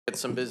Had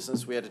some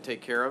business we had to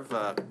take care of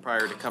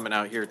prior to coming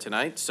out here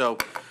tonight. So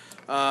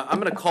I'm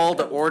going to call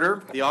to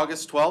order the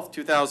August 12th,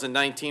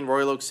 2019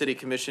 Royal Oak City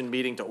Commission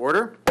meeting to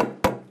order.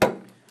 We're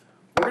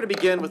going to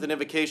begin with an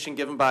invocation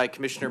given by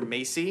Commissioner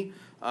Macey,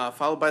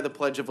 followed by the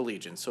Pledge of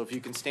Allegiance. So if you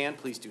can stand,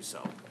 please do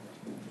so.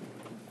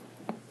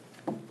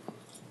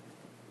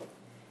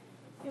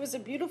 It was a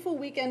beautiful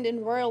weekend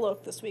in Royal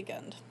Oak this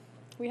weekend.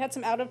 We had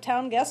some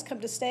out-of-town guests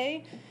come to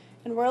stay,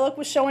 and Royal Oak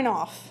was showing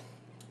off.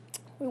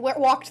 We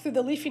walked through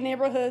the leafy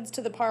neighborhoods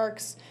to the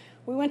parks.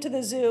 We went to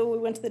the zoo. We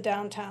went to the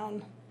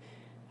downtown.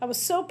 I was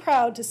so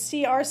proud to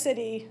see our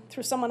city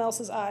through someone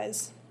else's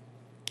eyes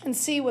and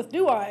see with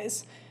new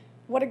eyes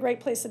what a great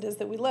place it is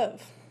that we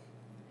live.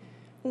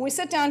 When we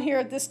sit down here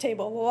at this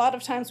table, a lot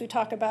of times we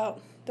talk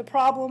about the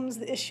problems,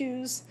 the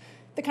issues,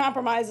 the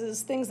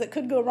compromises, things that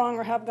could go wrong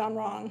or have gone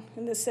wrong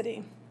in this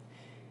city.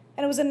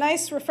 And it was a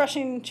nice,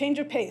 refreshing change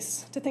of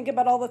pace to think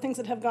about all the things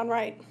that have gone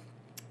right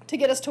to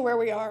get us to where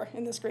we are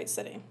in this great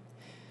city.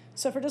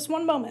 So for just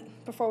one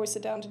moment before we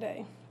sit down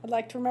today, I'd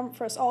like to remember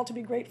for us all to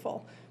be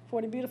grateful for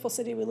what a beautiful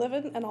city we live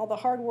in and all the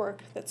hard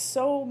work that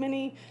so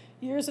many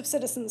years of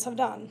citizens have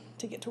done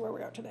to get to where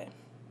we are today.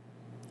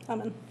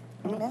 Amen.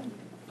 Amen.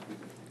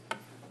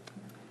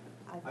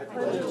 I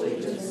pledge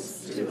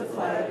allegiance to the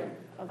flag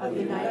of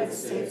the United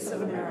States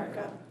of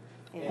America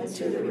and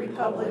to the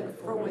republic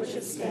for which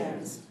it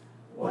stands,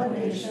 one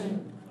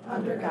nation,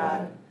 under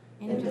God,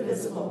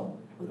 indivisible,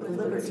 with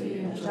liberty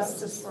and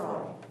justice for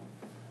all.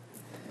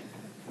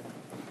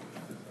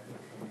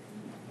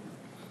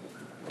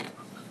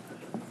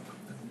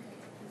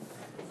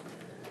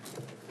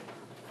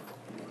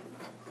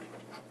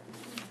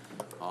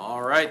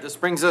 All right, this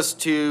brings us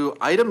to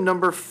item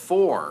number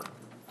 4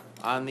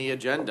 on the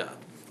agenda,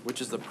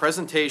 which is the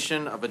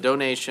presentation of a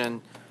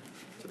donation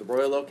to the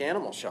Royal Oak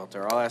Animal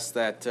Shelter. I'll ask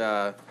that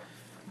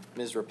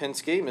Ms.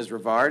 Rapinski, Ms.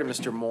 Rivard, and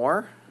Mr.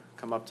 Moore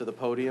come up to the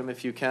podium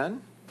if you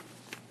can.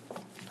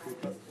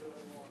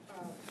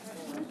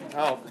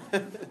 Oh.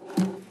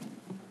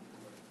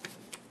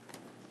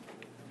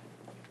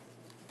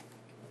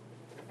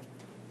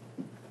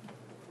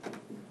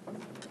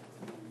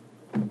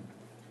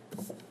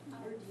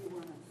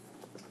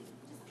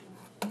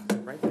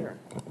 Right there.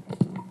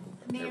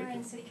 Mayor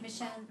and City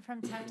Commission,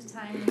 from time to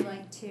time, we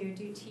like to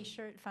do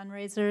T-shirt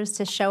fundraisers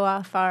to show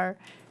off our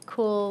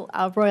cool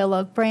Royal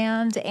Oak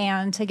brand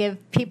and to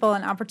give people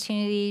an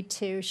opportunity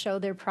to show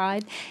their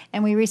pride.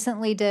 And we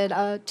recently did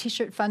a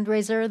T-shirt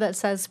fundraiser that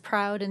says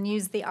proud and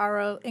used the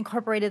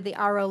incorporated the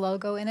RO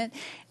logo in it.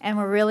 And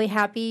we're really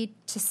happy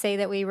to say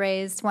that we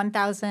raised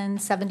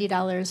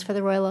 $1,070 for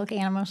the Royal Oak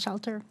Animal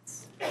Shelter.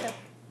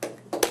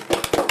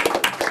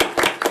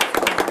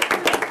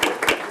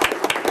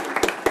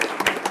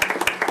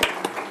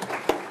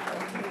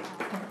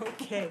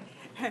 Okay.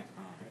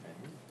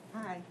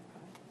 Hi.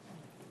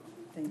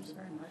 Thank you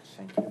very much.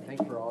 Thank you. Thank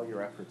you for all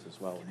your efforts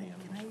as well with the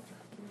animals.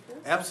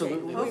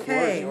 Absolutely.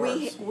 Okay,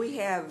 we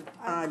have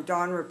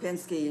Dawn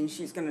Rapinski, and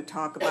she's going to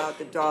talk about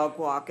the dog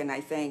walk, and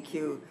I thank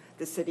you,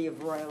 the City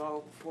of Royal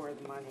Oak, for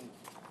the money.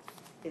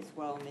 It's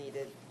well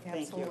needed.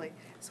 Thank Absolutely. you.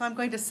 So I'm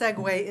going to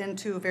segue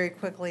into, very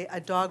quickly,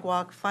 a dog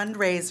walk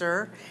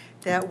fundraiser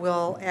that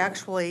will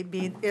actually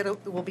be, it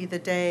will be the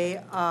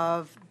day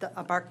of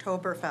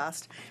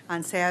Oktoberfest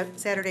on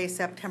Saturday,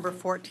 September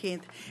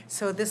 14th.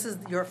 So this is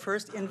your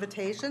first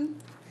invitation.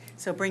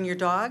 So bring your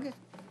dog,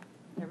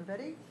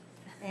 everybody.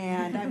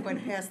 And I'm going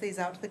to pass these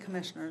out to the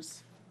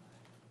commissioners.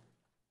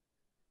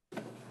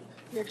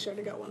 Make sure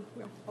to got one.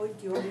 Yeah. Oh,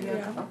 do you already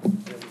have one?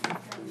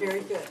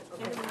 Very good.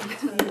 Okay.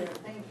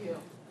 Thank you.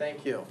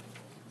 Thank you.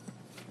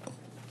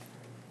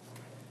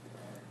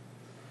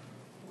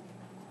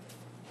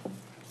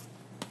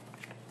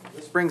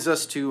 This brings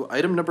us to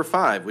item number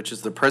 5, which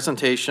is the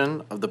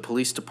presentation of the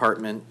Police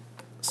Department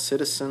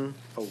Citizen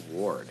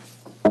Award.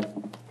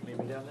 Meet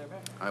me down there,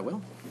 back. I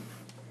will.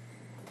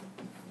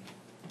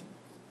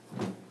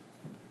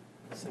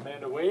 Miss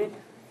Amanda Wade.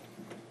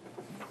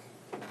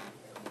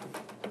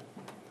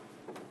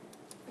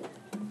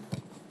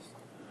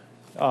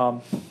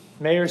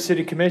 Mayor,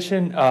 City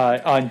Commission,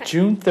 on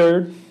June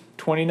 3rd,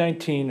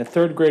 2019, a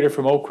third grader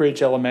from Oak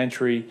Ridge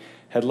Elementary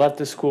had left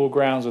the school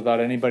grounds without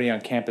anybody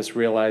on campus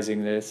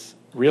realizing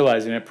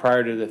it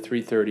prior to the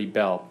 3:30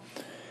 bell.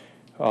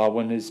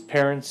 When his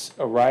parents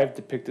arrived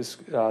to pick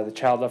the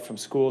child up from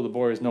school, the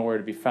boy was nowhere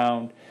to be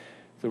found.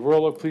 The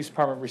Royal Oak Police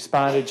Department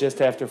responded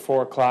just after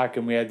 4 o'clock,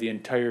 and we had the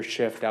entire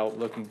shift out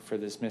looking for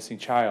this missing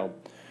child.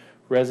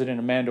 Resident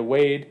Amanda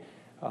Wade,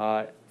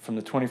 from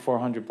the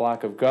 2400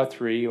 block of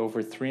Guthrie,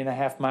 over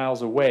 3.5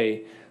 miles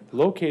away,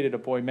 located a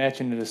boy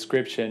matching the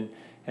description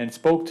and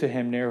spoke to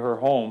him near her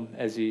home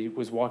as he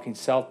was walking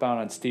southbound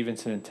on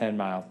Stevenson and 10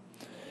 Mile.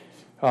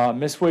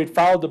 Miss Wade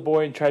followed the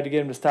boy and tried to get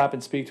him to stop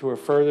and speak to her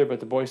further, but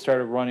the boy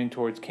started running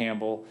towards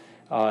Campbell.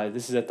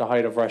 This is at the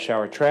height of rush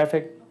hour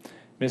traffic.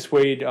 Miss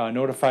Wade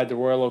notified the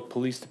Royal Oak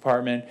Police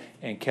Department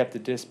and kept the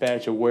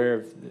dispatch aware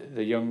of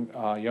the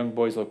young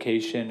boy's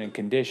location and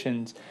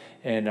conditions,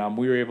 and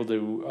we were able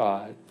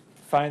to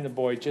find the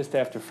boy just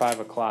after 5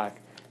 o'clock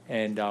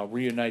and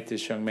reunite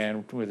this young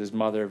man with his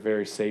mother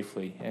very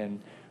safely.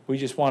 And we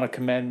just want to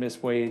commend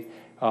Ms. Wade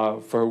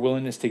for her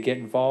willingness to get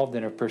involved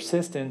and her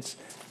persistence.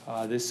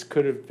 This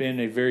could have been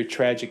a very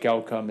tragic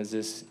outcome, as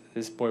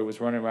this boy was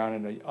running around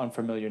in an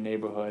unfamiliar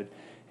neighborhood.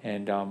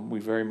 And we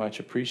very much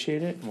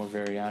appreciate it, and we're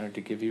very honored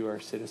to give you our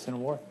Citizen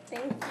Award.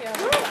 Thank you.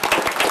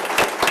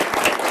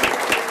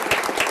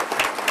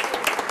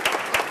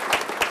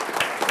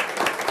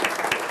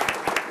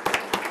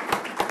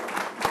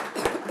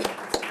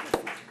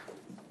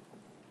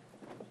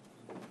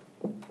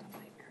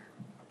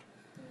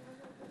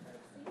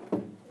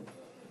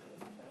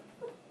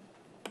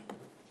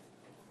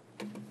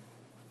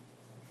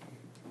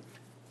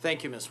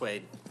 Thank you, Ms.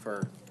 Wade,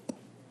 for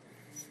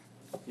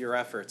your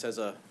efforts. As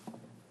a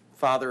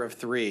father of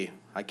 3,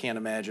 I can't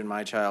imagine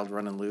my child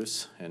running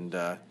loose. And,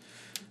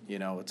 you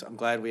know, I'm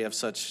glad we have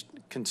such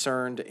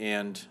concerned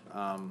and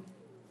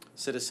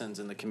citizens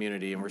in the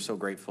community, and we're so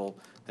grateful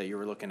that you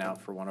were looking out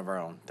for one of our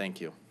own.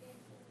 Thank you.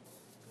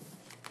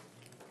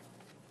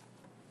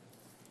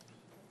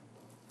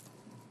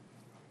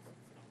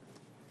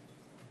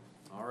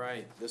 All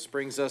right, this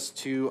brings us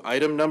to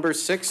item number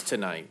 6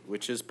 tonight,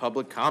 which is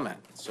public comment.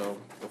 So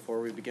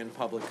before we begin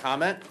public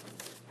comment,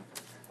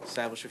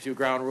 establish a few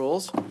ground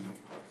rules.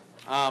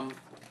 The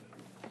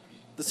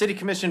City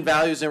Commission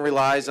values and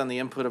relies on the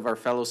input of our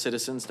fellow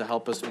citizens to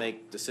help us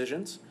make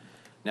decisions.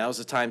 Now is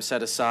the time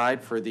set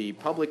aside for the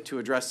public to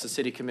address the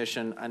City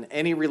Commission on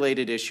any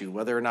related issue,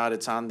 whether or not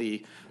it's on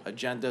the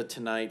agenda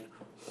tonight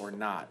or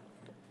not.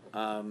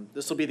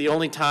 This will be the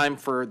only time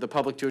for the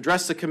public to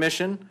address the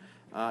Commission.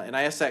 And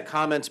I ask that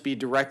comments be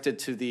directed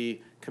to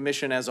the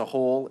commission as a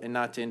whole and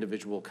not to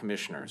individual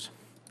commissioners.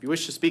 If you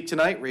wish to speak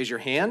tonight, raise your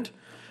hand,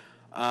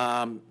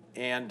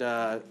 and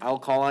I'll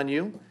call on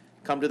you.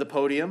 Come to the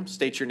podium,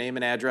 state your name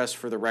and address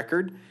for the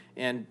record,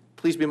 and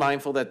please be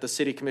mindful that the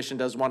City Commission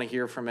does want to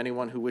hear from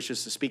anyone who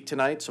wishes to speak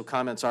tonight, so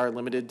comments are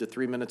limited to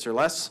 3 minutes or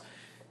less,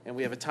 and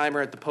we have a timer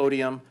at the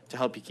podium to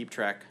help you keep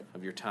track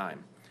of your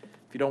time.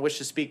 If you don't wish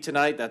to speak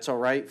tonight, that's all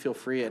right. Feel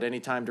free at any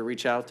time to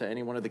reach out to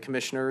any one of the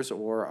commissioners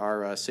or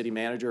our city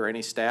manager or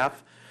any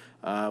staff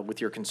with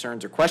your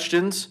concerns or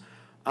questions.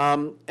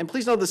 And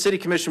please know the City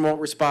Commission won't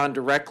respond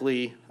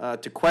directly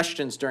to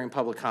questions during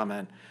public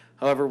comment.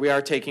 However, we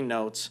are taking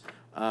notes,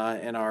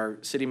 and our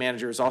city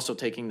manager is also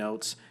taking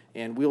notes,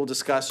 and we will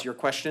discuss your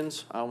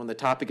questions when the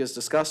topic is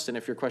discussed. And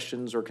if your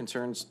questions or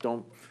concerns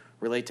don't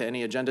relate to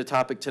any agenda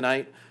topic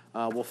tonight,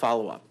 we'll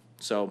follow up.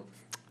 So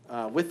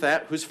with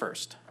that, who's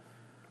first?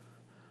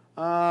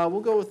 We'll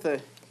go with the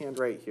hand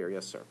right here.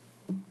 Yes, sir.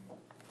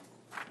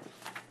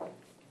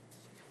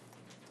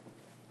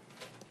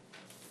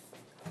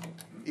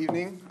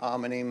 Evening.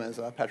 My name is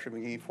Patrick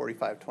McGee,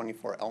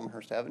 4524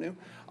 Elmhurst Avenue.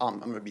 I'm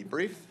going to be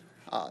brief,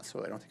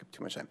 so I don't take up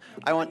too much time.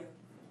 I want.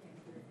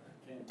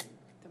 The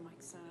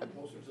mic's on.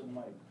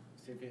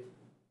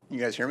 You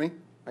guys hear me?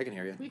 I can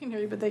hear you. We can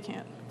hear you, but they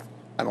can't.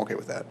 I'm okay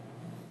with that.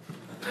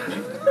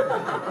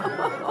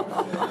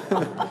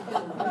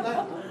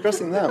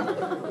 Addressing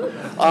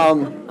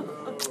them.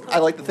 I'd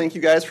like to thank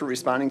you guys for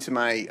responding to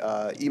my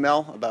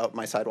email about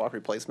my sidewalk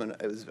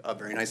replacement. It was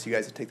very nice of you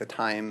guys to take the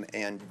time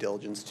and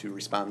diligence to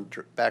respond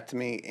back to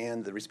me,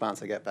 and the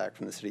response I got back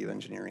from the City of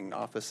Engineering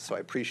office. So I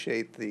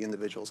appreciate the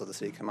individuals of the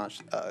City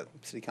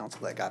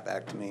Council that got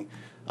back to me.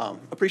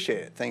 Appreciate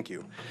it. Thank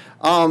you.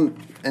 And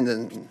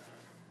then,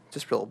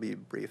 just real be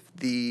brief.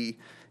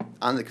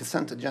 On the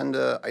consent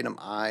agenda, item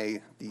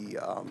I, the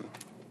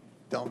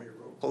Delemere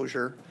Road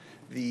closure,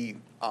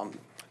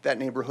 that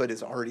neighborhood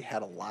has already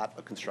had a lot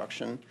of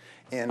construction,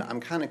 and I'm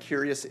kind of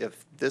curious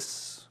if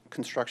this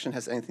construction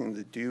has anything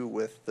to do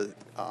with the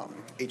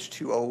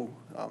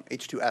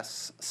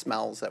H2S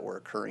smells that were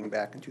occurring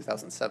back in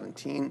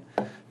 2017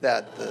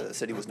 that the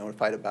city was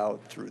notified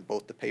about through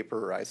both the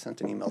paper. I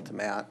sent an email to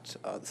Matt,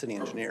 the city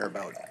engineer,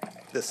 about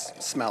this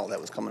smell that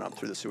was coming up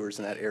through the sewers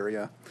in that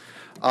area.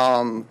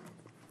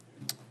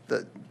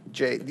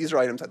 These are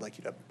items I'd like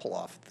you to pull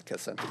off the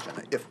consent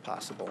agenda, if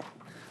possible.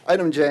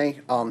 Item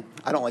J,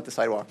 I don't like the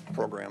sidewalk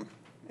program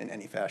in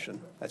any fashion.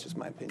 That's just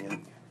my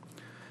opinion.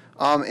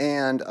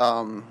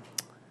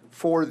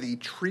 For the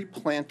tree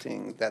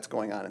planting that's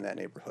going on in that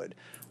neighborhood,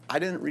 I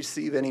didn't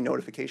receive any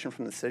notification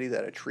from the city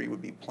that a tree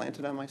would be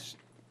planted on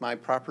my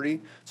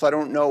property, so I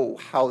don't know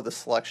how the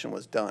selection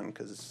was done,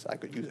 because I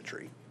could use a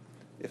tree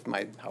if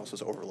my house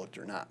was overlooked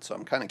or not. So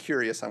I'm kind of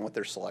curious on what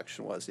their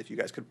selection was, if you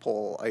guys could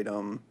pull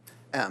item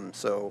M.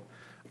 So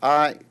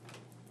I,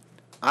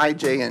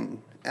 J,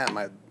 and M,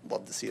 I'd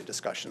love to see a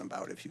discussion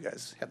about if you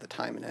guys have the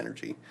time and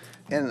energy.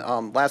 And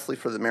lastly,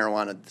 for the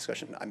marijuana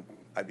discussion,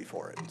 I'd be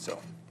for it. So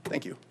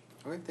thank you.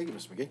 Okay, thank you,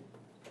 Mr. McGee.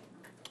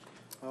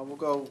 We'll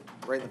go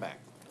right in the back.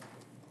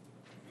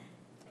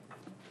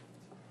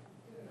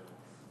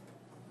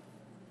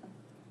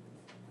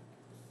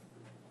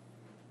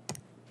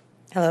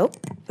 Hello,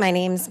 my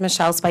name's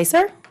Michelle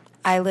Spicer.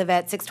 I live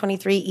at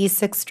 623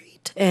 East 6th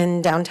Street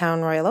in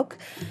downtown Royal Oak.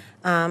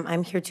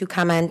 I'm here to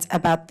comment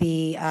about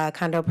the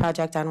condo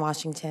project on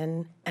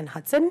Washington and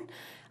Hudson.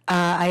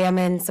 I am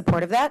in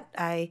support of that.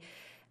 I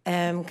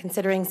am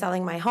considering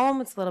selling my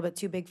home. It's a little bit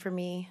too big for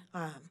me.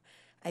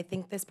 I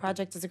think this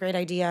project is a great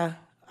idea.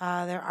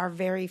 There are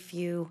very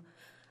few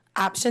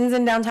options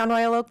in downtown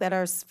Royal Oak that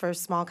are for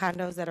small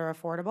condos that are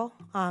affordable.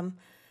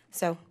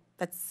 So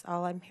that's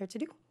all I'm here to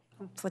do,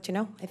 to let you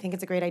know. I think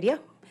it's a great idea.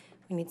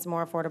 We need some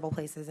more affordable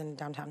places in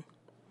downtown.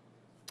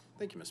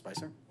 Thank you, Ms.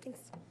 Spicer. Thanks.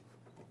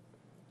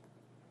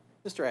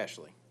 Mr.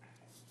 Ashley.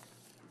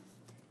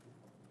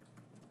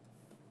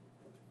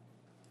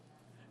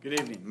 Good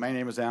evening. My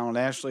name is Alan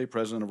Ashley,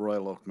 president of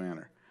Royal Oak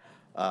Manor.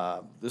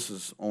 This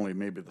is only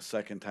maybe the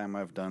second time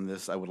I've done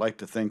this. I would like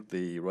to thank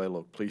the Royal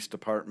Oak Police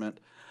Department.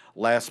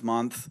 Last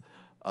month,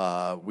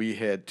 we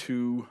had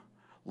 2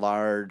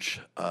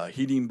 large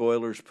heating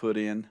boilers put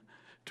in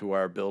to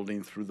our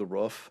building through the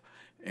roof,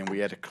 and we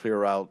had to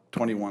clear out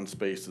 21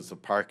 spaces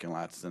of parking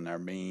lots in our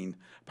main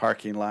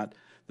parking lot.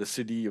 The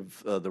city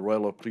of the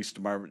Royal Oak Police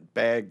Department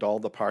bagged all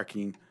the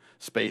parking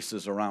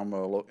spaces around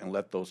Royal Oak and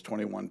let those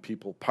 21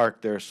 people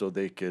park there so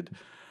they could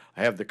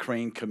have the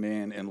crane come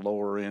in and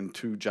lower in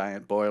 2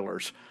 giant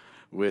boilers,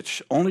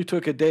 which only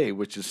took a day,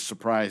 which is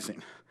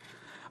surprising.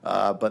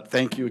 But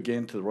thank you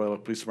again to the Royal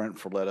Oak Police Department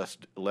for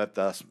let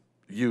us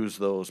use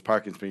those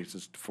parking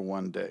spaces for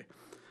one day.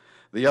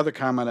 The other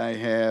comment I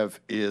have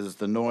is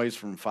the noise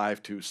from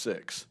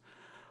 526.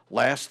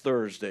 Last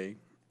Thursday,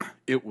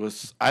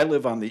 I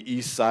live on the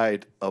east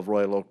side of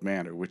Royal Oak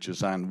Manor, which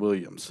is on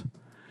Williams.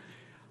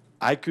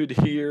 I could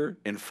hear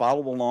and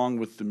follow along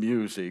with the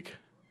music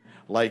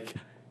like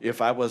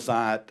if I was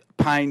at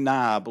Pine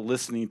Knob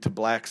listening to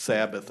Black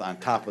Sabbath on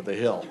top of the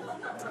hill.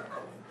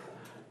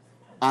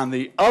 On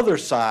the other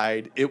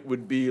side, it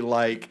would be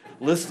like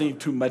listening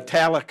to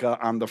Metallica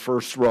on the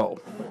first row.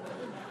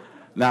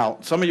 Now,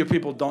 some of you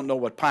people don't know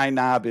what Pine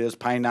Knob is.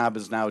 Pine Knob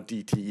is now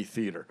DTE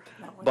Theater.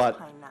 But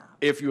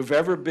if you've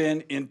ever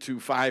been into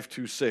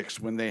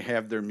 526 when they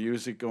have their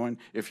music going,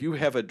 if you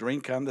have a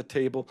drink on the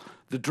table,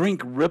 the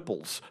drink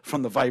ripples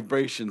from the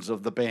vibrations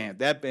of the band.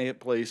 That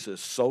place is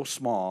so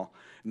small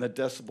and the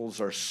decibels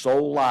are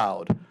so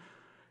loud,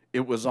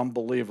 it was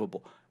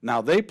unbelievable.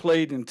 Now, they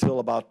played until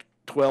about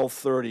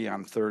 12:30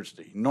 on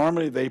Thursday.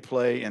 Normally, they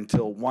play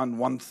until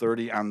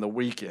 1:30 on the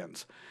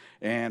weekends.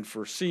 And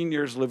for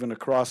seniors living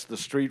across the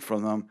street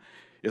from them,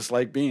 it's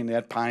like being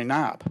at Pine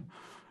Knob.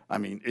 I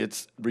mean,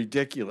 it's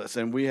ridiculous.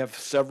 And we have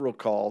several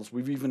calls.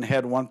 We've even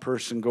had one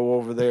person go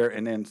over there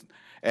and then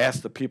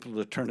ask the people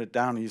to turn it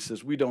down. He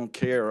says, we don't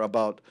care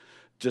about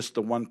just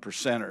the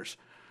 1%ers.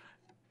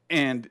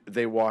 And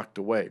they walked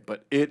away.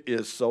 But it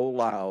is so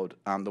loud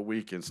on the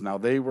weekends. Now,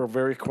 they were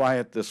very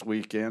quiet this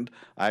weekend.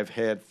 I've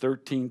had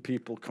 13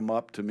 people come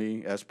up to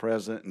me as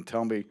president and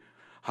tell me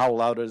how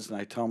loud it is,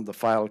 and I tell them to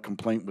file a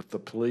complaint with the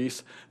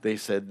police. They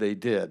said they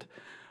did.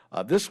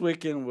 This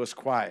weekend was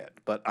quiet,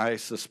 but I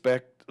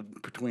suspect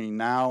between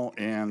now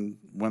and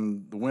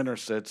when the winter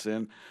sets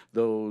in,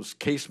 those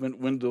casement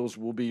windows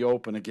will be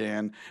open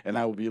again, and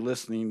I will be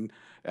listening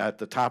at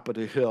the top of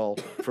the hill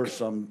for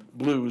some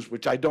blues,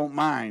 which I don't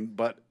mind,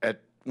 but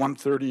at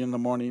 1:30 in the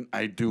morning,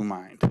 I do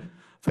mind.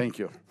 Thank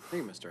you.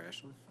 Thank you, Mr.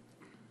 Ashland.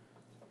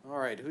 All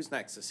right, who's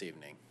next this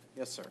evening?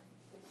 Yes, sir.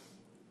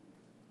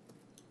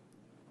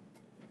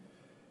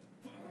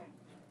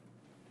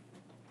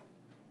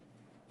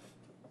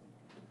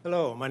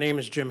 Hello, my name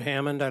is Jim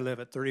Hammond. I live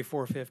at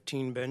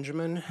 3415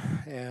 Benjamin,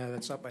 and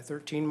it's up by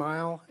 13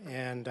 Mile.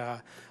 And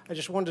I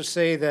just wanted to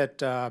say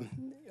that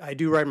I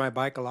do ride my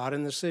bike a lot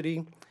in the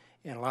city,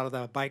 and a lot of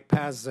the bike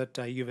paths that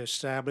you've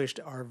established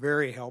are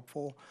very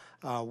helpful.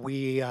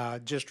 We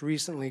just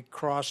recently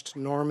crossed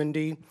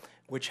Normandy,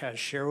 which has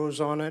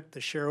sharrows on it. The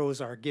sharrows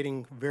are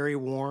getting very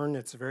worn.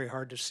 It's very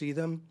hard to see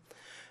them.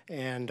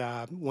 And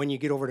when you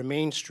get over to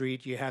Main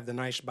Street, you have the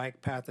nice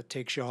bike path that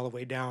takes you all the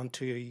way down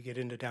till you get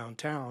into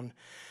downtown.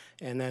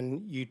 And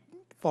then you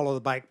follow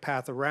the bike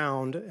path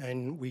around,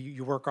 and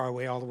you work our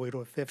way all the way to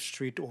 5th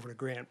Street over to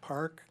Grant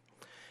Park.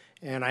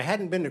 And I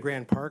hadn't been to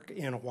Grant Park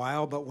in a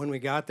while, but when we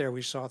got there,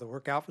 we saw the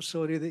workout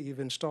facility that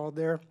you've installed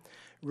there.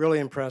 Really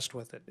impressed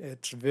with it.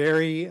 It's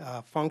very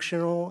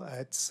functional.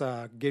 It's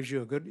gives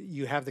you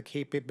you have the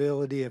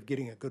capability of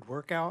getting a good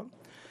workout.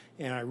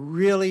 And I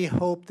really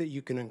hope that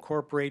you can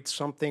incorporate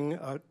something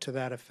to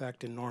that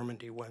effect in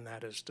Normandy when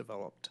that is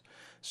developed.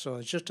 So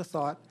it's just a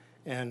thought,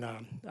 and I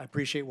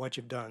appreciate what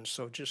you've done.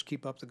 So just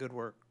keep up the good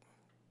work.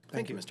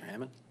 Thank you, Mr.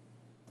 Hammond.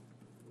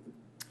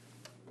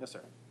 Yes,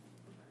 sir.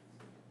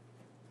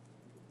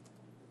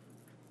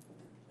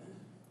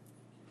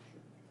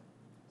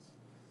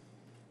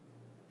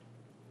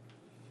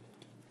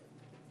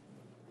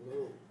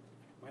 Hello,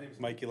 my name is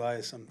Mike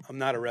Elias. I'm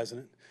not a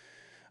resident.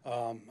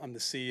 I'm the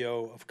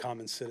CEO of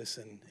Common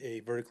Citizen,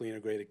 a vertically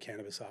integrated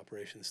cannabis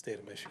operation in the state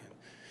of Michigan.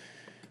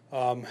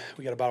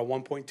 We got about a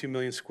 1.2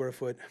 million square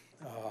foot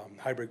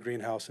hybrid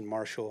greenhouse in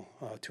Marshall,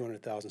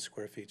 200,000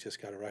 square feet just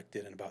got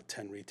erected, and about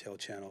 10 retail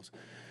channels.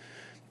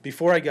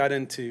 Before I got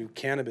into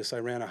cannabis, I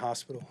ran a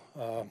hospital,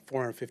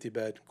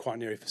 450-bed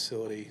quaternary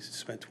facility,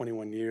 spent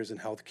 21 years in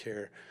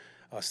healthcare,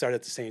 Started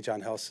at the St.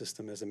 John Health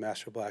System as a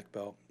Master Black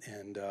Belt,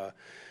 and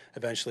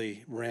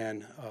eventually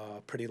ran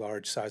a pretty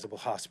large, sizable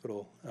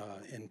hospital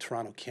in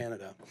Toronto,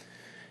 Canada.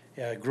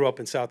 I grew up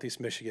in Southeast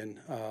Michigan.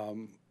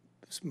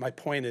 My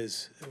point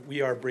is,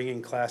 we are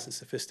bringing class and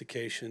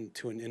sophistication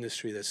to an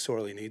industry that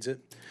sorely needs it.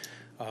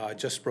 I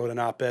just wrote an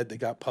op-ed that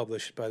got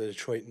published by the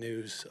Detroit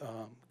News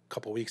a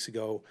couple weeks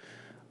ago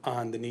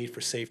on the need for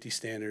safety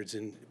standards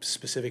and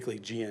specifically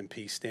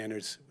GMP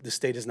standards. The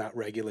state is not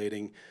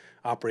regulating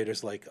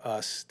operators like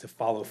us to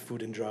follow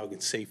food and drug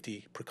and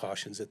safety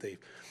precautions that the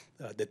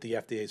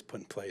FDA has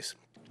put in place.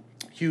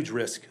 Huge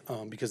risk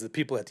because the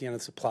people at the end of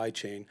the supply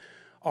chain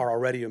are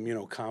already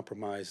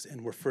immunocompromised,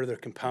 and we're further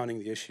compounding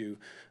the issue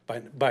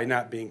by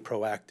not being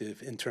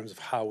proactive in terms of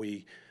how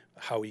we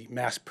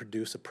mass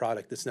produce a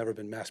product that's never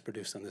been mass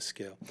produced on this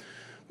scale.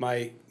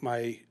 My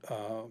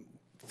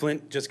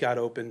Flint just got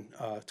open.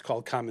 It's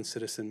called Common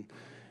Citizen,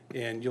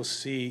 and you'll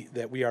see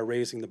that we are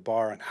raising the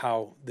bar on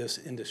how this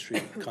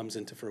industry comes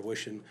into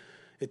fruition.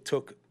 It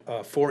took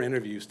 4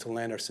 interviews to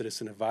land our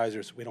citizen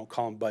advisors. We don't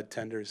call them bud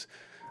tenders.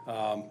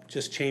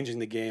 Just changing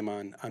the game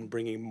on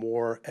bringing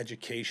more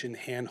education,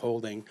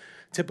 hand-holding.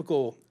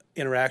 Typical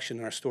interaction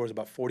in our store is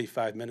about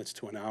 45 minutes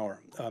to an hour.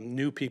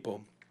 New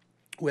people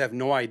who have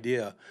no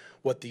idea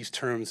what these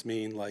terms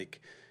mean, like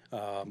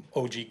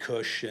OG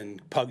Kush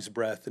and Pug's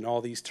Breath and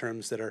all these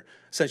terms that are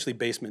essentially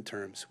basement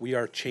terms. We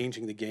are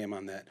changing the game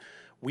on that.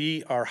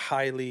 We are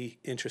highly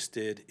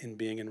interested in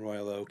being in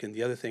Royal Oak. And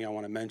the other thing I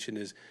want to mention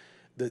is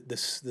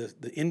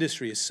the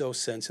industry is so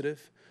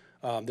sensitive.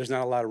 There's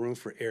not a lot of room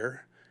for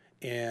error.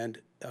 And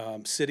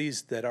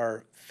cities that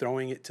are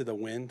throwing it to the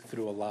wind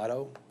through a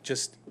lotto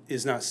just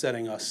is not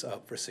setting us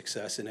up for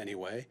success in any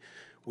way.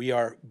 We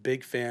are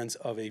big fans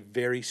of a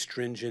very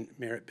stringent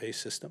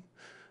merit-based system.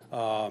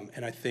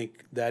 And I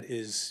think that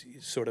is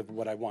sort of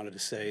what I wanted to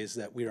say, is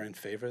that we are in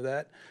favor of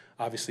that.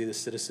 Obviously, the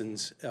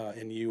citizens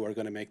and you are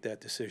going to make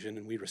that decision,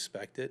 and we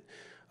respect it.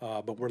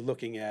 But we're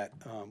looking at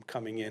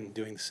coming in,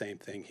 doing the same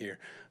thing here.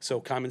 So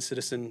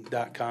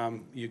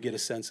commoncitizen.com, you get a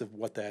sense of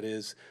what that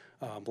is.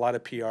 A lot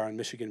of PR on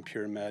Michigan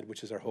Pure Med,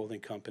 which is our holding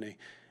company.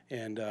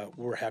 And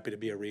we're happy to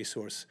be a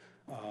resource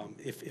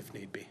if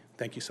need be.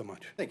 Thank you so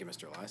much. Thank you,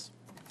 Mr. Elias.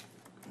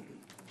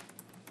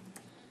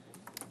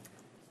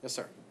 Yes,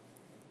 sir.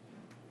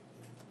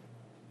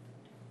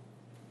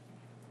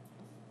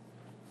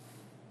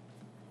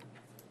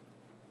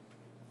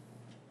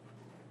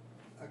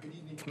 Good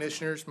evening,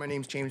 Commissioners. My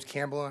name is James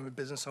Campbell. I'm a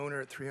business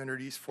owner at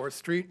 300 East 4th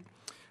Street.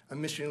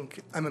 I'm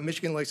a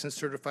Michigan licensed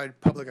certified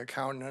public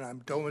accountant, and I'm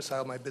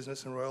domiciled my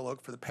business in Royal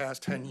Oak for the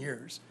past 10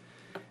 years.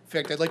 In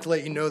fact, I'd like to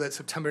let you know that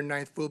September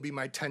 9th will be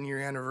my 10-year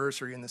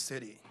anniversary in the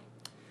city.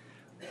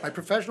 My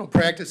professional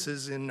practice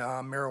is in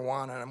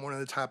marijuana, and I'm one of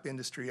the top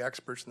industry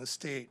experts in the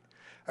state.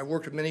 I've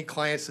worked with many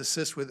clients to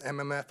assist with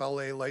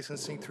MMFLA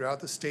licensing throughout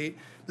the state.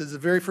 This is the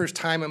very first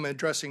time I'm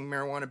addressing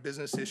marijuana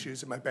business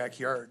issues in my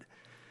backyard.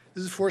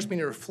 This has forced me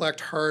to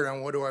reflect hard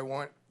on what do I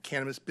want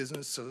cannabis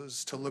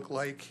businesses to look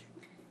like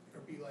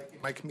or be like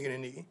in my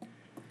community.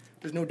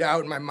 There's no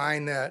doubt in my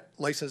mind that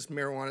licensed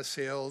marijuana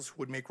sales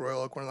would make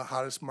Royal Oak one of the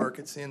hottest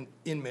markets in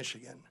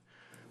Michigan.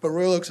 But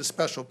Royal Oak's a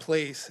special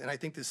place, and I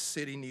think this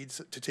city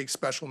needs to take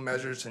special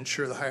measures to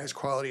ensure the highest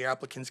quality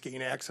applicants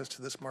gain access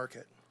to this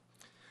market.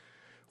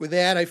 With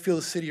that, I feel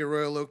the city of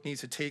Royal Oak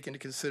needs to take into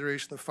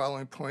consideration the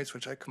following points,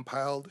 which I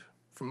compiled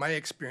from my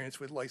experience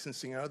with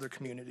licensing in other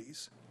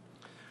communities.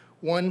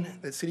 1,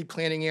 that city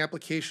planning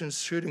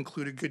applications should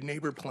include a good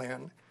neighbor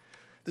plan.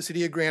 The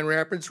city of Grand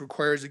Rapids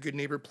requires a good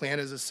neighbor plan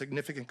as a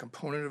significant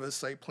component of a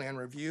site plan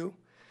review.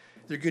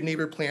 Their good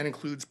neighbor plan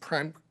includes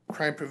crime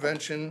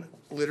prevention,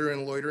 litter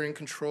and loitering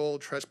control,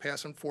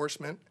 trespass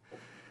enforcement,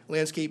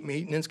 landscape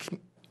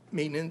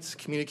maintenance,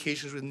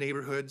 communications with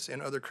neighborhoods,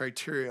 and other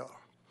criteria.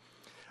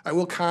 I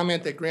will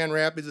comment that Grand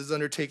Rapids is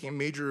undertaking a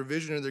major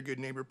revision of their good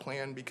neighbor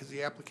plan because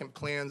the applicant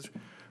plans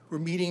were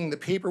meeting the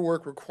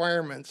paperwork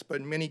requirements, but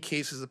in many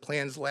cases the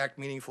plans lacked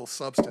meaningful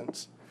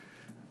substance.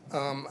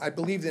 I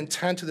believe the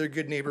intent of their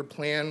good neighbor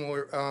plan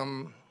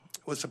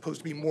was supposed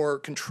to be more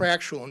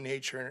contractual in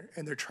nature,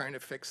 and they're trying to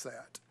fix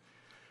that.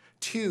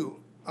 2,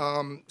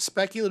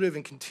 speculative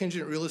and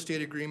contingent real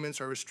estate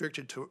agreements are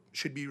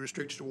should be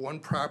restricted to 1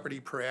 property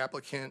per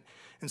applicant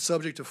and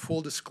subject to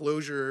full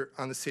disclosure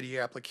on the city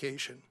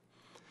application.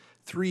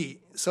 3,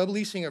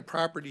 subleasing of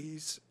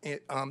properties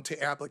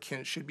to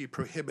applicants should be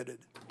prohibited.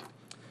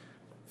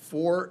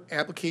 4,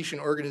 application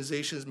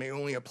organizations may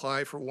only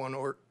apply for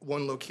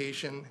one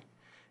location.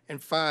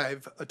 And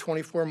 5, a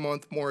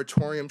 24-month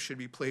moratorium should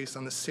be placed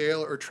on the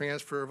sale or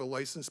transfer of a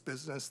licensed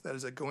business that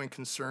is a going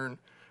concern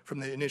from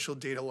the initial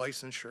date of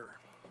licensure.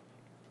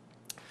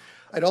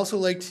 I'd also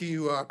like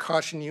to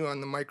caution you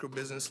on the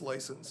microbusiness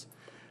license.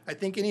 I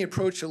think any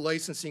approach to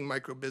licensing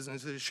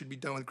microbusinesses should be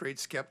done with great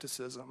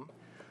skepticism.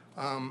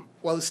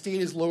 While the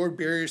state has lowered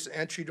barriers to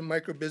entry to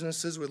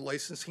microbusinesses with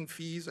licensing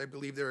fees, I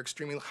believe there are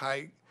extremely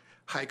high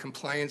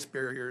compliance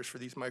barriers for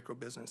these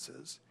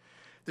microbusinesses.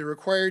 They're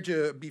required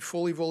to be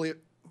fully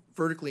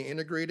vertically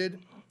integrated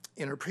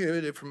and are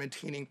prohibited from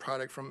obtaining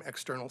product from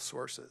external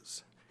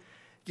sources.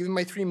 Given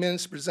my 3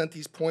 minutes to present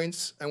these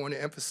points, I want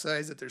to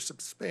emphasize that there's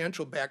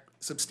substantial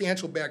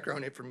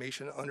background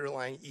information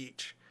underlying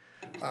each.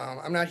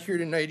 I'm not here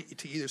tonight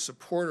to either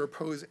support or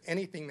oppose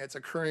anything that's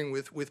occurring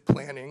with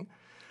planning.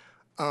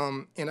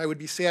 And I would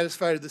be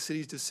satisfied with the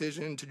city's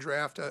decision to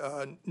draft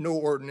a no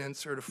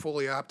ordinance or to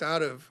fully opt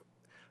out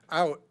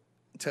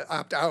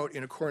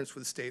in accordance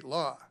with state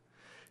law.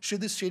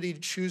 Should the city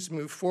choose to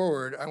move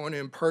forward, I want to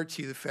impart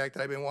to you the fact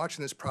that I've been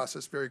watching this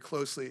process very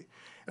closely,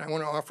 and I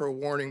want to offer a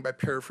warning by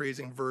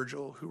paraphrasing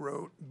Virgil, who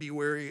wrote, "Be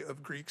wary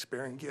of Greeks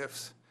bearing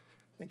gifts."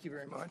 Thank you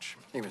very much.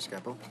 Thank you, Mr.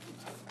 Capo.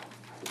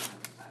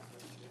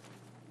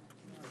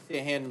 See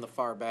a hand in the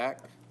far back.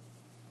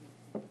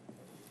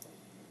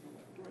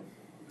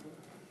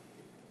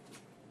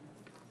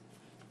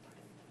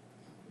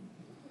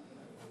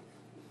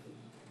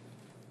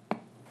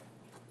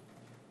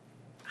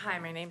 Hi,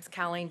 my name's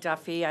Colleen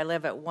Duffy. I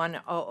live at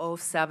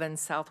 1007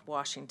 South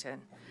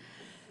Washington.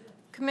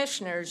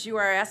 Commissioners, you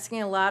are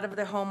asking a lot of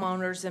the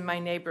homeowners in my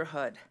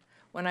neighborhood.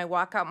 When I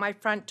walk out my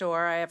front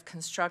door, I have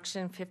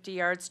construction 50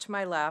 yards to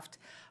my left,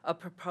 a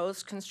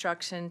proposed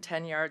construction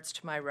 10 yards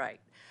to my right.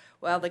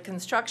 Well, the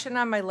construction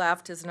on my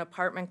left is an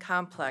apartment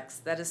complex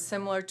that is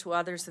similar to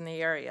others in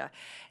the area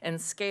and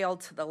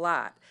scaled to the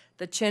lot.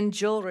 The Chin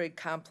Jewelry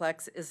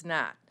Complex is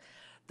not.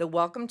 The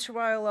Welcome to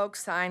Royal Oak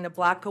sign a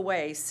block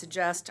away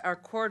suggests our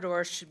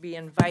corridor should be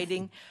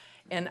inviting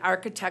and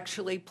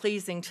architecturally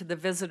pleasing to the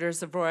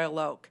visitors of Royal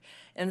Oak.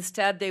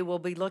 Instead, they will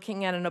be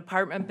looking at an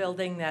apartment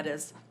building that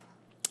is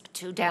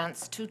too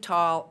dense, too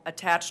tall,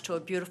 attached to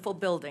a beautiful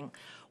building,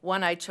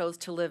 one I chose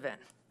to live in.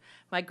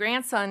 My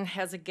grandson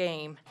has a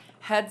game,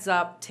 Heads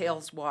Up,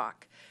 Tails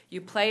Walk. You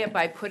play it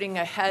by putting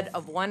a head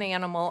of one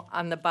animal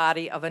on the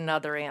body of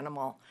another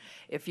animal.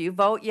 If you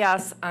vote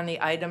yes on the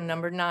item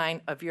number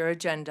 9 of your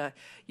agenda,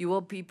 you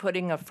will be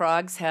putting a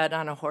frog's head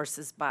on a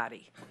horse's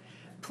body.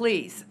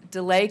 Please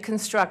delay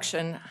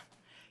construction,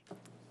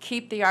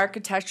 keep the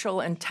architectural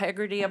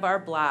integrity of our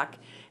block,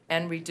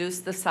 and reduce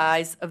the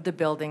size of the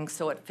building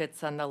so it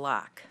fits on the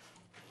lot.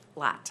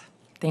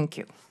 Thank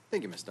you.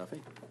 Thank you, Ms.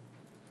 Duffy.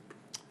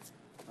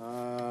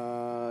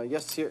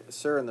 Yes, here,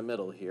 sir, in the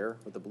middle here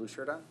with the blue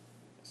shirt on.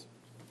 Yes.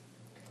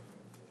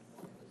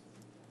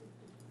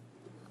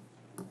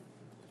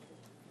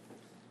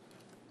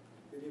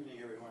 Good evening,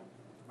 everyone.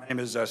 My name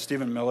is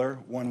Stephen Miller,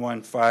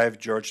 115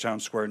 Georgetown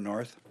Square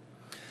North.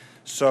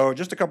 So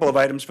just a couple of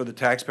items for the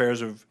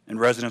taxpayers and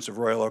residents of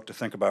Royal Oak to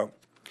think about.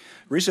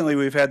 Recently,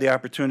 we've had the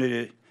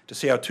opportunity to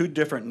see how 2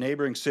 different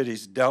neighboring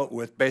cities dealt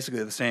with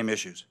basically the same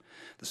issues,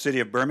 the city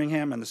of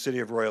Birmingham and the city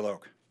of Royal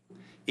Oak.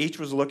 Each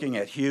was looking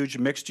at huge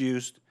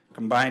mixed-use,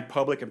 combined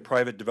public and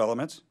private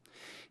developments.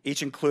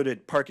 Each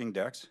included parking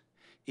decks.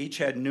 Each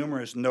had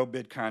numerous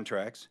no-bid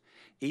contracts.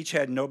 Each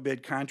had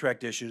no-bid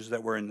contract issues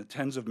that were in the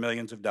tens of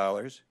millions of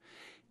dollars.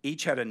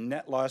 Each had a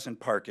net loss in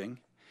parking.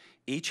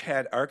 Each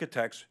had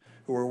architects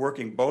who were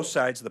working both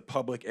sides, the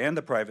public and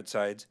the private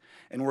sides,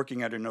 and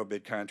working under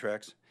no-bid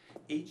contracts.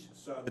 Each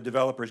saw the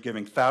developers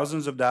giving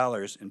thousands of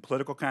dollars in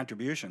political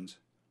contributions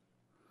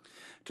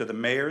to the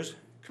mayors,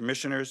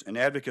 commissioners, and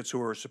advocates who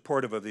were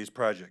supportive of these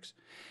projects.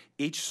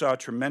 Each saw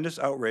tremendous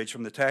outrage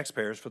from the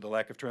taxpayers for the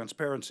lack of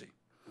transparency.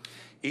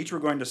 Each were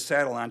going to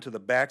saddle onto the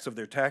backs of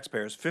their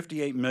taxpayers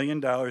 $58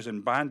 million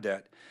in bond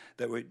debt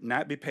that would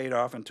not be paid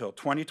off until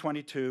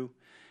 2022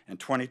 and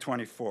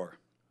 2024.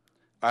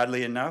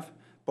 Oddly enough,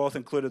 both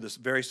included this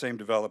very same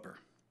developer.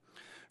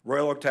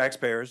 Royal Oak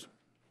taxpayers,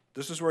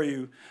 this is where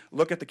you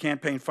look at the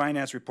campaign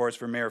finance reports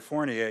for Mayor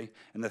Fournier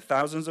and the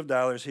thousands of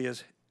dollars he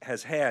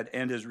has had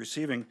and is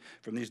receiving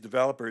from these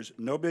developers,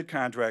 no-bid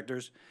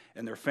contractors,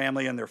 and their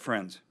family and their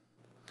friends.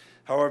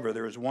 However,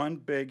 there is one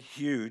big,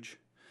 huge,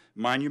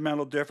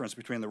 monumental difference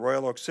between the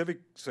Royal Oak Civic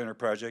Center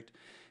project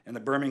and the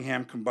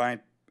Birmingham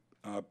combined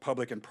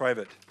public and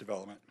private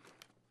development.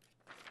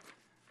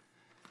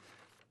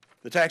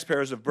 The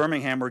taxpayers of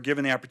Birmingham were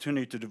given the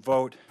opportunity to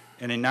vote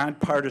in a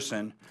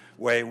nonpartisan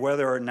way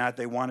whether or not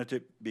they wanted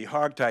to be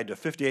hogtied to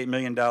 $58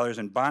 million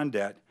in bond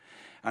debt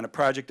on a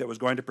project that was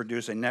going to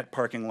produce a net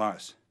parking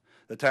loss.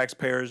 The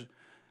taxpayers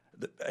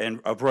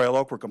of Royal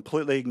Oak were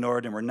completely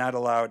ignored and were not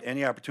allowed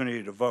any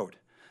opportunity to vote.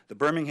 The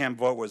Birmingham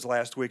vote was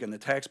last week, and the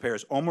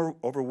taxpayers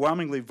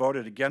overwhelmingly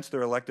voted against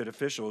their elected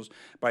officials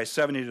by a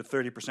 70 to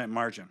 30%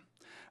 margin.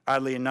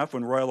 Oddly enough,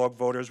 when Royal Oak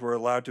voters were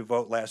allowed to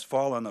vote last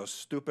fall on those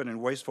stupid and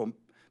wasteful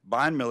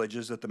bond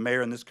millages that the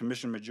mayor and this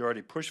commission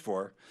majority pushed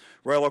for,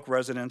 Royal Oak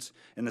residents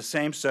in the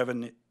same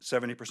 70%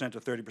 to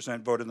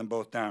 30% voted them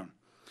both down.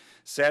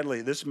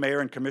 Sadly, this mayor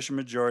and commission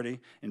majority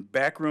in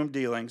backroom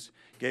dealings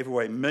gave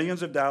away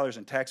millions of dollars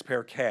in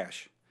taxpayer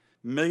cash,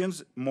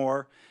 millions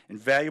more in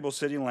valuable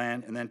city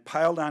land, and then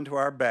piled onto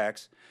our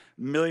backs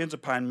millions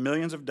upon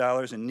millions of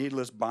dollars in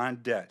needless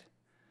bond debt.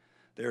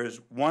 There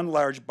is one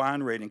large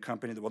bond rating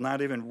company that will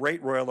not even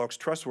rate Royal Oak's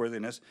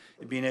trustworthiness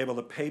in being able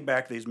to pay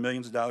back these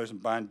millions of dollars in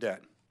bond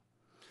debt.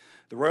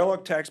 The Royal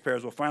Oak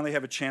taxpayers will finally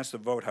have a chance to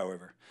vote,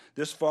 however.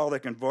 This fall, they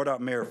can vote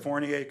out Mayor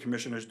Fournier,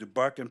 Commissioners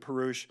Dubuc and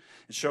Peruche,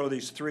 and show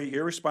these three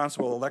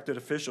irresponsible elected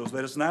officials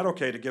that it's not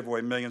okay to give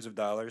away millions of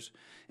dollars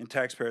in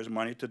taxpayers'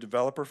 money to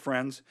developer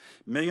friends,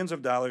 millions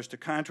of dollars to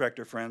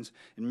contractor friends,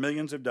 and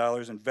millions of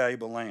dollars in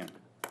valuable land.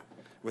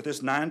 With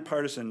this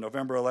nonpartisan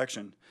November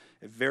election,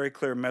 a very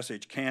clear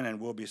message can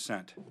and will be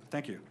sent.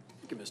 Thank you.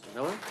 Thank you, Mr.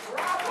 Miller.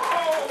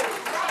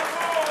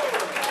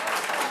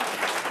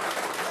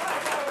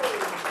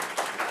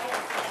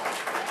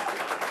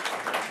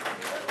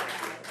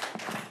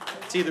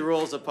 See, the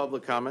rules of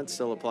public comment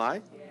still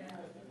apply.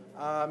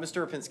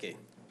 Mr. Rapinski.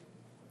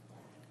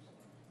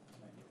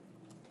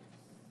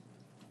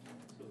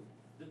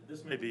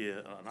 This may be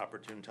an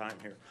opportune time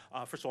here.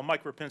 First of all,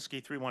 Mike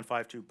Rapinski,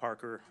 3152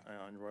 Parker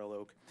in Royal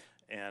Oak.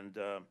 And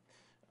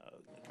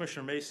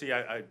Commissioner Macey,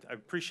 I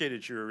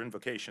appreciated your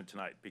invocation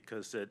tonight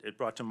because it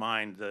brought to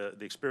mind the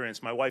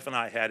experience my wife and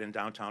I had in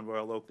downtown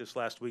Royal Oak this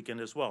last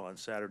weekend as well. On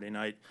Saturday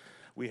night,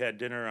 we had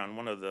dinner on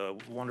one of the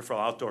wonderful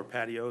outdoor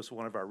patios,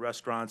 one of our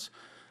restaurants.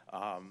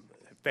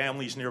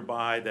 Families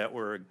nearby that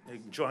were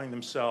enjoying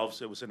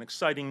themselves. It was an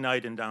exciting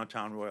night in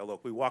downtown Royal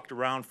Oak. We walked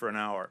around for an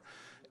hour,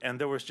 and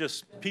there was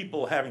just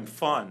people having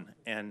fun.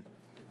 And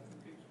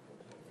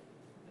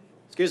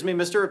Excuse me,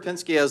 Mr.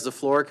 Rapinski has the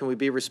floor. Can we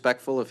be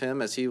respectful of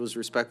him as he was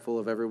respectful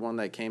of everyone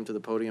that came to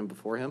the podium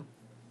before him?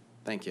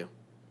 Thank you.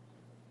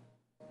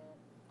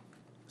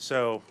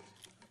 so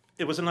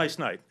it was a nice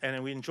night,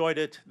 and we enjoyed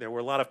it. There were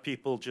a lot of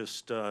people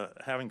just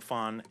having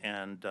fun,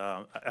 and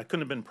I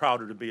couldn't have been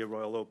prouder to be a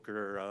Royal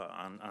Oaker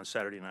on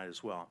Saturday night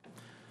as well.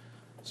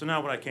 So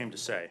now what I came to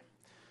say.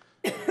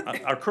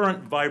 Our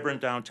current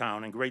vibrant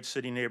downtown and great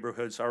city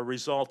neighborhoods are a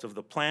result of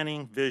the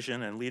planning,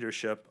 vision, and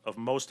leadership of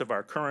most of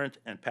our current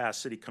and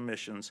past city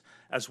commissions,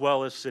 as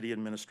well as city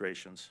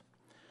administrations.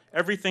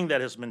 Everything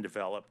that has been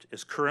developed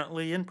is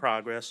currently in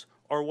progress,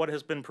 or what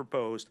has been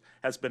proposed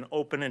has been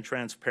open and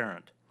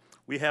transparent.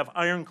 We have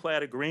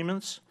ironclad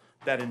agreements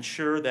that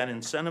ensure that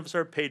incentives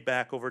are paid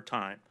back over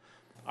time.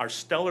 Our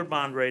stellar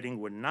bond rating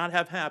would not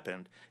have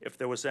happened if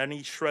there was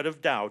any shred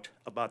of doubt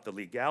about the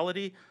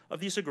legality of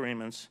these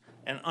agreements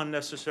and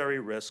unnecessary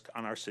risk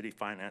on our city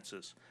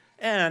finances.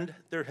 And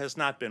there has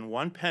not been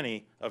one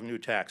penny of new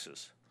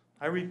taxes.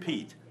 I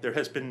repeat, there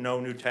has been no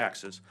new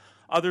taxes,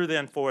 other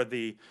than for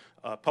the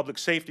public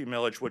safety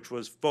millage, which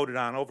was voted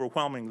on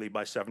overwhelmingly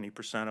by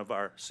 70% of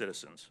our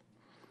citizens.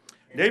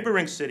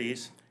 Neighboring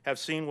cities have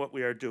seen what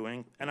we are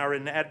doing and are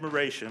in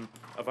admiration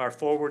of our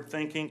forward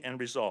thinking and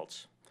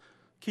results.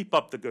 Keep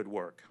up the good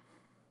work.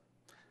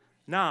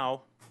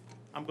 Now,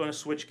 I'm going to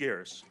switch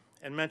gears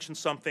and mention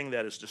something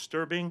that is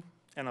disturbing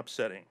and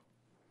upsetting.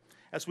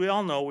 As we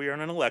all know, we are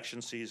in an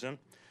election season,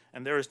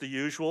 and there is the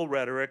usual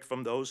rhetoric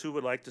from those who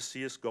would like to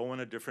see us go in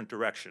a different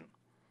direction.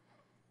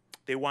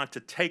 They want to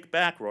take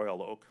back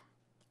Royal Oak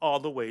all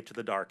the way to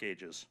the dark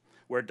ages,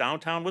 where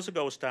downtown was a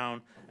ghost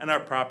town and our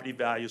property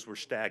values were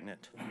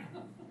stagnant.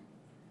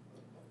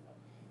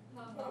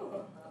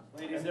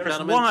 Ladies and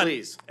gentlemen,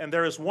 please. And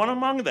there is one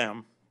among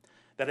them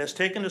that has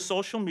taken to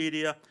social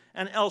media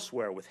and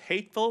elsewhere with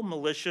hateful,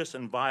 malicious,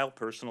 and vile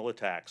personal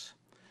attacks.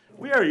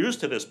 We are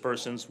used to this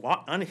person's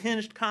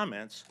unhinged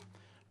comments,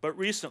 but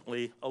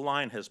recently a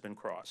line has been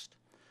crossed.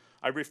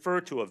 I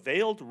refer to a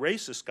veiled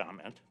racist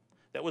comment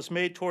that was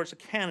made towards a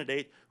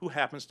candidate who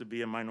happens to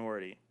be a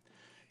minority.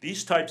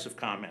 These types of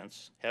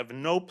comments have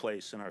no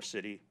place in our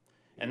city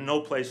and no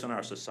place in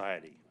our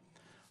society.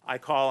 I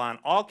call on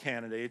all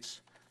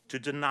candidates to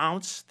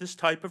denounce this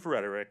type of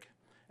rhetoric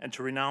and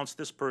to renounce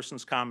this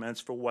person's comments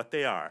for what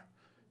they are,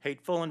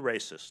 hateful and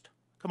racist.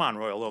 Come on,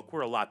 Royal Oak,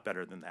 we're a lot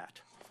better than that.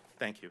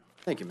 Thank you.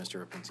 Thank you,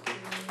 Mr. Rapinski.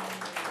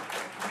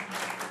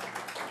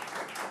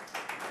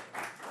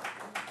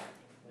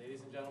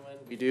 Ladies and gentlemen,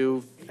 we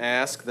do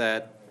ask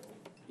that,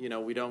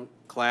 we don't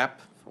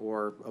clap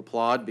or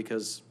applaud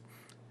because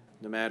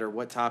no matter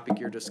what topic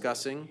you're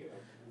discussing,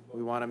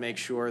 we want to make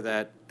sure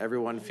that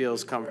everyone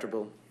feels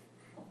comfortable.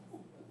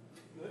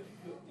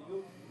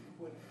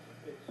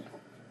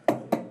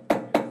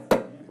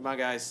 Come on,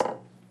 guys.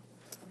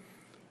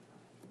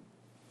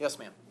 Yes,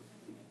 ma'am.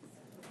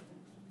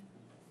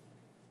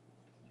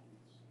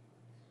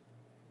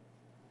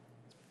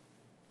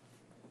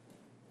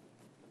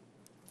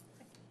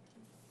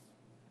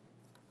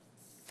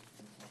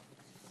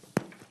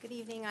 Good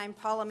evening. I'm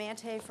Paula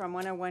Mante from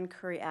 101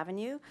 Curry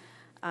Avenue.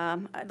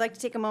 I'd like to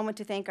take a moment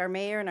to thank our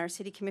mayor and our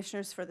city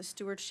commissioners for the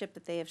stewardship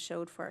that they have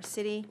showed for our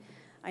city.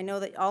 I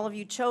know that all of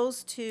you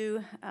chose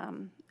to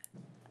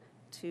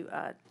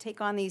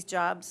take on these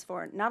jobs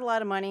for not a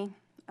lot of money.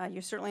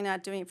 You're certainly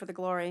not doing it for the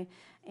glory,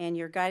 and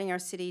you're guiding our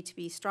city to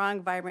be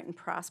strong, vibrant, and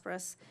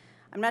prosperous.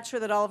 I'm not sure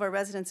that all of our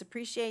residents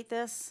appreciate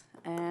this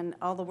and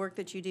all the work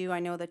that you do. I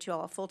know that you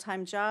all have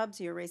full-time jobs,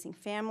 you're raising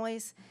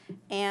families,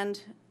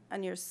 and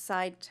on your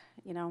side,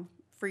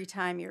 free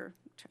time, you're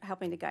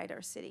helping to guide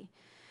our city.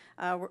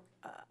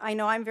 I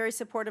know I'm very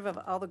supportive of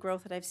all the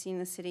growth that I've seen in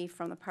the city,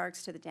 from the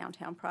parks to the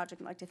downtown project.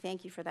 I'd like to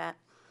thank you for that.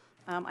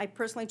 I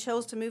personally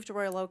chose to move to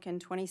Royal Oak in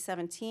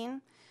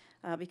 2017.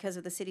 because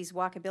of the city's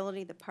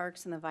walkability, the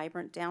parks, and the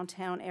vibrant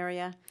downtown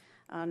area,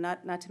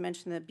 not to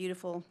mention the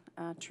beautiful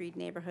treed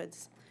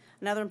neighborhoods.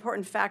 Another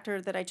important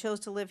factor that I chose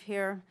to live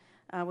here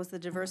was the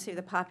diversity of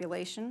the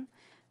population.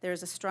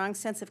 There's a strong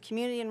sense of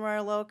community in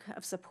Royal Oak,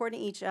 of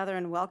supporting each other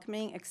and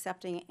welcoming,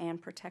 accepting,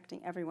 and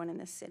protecting everyone in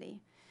this city.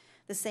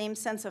 The same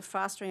sense of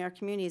fostering our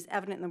community is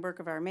evident in the work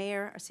of our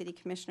mayor, our city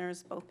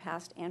commissioners, both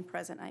past and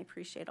present. I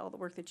appreciate all the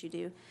work that you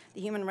do. The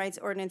Human Rights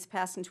Ordinance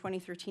passed in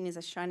 2013 is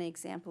a shining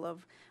example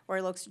of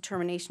Royal Oak's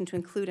determination to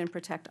include and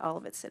protect all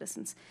of its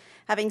citizens.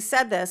 Having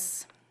said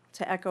this,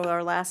 to echo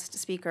our last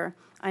speaker,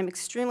 I'm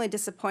extremely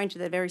disappointed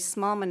that a very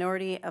small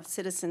minority of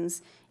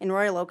citizens in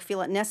Royal Oak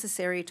feel it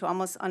necessary to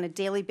almost on a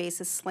daily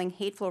basis sling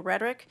hateful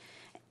rhetoric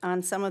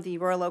on some of the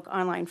Royal Oak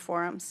online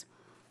forums.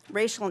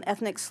 Racial and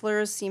ethnic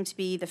slurs seem to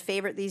be the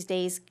favorite these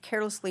days,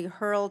 carelessly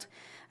hurled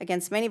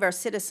against many of our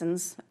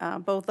citizens,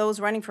 both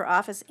those running for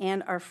office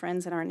and our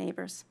friends and our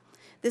neighbors.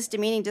 This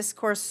demeaning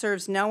discourse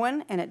serves no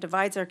one, and it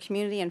divides our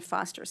community and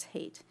fosters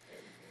hate.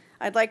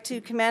 I'd like to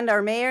commend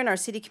our mayor and our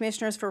city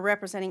commissioners for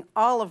representing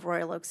all of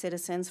Royal Oak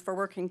citizens, for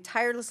working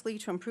tirelessly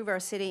to improve our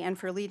city, and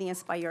for leading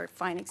us by your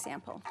fine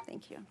example.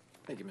 Thank you.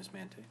 Thank you, Ms.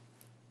 Mante.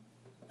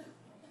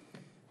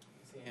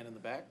 See a hand in the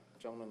back,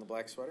 gentleman in the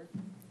black sweater.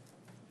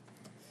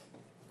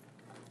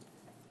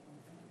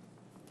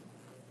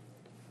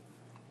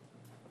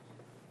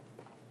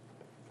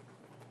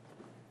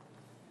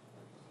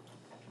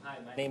 Hi,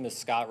 my name is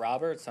Scott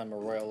Roberts. I'm a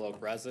Royal Oak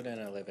resident.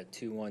 I live at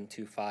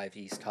 2125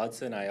 East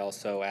Hudson. I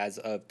also, as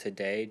of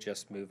today,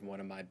 just moved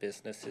one of my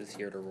businesses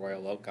here to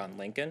Royal Oak on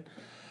Lincoln.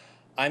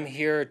 I'm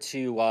here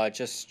to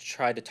just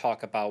try to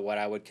talk about what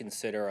I would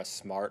consider a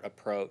smart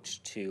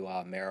approach to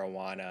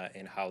marijuana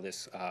and how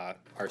this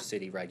our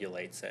city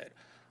regulates it.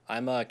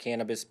 I'm a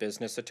cannabis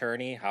business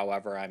attorney.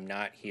 However, I'm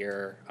not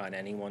here on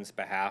anyone's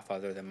behalf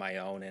other than my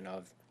own and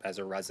as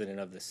a resident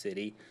of the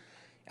city.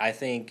 I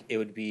think it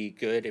would be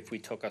good if we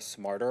took a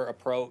smarter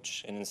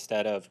approach, and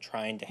instead of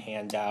trying to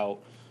hand out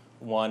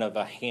one of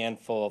a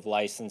handful of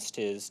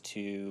licenses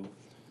to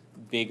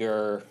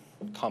bigger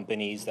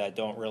companies that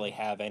don't really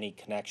have any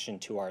connection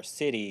to our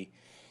city,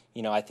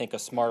 you know, I think a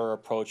smarter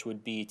approach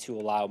would be to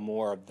allow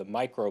more of the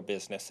micro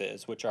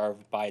businesses, which are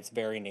by its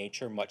very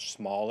nature much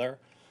smaller,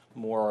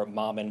 more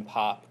mom and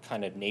pop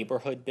kind of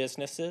neighborhood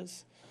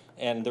businesses.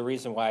 And the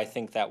reason why I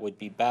think that would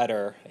be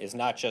better is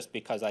not just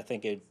because I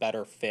think it'd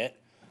better fit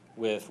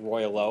with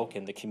Royal Oak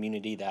and the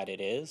community that it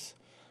is,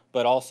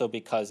 but also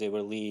because it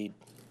would lead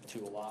to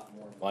a lot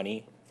more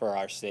money for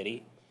our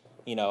city.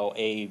 You know,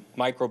 a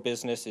micro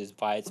business is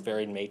by its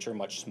very nature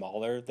much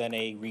smaller than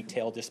a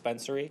retail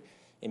dispensary.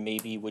 It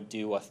maybe would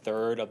do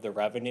 1/3 of the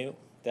revenue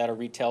that a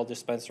retail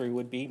dispensary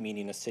would be,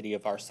 meaning a city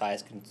of our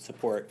size can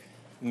support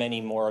many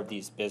more of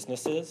these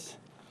businesses.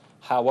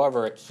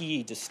 However, a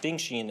key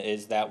distinction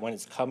is that when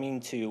it's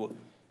coming to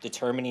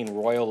determining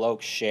Royal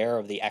Oak's share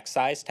of the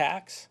excise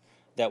tax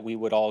that we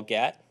would all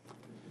get,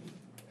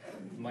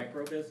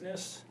 micro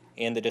business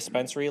and the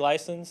dispensary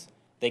license,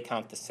 they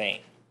count the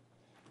same.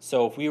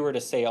 So if we were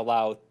to say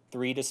allow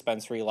 3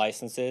 dispensary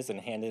licenses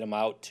and handed them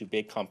out to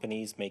big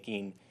companies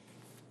making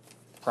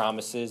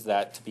promises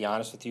that, to be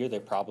honest with you, they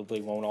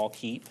probably won't all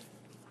keep,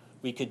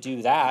 we could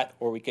do that,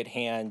 or we could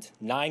hand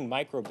 9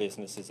 micro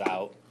businesses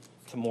out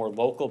to more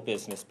local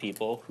business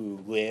people who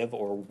live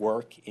or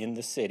work in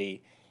the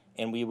city,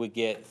 and we would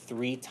get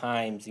 3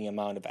 times the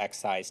amount of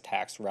excise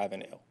tax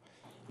revenue.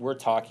 We're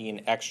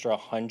talking extra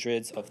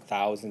hundreds of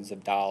thousands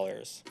of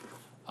dollars.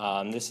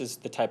 This is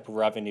the type of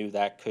revenue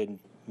that could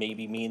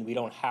maybe mean we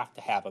don't have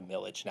to have a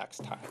millage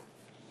next time.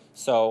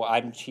 So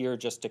I'm here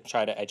just to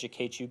try to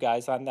educate you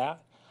guys on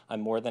that.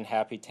 I'm more than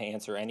happy to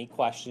answer any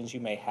questions you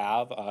may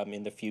have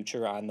in the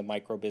future on the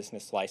micro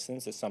business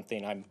license. It's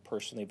something I'm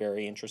personally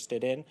very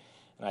interested in,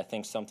 and I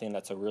think something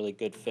that's a really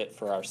good fit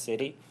for our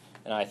city.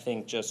 And I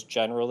think just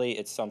generally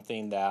it's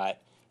something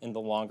that in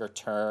the longer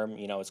term,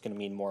 you know, it's going to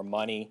mean more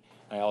money.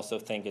 I also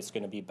think it's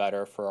going to be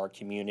better for our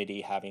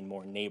community having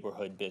more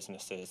neighborhood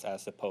businesses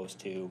as opposed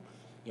to,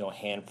 you know, a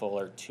handful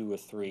or 2 or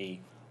 3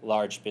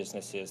 large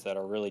businesses that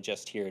are really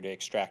just here to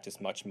extract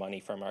as much money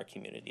from our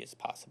community as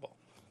possible.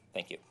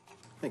 Thank you.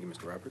 Thank you,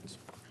 Mr. Roberts.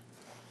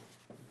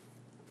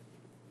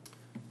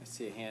 I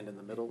see a hand in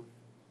the middle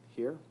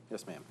here.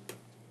 Yes, ma'am.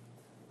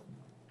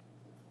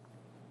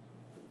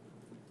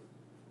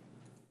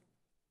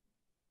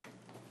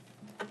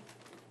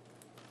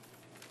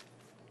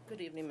 Good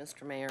evening,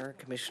 Mr. Mayor,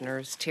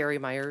 Commissioners. Terry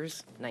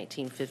Myers,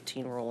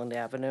 1915 Roland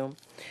Avenue.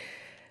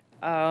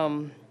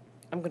 I'm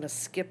going to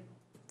skip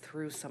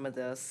through some of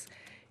this.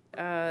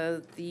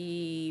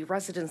 The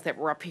residents that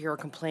were up here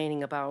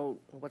complaining about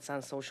what's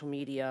on social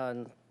media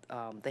and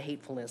the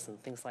hatefulness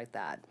and things like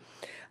that.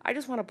 I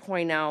just want to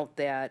point out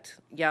that,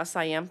 yes,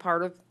 I am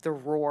part of the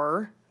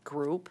ROAR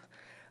group.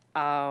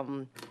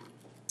 There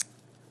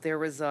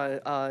was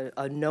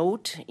a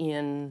note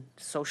in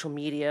social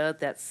media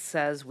that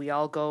says we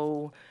all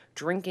go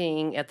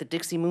drinking at the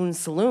Dixie Moon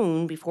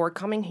Saloon before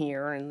coming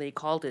here, and they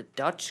called it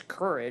Dutch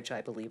Courage,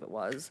 I believe it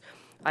was.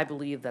 I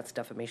believe that's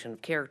defamation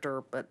of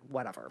character, but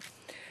whatever.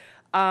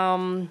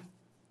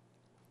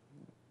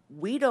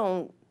 we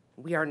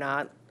are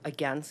not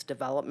against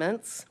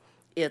developments.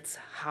 It's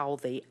how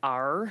they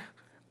are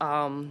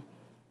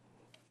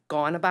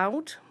gone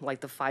about,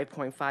 like the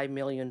 $5.5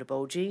 million to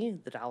Bogie,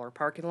 the dollar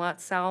parking lot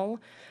sell.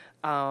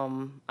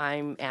 I'm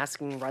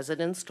asking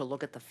residents to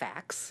look at the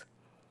facts.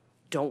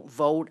 Don't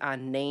vote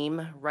on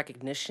name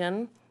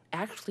recognition.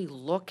 Actually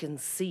look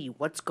and see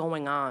what's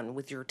going on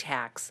with your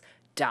tax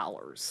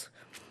dollars.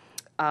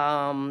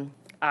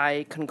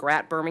 I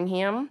congrat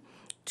Birmingham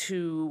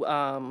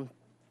to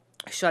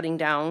shutting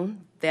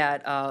down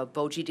that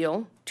Bogie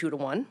deal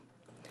 2-1.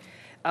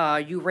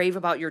 You rave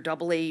about your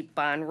AA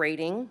bond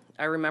rating.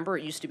 I remember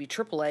it used to be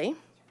AAA.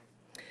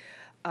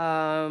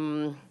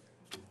 I'm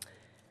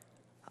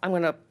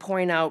going to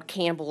point out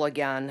Campbell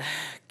again.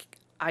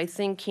 I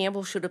think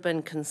Campbell should have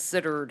been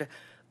considered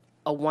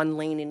a 1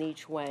 lane in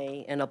each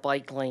way and a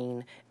bike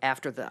lane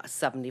after the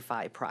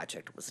 75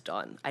 project was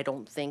done. I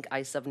don't think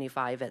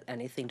I-75 had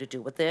anything to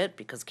do with it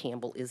because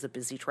Campbell is a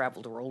busy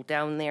traveled road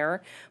down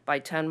there by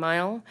 10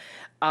 Mile.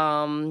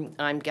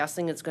 I'm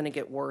guessing it's going to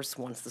get worse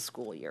once the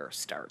school year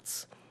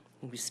starts.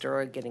 We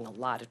started getting a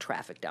lot of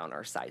traffic down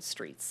our side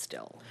streets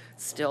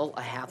still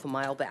a half a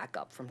mile back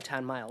up from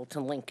 10 Mile to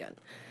Lincoln.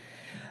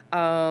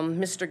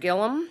 Mr.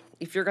 Gillum,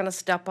 if you're going to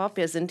step up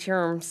as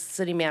interim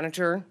city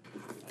manager,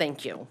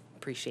 thank you.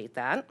 Appreciate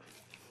that.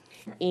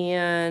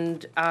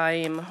 And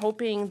I'm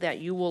hoping that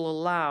you will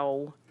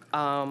allow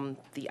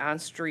the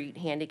on-street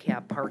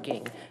handicap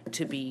parking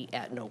to be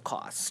at no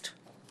cost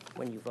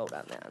when you vote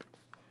on that.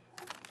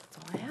 That's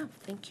all I have.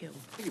 Thank you.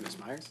 Thank you, Ms.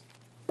 Myers.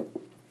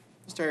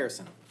 Mr.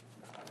 Harrison.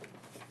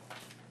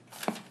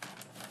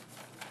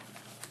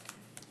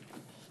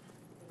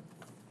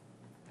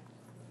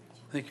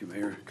 Thank you,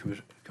 Mayor,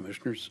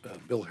 Commissioners.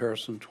 Bill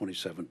Harrison,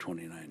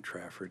 2729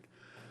 Trafford.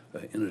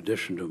 In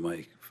addition to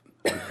my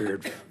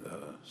prepared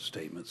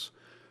statements,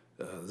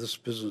 this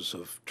business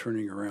of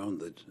turning around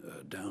the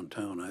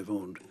downtown, I've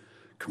owned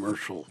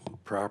commercial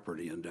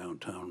property in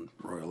downtown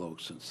Royal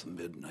Oak since the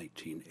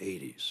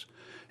mid-1980s.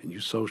 And you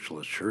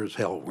socialists sure as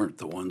hell weren't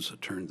the ones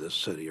that turned this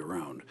city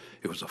around.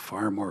 It was a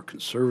far more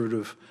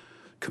conservative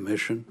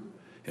commission,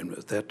 and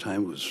at that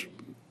time, was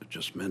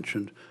just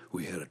mentioned,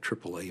 we had a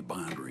AAA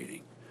bond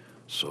rating.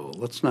 So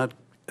let's not,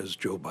 as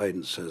Joe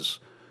Biden says,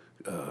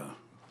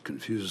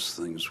 confuse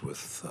things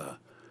with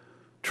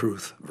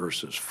truth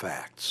versus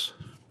facts.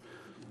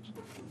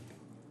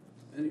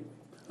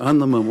 On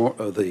the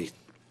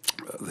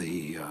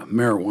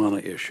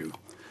marijuana issue,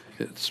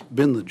 it's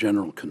been the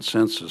general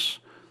consensus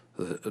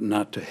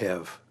not to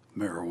have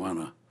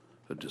marijuana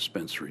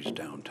dispensaries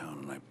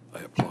downtown, and I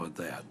applaud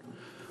that.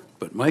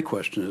 But my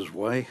question is,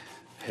 why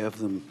have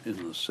them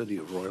in the city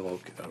of Royal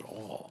Oak at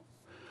all?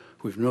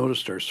 We've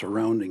noticed our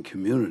surrounding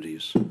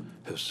communities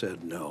have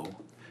said no,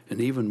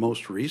 and even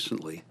most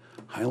recently,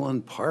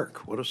 Highland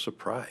Park, what a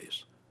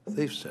surprise.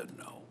 They've said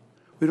no.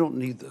 We don't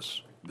need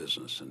this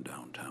business in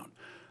downtown.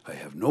 I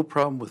have no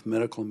problem with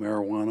medical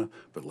marijuana,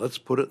 but let's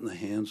put it in the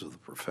hands of the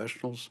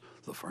professionals,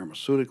 the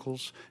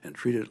pharmaceuticals, and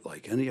treat it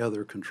like any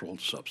other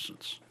controlled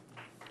substance.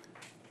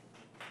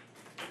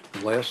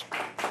 Last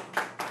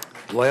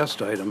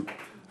item,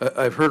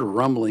 I've heard a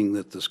rumbling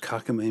that this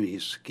cockamamie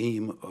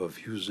scheme of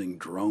using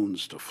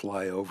drones to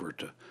fly over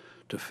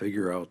to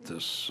figure out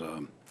this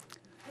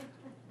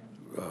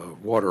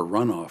water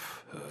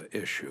runoff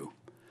issue.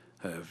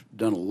 I've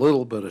done a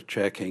little bit of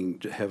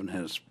checking, haven't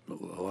had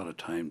a lot of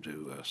time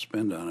to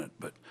spend on it,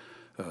 but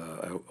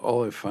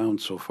all I've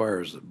found so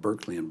far is that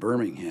Berkeley and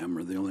Birmingham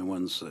are the only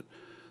ones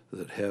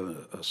that have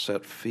a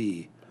set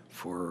fee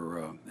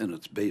for, and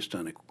it's based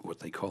on what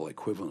they call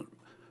equivalent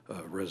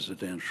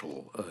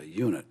residential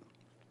unit.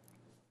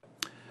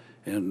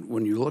 And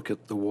when you look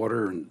at the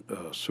water and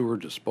sewer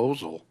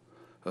disposal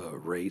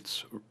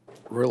rates,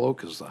 Royal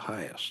Oak is the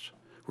highest.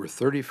 We're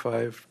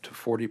 35 to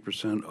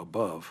 40%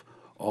 above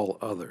all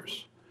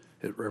others.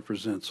 It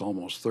represents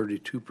almost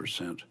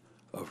 32%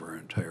 of our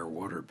entire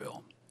water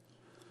bill.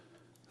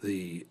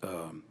 The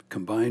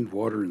combined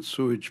water and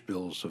sewage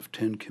bills of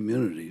 10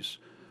 communities,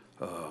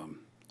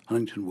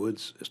 Huntington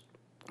Woods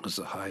is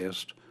the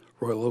highest,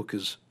 Royal Oak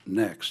is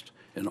next,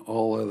 and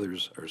all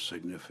others are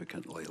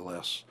significantly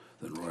less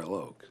than Royal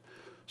Oak.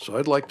 So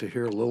I'd like to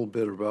hear a little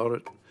bit about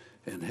it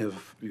and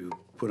have you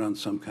put on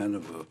some kind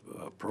of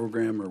a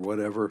program or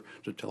whatever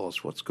to tell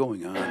us what's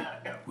going on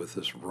with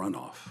this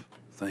runoff.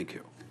 Thank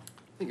you.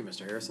 Thank you,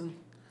 Mr. Harrison.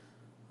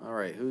 All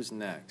right, who's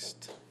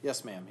next?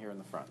 Yes, ma'am, here in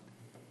the front.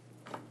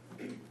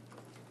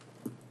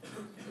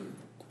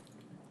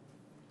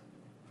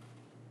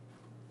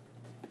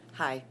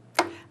 Hi,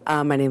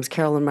 my name is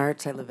Carolyn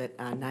Martz. I live at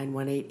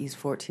 918 East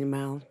 14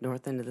 Mile,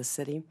 north end of the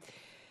city.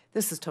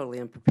 This is totally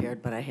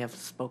unprepared, but I have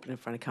spoken in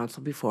front of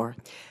council before.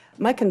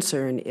 My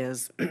concern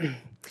is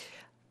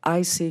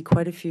I see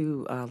quite a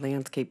few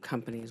landscape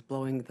companies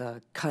blowing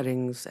the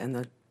cuttings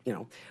and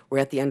we're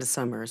at the end of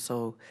summer,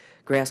 so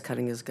grass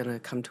cutting is going to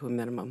come to a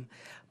minimum.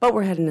 But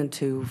we're heading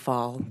into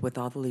fall with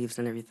all the leaves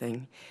and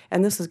everything,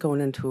 and this is going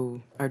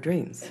into our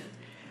drains.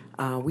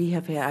 I've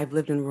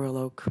lived in Royal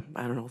Oak,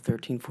 I don't know,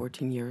 13,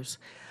 14 years.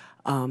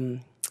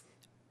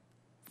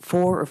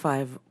 4 or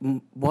 5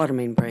 water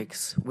main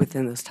breaks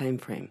within this time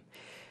frame.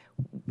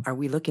 Are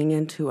we looking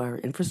into our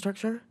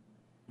infrastructure?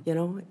 You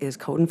know, is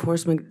code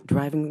enforcement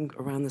driving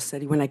around the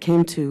city? When I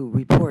came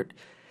to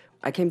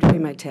pay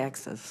my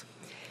taxes.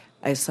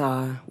 I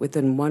saw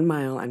within 1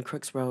 mile on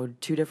Crooks Road,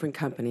 2 different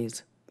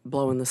companies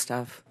blowing the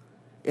stuff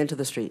into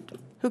the street.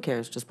 Who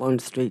cares? Just blow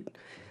into the street,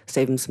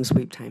 save them some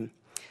sweep time.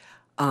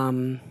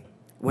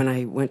 When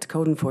I went to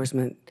code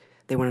enforcement,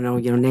 they want to know,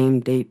 you know, name,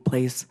 date,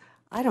 place.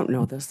 I don't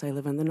know this. I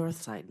live on the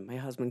north side. My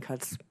husband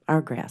cuts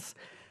our grass.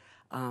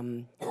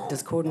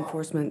 Does code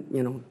enforcement,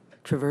 you know,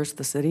 traverse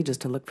the city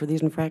just to look for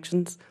these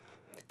infractions?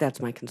 That's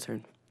my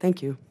concern.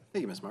 Thank you.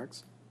 Thank you, Ms.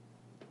 Marks.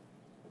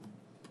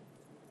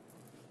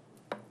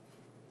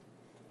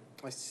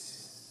 I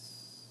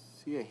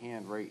see a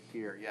hand right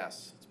here.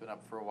 Yes, it's been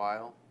up for a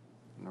while.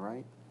 On the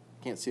right.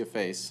 Can't see a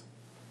face.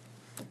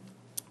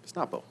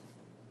 Snapo.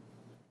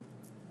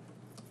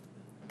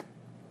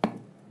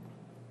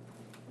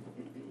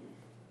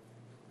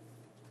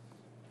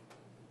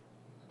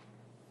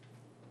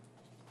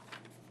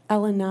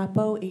 Ellen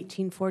Napo,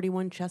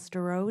 1841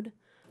 Chester Road.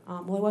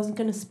 Well, I wasn't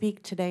going to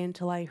speak today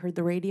until I heard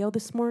the radio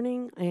this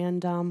morning,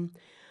 and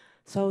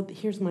so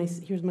here's my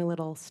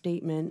little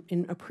statement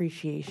in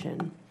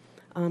appreciation.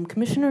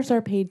 Commissioners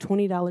are paid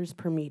 $20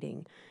 per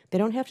meeting. They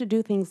don't have to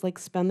do things like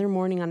spend their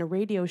morning on a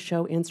radio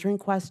show answering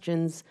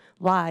questions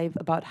live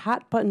about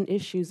hot-button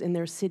issues in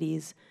their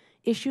cities,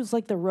 issues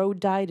like the road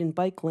diet and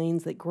bike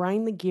lanes that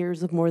grind the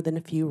gears of more than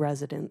a few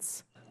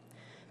residents.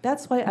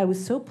 That's why I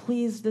was so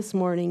pleased this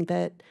morning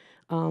that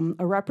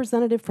a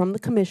representative from the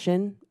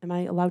commission, am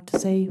I allowed to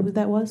say who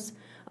that was?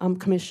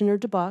 Commissioner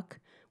DeBuck,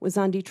 was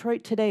on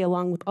Detroit Today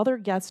along with other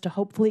guests to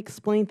hopefully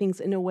explain things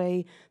in a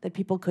way that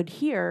people could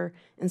hear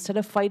instead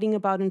of fighting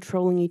about and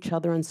trolling each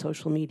other on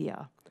social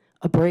media.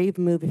 A brave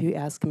move if you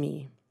ask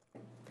me.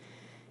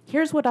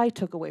 Here's what I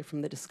took away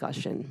from the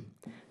discussion.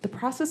 The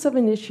process of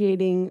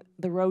initiating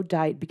the road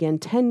diet began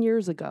 10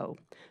 years ago,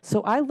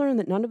 so I learned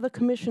that none of the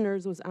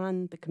commissioners was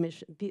on the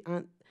commission,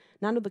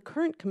 none of the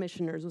current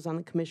commissioners was on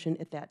the commission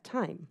at that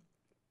time.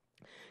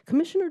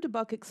 Commissioner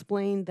DeBuck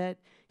explained that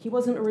he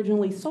wasn't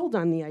originally sold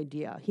on the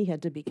idea. He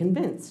had to be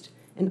convinced.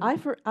 And I,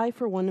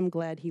 for one, am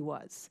glad he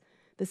was.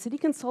 The city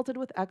consulted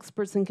with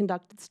experts and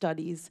conducted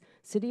studies.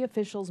 City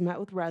officials met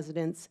with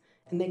residents,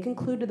 and they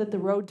concluded that the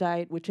road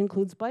diet, which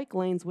includes bike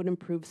lanes, would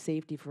improve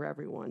safety for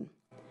everyone.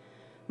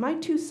 My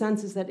 2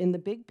 cents is that in the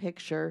big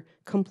picture,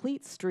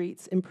 complete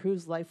streets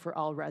improves life for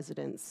all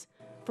residents.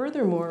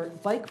 Furthermore,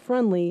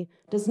 bike-friendly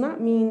does not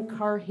mean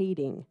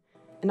car-hating,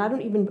 and I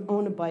don't even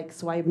own a bike,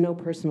 so I have no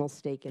personal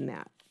stake in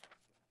that.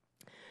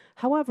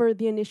 However,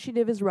 the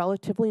initiative is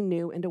relatively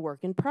new and a work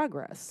in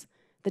progress.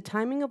 The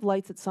timing of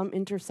lights at some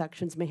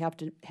intersections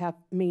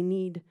may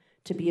need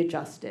to be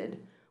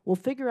adjusted. We'll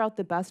figure out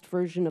the best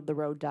version of the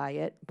road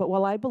diet, but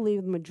while I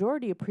believe the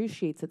majority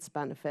appreciates its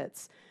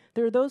benefits,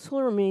 there are those who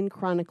will remain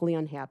chronically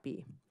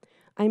unhappy.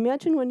 I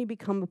imagine when you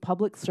become a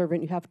public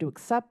servant, you have to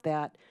accept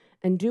that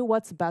and do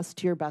what's best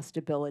to your best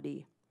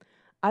ability.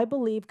 I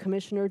believe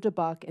Commissioner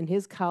DeBuck and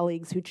his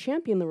colleagues who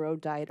champion the road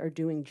diet are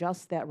doing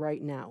just that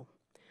right now.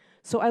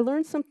 So I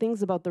learned some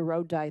things about the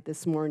road diet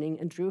this morning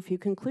and drew a few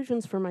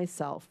conclusions for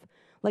myself,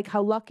 like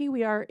how lucky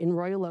we are in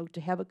Royal Oak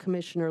to have a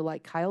commissioner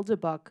like Kyle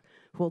DeBuck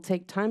who will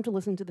take time to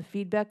listen to the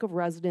feedback of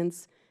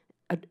residents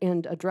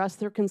and address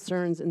their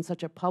concerns in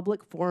such a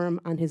public forum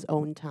on his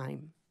own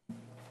time.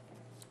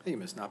 Thank you,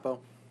 Ms. Napo.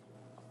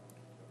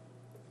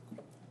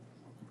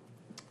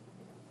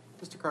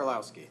 Mr.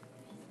 Karlowski.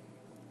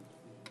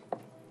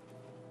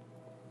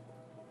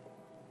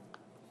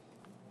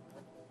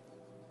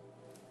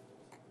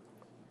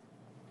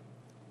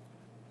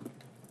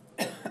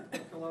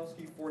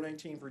 Karlowski,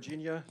 419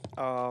 Virginia.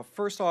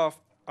 First off,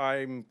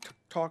 I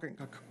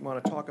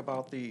want to talk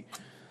about the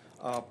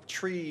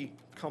tree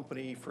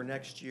company for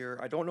next year.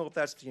 I don't know if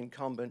that's the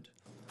incumbent.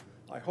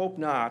 I hope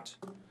not,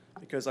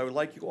 because I would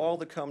like you all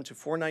to come to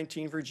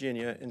 419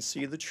 Virginia and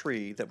see the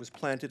tree that was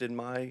planted in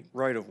my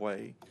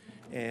right-of-way.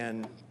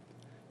 And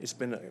it's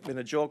been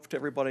a joke to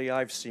everybody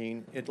I've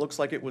seen. It looks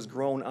like it was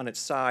grown on its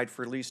side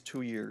for at least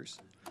 2 years.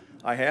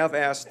 I have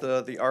asked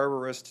the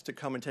arborist to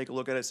come and take a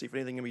look at it, see if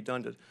anything can be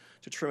done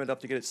to trim it up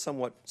to get it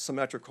somewhat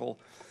symmetrical.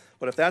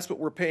 But if that's what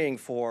we're paying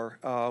for,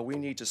 we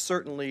need to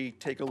certainly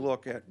take a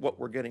look at what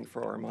we're getting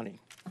for our money.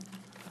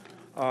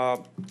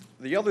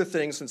 The other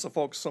thing, since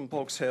some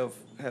folks have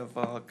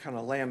kind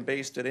of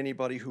lambasted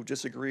anybody who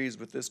disagrees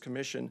with this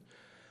commission,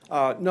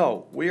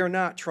 no, we are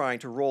not trying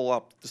to roll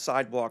up the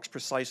sidewalks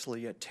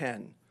precisely at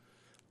 10.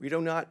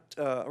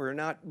 We're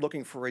not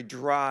looking for a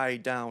dry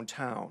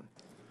downtown.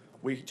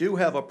 We do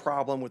have a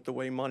problem with the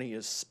way money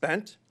is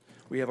spent.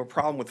 We have a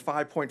problem with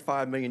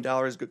 $5.5 million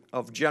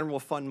of general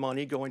fund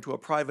money going to a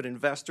private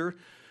investor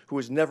who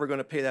is never going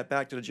to pay that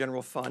back to the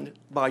general fund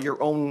by your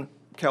own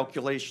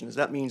calculations.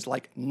 That means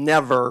like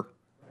never,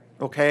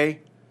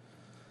 okay?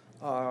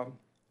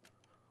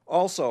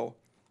 Also,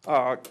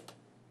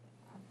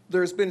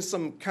 there's been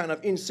some kind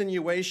of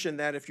insinuation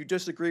that if you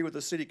disagree with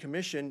the city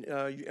commission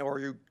or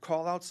you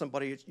call out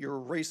somebody, you're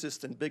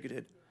racist and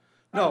bigoted.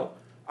 No,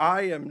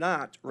 I am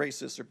not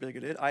racist or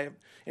bigoted.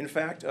 In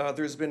fact,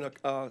 there's been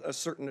a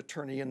certain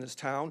attorney in this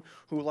town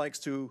who likes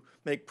to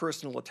make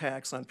personal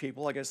attacks on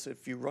people. I guess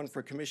if you run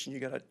for commission, you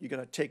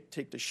gotta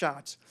take the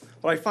shots.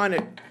 But I find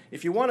it,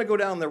 if you want to go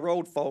down the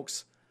road,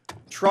 folks,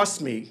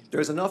 trust me,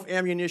 there's enough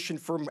ammunition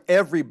from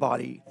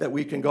everybody that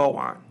we can go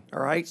on.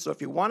 All right. So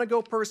if you want to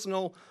go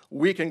personal,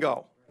 we can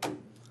go.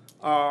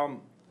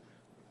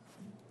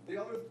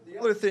 The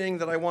other thing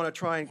that I want to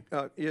try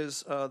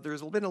is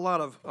there's been a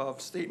lot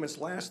of statements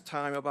last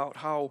time about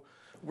how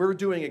we're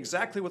doing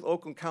exactly what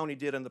Oakland County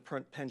did in the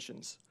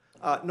pensions.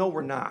 No,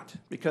 we're not,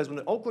 because when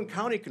the Oakland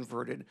County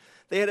converted,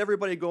 they had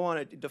everybody go on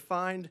a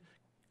defined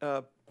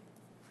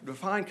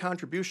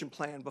contribution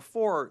plan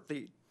before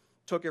they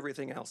took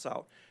everything else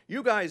out.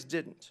 You guys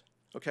didn't.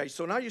 Okay,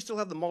 so now you still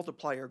have the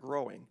multiplier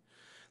growing.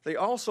 They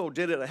also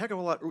did it a heck of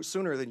a lot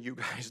sooner than you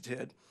guys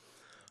did.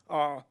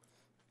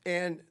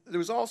 And there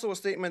was also a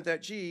statement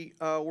that, gee,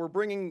 we're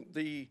bringing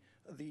the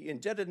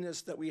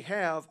indebtedness that we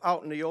have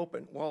out in the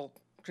open. Well,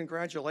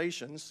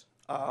 congratulations.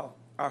 I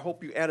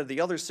hope you added the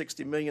other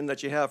 $60 million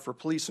that you have for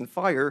police and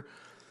fire.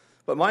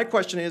 But my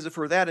question is, if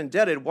we're that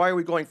indebted, why are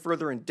we going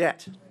further in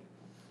debt?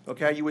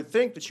 Okay, you would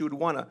think that you would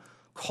want to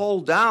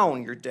cull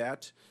down your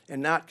debt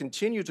and not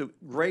continue to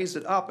raise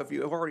it up if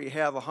you already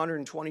have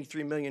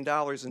 $123 million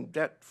in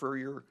debt for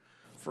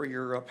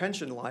your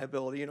pension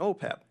liability in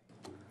OPEB.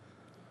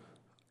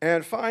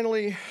 And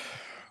finally,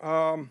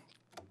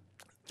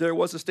 there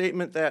was a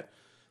statement that,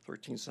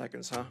 13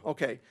 seconds, huh?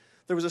 Okay.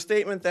 There was a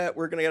statement that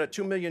we're going to get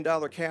a $2 million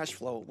cash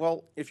flow.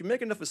 Well, if you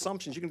make enough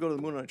assumptions, you can go to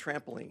the moon on a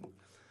trampoline.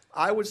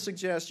 I would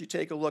suggest you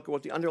take a look at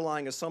what the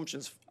underlying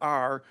assumptions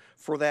are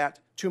for that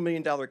 $2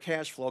 million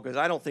cash flow, because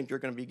I don't think you're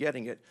going to be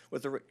getting it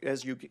with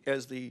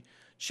as the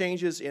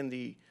changes in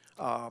the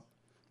how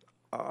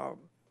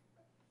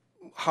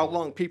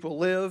long people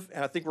live,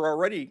 and I think we're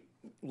already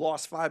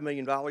lost $5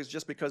 million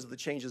just because of the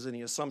changes in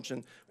the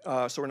assumption.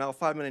 So we're now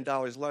 $5 million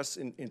less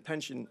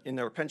in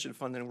our pension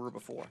fund than we were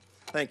before.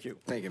 Thank you.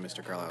 Thank you,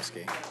 Mr.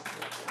 Karlowski.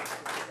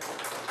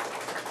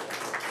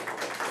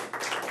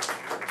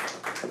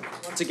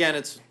 Once again,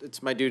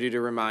 it's my duty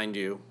to remind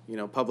you,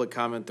 public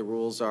comment, the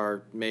rules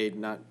are made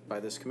not by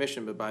this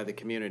commission, but by the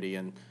community.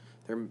 And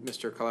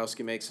Mr.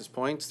 Karlowski makes his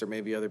points. There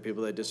may be other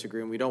people that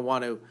disagree, and we don't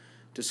want to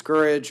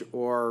discourage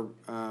or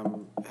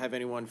have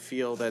anyone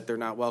feel that they're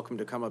not welcome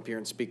to come up here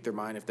and speak their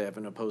mind if they have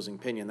an opposing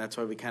opinion. That's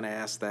why we kind of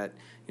ask that,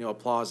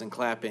 applause and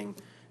clapping,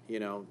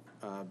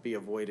 be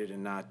avoided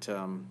and not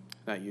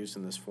used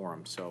in this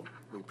forum. So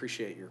we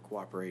appreciate your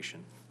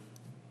cooperation.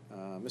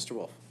 Mr.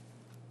 Wolf.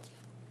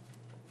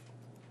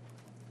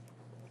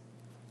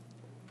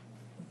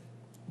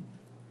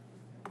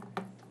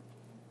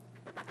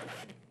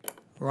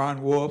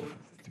 Ron Wolf,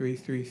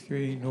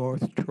 333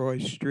 North Troy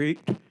Street.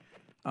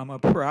 I'm a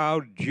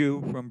proud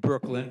Jew from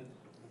Brooklyn,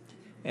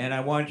 and I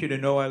want you to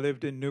know I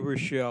lived in New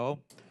Rochelle,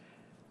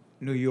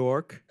 New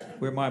York,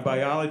 where my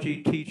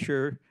biology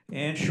teacher,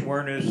 Ann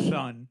Schwerner's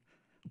son,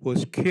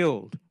 was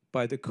killed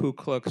by the Ku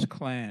Klux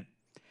Klan.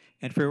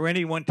 And for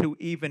anyone to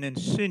even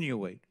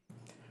insinuate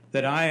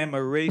that I am a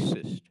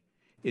racist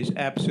is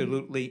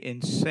absolutely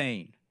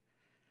insane.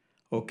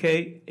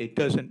 Okay? It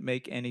doesn't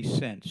make any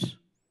sense.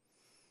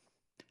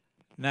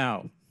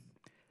 Now,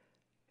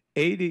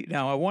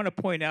 I want to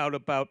point out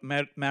about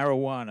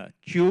marijuana.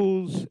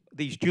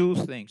 These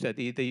Juuls things,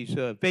 these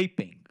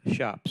vaping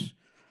shops.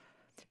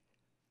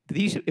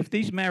 If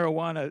these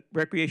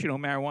recreational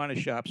marijuana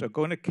shops are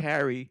going to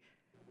carry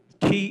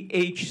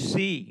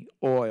THC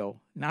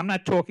oil, now I'm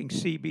not talking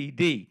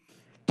CBD.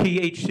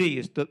 THC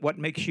is what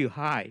makes you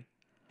high.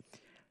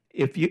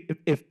 If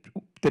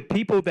the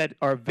people that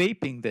are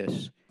vaping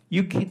this,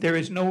 there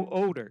is no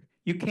odor.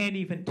 You can't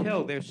even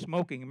tell they're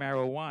smoking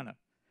marijuana.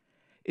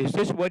 Is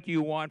this what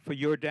you want for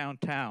your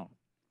downtown?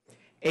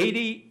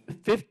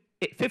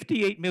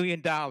 $58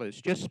 million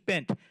just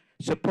spent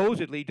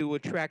supposedly to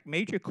attract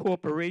major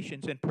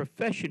corporations and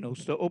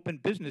professionals to open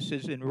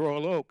businesses in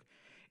Royal Oak.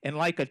 And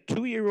like a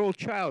 2-year-old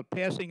child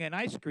passing an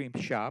ice cream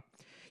shop,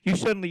 you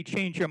suddenly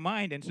change your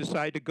mind and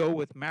decide to go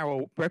with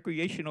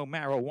recreational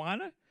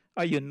marijuana?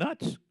 Are you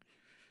nuts?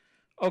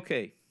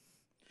 Okay.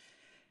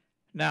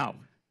 Now,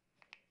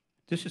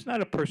 this is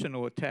not a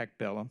personal attack,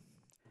 Bella.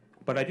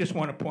 But I just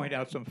want to point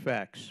out some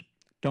facts.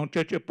 Don't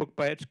judge a book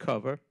by its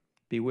cover.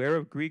 Beware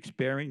of Greeks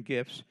bearing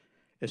gifts,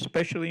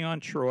 especially on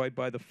Troy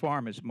by the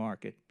farmer's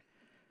market.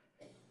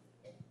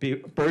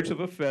 Birds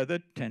of a feather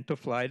tend to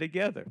fly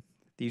together.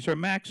 These are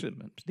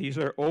maxims. These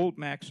are old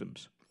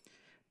maxims.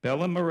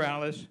 Bella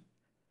Morales,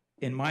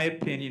 in my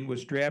opinion,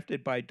 was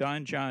drafted by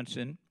Don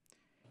Johnson,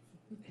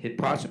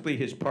 possibly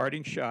his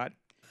parting shot,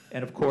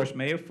 and of course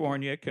Mayor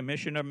Fournier,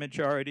 Commissioner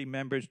Majority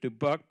Members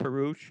Dubuc,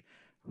 Peruche,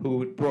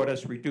 who brought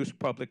us reduced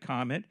public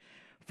comment,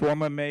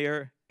 former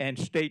Mayor and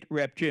State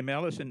Rep Jim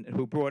Ellison,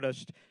 who brought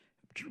us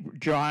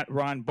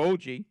Ron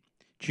Bogie,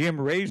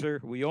 Jim Razor,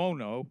 we all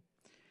know,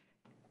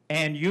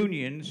 and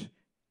unions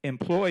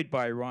employed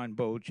by Ron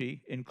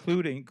Bogie,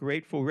 including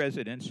grateful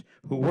residents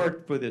who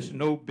worked for this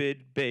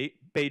no-bid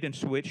bait and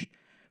switch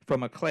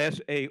from a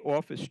Class A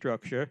office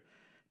structure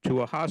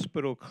to a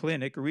hospital,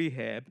 clinic,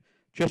 rehab,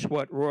 just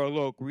what Royal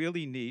Oak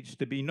really needs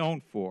to be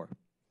known for.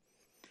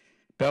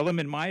 Pelham,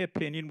 in my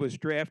opinion, was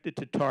drafted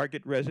to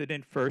target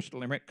resident first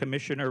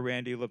Commissioner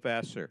Randy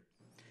Lavasser.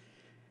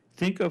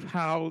 Think of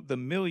how the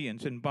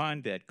millions in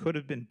bond debt could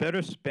have been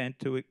better spent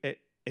to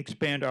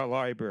expand our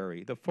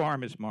library, the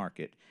farmers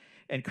market,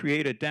 and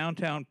create a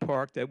downtown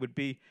park that would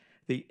be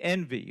the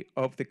envy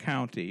of the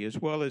county, as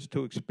well as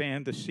to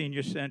expand the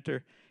senior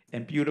center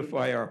and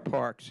beautify our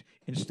parks,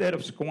 instead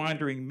of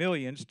squandering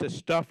millions to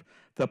stuff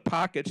the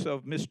pockets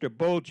of Mr.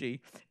 Bulgy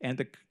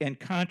and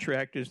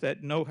contractors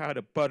that know how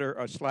to butter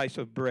a slice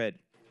of bread.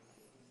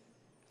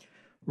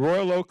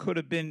 Royal Oak could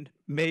have been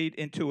made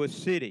into a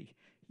city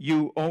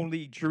you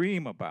only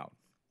dream about.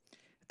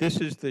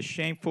 This is the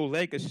shameful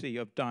legacy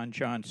of Don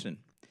Johnson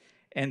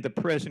and the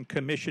present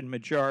commission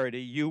majority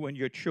you and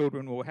your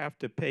children will have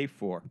to pay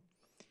for.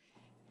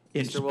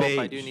 In Mr. Wolf, I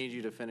spades. do need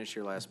you to finish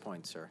your last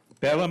point, sir.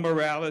 Bella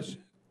Morales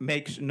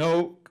makes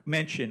no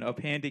mention of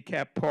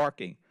handicap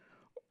parking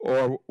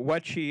or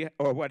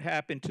what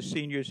happened to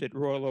seniors at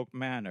Royal Oak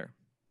Manor.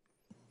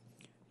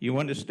 You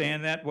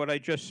understand that, what I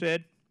just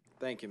said?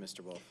 Thank you,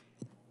 Mr. Wolf.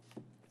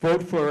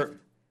 Vote for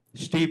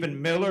Stephen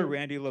Miller,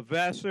 Randy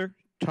Lavasser,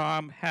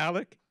 Tom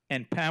Halleck,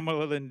 and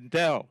Pamela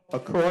Lindell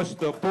across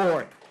the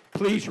board.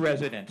 Please,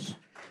 residents,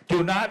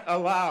 do not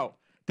allow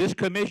this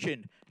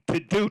commission to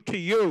do to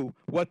you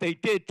what they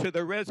did to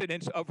the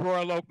residents of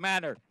Royal Oak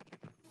Manor.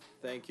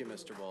 Thank you,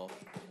 Mr. Wolf.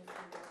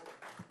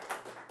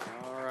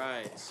 All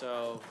right,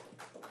 so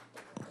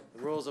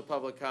the rules of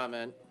public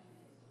comment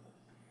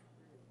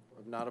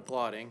of not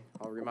applauding.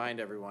 I'll remind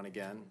everyone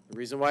again. The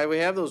reason why we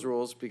have those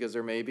rules, because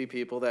there may be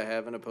people that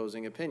have an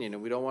opposing opinion,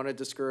 and we don't want to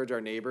discourage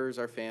our neighbors,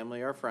 our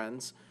family, our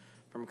friends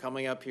from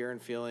coming up here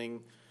and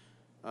feeling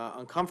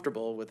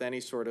uncomfortable with any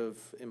sort of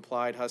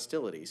implied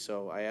hostility.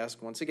 So I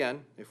ask once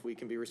again if we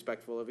can be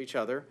respectful of each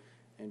other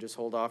and just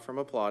hold off from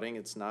applauding.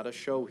 It's not a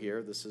show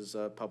here. This is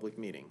a public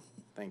meeting.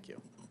 Thank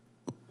you.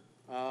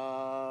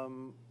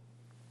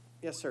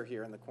 Yes, sir,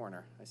 here in the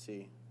corner. I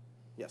see.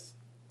 Yes.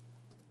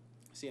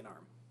 I see an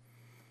arm.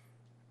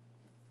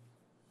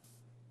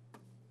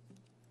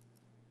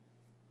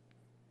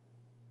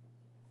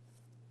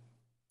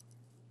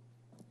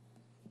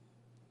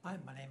 Hi,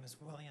 my name is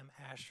William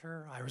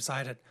Asher. I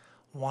reside at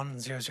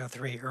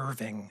 1003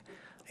 Irving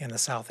in the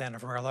south end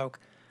of Royal Oak.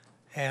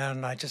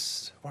 And I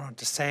just wanted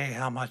to say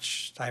how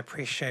much I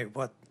appreciate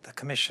what the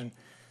commission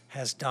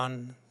has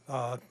done,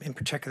 in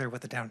particular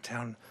with the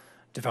downtown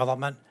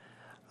development.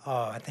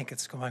 I think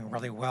it's going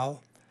really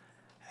well.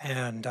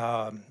 And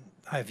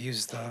I've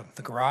used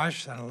the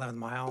garage on 11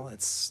 Mile.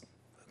 It's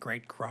a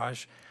great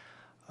garage.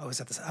 I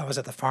was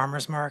at the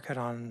farmer's market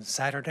on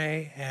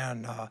Saturday,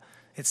 and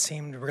it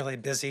seemed really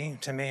busy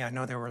to me. I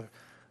know there were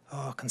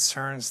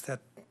concerns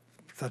that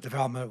the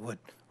development would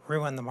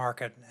ruin the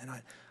market, and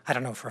I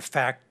don't know for a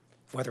fact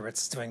whether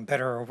it's doing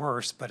better or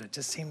worse, but it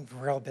just seemed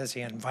real busy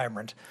and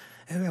vibrant.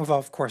 And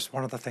of course,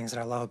 one of the things that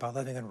I love about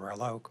living in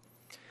Royal Oak.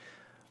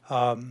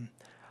 I'm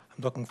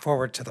looking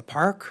forward to the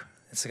park.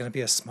 It's going to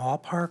be a small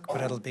park,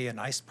 but it'll be a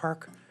nice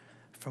park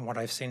from what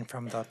I've seen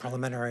from the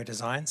preliminary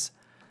designs.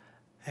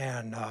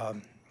 And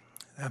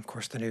of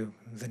course, the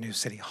new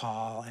city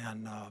hall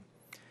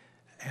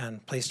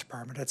and police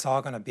department. It's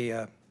all going to be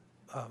a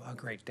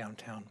great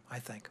downtown, I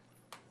think.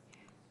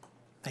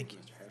 Thank you.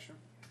 Mr. Asher.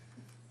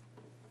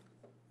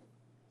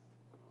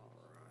 All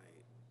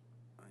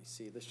right. I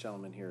see this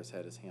gentleman here has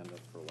had his hand up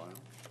for a while.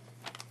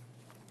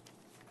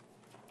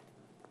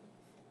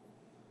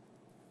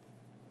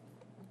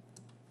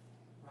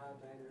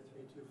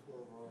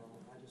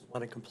 I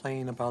want to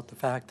complain about the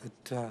fact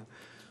that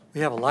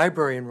we have a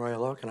library in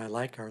Royal Oak, and I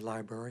like our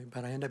library,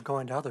 but I end up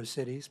going to other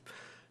cities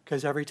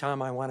because every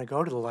time I want to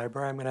go to the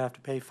library, I'm going to have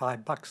to pay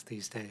 $5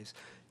 these days.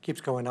 It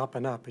keeps going up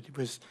and up. It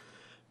was,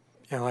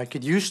 I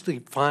could usually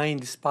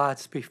find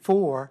spots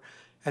before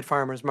at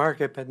Farmers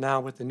Market, but now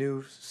with the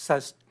new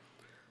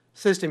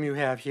system you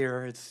have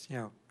here, it's,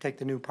 take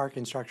the new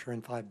parking structure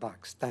and $5.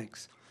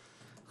 Thanks.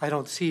 I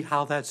don't see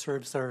how that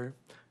serves our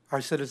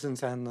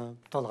citizens and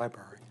the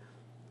library.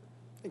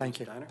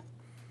 Thank you. Steiner.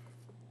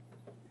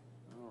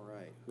 All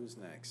right, who's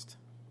next?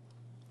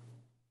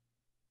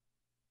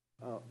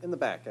 Oh, in the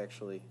back,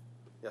 actually.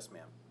 Yes,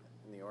 ma'am.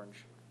 In the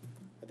orange.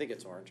 I think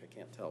it's orange. I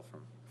can't tell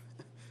from.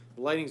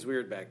 The lighting's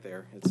weird back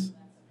there. It's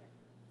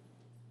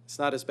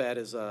not as bad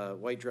as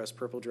white dress,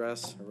 purple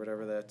dress, or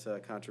whatever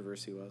that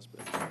controversy was.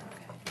 But.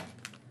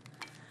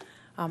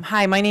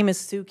 Hi, my name is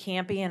Sue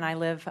Campy, and I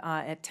live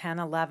at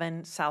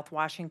 1011 South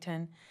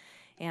Washington.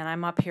 And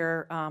I'm up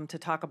here to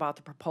talk about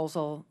the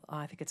proposal,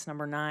 I think it's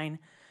number 9,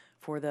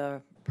 for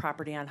the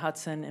property on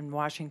Hudson in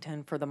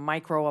Washington for the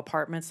micro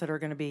apartments that are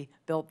going to be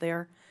built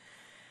there.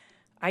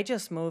 I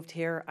just moved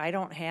here. I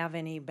don't have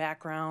any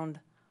background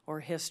or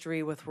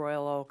history with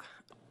Royal Oak.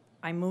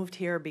 I moved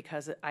here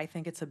because I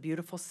think it's a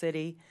beautiful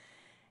city,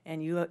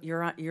 and you're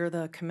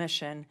the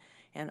commission,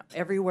 and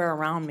everywhere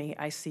around me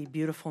I see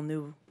beautiful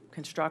new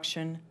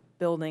construction,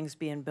 buildings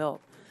being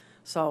built.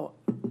 So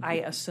I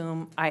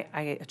assume,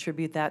 I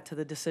attribute that to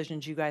the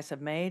decisions you guys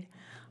have made.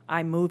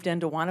 I moved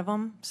into one of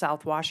them,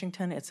 South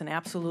Washington. It's an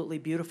absolutely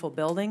beautiful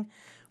building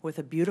with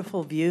a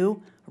beautiful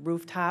view,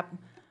 rooftop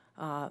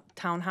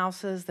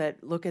townhouses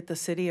that look at the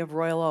city of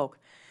Royal Oak.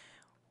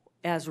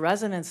 As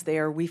residents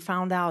there, we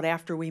found out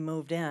after we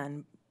moved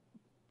in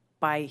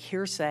by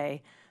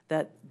hearsay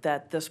that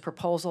this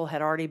proposal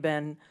had already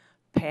been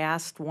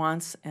passed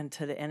once and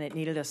it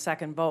needed a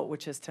second vote,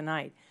 which is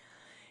tonight.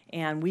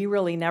 And we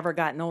really never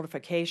got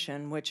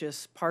notification, which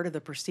is part of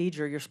the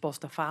procedure you're supposed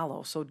to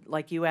follow. So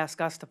like you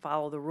ask us to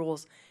follow the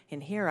rules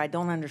in here, I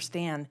don't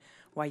understand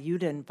why you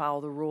didn't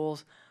follow the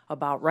rules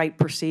about right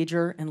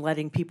procedure and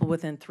letting people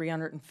within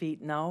 300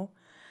 feet know.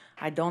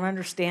 I don't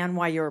understand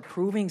why you're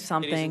approving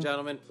something. Ladies and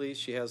gentlemen, please,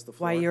 she has the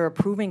floor. Why you're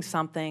approving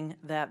something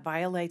that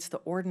violates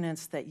the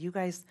ordinance that you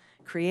guys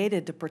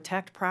created to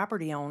protect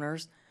property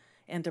owners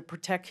and to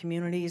protect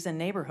communities and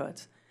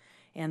neighborhoods.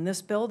 And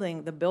this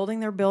building, the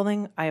building they're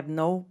building, I have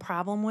no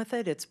problem with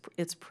it.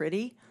 It's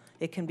pretty.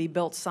 It can be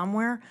built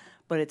somewhere,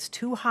 but it's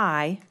too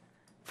high,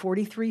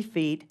 43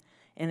 feet,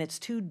 and it's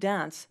too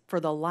dense for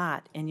the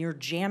lot, and you're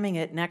jamming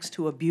it next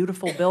to a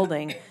beautiful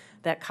building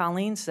that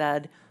Colleen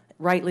said,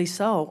 rightly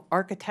so,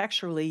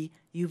 architecturally,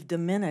 you've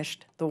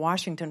diminished the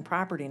Washington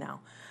property now.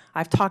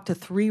 I've talked to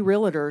 3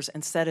 realtors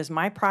and said, is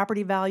my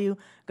property value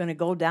going to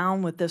go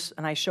down with this?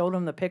 And I showed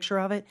them the picture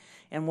of it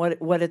and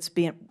what it's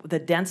being, the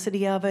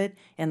density of it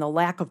and the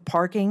lack of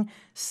parking.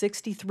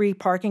 63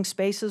 parking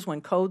spaces when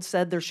code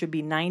said there should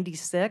be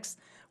 96.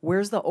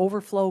 Where's the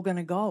overflow going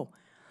to go?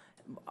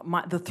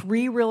 The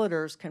 3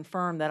 realtors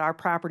confirmed that our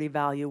property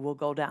value will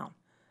go down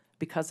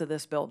because of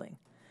this building.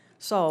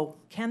 So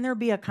can there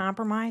be a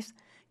compromise?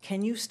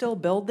 Can you still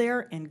build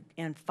there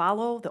and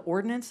follow the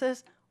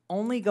ordinances?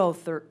 Only go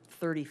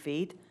 30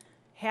 feet,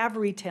 have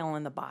retail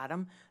in the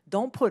bottom.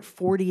 Don't put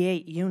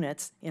 48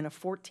 units in a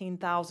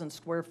 14,000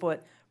 square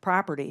foot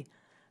property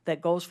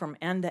that goes from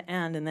end to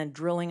end and then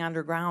drilling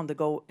underground to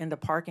go into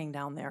parking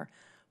down there.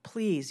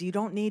 Please, you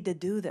don't need to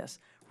do this.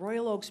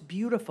 Royal Oak's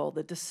beautiful.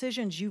 The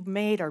decisions you've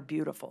made are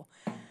beautiful.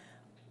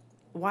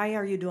 Why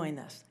are you doing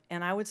this?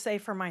 And I would say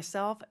for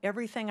myself,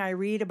 everything I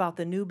read about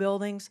the new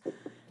buildings,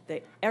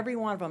 every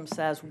one of them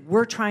says,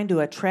 we're trying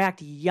to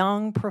attract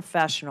young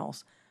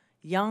professionals.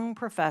 Young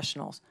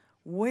professionals.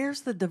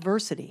 Where's the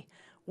diversity?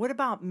 What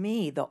about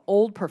me, the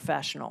old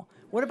professional?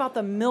 What about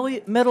the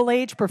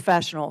middle-aged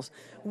professionals?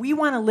 We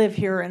want to live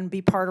here and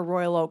be part of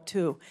Royal Oak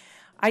too.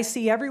 I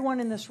see everyone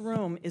in this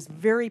room is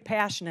very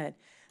passionate.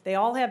 They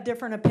all have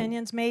different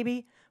opinions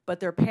maybe, but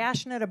they're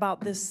passionate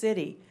about this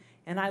city.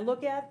 And I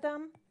look at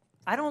them,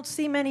 I don't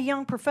see many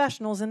young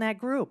professionals in that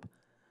group.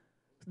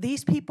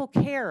 These people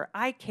care.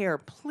 I care.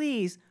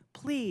 Please,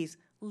 please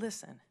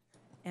listen.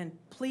 And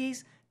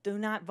please do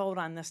not vote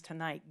on this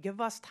tonight. Give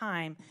us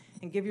time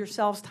and give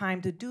yourselves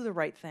time to do the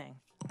right thing.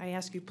 I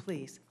ask you,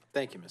 please.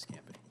 Thank you, Ms.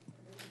 Campany.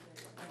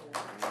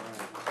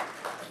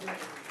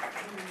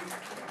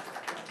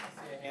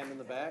 See a hand in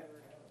the back?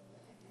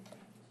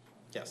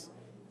 Yes.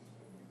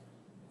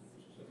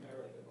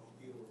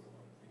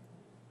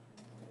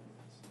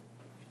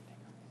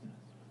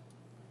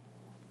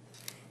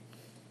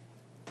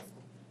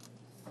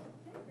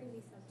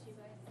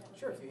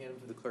 Sure, if you hand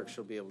them to the clerk,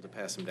 she'll be able to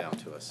pass them down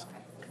to us.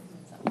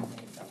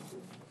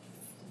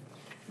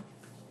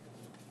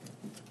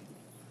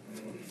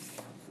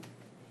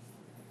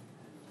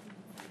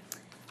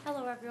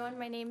 Hello everyone,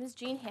 my name is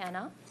Jean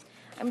Hanna.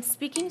 I'm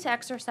speaking to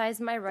exercise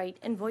my right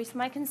and voice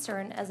my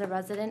concern as a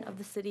resident of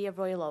the city of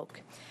Royal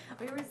Oak.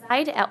 We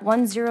reside at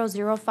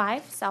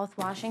 1005 South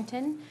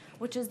Washington,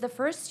 which is the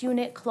first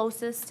unit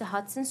closest to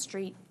Hudson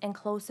Street and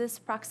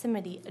closest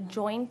proximity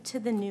adjoined to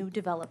the new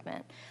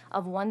development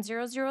of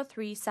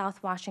 1003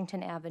 South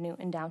Washington Avenue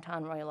in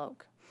downtown Royal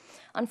Oak.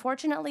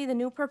 Unfortunately, the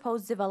new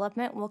proposed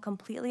development will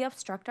completely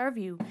obstruct our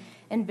view,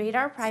 invade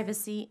our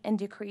privacy, and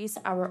decrease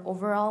our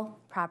overall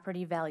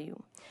property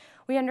value.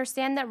 We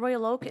understand that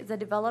Royal Oak is a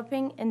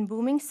developing and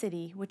booming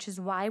city, which is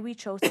why we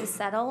chose to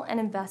settle and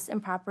invest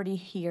in property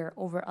here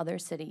over other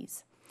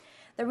cities.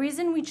 The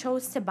reason we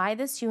chose to buy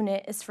this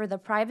unit is for the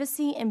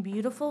privacy and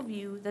beautiful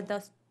view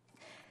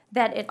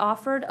that it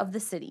offered of the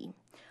city.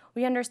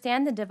 We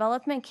understand the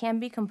development can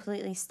be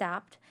completely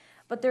stopped,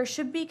 but there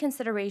should be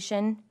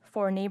consideration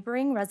for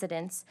neighboring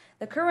residents,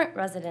 the current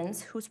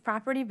residents whose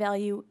property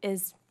value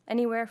is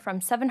anywhere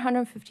from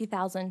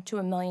 $750,000 to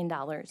 $1 million.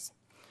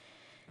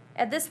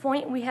 At this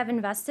point, we have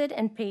invested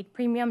and paid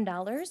premium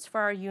dollars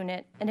for our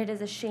unit, and it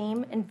is a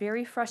shame and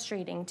very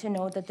frustrating to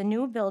know that the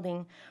new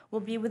building will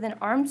be within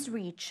arm's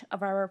reach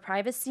of our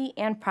privacy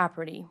and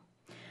property.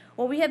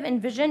 What we have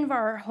envisioned for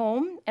our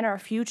home and our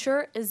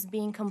future is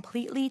being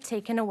completely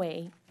taken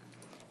away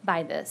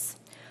by this.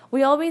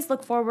 We always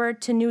look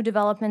forward to new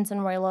developments in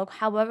Royal Oak.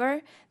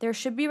 However, there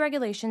should be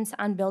regulations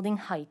on building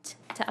height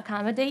to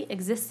accommodate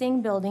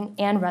existing building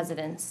and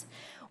residents.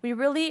 We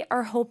really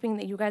are hoping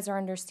that you guys are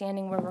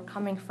understanding where we're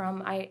coming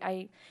from.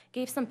 I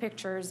gave some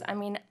pictures. I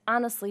mean,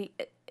 honestly,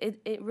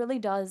 it really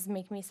does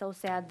make me so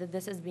sad that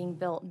this is being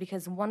built,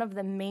 because one of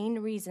the main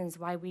reasons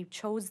why we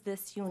chose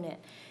this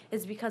unit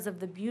is because of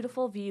the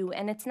beautiful view,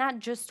 and it's not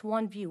just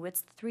one view,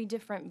 it's 3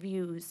 different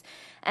views.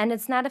 And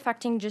it's not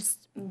affecting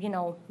just, you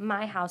know,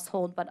 my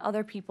household, but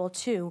other people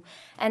too.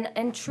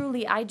 And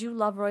truly, I do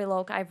love Royal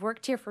Oak. I've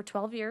worked here for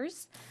 12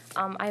 years.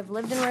 I've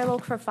lived in Royal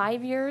Oak for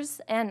 5 years,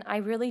 and I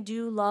really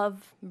do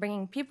love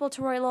bringing people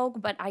to Royal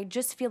Oak, but I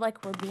just feel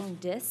like we're being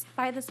dissed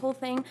by this whole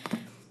thing.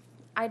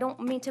 I don't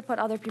mean to put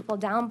other people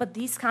down, but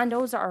these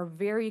condos are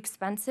very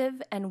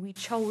expensive, and we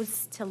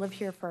chose to live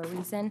here for a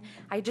reason.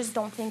 I just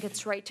don't think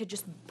it's right to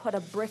just put a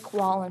brick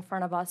wall in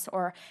front of us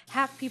or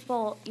have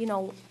people, you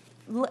know,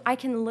 I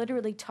can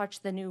literally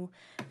touch the new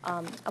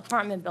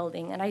apartment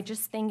building, and I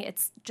just think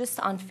it's just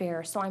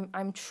unfair. So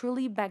I'm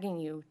truly begging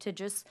you to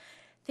just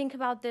think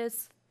about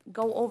this,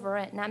 go over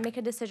it, not make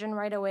a decision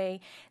right away.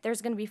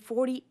 There's going to be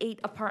 48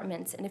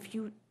 apartments, and if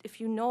you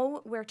know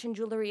where Chin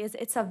Jewelry is,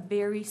 it's a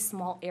very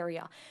small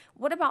area.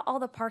 What about all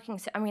the parking?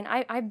 I mean,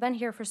 I've been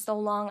here for so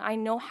long. I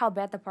know how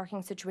bad the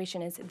parking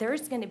situation is.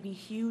 There's going to be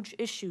huge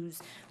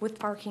issues with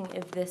parking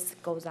if this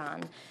goes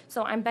on.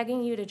 So I'm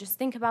begging you to just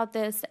think about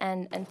this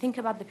and think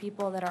about the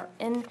people that are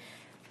in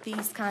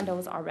these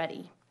condos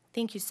already.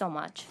 Thank you so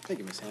much. Thank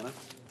you, Ms. Hannah.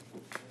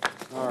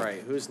 All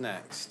right, who's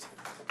next?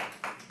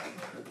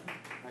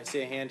 I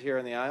see a hand here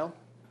in the aisle.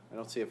 I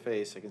don't see a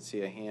face. I can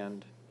see a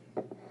hand.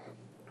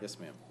 Yes,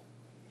 ma'am.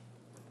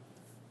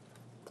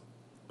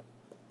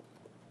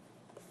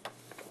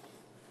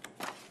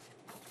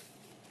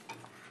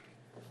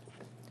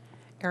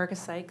 Erica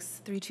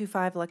Sykes,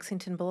 325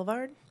 Lexington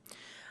Boulevard.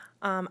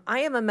 I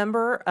am a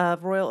member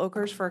of Royal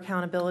Oakers for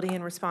Accountability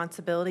and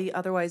Responsibility,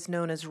 otherwise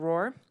known as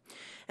ROAR.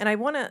 And I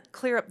want to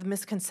clear up the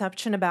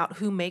misconception about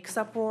who makes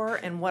up ROAR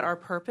and what our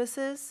purpose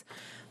is.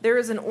 There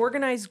is an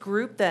organized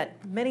group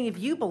that many of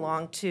you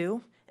belong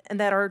to and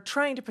that are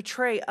trying to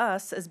portray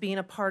us as being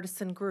a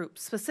partisan group,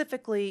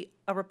 specifically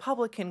a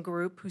Republican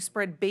group who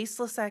spread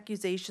baseless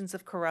accusations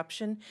of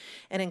corruption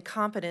and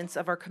incompetence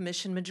of our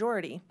commission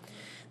majority.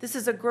 This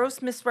is a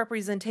gross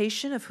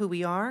misrepresentation of who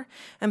we are,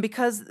 and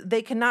because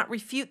they cannot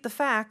refute the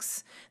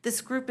facts, this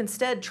group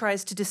instead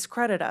tries to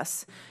discredit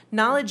us.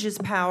 Knowledge is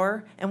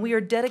power, and we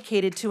are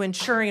dedicated to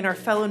ensuring our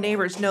fellow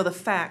neighbors know the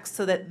facts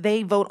so that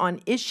they vote on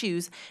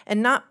issues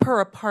and not per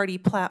a party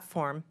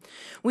platform.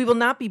 We will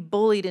not be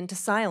bullied into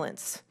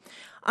silence.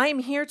 I am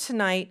here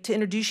tonight to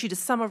introduce you to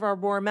some of our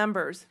ROAR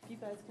members. If you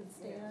guys can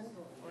stand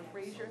or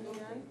raise your hand.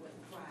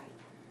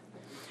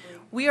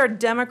 We are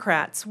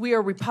Democrats, we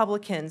are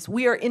Republicans,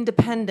 we are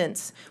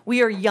independents,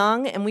 we are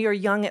young and we are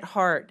young at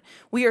heart.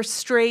 We are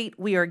straight,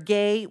 we are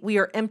gay, we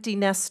are empty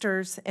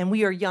nesters, and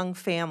we are young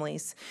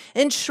families.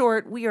 In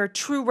short, we are a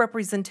true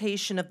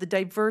representation of the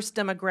diverse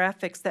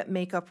demographics that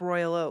make up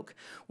Royal Oak.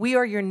 We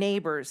are your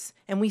neighbors,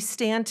 and we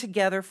stand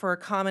together for a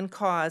common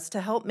cause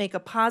to help make a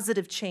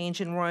positive change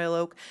in Royal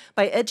Oak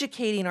by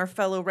educating our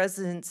fellow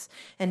residents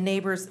and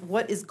neighbors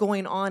what is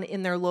going on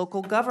in their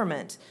local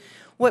government.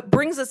 What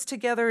brings us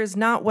together is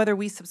not whether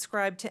we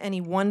subscribe to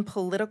any one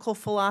political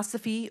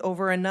philosophy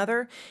over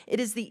another. It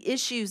is the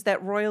issues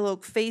that Royal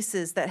Oak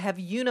faces that have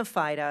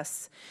unified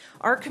us.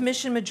 Our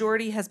commission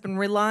majority has been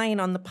relying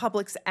on the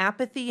public's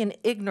apathy and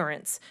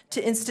ignorance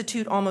to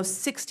institute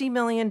almost $60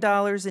 million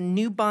in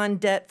new bond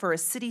debt for a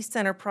city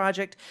center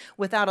project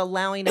without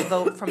allowing a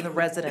vote from the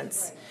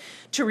residents,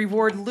 to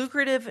reward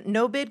lucrative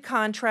no-bid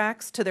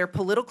contracts to their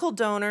political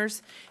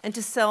donors, and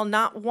to sell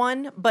not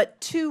one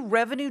but 2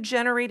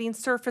 revenue-generating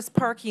surface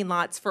parking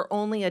lots for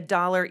only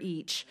 $1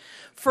 each.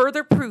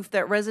 Further proof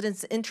that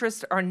residents'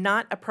 interests are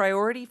not a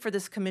priority for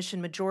this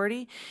commission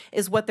majority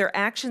is what their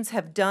actions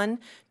have done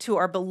to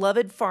our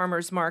beloved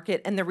farmers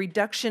market and the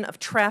reduction of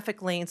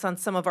traffic lanes on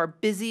some of our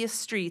busiest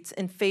streets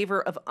in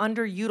favor of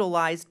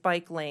underutilized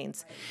bike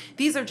lanes.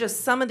 These are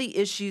just some of the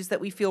issues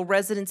that we feel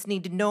residents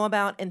need to know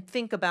about and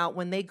think about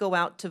when they go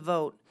out to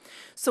vote.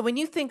 So when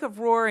you think of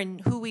ROAR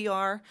and who we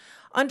are,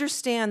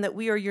 understand that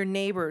we are your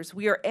neighbors.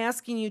 We are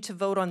asking you to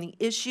vote on the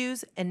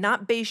issues and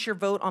not base your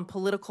vote on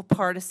political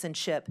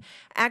partisanship.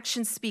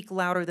 Actions speak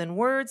louder than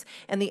words,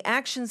 and the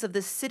actions of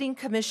the sitting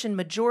commission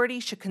majority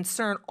should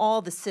concern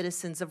all the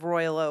citizens of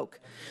Royal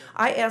Oak.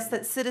 I ask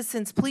that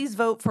citizens please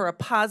vote for a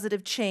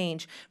positive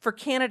change, for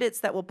candidates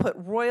that will put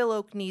Royal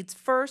Oak needs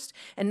first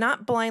and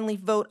not blindly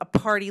vote a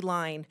party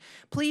line.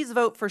 Please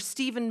vote for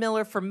Stephen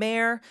Miller for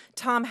mayor,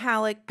 Tom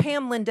Halleck,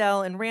 Pam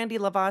Lindell, and Randy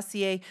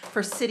Lavoisier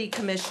for city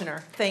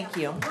commissioner. Thank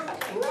you. All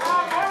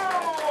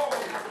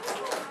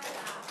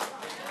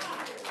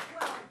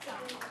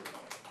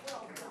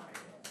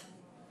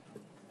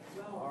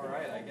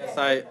right,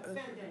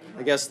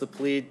 I guess the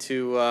plea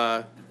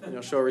to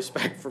show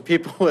respect for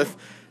people with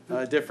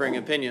differing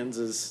opinions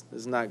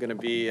is not going to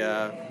be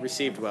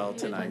received well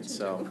tonight.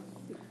 So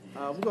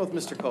we'll go with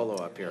Mr. Colo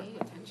up here.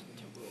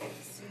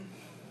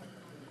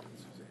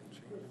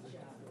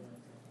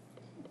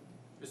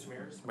 Mr.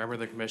 Mayor, member of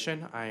the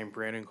commission, I am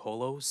Brandon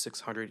Colo,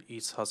 600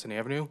 East Hudson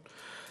Avenue.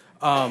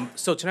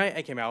 So tonight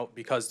I came out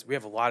because we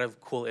have a lot of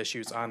cool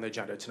issues on the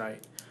agenda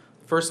tonight.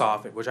 First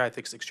off, which I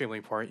think is extremely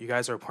important, you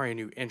guys are appointing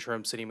a new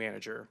interim city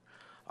manager.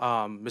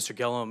 Mr.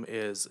 Gillum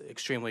is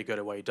extremely good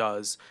at what he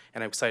does,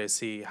 and I'm excited to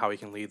see how he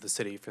can lead the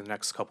city for the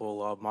next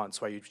couple of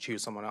months while you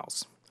choose someone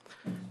else.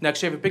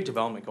 Next, you have a big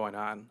development going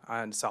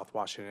on South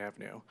Washington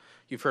Avenue.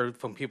 You've heard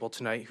from people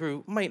tonight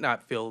who might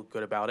not feel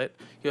good about it.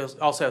 You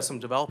also have some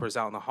developers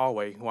out in the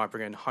hallway who want to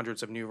bring in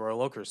hundreds of new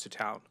Royal Oakers to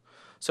town.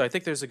 So I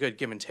think there's a good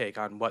give and take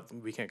on what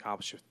we can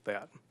accomplish with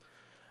that.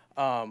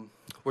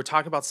 We're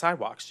talking about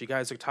sidewalks. You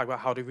guys are talking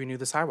about how to renew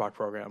the sidewalk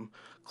program.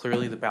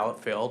 Clearly the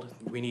ballot failed.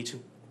 We need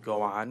to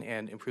go on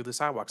and improve the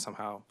sidewalk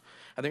somehow.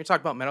 And then you're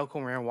talking about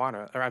medical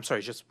marijuana, or I'm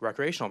sorry, just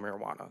recreational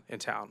marijuana in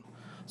town.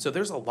 So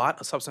there's a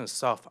lot of substantive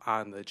stuff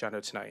on the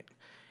agenda tonight.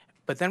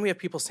 But then we have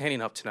people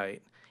standing up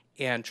tonight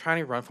and trying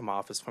to run from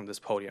office from this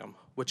podium,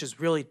 which is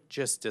really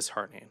just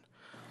disheartening.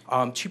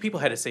 Two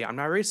people had to say, I'm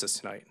not racist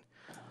tonight.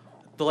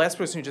 The last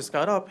person who just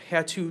got up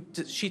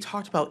she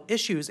talked about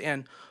issues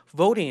and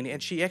voting,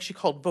 and she actually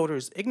called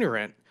voters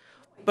ignorant,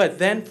 but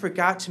then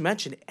forgot to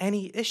mention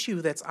any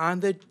issue that's on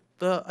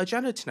the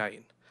agenda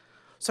tonight.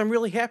 So I'm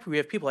really happy we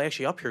have people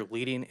actually up here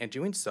leading and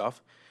doing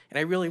stuff, and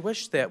I really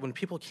wish that when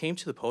people came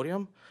to the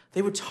podium,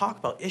 they would talk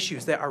about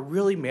issues that are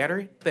really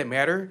matter,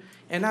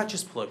 and not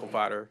just political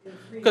fodder.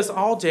 Because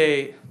all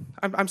day,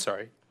 I'm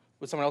sorry,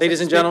 would someone else?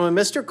 Ladies and gentlemen,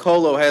 Mr.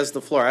 Colo has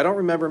the floor. I don't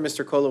remember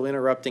Mr. Colo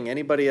interrupting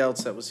anybody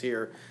else that was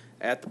here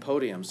at the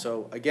podium.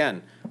 So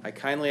again, I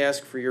kindly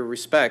ask for your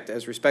respect.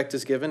 As respect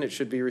is given, it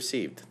should be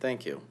received.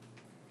 Thank you.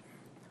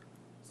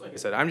 Like I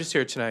said, I'm just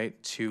here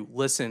tonight to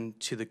listen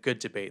to the good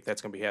debate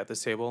that's going to be had at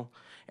this table,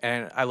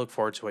 and I look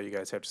forward to what you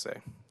guys have to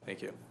say.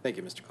 Thank you. Thank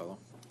you, Mr. Colo.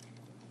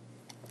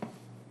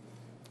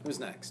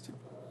 Who's next?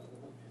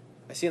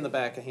 I see in the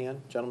back a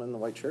hand, gentleman in the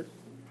white shirt.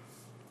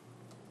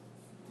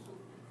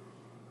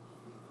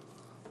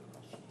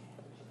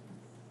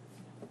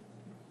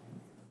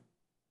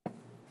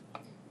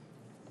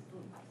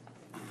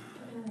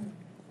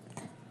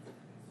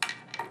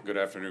 Good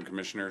afternoon,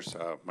 Commissioners.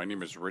 My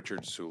name is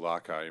Richard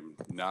Sulak. I'm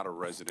not a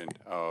resident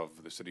of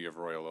the city of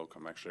Royal Oak.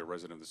 I'm actually a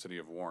resident of the city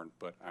of Warren,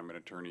 but I'm an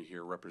attorney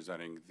here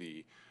representing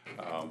the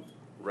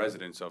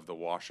residents of the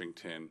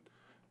Washington,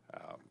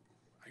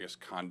 I guess,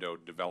 condo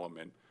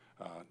development,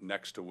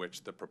 next to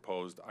which the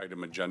proposed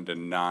item agenda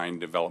 9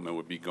 development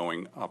would be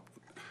going up.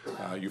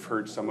 You've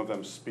heard some of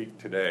them speak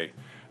today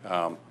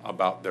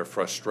about their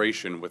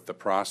frustration with the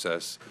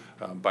process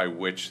by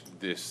which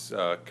this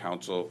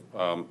council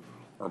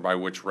or by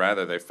which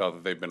rather they felt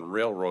that they've been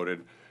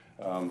railroaded,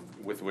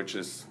 with which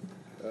is,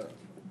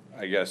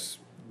 I guess,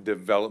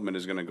 development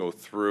is going to go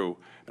through.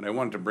 And I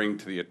wanted to bring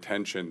to the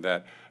attention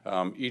that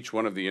each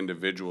one of the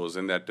individuals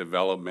in that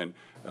development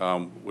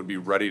would be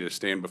ready to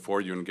stand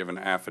before you and give an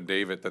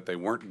affidavit that they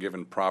weren't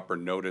given proper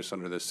notice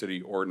under the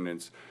city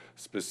ordinance.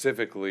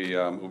 Specifically,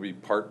 it will be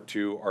Part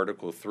 2,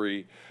 Article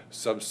 3,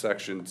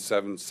 subsection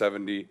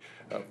 770,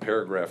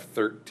 paragraph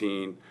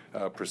 13,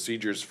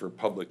 procedures for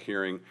public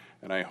hearing.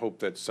 And I hope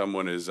that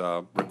someone is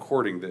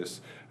recording this,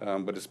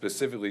 but it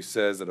specifically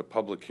says that a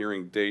public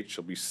hearing date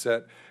shall be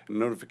set and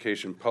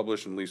notification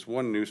published in at least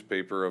one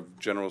newspaper of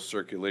general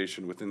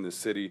circulation within the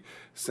city,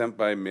 sent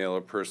by mail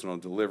or personal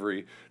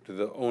delivery to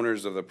the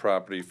owners of the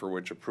property for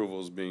which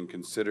approval is being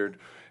considered,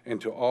 and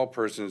to all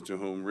persons to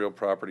whom real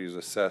property is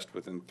assessed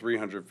within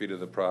 300 feet of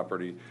the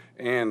property,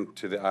 and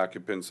to the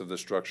occupants of the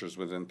structures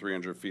within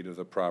 300 feet of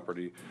the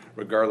property,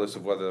 regardless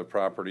of whether the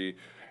property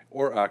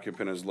or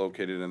occupant is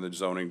located in the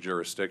zoning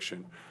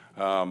jurisdiction.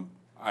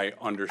 I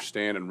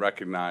understand and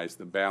recognize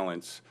the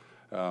balance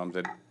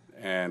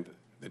and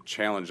the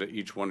challenge that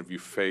each one of you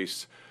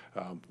face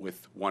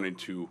with wanting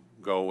to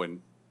go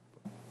and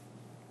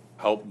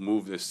help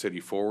move this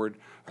city forward.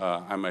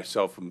 I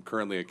myself am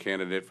currently a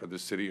candidate for the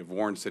city of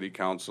Warren City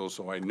Council,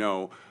 so I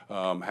know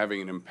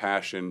having an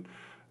impassioned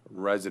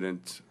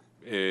resident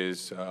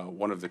is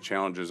one of the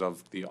challenges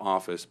of the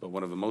office, but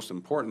one of the most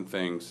important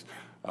things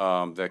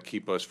that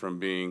keep us from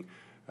being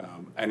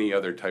any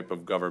other type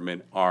of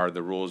government are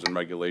the rules and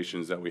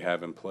regulations that we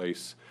have in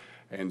place.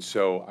 And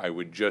so I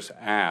would just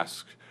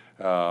ask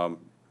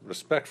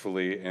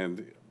respectfully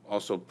and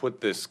also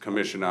put this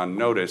commission on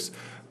notice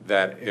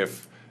that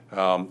if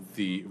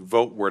the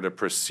vote were to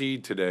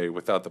proceed today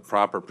without the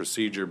proper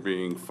procedure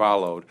being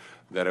followed,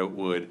 that it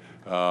would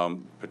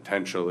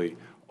potentially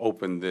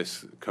open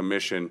this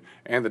commission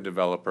and the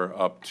developer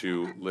up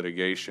to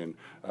litigation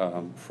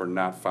for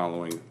not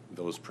following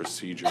those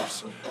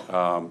procedures.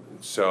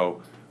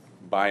 So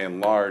by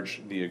and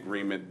large, the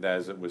agreement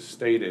as it was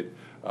stated,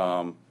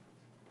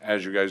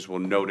 as you guys will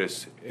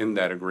notice in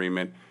that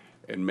agreement,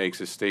 it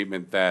makes a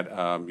statement that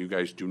you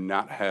guys do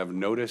not have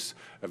notice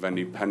of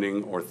any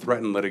pending or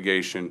threatened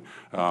litigation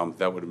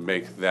that would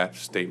make that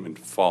statement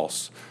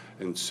false.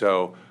 And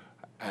so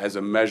as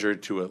a measure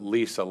to at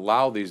least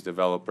allow these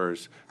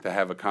developers to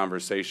have a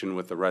conversation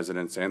with the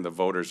residents and the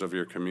voters of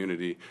your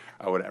community,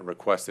 I would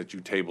request that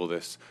you table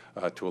this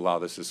to allow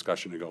this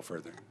discussion to go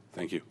further.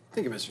 Thank you.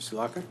 Thank you, Mr.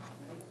 Sulaka.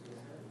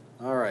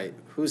 All right,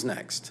 who's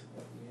next?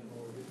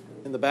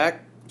 In the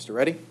back, Mr.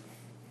 Reddy.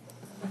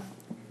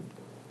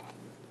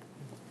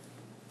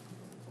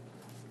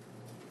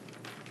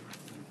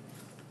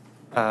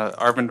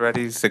 Arvind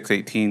Reddy,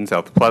 618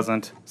 South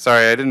Pleasant.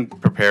 Sorry, I didn't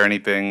prepare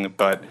anything,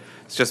 but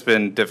it's just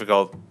been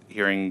difficult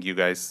hearing you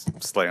guys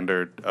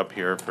slandered up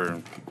here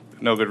for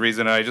no good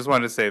reason. And I just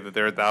wanted to say that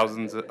there are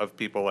thousands of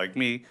people like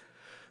me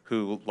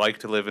who like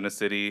to live in a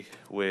city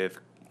with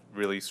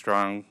really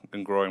strong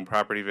and growing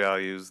property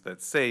values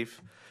that's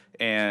safe,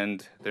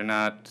 and they're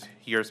not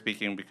here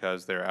speaking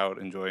because they're out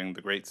enjoying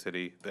the great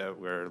city that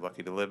we're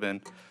lucky to live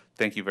in.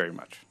 Thank you very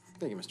much.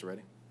 Thank you, Mr.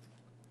 Reddy.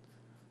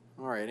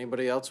 All right,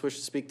 anybody else wish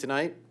to speak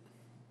tonight?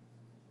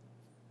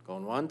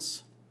 Going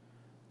once,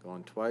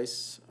 going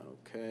twice.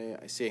 Okay,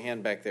 I see a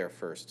hand back there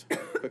first.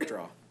 Quick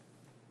draw.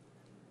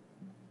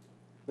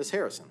 Ms.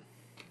 Harrison.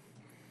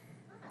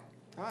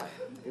 Hi,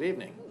 good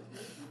evening.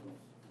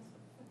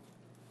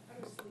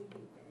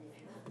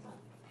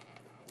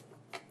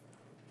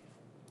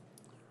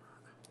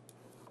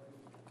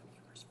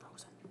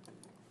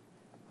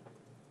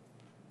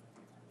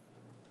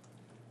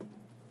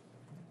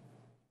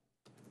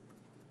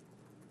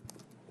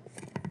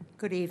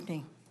 Good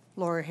evening.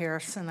 Laura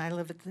Harrison. I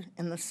live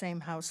in the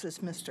same house as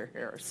Mr.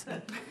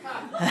 Harrison.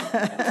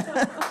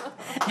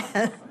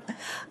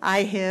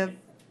 I have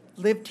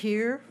lived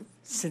here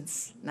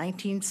since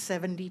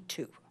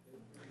 1972.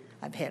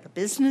 I've had a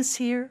business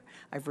here.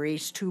 I've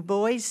raised 2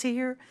 boys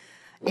here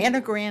and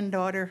a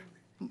granddaughter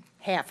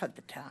half of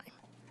the time.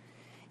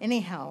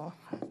 Anyhow,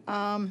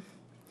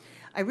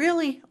 I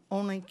really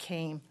only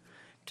came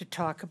to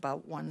talk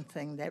about one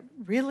thing that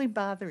really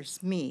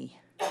bothers me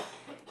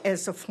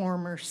as a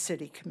former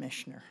city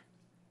commissioner,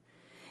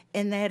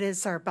 and that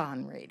is our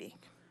bond rating.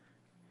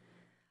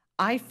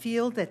 I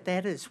feel that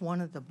that is one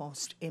of the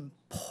most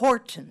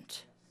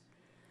important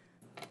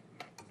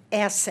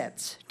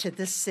assets to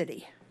this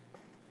city.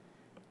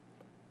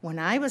 When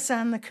I was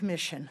on the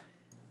commission,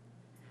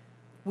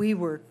 we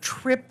were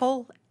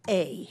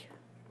AAA,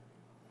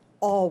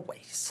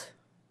 always,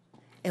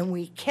 and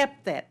we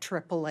kept that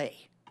AAA.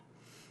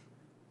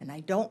 And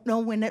I don't know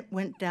when it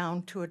went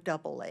down to a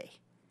AA.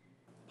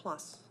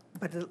 Plus.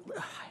 But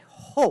I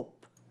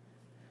hope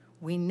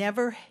we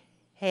never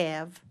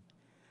have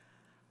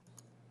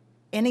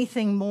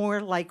anything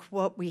more like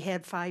what we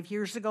had 5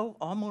 years ago,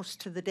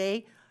 almost to the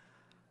day,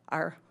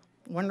 our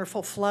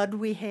wonderful flood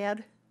we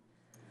had.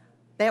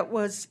 That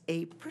was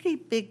a pretty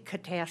big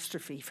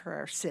catastrophe for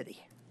our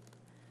city.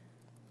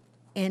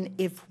 And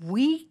if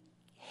we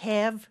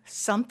have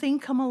something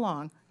come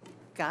along,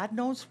 God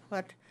knows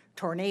what,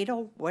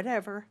 tornado,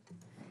 whatever,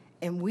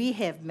 and we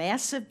have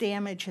massive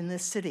damage in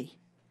this city,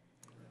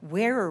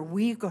 where are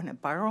we going to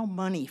borrow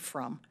money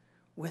from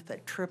with a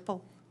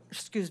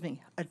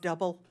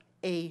double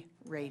A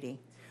rating?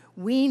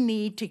 We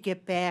need to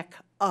get back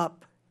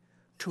up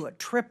to a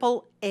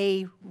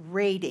AAA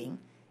rating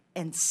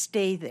and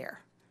stay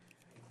there.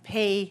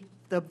 Pay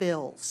the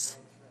bills.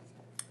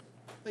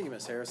 Thank you,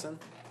 Ms. Harrison.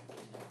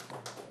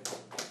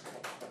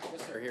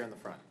 Yes, sir, here in the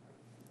front.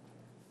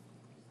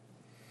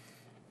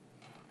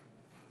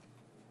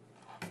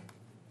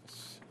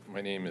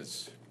 My name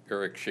is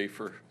Eric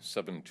Schaefer,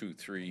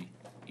 723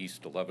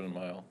 East 11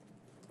 Mile.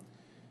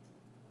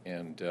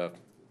 And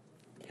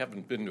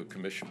haven't been to a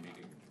commission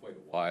meeting in quite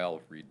a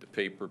while, read the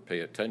paper, pay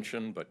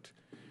attention, but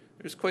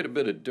there's quite a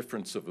bit of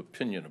difference of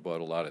opinion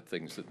about a lot of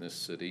things in this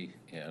city.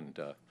 And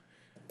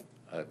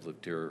I've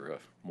lived here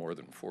more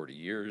than 40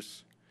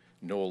 years,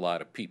 know a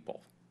lot of people.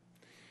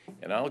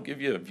 And I'll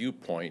give you a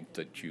viewpoint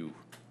that you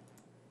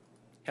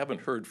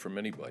haven't heard from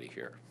anybody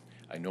here.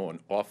 I know an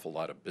awful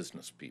lot of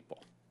business people.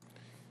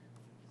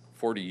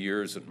 40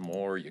 years and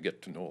more, you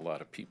get to know a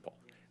lot of people.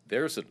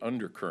 There's an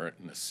undercurrent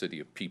in the city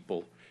of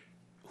people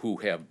who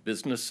have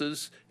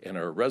businesses and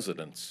are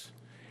residents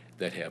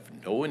that have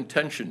no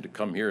intention to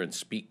come here and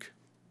speak,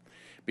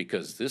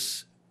 because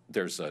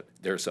there's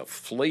a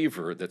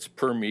flavor that's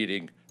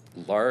permeating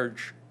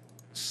large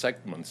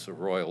segments of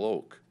Royal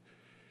Oak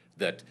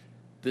that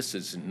this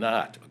is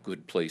not a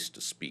good place to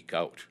speak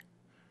out,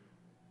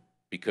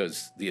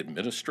 because the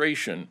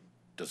administration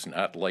does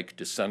not like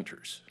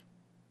dissenters.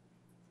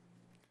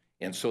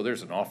 And so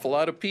there's an awful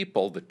lot of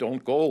people that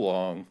don't go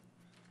along,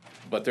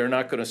 but they're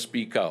not going to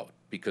speak out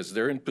because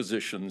they're in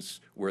positions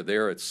where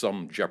they're at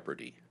some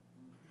jeopardy.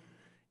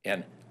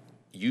 And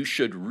you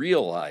should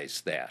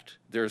realize that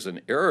there's an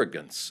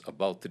arrogance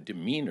about the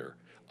demeanor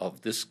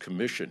of this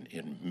commission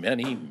in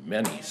many,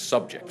 many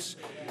subjects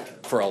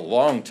for a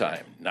long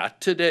time.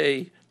 Not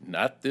today,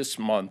 not this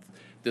month.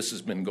 This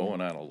has been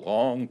going on a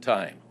long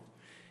time.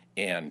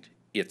 And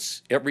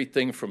it's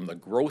everything from the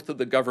growth of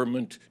the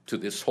government to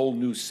this whole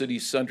new city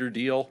center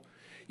deal.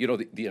 You know,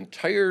 the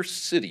entire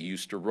city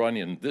used to run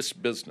in this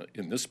business,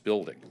 in this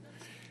building.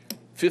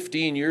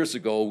 15 years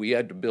ago, we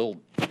had to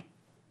build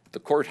the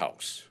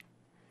courthouse.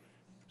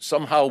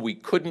 Somehow we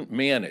couldn't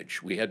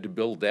manage. We had to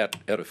build that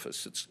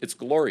edifice. It's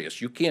glorious.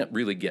 You can't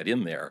really get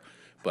in there,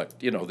 but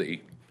you know,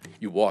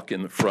 you walk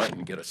in the front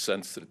and get a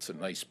sense that it's a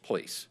nice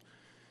place.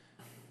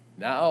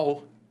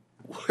 Now,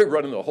 we're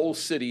running the whole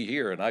city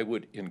here, and I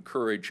would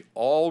encourage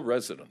all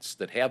residents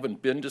that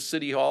haven't been to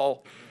City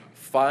Hall,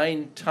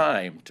 find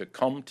time to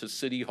come to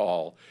City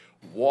Hall,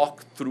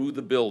 walk through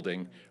the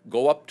building,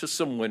 go up to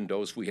some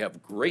windows. We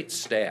have great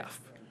staff.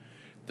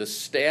 The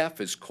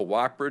staff is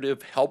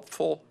cooperative,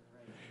 helpful.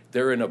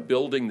 They're in a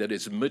building that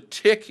is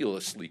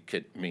meticulously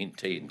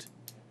maintained,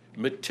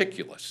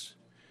 meticulous.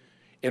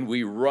 And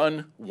we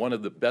run one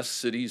of the best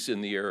cities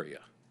in the area.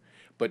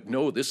 But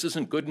no, this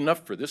isn't good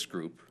enough for this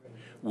group.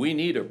 We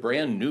need a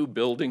brand new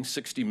building,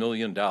 $60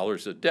 million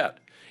of debt.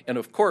 And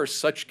of course,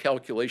 such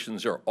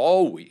calculations are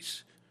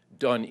always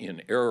done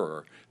in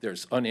error.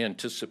 There's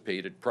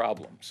unanticipated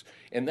problems.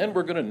 And then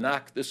we're going to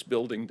knock this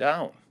building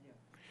down.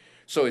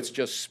 So it's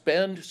just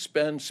spend,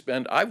 spend,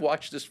 spend. I've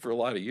watched this for a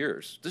lot of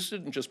years. This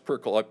didn't just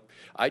percolate up.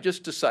 I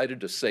just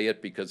decided to say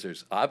it because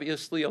there's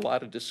obviously a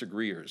lot of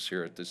disagreeers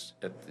here at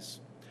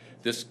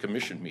this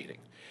commission meeting.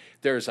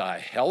 There's a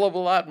hell of a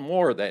lot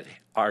more that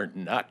are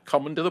not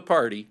coming to the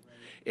party,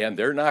 and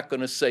they're not going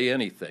to say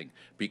anything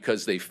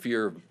because they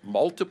fear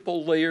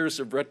multiple layers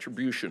of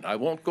retribution. I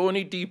won't go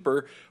any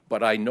deeper,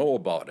 but I know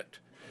about it.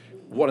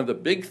 One of the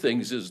big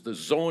things is the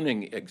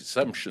zoning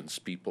exemptions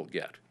people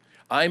get.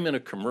 I'm in a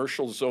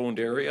commercial zoned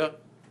area.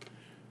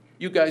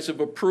 You guys have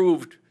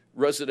approved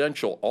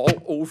residential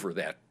all over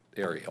that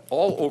area,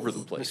 all over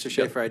the place. Mr.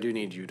 Schaefer, I do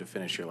need you to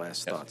finish your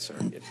last thought, sir.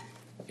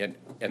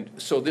 And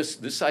so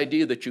this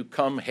idea that you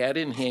come hat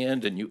in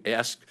hand and you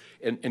ask,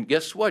 and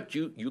guess what?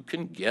 You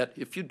can get,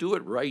 if you do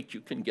it right,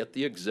 you can get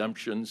the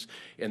exemptions,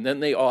 and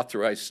then they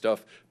authorize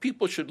stuff.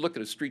 People should look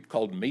at a street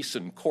called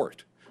Mason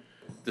Court.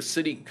 The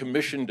city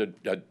commissioned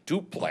a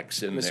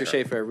duplex in there. Mr.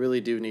 Schaefer, I really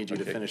do need you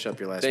to finish up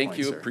your last point, Thank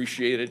you, sir.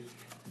 appreciate it.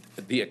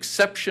 The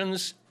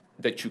exceptions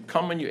that you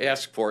come and you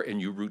ask for and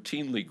you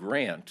routinely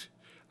grant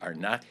are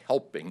not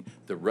helping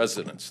the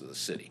residents of the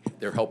city.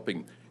 They're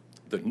helping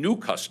the new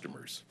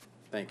customers.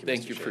 Thank you,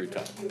 Thank Mr. you for your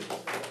time.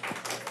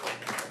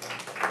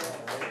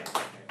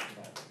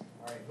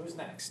 All right, who's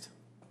next?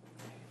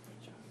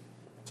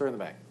 Sir in the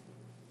back.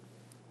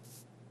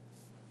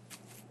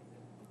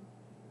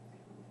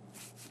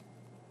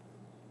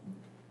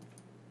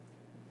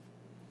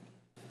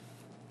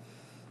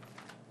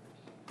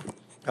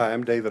 Hi,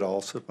 I'm David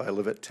Alsop. I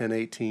live at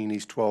 1018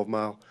 East 12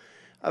 Mile.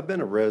 I've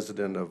been a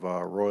resident of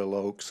Royal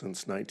Oak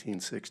since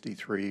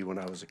 1963 when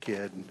I was a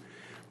kid and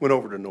went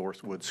over to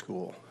Northwood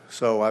School.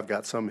 So I've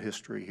got some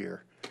history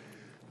here.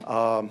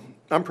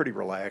 I'm pretty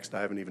relaxed.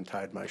 I haven't even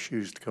tied my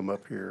shoes to come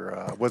up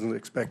here. I wasn't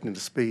expecting to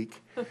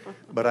speak,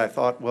 but I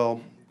thought, well,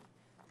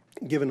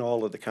 given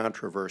all of the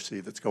controversy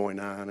that's going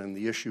on and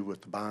the issue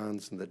with the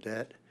bonds and the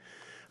debt,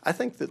 I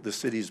think that the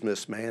city's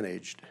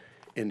mismanaged,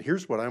 and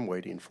here's what I'm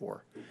waiting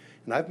for.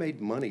 And I've made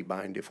money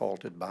buying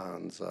defaulted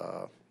bonds,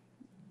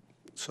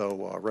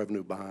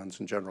 revenue bonds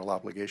and general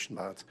obligation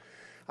bonds.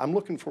 I'm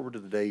looking forward to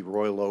the day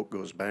Royal Oak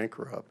goes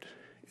bankrupt,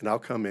 and I'll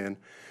come in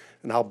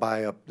and I'll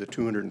buy up the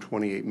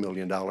 $228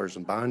 million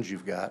in bonds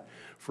you've got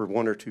for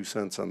 1 or 2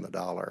 cents on the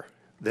dollar.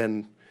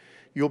 Then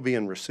you'll be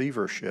in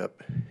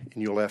receivership,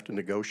 and you'll have to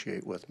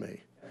negotiate with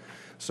me.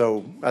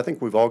 So I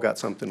think we've all got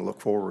something to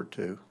look forward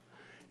to,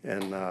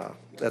 and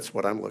that's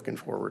what I'm looking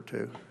forward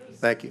to.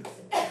 Thank you.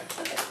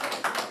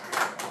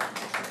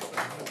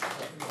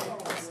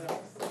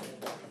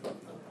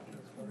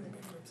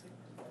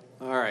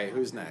 All right,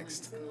 who's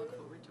next?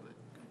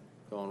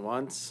 Going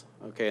once?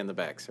 Okay, in the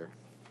back, sir.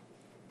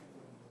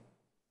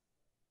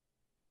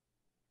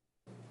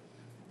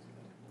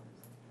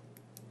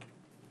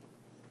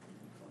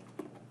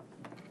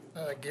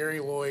 Gary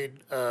Lloyd,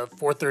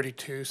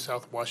 432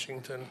 South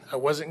Washington. I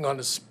wasn't going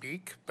to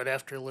speak, but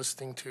after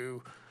listening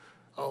to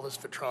all this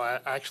vitriol, I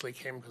actually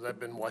came because I've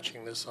been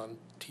watching this on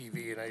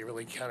TV, and I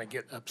really kind of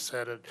get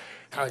upset at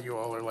how you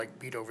all are like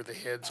beat over the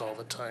heads all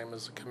the time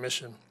as a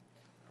commission.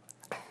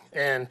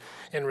 And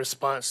in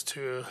response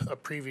to a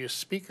previous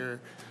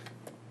speaker,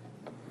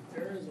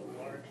 there is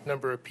a large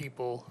number of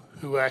people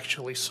who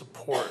actually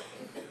support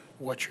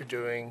what you're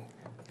doing,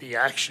 the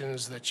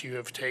actions that you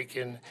have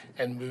taken,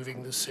 and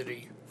moving the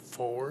city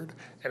forward.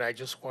 And I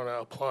just want to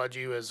applaud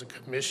you as a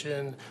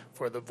commission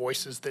for the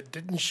voices that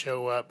didn't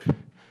show up,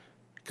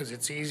 because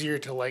it's easier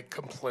to like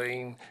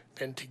complain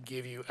than to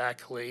give you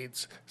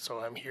accolades. So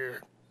I'm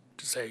here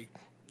to say,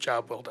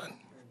 job well done.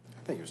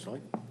 Thank you, Mr.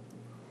 Lloyd.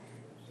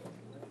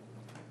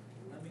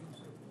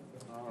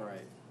 All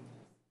right.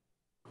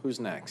 Who's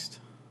next?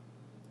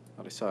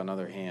 Thought I saw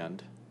another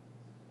hand.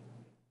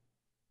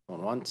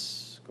 Going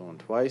once, going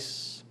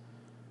twice.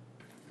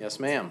 Yes,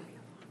 ma'am.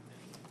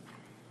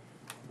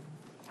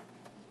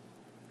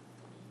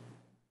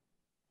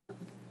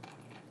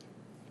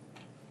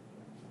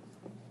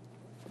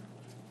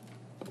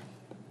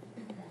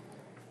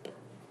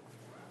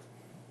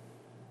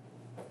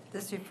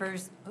 This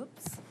refers,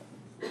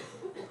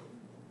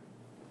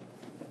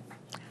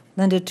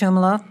 Linda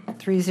Tumala,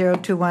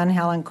 3021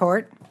 Helen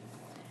Court.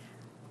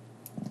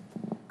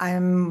 I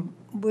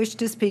wish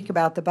to speak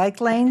about the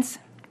bike lanes.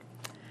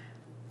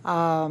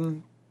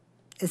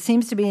 It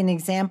seems to be an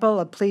example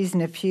of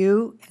pleasing a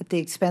few at the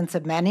expense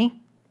of many,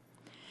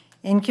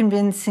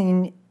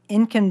 inconveniencing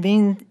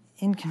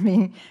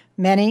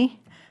many.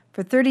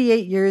 For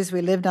 38 years,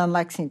 we lived on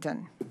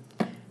Lexington.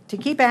 To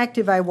keep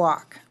active, I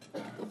walk.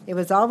 It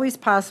was always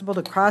possible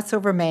to cross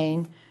over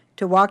Main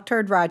to walk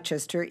toward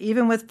Rochester,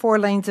 even with 4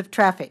 lanes of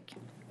traffic,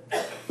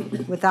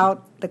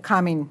 without the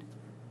calming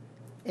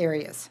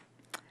areas.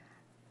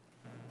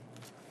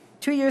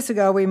 2 years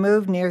ago, we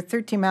moved near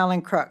 13 Mile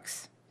and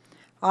Crooks.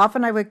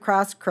 Often I would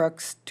cross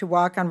Crooks to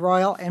walk on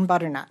Royal and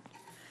Butternut.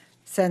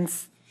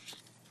 Since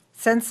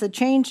the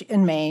change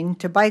in Maine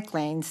to bike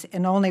lanes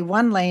and only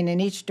 1 lane in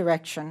each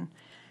direction,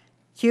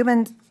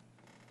 human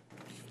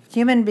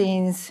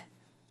beings,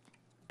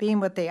 being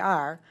what they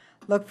are,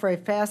 look for a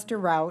faster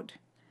route,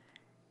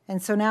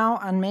 and so now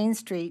on Main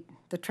Street,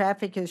 the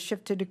traffic has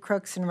shifted to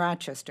Crooks and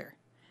Rochester.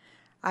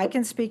 I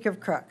can speak of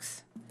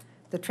Crooks.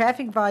 The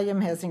traffic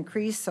volume has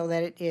increased so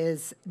that it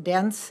is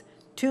dense,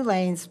 2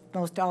 lanes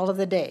most all of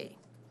the day.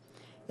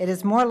 It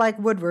is more like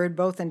Woodward,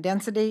 both in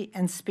density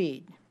and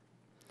speed.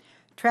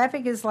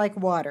 Traffic is like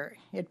water.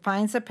 It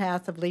finds a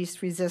path of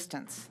least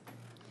resistance.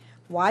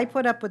 Why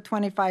put up with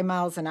 25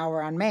 miles an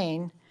hour on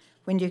Main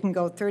when you can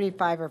go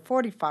 35 or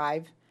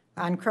 45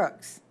 on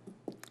Crooks?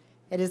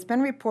 It has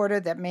been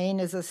reported that Maine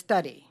is a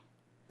study.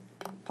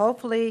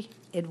 Hopefully,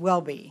 it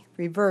will be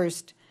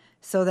reversed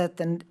so that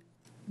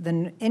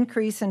the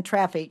increase in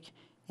traffic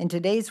in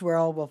today's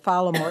world will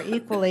follow more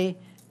equally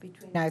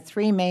between our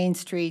 3 main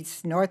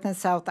streets, north and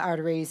south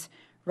arteries,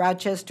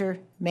 Rochester,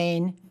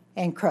 Maine,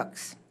 and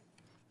Crooks.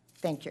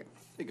 Thank you.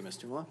 Thank you, Ms.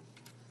 Tumala.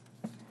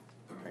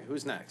 All right,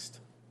 who's next?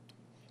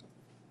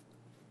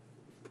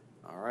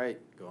 All right,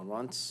 going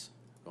once,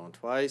 going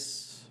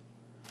twice.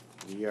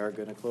 We are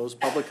going to close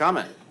public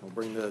comment. We'll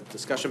bring the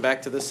discussion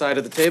back to this side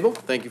of the table.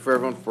 Thank you for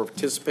everyone for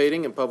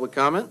participating in public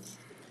comment.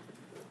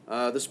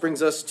 This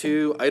brings us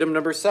to item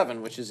number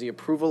 7, which is the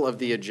approval of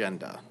the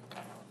agenda.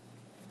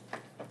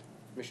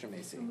 Commissioner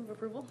Macey. Move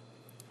approval.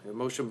 We have a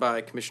motion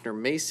by Commissioner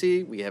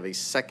Macey. We have a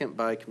second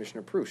by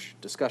Commissioner Prush.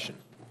 Discussion.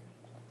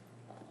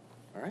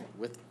 All right,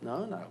 with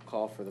none, I'll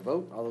call for the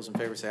vote. All those in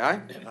favor say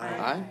aye.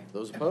 Aye.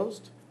 Those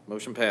opposed?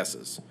 Motion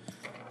passes.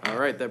 All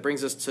right, that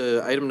brings us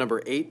to item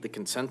number 8, the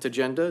consent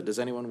agenda. Does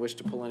anyone wish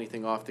to pull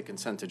anything off the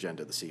consent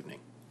agenda this evening?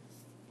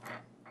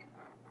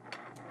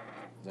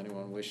 Does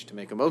anyone wish to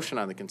make a motion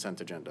on the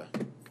consent agenda?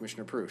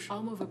 Commissioner Prush.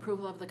 I'll move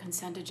approval of the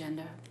consent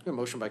agenda. We have a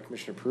motion by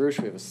Commissioner Prush.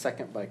 We have a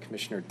second by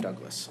Commissioner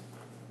Douglas.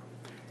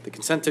 The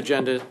consent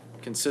agenda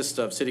consists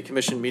of City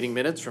Commission meeting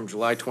minutes from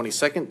July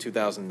 22nd,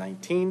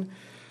 2019.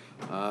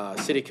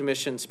 City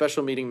Commission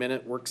special meeting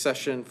minute work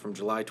session from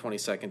July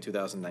 22nd,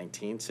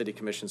 2019. City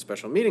Commission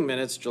special meeting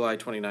minutes, July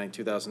 29,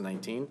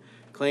 2019.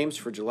 Claims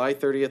for July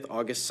 30th,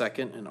 August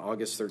 2nd, and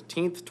August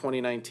 13th,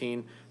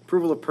 2019.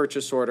 Approval of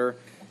purchase order,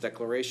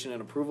 declaration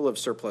and approval of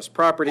surplus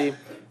property,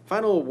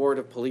 final award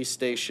of police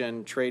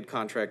station, trade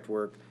contract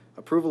work,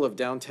 approval of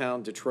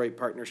downtown Detroit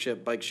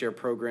partnership bike share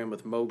program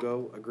with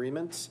MoGo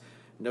agreements,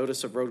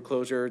 notice of road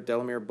closure,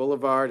 Delemere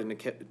Boulevard and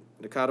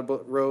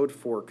Nakota Road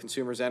for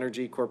Consumers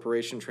Energy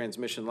Corporation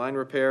transmission line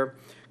repair,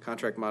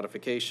 contract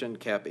modification,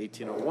 cap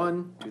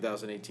 1801,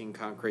 2018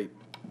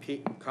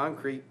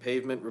 concrete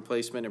pavement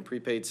replacement and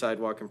prepaid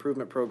sidewalk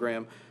improvement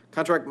program,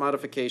 contract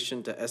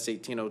modification to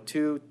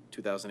S1802,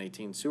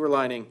 2018 sewer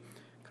lining,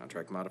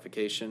 contract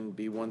modification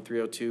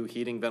B1302,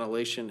 heating,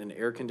 ventilation, and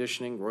air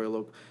conditioning, Royal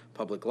Oak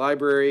Public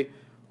Library,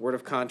 word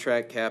of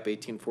contract, cap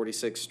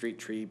 1846, street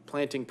tree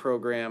planting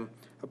program,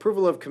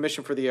 approval of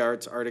Commission for the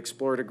Arts, Art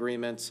Explored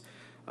agreements,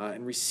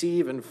 and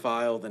receive and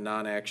file the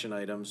non-action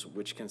items,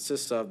 which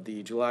consists of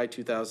the July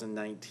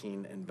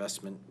 2019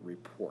 investment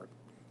report.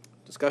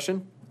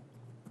 Discussion?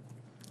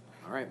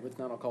 All right, with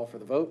none, I'll call for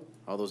the vote.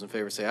 All those in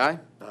favor say aye.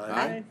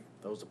 Aye.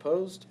 Those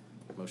opposed?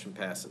 Motion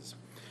passes.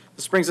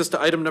 This brings us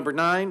to item number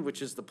 9,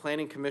 which is the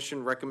Planning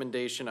Commission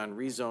recommendation on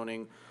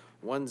rezoning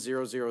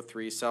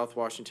 1003 South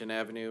Washington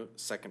Avenue,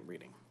 second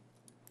reading.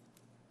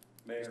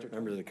 Mayor,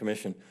 members of the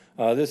commission,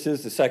 this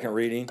is the second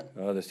reading.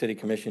 The City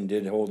Commission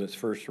did hold its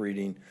first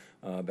reading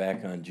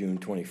back on June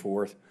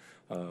 24th.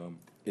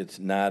 It's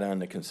not on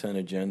the consent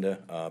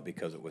agenda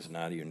because it was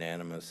not a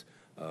unanimous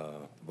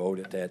vote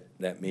at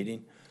that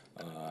meeting.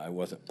 I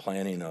wasn't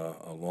planning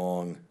a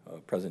long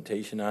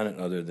presentation on it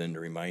other than to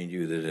remind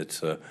you that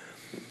it's a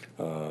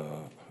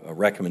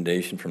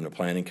recommendation from the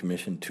Planning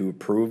Commission to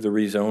approve the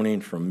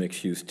rezoning from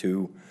mixed use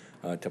 2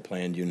 to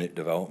planned unit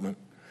development.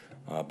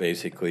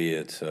 Basically,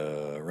 it's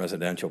a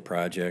residential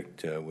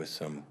project with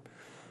some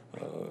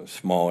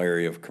small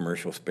area of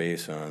commercial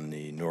space on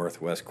the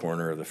northwest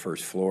corner of the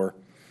first floor.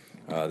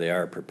 They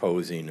are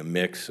proposing a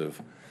mix of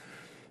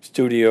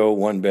studio,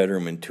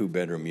 1-bedroom, and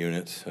 2-bedroom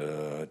units,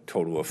 a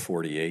total of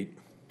 48,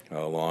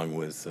 along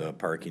with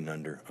parking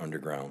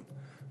underground.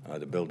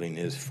 The building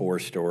is 4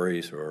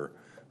 stories or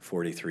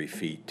 43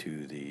 feet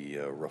to the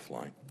roof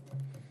line.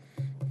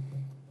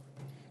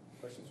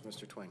 Questions for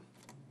Mr. Twing?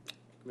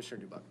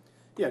 Commissioner Dubak.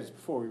 Yeah, just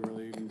before we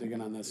really even dig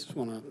in on this, just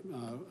want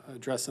to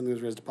address something that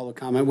was raised to public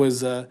comment.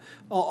 Was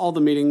all the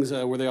meetings,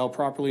 were they all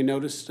properly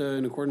noticed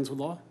in accordance with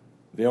law?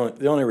 The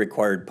only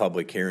required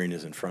public hearing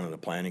is in front of the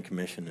Planning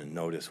Commission, and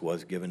notice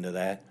was given to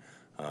that.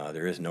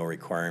 There is no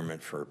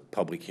requirement for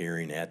public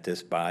hearing at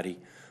this body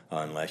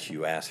unless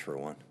you ask for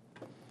one.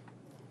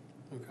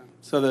 Okay.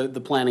 So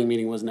the planning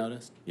meeting was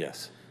noticed?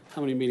 Yes.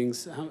 How many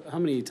meetings, how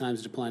many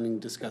times did planning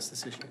discuss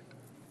this issue?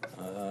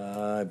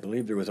 I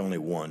believe there was only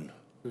one.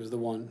 There was the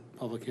one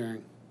public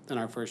hearing, then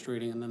our first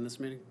reading, and then this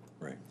meeting?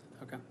 Right.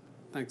 Okay,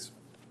 thanks.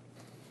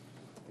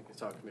 I think I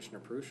saw Commissioner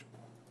Perush.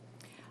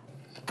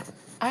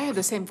 I had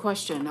the same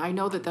question. I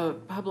know that the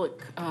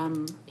public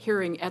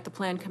hearing at the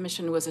Plan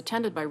Commission was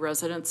attended by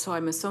residents, so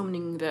I'm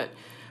assuming that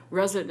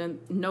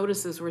resident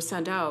notices were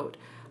sent out.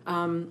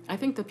 I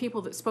think the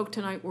people that spoke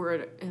tonight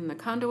were in the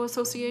condo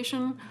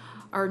association.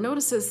 Are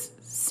notices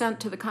sent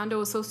to the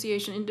condo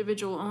association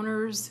individual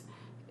owners?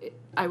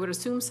 I would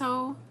assume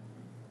so,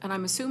 and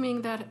I'm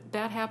assuming that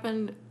that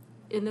happened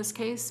in this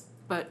case,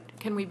 but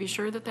can we be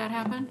sure that that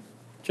happened?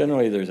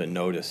 Generally, there's a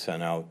notice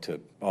sent out to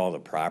all the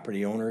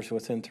property owners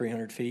within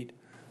 300 feet,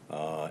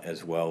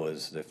 as well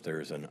as if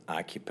there's an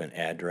occupant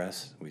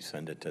address, we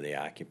send it to the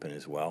occupant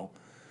as well.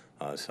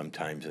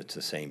 Sometimes it's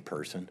the same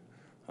person.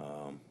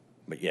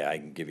 But yeah, I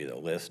can give you the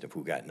list of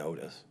who got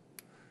notice.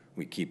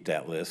 We keep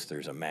that list.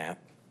 There's a map.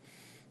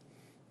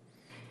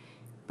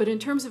 But in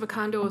terms of a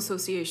condo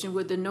association,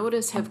 would the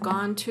notice have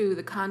gone to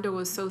the condo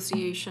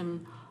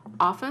association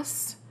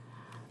office?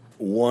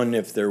 One,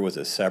 if there was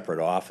a separate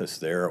office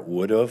there, it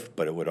would have,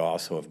 but it would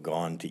also have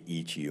gone to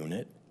each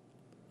unit.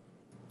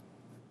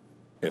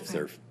 If Okay.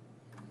 they're,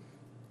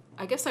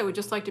 I guess I would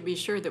just like to be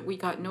sure that we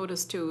got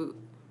notice to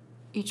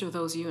each of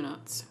those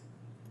units.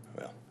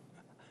 well,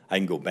 I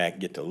can go back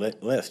and get the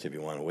list if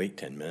you want to wait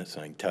 10 minutes,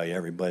 and I can tell you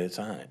everybody that's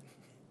on it.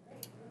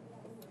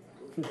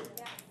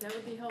 That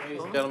would be Ladies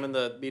helpful. and gentlemen,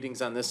 the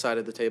meeting's on this side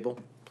of the table.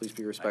 Please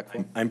be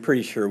respectful. I'm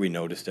pretty sure we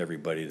noticed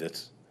everybody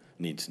that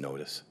needs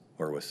notice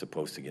or was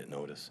supposed to get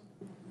notice.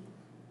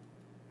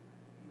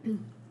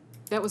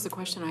 That was the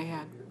question I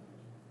had.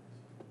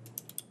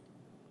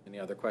 Any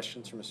other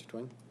questions for Mr.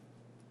 Twing?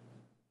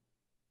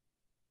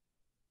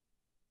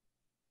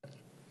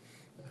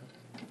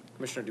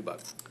 Commissioner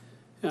Dubak.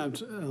 Yeah,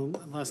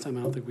 last time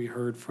I don't think we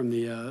heard from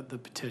the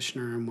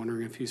petitioner. I'm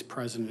wondering if he's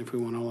present, if we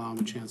want to allow him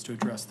a chance to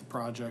address the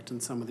project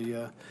and some of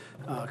the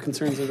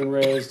concerns that have been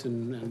raised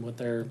and what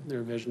their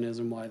vision is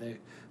and why they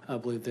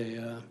believe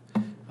they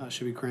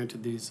should be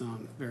granted these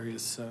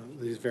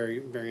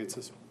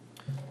variances.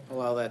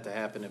 Allow that to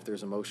happen if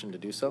there's a motion to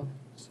do so.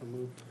 So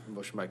moved.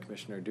 Motion by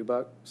Commissioner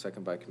Dubak,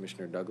 second by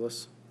Commissioner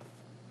Douglas.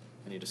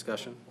 Any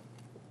discussion?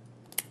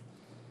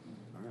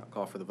 All right, I'll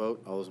call for the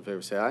vote. All those in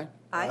favor say aye.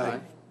 Aye.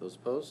 Those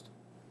opposed?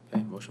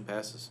 Okay, motion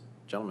passes.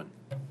 Gentlemen.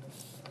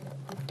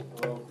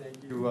 Well,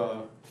 thank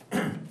you.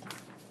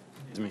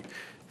 Excuse me.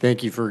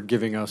 Thank you for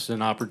giving us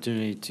an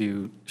opportunity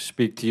to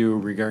speak to you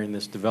regarding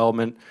this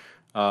development.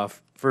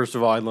 First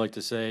of all, I'd like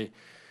to say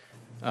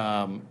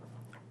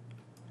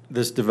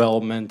this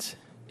development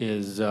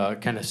is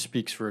kind of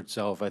speaks for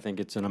itself. I think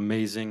it's an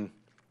amazing.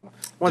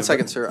 One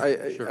second, sir.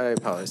 Sure. I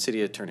apologize.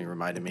 City Attorney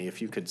reminded me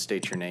if you could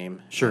state your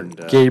name. Sure. And,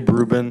 Gabe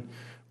Rubin,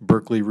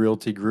 Berkeley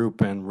Realty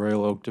Group and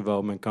Royal Oak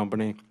Development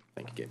Company.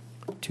 Thank you,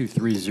 Gabe.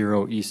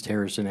 230 East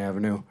Harrison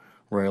Avenue,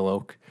 Royal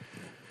Oak.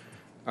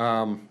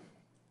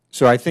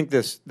 So I think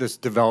this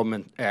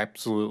development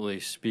absolutely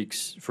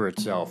speaks for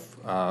itself.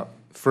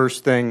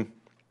 First thing,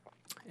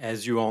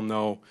 as you all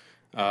know,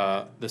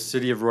 the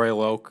city of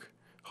Royal Oak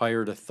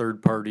hired a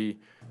third party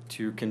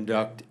to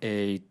conduct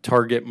a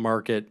target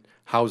market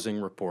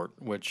housing report,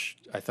 which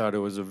I thought it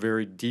was a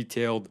very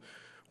detailed,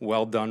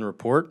 well-done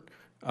report.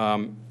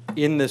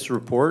 In this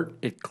report,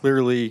 it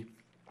clearly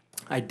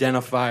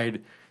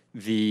identified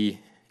the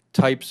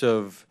types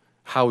of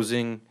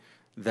housing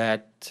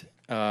that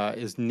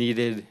is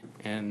needed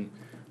and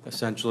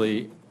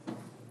essentially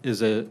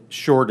is a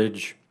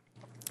shortage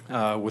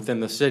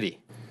within the city.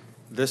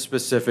 This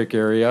specific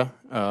area,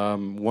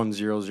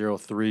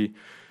 1003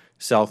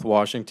 South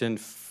Washington,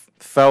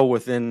 fell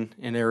within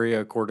an area,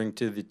 according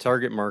to the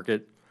target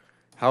market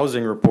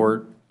housing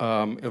report,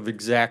 of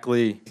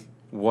exactly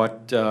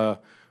what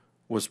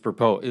is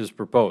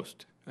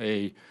proposed.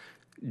 A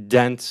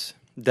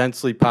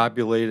densely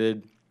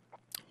populated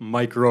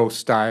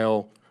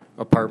micro-style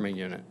apartment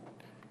unit.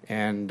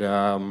 And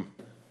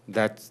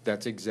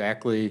that's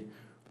exactly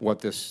what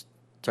this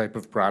type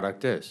of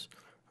product is.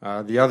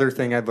 The other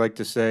thing I'd like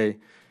to say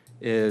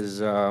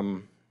is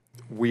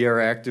we are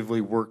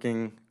actively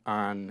working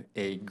on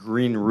a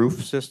green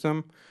roof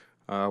system.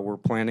 We're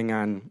planning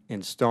on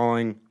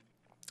installing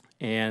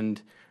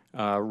and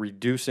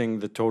reducing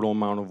the total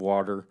amount of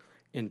water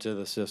into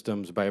the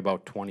systems by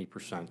about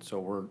 20%. So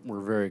we're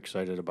very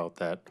excited about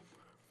that.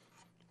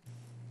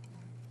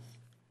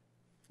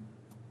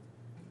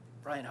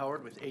 Brian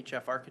Howard with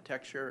HF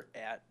Architecture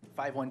at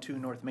 512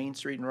 North Main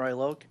Street in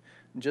Royal Oak.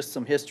 And just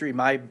some history,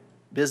 my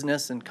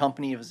business and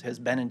company has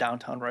been in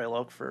downtown Royal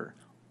Oak for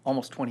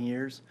almost 20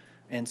 years.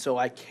 And so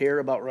I care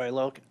about Royal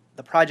Oak.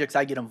 The projects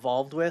I get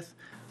involved with,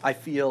 I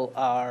feel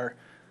are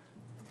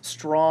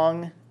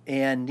strong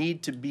and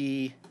need to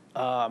be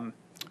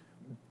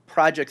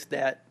projects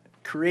that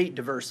create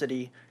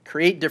diversity,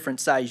 create different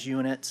size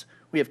units.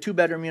 We have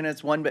 2-bedroom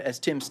units, as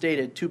Tim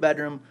stated,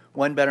 2-bedroom,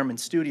 1-bedroom, and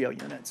studio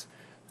units.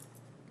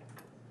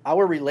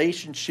 Our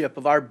relationship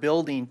of our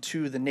building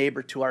to the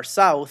neighbor to our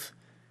south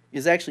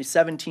is actually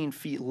 17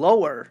 feet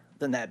lower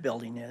than that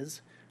building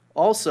is.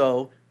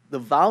 Also, the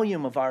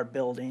volume of our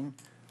building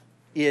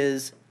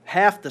is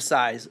half the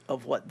size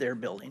of what their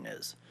building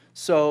is.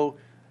 So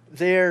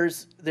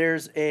there's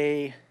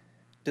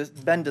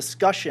been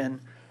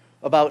discussion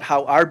about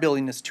how our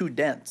building is too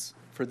dense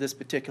for this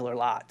particular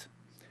lot.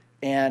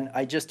 And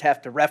I just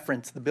have to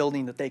reference the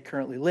building that they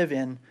currently live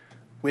in,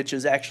 which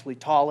is actually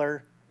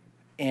taller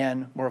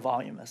and more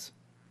voluminous.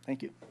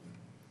 Thank you.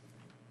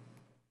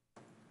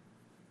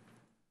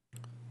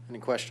 Any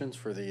questions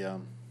for the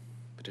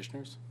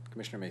petitioners?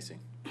 Commissioner Macey.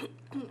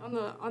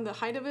 On the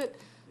height of it,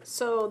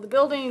 so the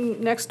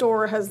building next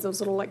door has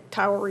those little like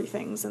towery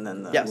things and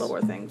then the Yes.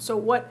 lower thing. So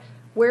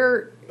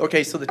where?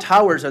 Okay, so the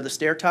towers are the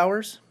stair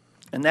towers,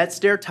 and that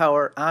stair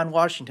tower on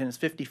Washington is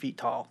 50 feet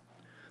tall.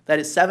 That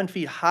is 7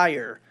 feet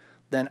higher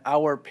than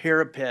our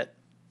parapet,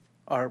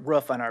 our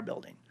roof on our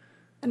building.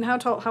 And how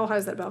high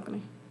is that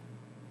balcony?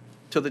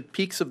 To the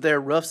peaks of their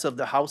roofs of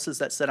the houses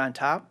that sit on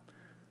top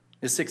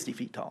is 60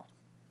 feet tall.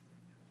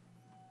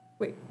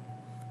 Wait.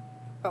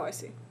 Oh, I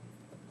see.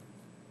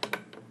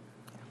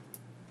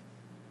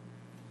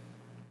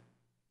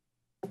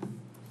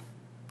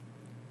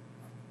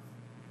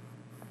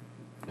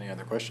 Any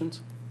other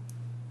questions?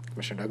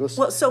 Commissioner Douglas?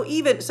 Well, so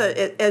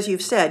as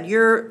you've said,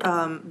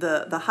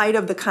 the height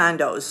of the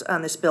condos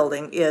on this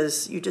building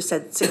is, you just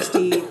said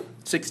 60?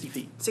 60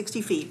 feet.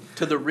 60 feet.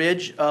 To the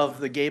ridge of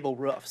the gable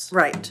roofs.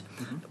 Right,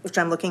 which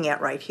I'm looking at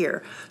right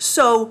here.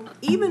 So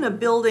even a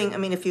building, I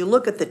mean, if you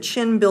look at the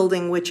Chin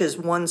building, which is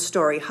 1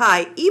 story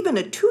high, even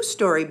a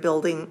 2-story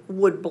building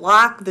would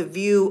block the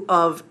view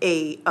of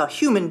a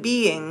human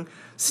being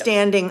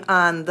standing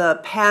on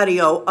the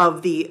patio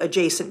of the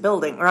adjacent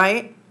building,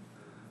 right?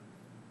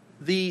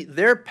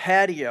 Their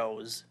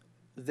patios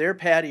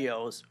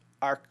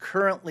are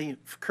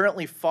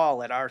currently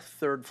fall at our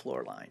 3rd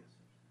floor line.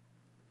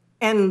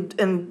 And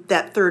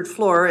that 3rd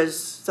floor is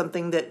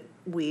something that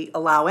we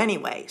allow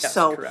anyway. Yes,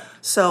 So, correct.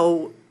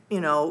 so,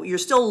 you know, you're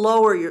still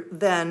lower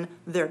than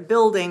their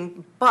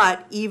building,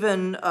 but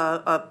even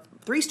a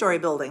 3-story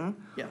building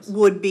Yes.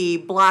 would be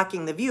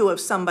blocking the view of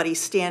somebody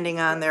standing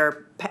on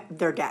their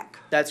deck.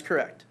 That's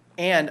correct.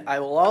 And I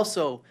will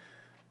also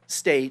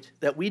state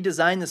that we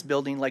designed this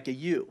building like a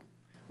U.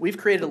 We've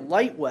created a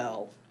light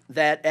well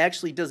that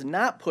actually does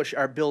not push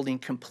our building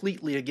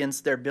completely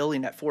against their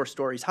building at 4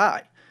 stories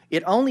high.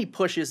 It only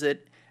pushes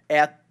it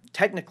at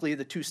technically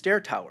the 2 stair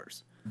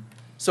towers.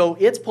 So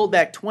it's pulled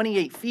back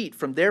 28 feet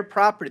from their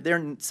property, their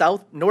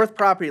north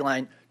property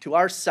line to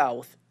our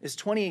south is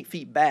 28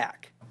 feet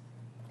back,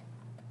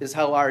 is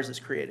how ours is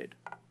created.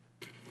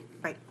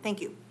 Right,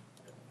 thank you.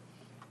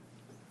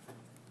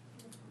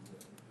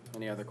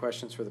 Any other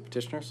questions for the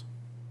petitioners?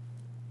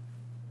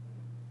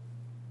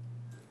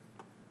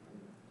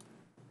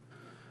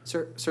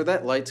 Sir,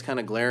 that light's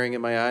kind of glaring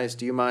in my eyes.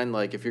 Do you mind,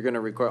 like, if you're going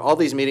to record, all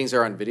these meetings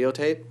are on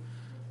videotape,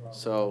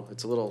 so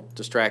it's a little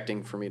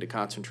distracting for me to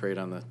concentrate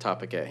on the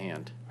topic at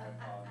hand.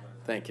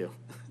 Thank you.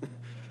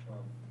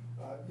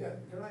 Yeah,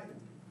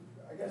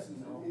 I guess it's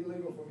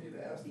illegal for me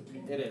to ask the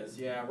people. It is,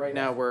 yeah, right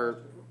now we're,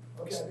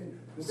 Okay, I mean,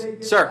 did they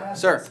get sir,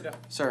 last- sir, did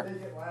sir, they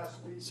get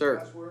last week's sir,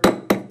 last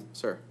word?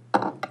 sir.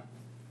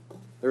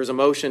 There was a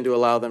motion to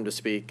allow them to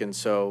speak, and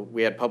so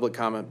we had public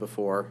comment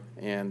before,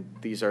 and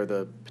these are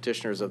the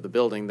petitioners of the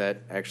building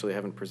that actually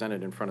haven't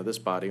presented in front of this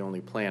body,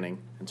 only planning,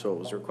 and so it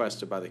was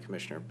requested by the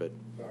commissioner, but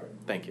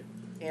thank you.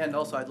 And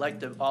also, I'd like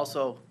to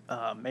also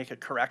make a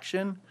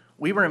correction.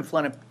 We were in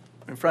front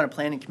of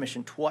Planning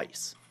Commission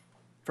twice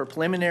for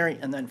preliminary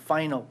and then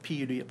final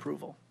PUD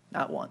approval,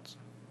 not once.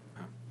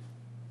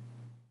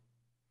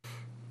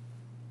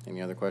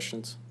 Any other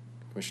questions?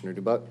 Commissioner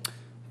Dubuck?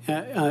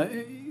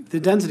 The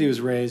density was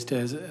raised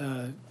as,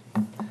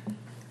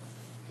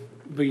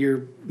 but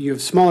you have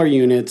smaller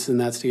units,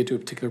 and that's to get to a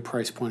particular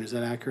price point. Is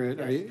that accurate?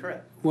 Yes,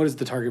 correct. What is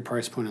the target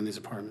price point on these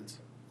apartments?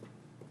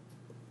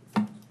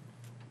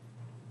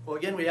 Well,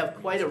 again, we have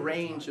quite a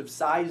range of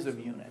size of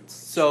units.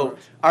 So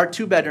our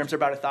 2 bedrooms are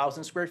about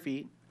 1,000 square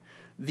feet.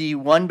 The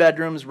 1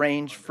 bedrooms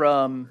range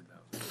from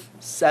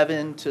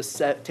 7 to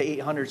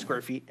 800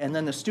 square feet, and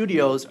then the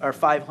studios are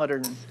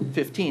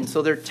 515.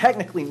 So they're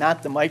technically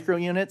not the micro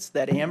units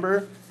that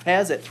Amber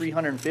has at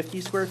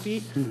 350 square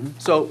feet.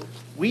 So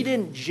we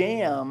didn't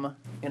jam,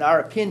 in our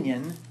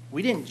opinion,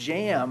 we didn't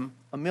jam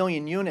 1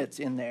 million units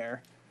in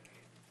there.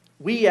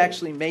 We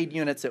actually made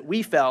units that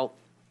we felt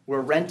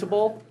were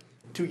rentable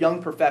to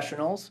young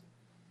professionals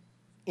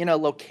in a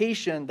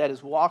location that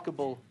is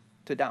walkable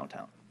to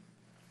downtown.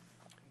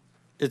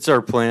 It's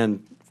our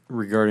plan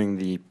regarding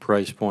the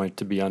price point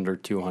to be under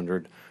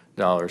 $200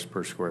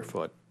 per square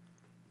foot.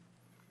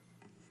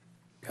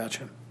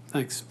 Gotcha.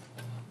 Thanks.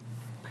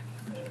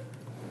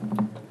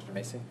 Mr.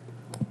 Macey?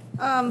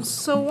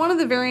 So one of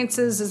the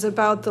variances is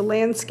about the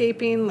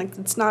landscaping, like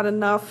it's not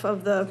enough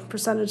of the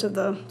percentage of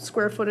the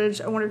square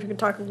footage. I wonder if you could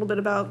talk a little bit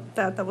about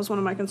that. That was one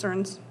of my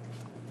concerns.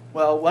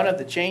 Well, one of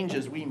the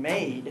changes we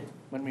made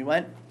when we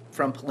went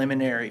from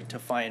preliminary to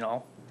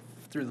final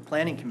through the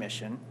Planning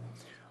Commission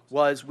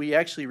was we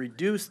actually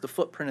reduced the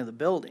footprint of the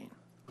building.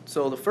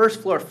 So the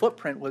first floor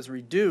footprint was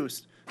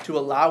reduced to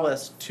allow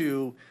us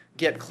to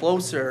get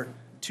closer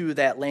to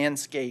that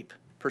landscape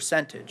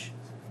percentage.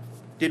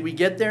 Did we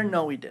get there?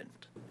 No, we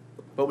didn't.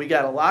 But we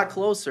got a lot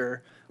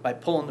closer by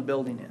pulling the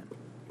building in.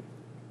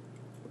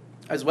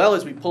 As well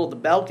as we pulled the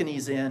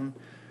balconies in,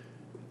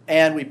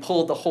 and we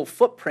pulled the whole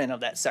footprint of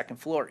that second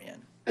floor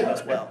in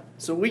as well.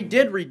 So we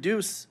did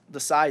reduce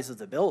the size of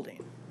the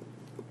building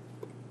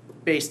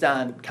based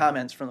on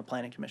comments from the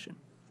Planning Commission.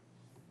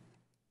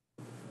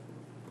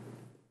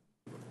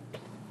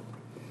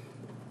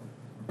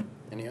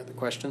 Any other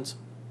questions?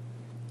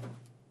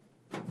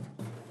 All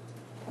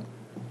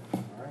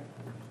right.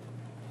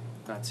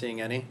 Not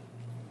seeing any.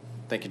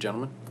 Thank you,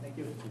 gentlemen. Thank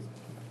you.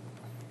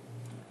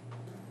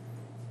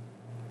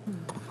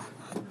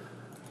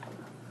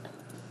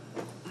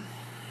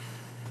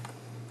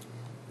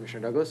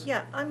 Commissioner Douglas?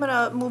 Yeah, I'm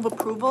gonna move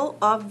approval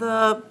of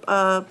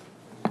the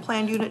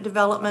planned unit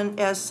development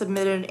as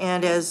submitted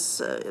and as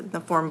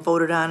the form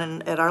voted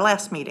on at our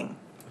last meeting.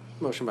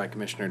 Motion by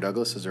Commissioner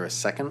Douglas. Is there a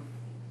second?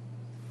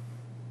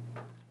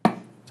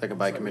 Second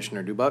by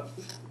Commissioner Dubuck.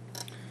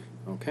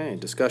 Okay,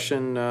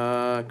 discussion,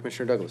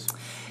 Commissioner Douglas.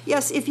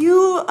 Yes, if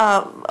you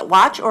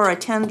watch or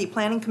attend the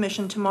Planning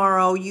Commission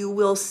tomorrow, you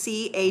will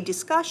see a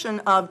discussion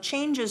of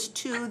changes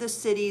to the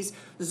city's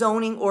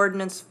zoning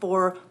ordinance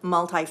for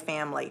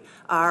multifamily.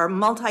 Our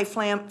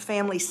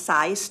multifamily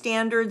size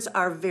standards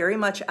are very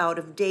much out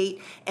of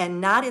date and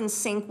not in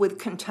sync with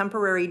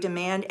contemporary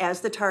demand,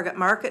 as the target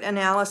market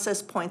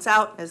analysis points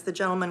out, as the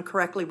gentleman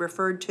correctly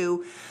referred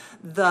to.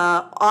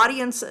 The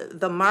audience,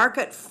 the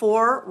market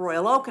for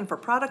Royal Oak and for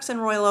products in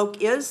Royal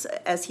Oak is,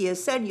 as he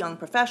has said, young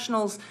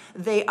professionals.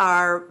 They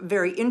are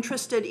very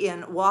interested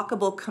in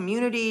walkable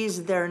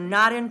communities. They're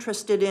not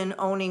interested in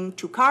owning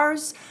 2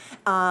 cars.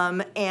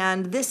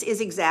 And this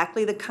is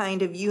exactly the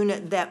kind of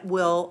unit that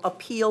will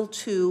appeal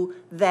to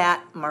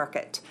that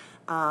market.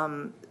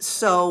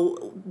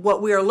 So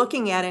what we are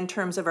looking at in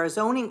terms of our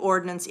zoning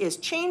ordinance is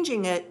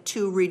changing it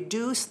to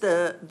reduce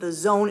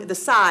the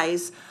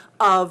size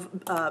of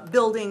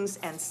buildings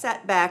and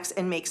setbacks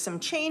and make some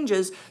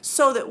changes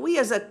so that we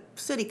as a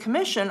city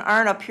commission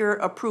aren't up here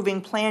approving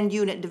planned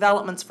unit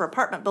developments for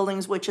apartment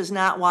buildings, which is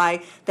not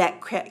why that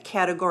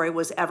category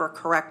was ever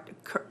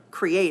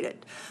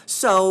created.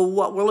 So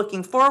what we're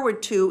looking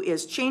forward to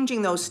is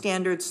changing those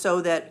standards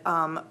so that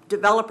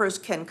developers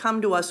can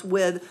come to us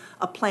with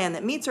a plan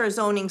that meets our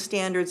zoning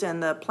standards,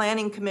 and the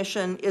Planning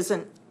Commission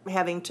isn't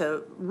having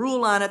to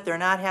rule on it. They're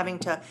not having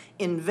to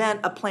invent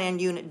a planned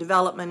unit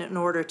development in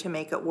order to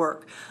make it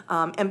work.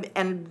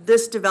 And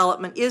this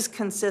development is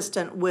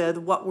consistent with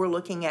what we're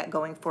looking at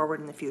going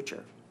forward in the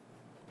future.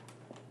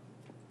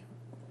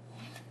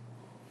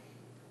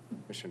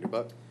 Commissioner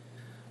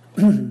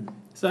Dubuck?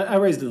 So I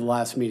raised at the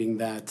last meeting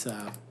that,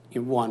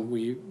 one,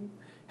 we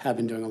have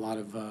been doing a lot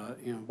of,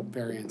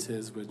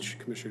 variances, which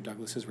Commissioner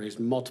Douglas has raised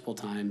multiple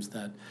times,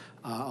 that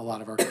a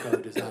lot of our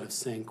code is out of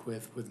sync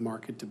with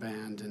market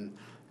demand and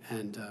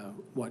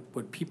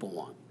what people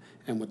want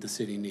and what the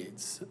city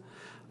needs.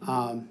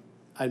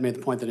 I'd made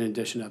the point that in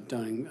addition to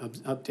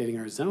updating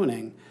our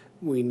zoning,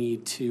 we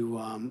need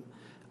to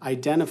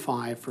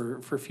identify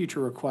for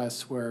future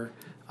requests where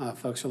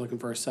folks are looking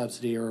for a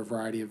subsidy or a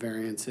variety of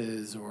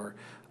variances or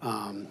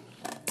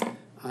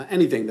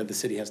anything that the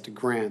city has to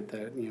grant,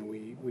 that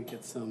we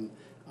get some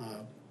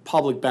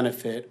public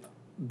benefit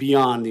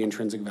beyond the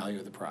intrinsic value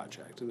of the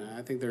project. And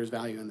I think there's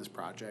value in this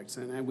project,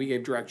 and we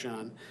gave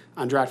direction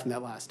on drafting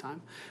that last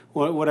time.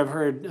 What I've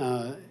heard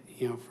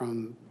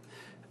from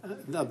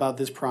about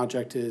this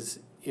project is,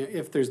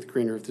 if there's the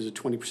greener, if there's a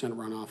 20%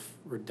 runoff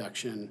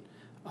reduction,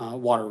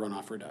 water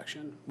runoff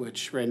reduction,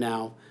 which right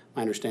now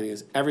my understanding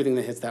is everything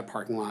that hits that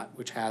parking lot,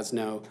 which has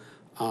no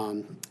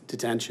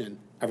detention,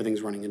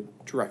 everything's running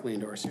directly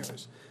into our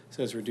sewers.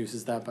 So this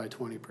reduces that by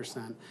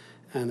 20%.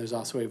 And there's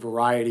also a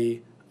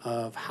variety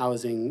of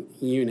housing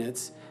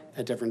units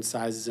at different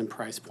sizes and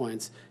price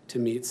points to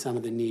meet some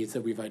of the needs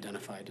that we've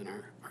identified in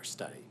our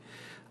study.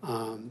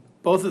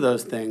 Both of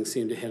those things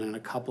seem to hit on a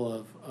couple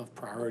of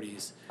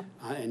priorities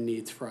and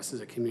needs for us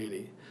as a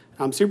community.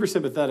 I'm super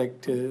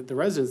sympathetic to the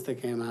residents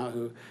that came out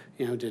who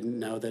didn't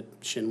know that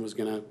Shin was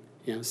going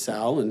to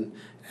sell and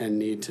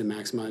need to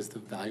maximize the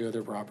value of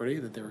their property,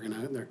 that they were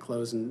going to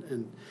close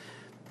and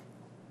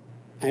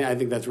I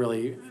think that's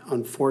really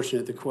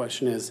unfortunate. The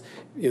question is,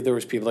 there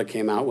was people that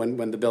came out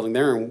when the building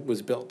there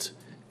was built,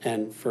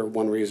 and for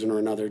one reason or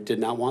another did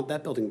not want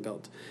that building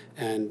built,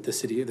 and the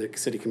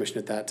city commission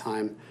at that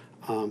time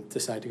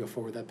decided to go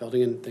forward with that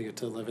building, and they get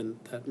to live in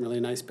that really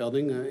nice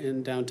building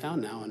in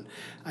downtown now.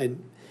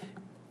 And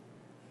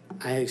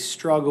I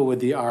struggle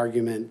with the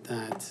argument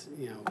that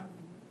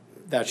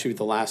that should be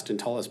the last and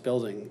tallest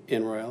building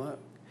in Royal Oak.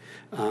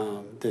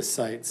 This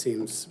site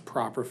seems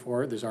proper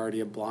for it. There's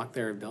already a block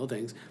there of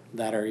buildings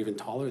that are even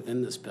taller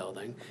than this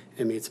building.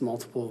 It meets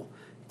multiple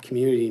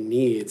community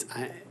needs.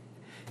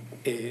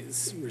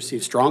 It's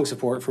received strong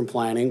support from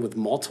planning with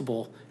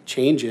multiple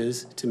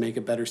changes to make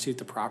it better suit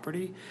the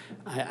property.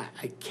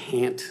 I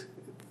can't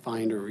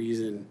find a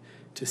reason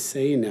to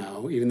say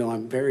no, even though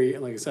I'm very,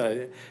 like I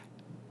said,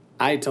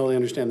 I totally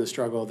understand the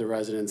struggle of the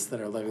residents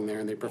that are living there,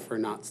 and they prefer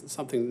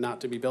something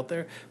not to be built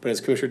there. But as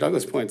Commissioner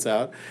Douglas points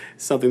out,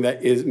 something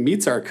that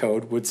meets our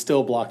code would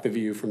still block the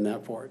view from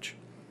that porch.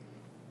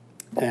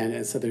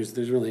 And so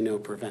there's really no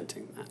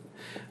preventing that.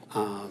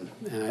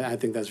 And I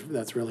think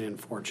that's really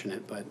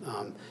unfortunate, but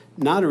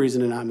not a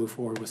reason to not move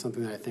forward with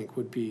something that I think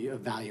would be a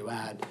value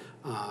add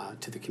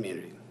to the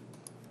community.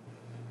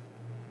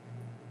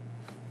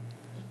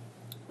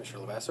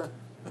 Commissioner Lavasser?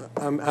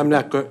 I'm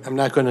not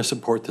going to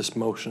support this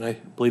motion. I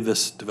believe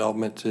this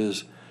development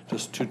is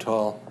just too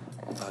tall,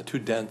 too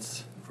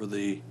dense for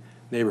the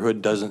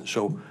neighborhood, doesn't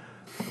show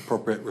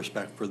appropriate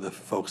respect for the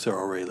folks that are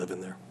already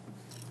living there.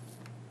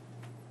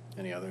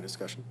 Any other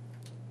discussion?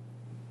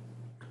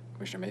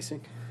 Commissioner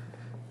Macey?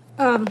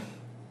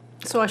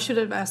 So I should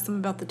have asked them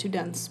about the too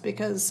dense,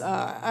 because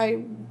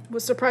I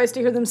was surprised to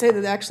hear them say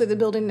that actually the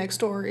building next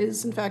door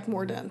is in fact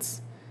more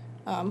dense.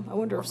 I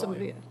wonder if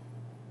somebody,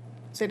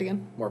 say it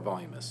again. More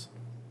voluminous.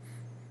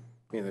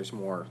 I mean, there's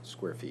more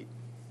square feet.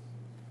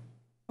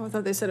 Oh, I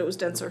thought they said it was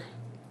denser.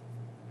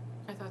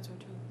 I thought so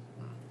too.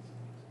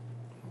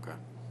 Okay.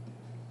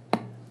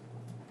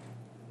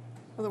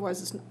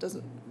 Otherwise, it's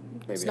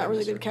Maybe not I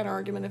really a good misheard. counter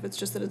argument if it's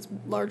just that it's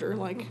larger,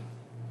 like.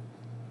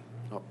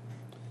 Oh,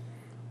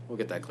 we'll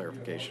get that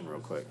clarification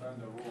real quick.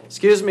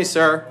 Excuse me,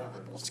 sir.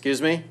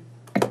 Excuse me.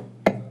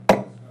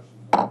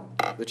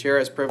 The chair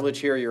has privilege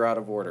here. You're out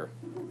of order.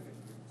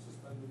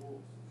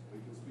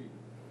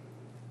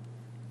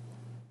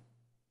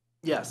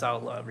 Yes,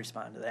 I'll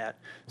respond to that.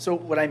 So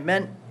what I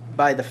meant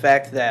by the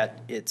fact that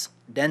it's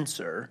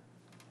denser,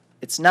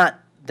 it's not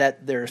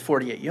that there's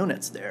 48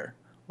 units there.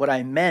 What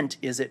I meant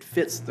is it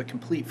fits the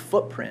complete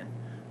footprint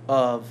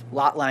of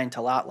lot line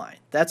to lot line.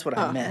 That's what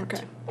I meant.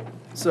 Okay.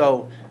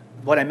 So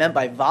what I meant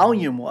by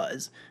volume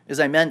is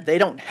I meant they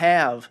don't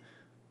have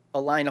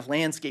a line of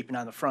landscaping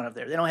on the front of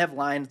there. They don't have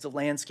lines of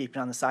landscaping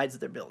on the sides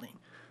of their building.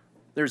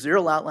 They're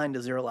zero lot line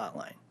to zero lot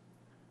line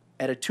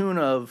at a tune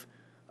of,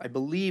 I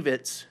believe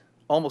it's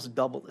almost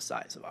double the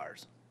size of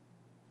ours.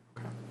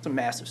 It's a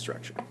massive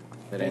structure.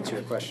 That answer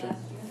your question?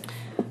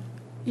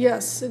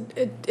 Yes,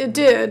 it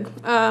did.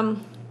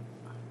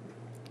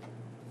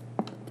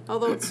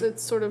 Although it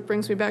sort of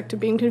brings me back to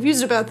being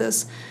confused about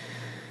this.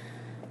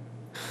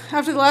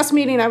 After the last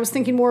meeting, I was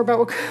thinking more about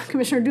what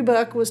Commissioner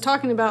Dubak was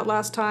talking about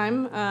last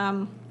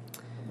time,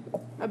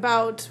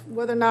 about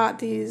whether or not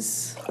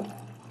these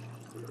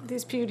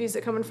PUDs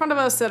that come in front of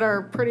us that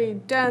are pretty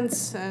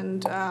dense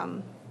and,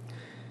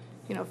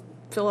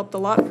 fill up the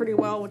lot pretty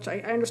well, which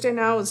I understand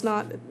now is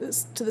not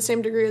to the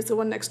same degree as the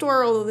one next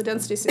door, although the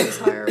density seems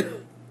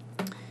higher,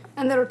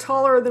 and that are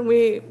taller than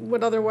we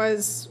would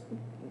otherwise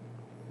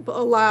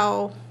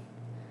allow.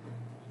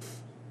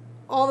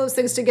 All those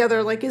things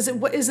together, like, is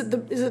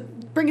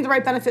it bringing the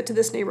right benefit to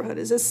this neighborhood?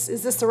 Is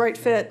this the right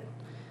fit?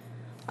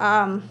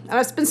 And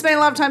I've been spending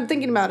a lot of time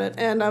thinking about it,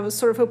 and I was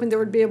sort of hoping there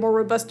would be a more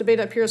robust debate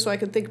up here so I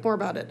could think more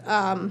about it.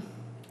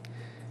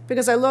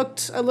 Because I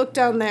looked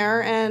down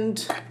there,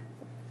 and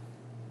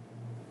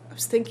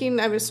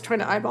I was trying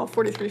to eyeball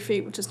 43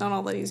 feet, which is not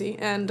all that easy,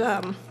 and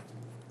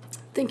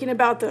thinking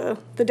about the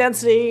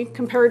density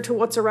compared to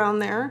what's around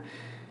there.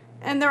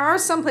 And there are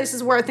some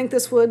places where I think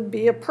this would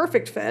be a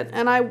perfect fit,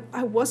 and I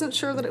wasn't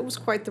sure that it was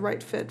quite the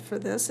right fit for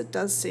this. It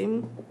does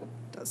seem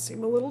a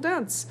little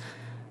dense.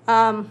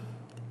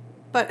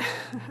 But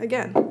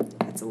again,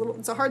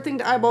 it's a hard thing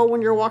to eyeball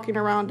when you're walking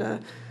around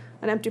an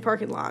empty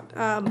parking lot.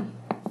 And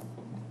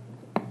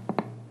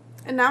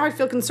now I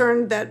feel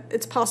concerned that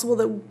it's possible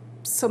that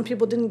some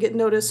people didn't get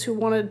notice who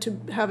wanted to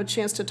have a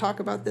chance to talk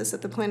about this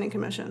at the Planning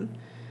Commission.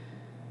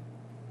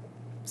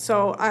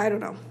 So I don't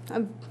know.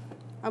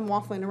 I'm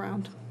waffling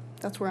around.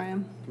 That's where I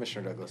am.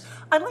 Commissioner Douglas.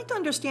 I'd like to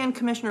understand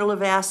Commissioner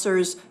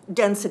Lavasser's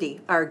density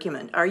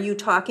argument. Are you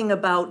talking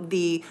about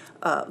the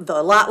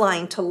lot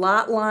line to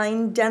lot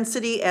line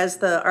density as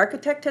the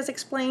architect has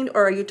explained,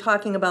 or are you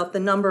talking about the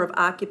number of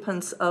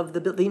occupants of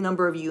the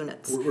number of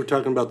units? We're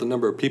talking about the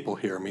number of people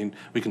here. I mean,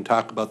 we can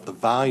talk about the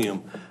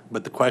volume,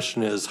 but the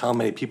question is how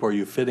many people are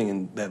you fitting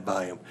in that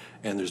volume?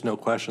 And there's no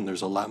question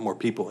there's a lot more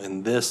people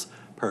in this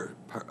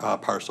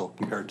parcel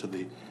compared to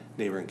the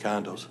neighboring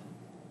condos.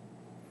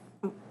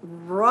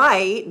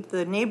 Right,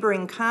 the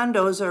neighboring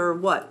condos are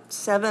what,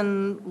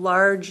 7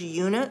 large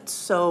units,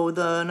 so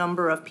the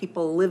number of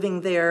people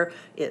living there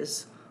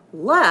is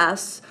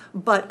less,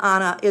 but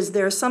is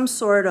there some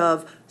sort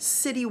of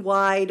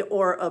citywide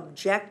or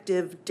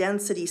objective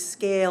density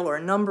scale or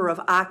number of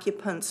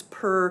occupants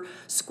per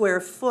square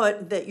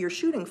foot that you're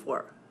shooting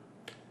for?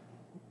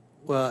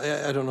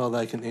 Well, I don't know that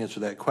I can answer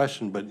that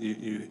question, but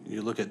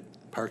you look at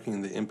parking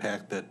and the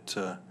impact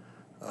that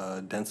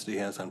density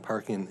has on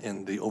parking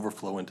and the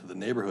overflow into the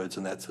neighborhoods,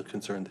 and that's a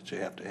concern that you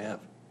have to have.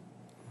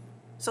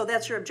 So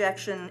that's your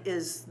objection,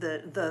 is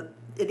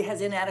it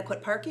has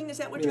inadequate parking, is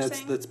that what you're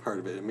saying? That's part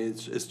of it. I mean,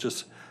 it's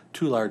just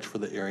too large for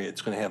the area.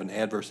 It's going to have an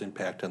adverse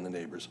impact on the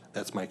neighbors.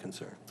 That's my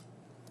concern.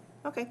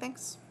 Okay,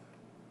 thanks.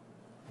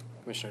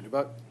 Commissioner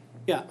Dubak.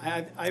 Yeah,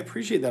 I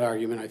appreciate that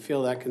argument. I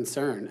feel that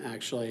concern,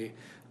 actually.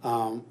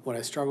 What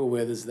I struggle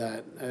with is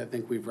that I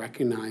think we've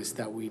recognized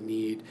that we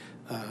need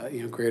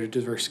greater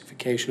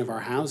diversification of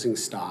our housing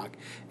stock,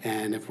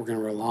 and if we're going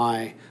to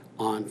rely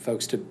on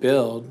folks to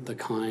build the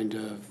kind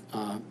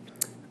of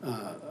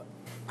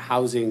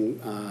housing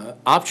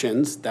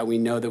options that we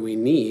know that we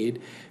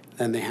need,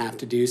 then they have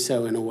to do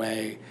so in a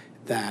way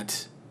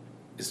that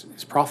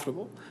is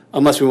profitable,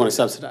 unless we want to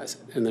subsidize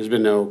it. And there's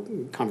been no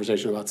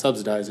conversation about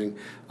subsidizing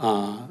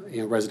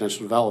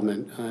residential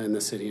development in the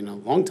city in a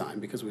long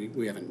time because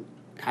we haven't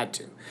had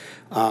to.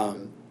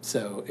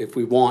 So if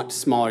we want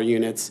smaller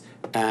units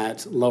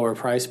at lower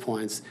price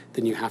points,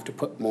 then you have to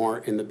put more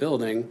in the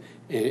building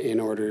in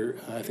order,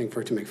 I think,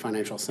 for it to make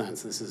financial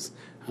sense.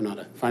 I'm not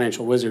a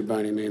financial wizard by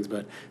any means,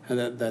 but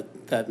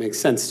that makes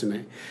sense to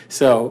me.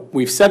 So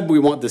we've said we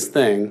want this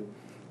thing,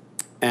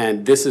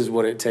 and this is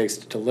what it takes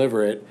to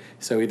deliver it.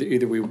 So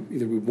either we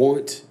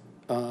want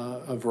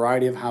a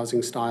variety of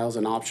housing styles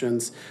and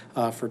options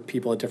for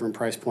people at different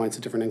price points,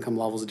 at different income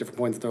levels, at different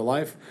points in their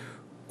life,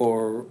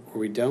 or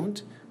we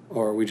don't,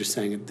 or are we just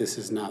saying that this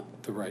is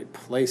not the right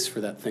place for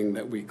that thing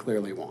that we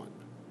clearly want?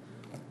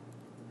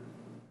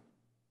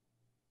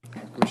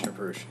 Commissioner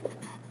Perush.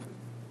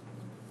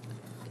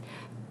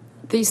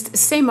 These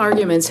same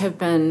arguments have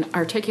been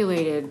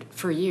articulated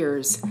for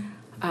years,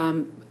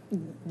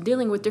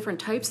 dealing with different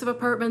types of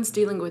apartments,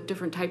 dealing with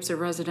different types of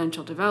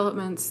residential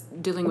developments,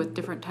 dealing with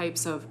different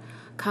types of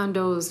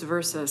condos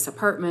versus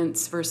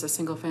apartments versus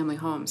single-family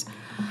homes.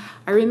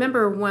 I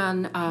remember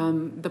when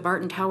the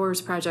Barton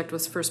Towers project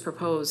was first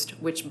proposed,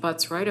 which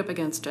butts right up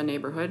against a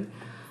neighborhood,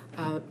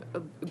 a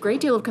great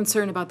deal of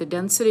concern about the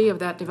density of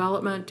that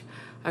development,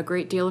 a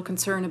great deal of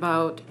concern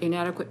about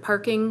inadequate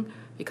parking,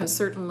 because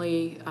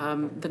certainly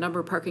the number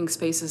of parking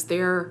spaces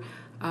there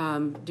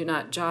do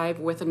not jive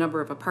with the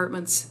number of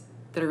apartments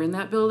that are in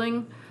that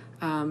building,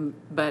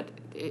 but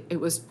it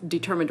was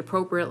determined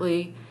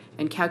appropriately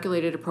and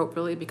calculated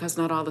appropriately because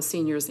not all the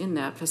seniors in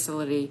that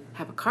facility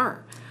have a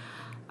car.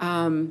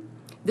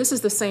 This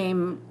is the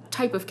same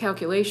type of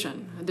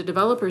calculation. The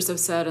developers have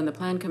said and the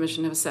Plan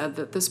Commission have said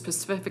that this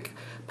specific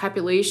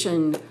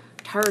population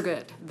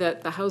target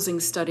that the housing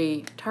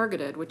study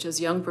targeted, which is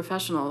young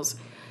professionals,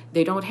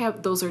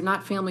 those are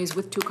not families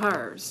with two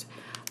cars.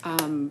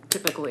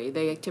 Typically,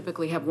 they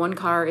typically have one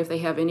car if they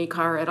have any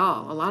car at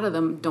all. A lot of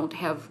them don't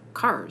have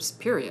cars,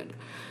 period.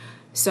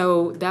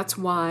 So that's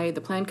why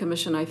the Plan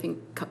Commission, I think,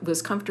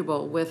 was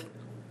comfortable with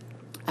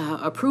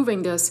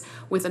approving this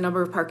with the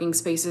number of parking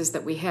spaces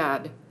that we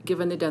had,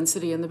 given the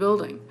density in the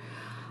building.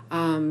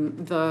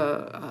 The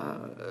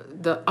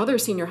other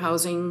senior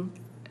housing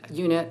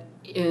unit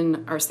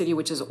in our city,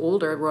 which is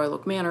older, Royal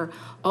Oak Manor,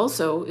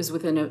 also is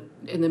in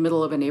the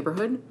middle of a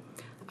neighborhood.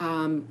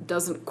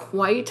 Doesn't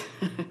quite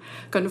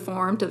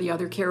conform to the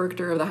other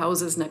character of the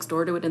houses next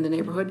door to it in the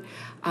neighborhood.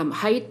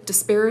 Height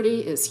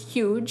disparity is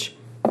huge.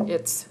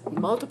 It's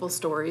multiple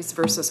stories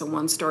versus a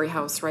one-story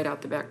house right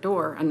out the back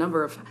door, a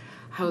number of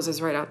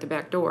houses right out the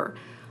back door.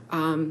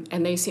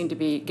 And they seem to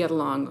get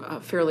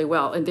along fairly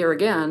well. And there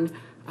again,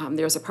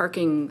 there's a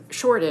parking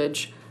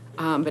shortage,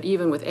 but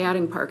even with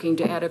adding parking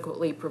to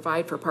adequately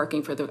provide for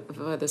parking for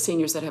the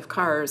seniors that have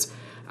cars,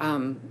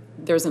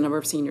 there's a number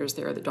of seniors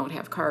there that don't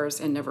have cars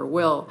and never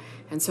will,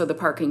 and so the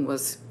parking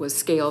was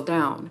scaled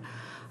down.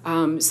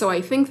 So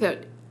I think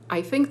that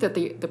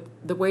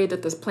the way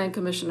that this Plan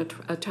Commission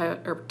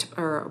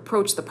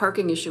approached the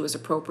parking issue is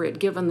appropriate,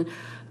 given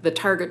the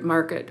target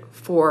market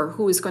for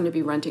who is going to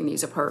be renting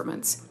these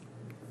apartments.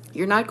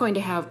 You're not going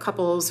to have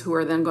couples who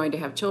are then going to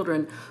have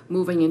children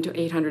moving into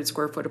 800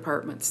 square foot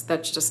apartments.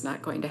 That's just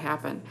not going to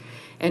happen.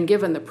 And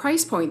given the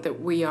price point that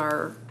we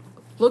are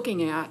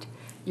looking at,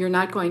 you're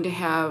not going to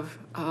have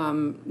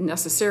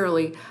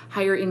necessarily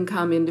higher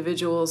income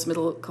individuals,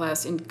 middle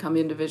class income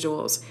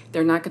individuals.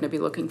 They're not going to be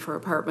looking for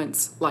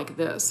apartments like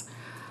this.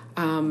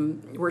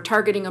 We're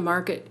targeting a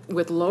market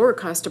with lower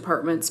cost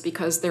apartments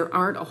because there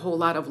aren't a whole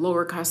lot of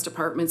lower cost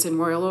apartments in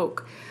Royal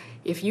Oak.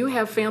 If you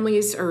have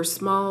families or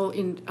small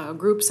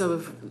groups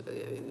of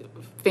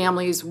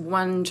families,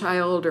 one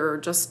child or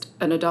just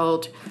an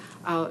adult,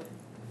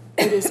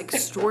 it is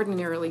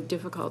extraordinarily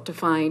difficult to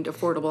find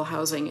affordable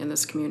housing in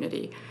this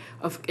community.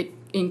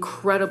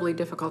 Incredibly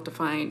difficult to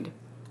find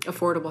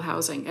affordable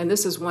housing, and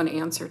this is one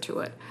answer to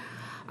it.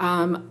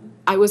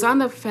 I was on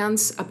the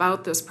fence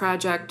about this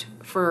project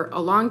for a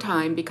long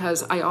time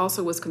because I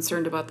also was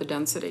concerned about the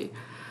density.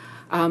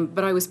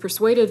 But I was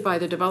persuaded by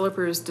the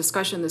developer's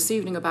discussion this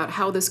evening about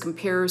how this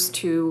compares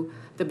to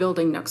the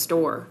building next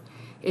door.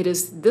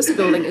 This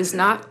building is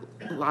not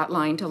lot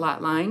line to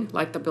lot line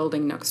like the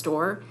building next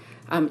door.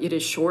 It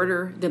is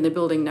shorter than the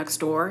building next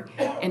door,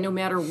 and no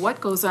matter what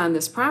goes on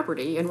this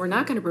property, and we're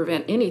not going to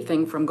prevent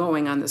anything from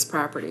going on this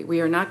property. We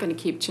are not going to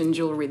keep chin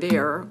jewelry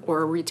there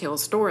or a retail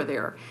store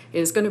there. It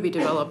is going to be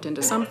developed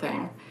into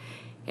something.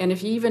 And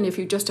even if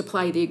you just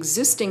apply the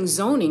existing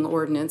zoning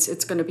ordinance,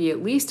 it's going to be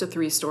at least a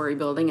 3-story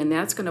building, and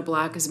that's going to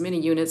block as many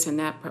units in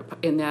that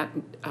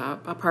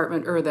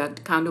apartment or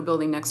that condo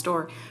building next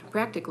door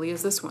practically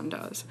as this one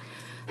does.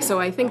 So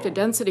I think the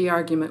density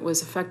argument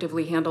was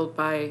effectively handled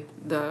by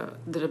the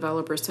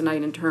developers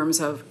tonight in terms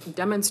of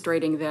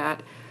demonstrating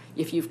that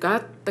if you've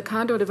got the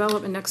condo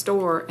development next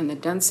door and the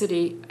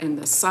density and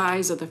the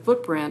size of the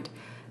footprint,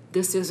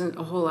 this isn't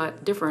a whole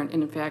lot different,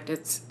 and in fact,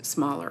 it's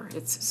smaller.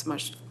 It's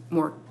much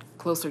more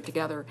closer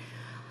together.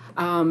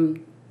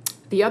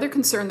 The other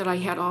concern that I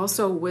had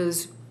also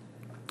was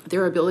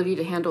their ability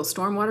to handle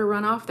stormwater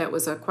runoff. That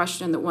was a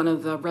question that one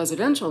of the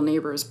residential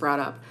neighbors brought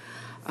up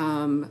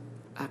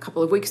a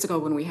couple of weeks ago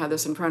when we had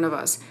this in front of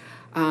us.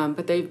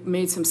 But they've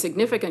made some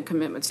significant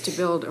commitments to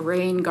build a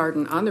rain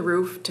garden on the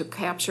roof to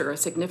capture a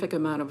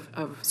significant amount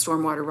of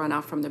stormwater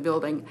runoff from the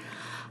building.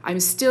 I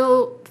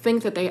still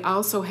think that they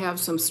also have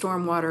some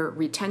stormwater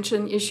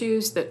retention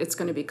issues that it's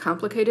going to be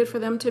complicated for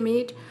them to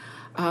meet,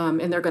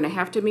 and they're going to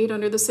have to meet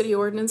under the city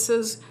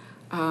ordinances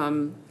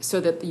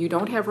so that you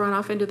don't have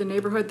runoff into the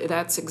neighborhood.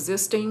 That's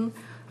existing,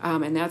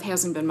 and that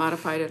hasn't been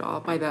modified at all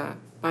by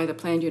the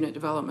planned unit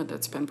development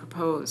that's been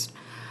proposed.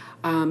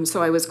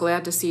 So I was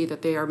glad to see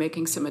that they are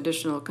making some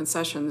additional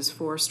concessions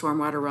for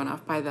stormwater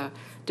runoff by the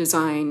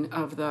design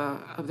of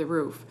the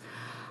roof.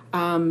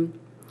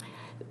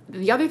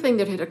 The other thing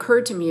that had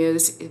occurred to me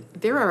is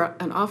there are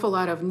an awful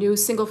lot of new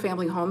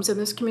single-family homes in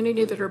this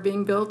community that are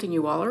being built, and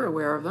you all are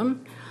aware of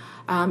them.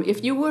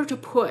 If you were to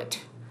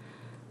put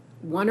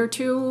 1 or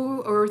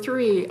 2 or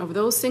 3 of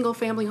those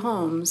single-family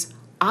homes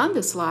on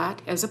this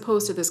lot as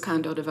opposed to this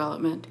condo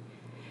development,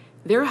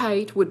 their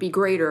height would be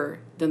greater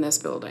than this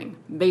building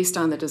based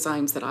on the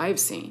designs that I've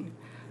seen.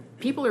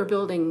 People are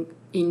building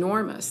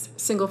enormous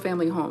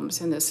single-family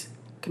homes in this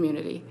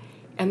community,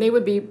 and they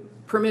would be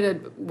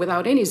permitted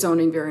without any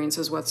zoning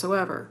variances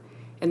whatsoever.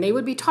 And they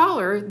would be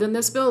taller than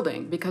this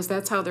building because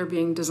that's how they're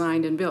being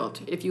designed and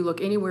built if you look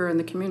anywhere in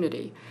the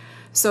community.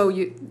 So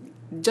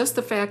just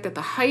the fact that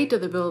the height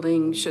of the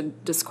building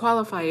should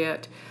disqualify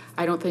it,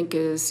 I don't think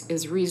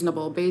is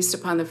reasonable based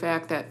upon the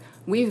fact that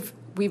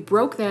we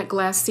broke that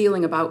glass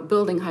ceiling about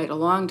building height a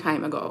long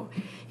time ago.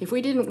 If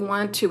we didn't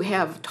want to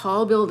have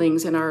tall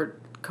buildings in our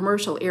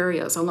commercial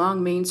areas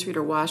along Main Street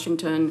or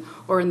Washington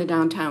or in the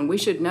downtown, we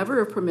should never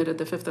have permitted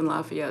the 5th and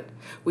Lafayette.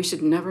 We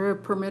should never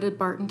have permitted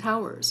Barton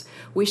Towers.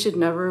 We should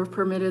never have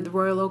permitted the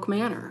Royal Oak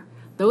Manor.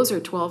 Those are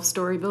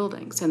 12-story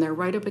buildings, and they're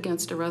right up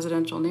against a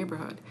residential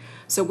neighborhood.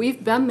 So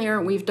we've been there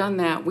and we've done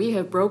that. We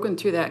have broken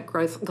through that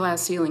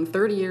glass ceiling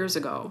 30 years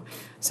ago.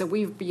 So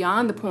we're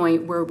beyond the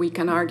point where we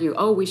can argue,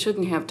 oh, we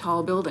shouldn't have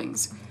tall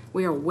buildings.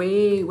 We are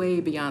way, way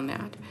beyond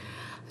that.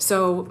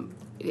 So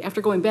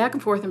after going back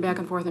and forth and back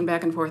and forth and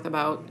back and forth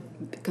about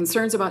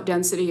concerns about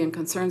density and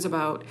concerns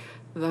about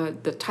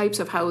the types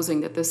of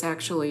housing that this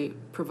actually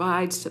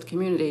provides to the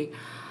community,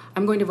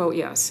 I'm going to vote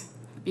yes,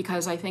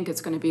 because I think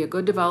it's going to be a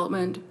good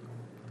development.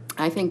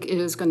 I think it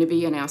is going to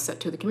be an asset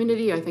to the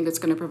community. I think it's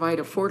going to provide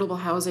affordable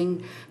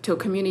housing to a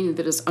community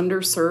that is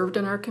underserved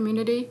in our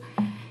community.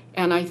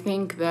 And I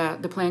think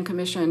that the Plan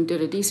Commission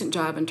did a decent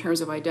job in terms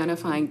of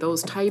identifying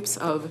those types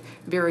of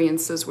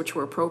variances which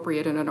were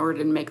appropriate in order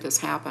to make this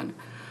happen.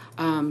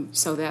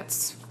 So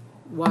that's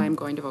why I'm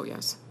going to vote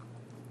yes.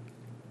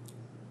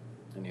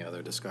 Any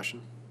other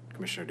discussion?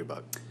 Commissioner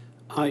Dubak.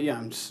 Yeah,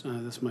 I'm just,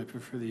 this might be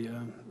for the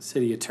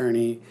city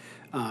attorney,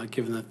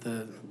 given that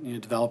the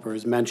developer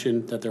has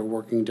mentioned that they're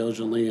working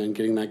diligently on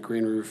getting that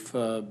green roof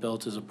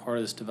built as a part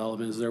of this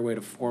development. Is there a way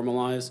to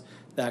formalize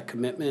that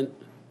commitment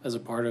as a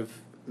part of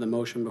the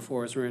motion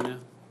before us right now?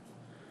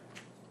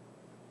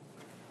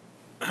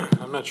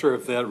 I'm not sure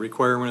if that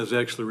requirement is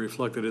actually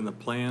reflected in the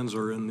plans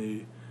or in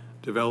the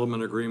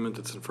development agreement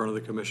that's in front of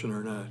the commission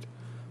or not.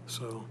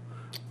 So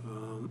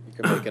you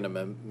can make an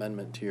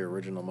amendment to your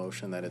original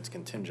motion that it's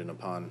contingent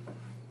upon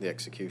the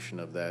execution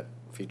of that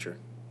feature.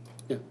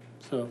 Yeah,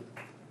 so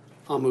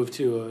I'll move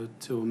to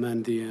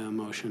amend the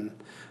motion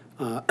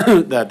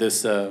that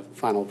this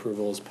final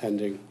approval is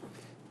pending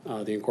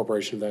the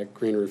incorporation of that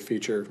green roof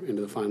feature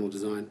into the final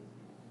design.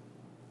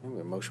 We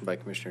have a motion by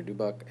Commissioner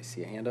Dubak. I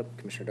see a hand up.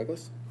 Commissioner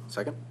Douglas,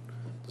 second.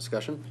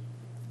 Discussion?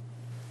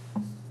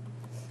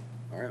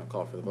 All right, I'll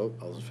call for the vote.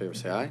 All those in favor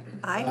say aye.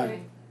 Aye.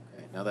 Okay,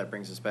 now that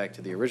brings us back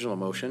to the original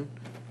motion,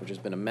 which has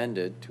been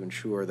amended to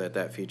ensure that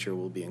that feature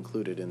will be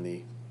included in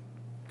the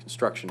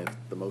construction if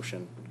the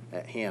motion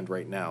at hand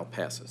right now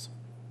passes.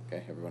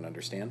 Okay, everyone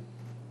understand?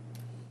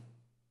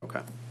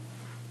 Okay.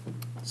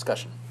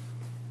 Discussion.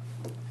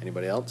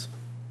 Anybody else?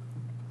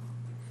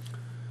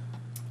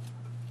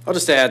 I'll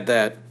just add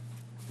that,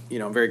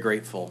 I'm very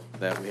grateful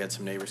that we had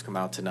some neighbors come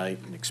out tonight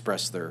and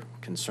express their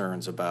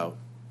concerns about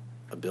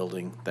a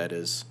building that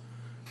is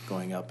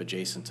going up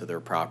adjacent to their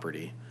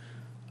property.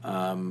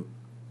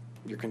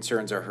 Your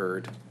concerns are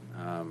heard.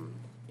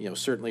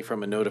 Certainly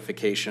from a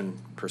notification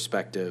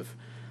perspective,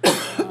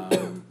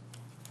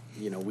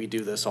 we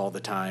do this all the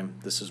time.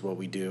 This is what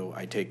we do.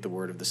 I take the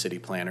word of the city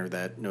planner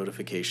that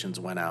notifications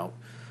went out.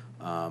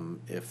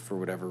 If for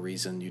whatever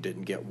reason you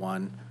didn't get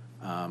one,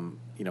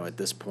 at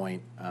this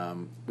point,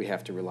 we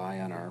have to rely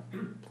on our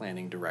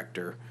planning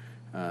director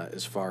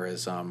as far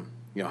as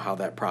how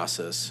that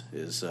process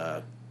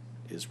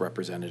is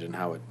represented and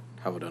how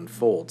it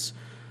unfolds.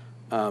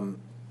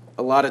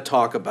 A lot of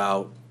talk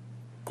about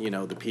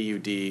the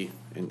PUD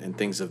and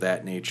things of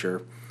that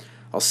nature.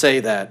 I'll say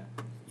that,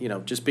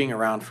 just being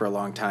around for a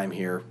long time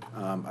here,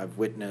 I've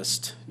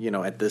witnessed,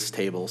 at this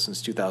table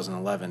since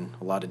 2011,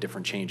 a lot of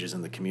different changes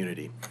in the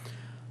community.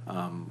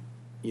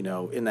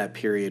 In that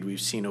period, we've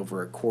seen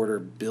over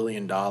 $250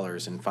 million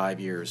in 5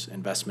 years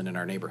investment in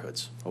our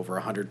neighborhoods. Over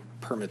 100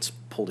 permits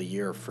pulled a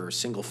year for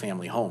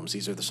single-family homes.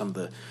 These are some of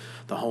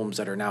the homes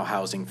that are now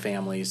housing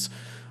families.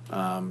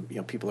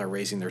 People are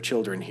raising their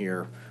children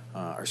here.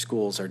 Our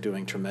schools are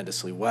doing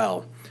tremendously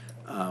well.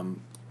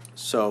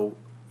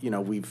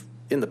 We've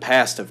in the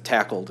past have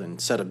tackled and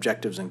set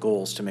objectives and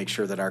goals to make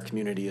sure that our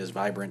community is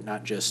vibrant,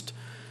 not just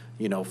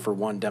for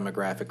one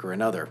demographic or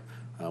another.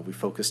 We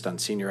focused on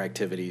senior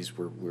activities.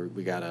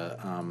 We got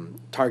a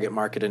target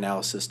market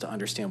analysis to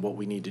understand what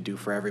we need to do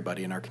for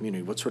everybody in our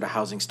community. What sort of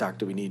housing stock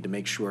do we need to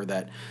make sure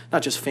that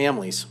not just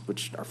families,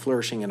 which are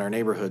flourishing in our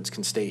neighborhoods,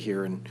 can stay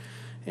here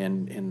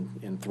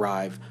and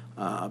thrive,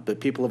 but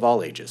people of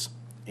all ages.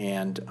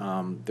 And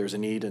there's a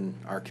need in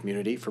our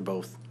community for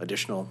both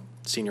additional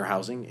senior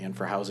housing and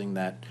for housing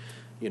that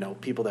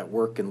people that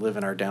work and live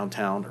in our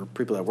downtown, or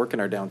people that work in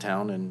our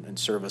downtown and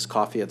serve us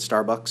coffee at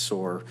Starbucks,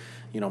 or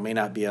may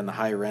not be on the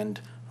higher end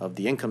of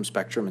the income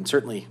spectrum, and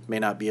certainly may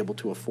not be able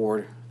to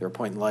afford their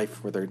point in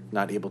life where they're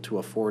not able to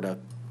afford a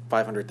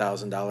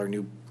 $500,000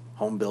 new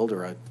home build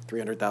or a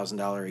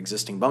 $300,000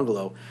 existing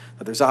bungalow,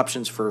 that there's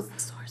options for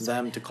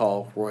them to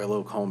call Royal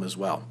Oak home as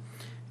well.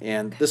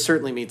 And this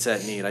certainly meets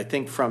that need. I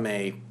think from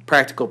a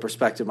practical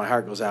perspective, my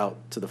heart goes out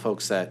to the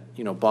folks that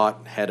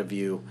bought, had a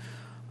view.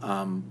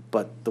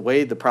 But the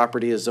way the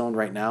property is zoned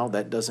right now,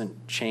 that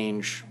doesn't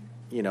change.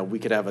 We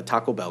could have a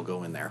Taco Bell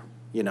go in there,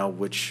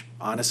 which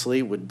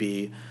honestly would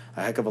be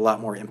a heck of a lot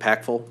more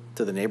impactful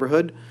to the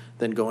neighborhood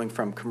than going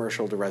from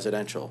commercial to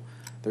residential.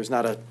 There's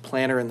not a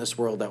planner in this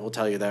world that will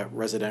tell you that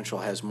residential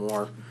has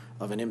more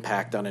of an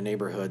impact on a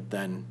neighborhood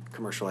than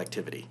commercial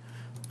activity.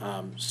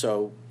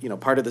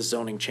 Part of the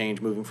zoning change,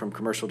 moving from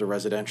commercial to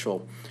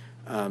residential,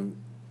 in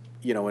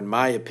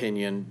my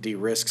opinion,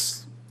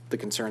 de-risks the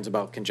concerns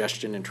about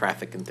congestion and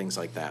traffic and things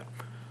like that.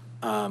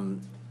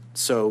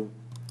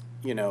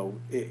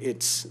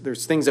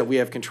 There's things that we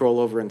have control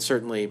over, and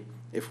certainly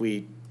if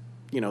we,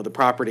 the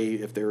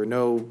property, if there are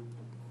no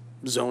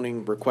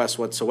zoning requests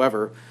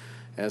whatsoever,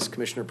 as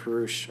Commissioner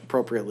Perush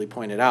appropriately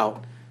pointed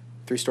out,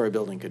 3-story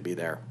building could be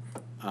there.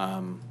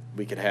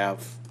 We could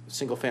have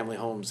single-family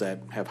homes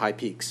that have high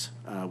peaks.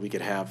 We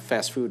could have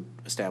fast food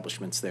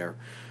establishments there.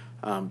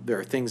 There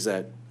are things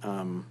that,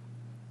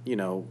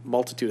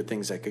 multitude of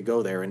things that could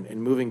go there.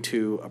 And moving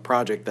to a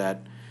project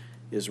that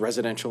is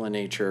residential in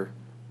nature,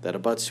 that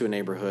abuts to a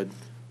neighborhood,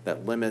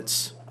 that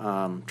limits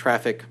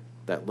traffic,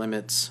 that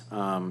limits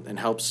and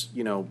helps,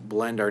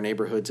 blend our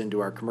neighborhoods into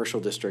our commercial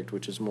district,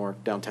 which is more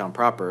downtown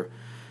proper,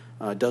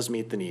 does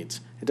meet the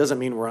needs. It doesn't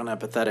mean we're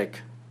unempathetic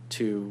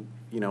to,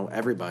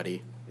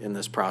 everybody in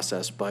this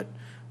process, but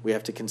we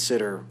have to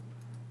consider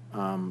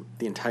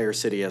the entire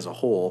city as a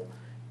whole.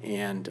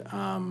 And,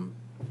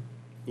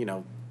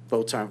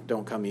 votes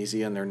don't come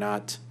easy, and they're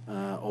not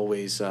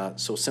always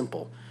so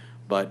simple.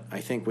 But I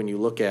think when you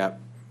look at,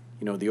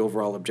 the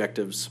overall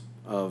objectives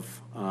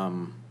of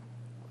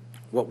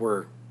what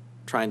we're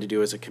trying to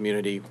do as a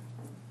community,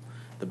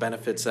 the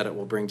benefits that it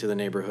will bring to the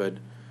neighborhood,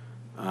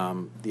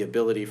 the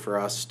ability for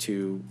us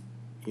to,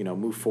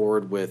 move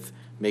forward with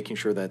making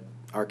sure that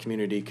our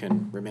community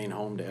can remain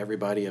home to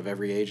everybody of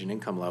every age and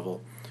income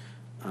level,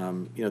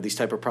 these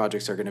type of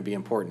projects are going to be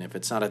important. If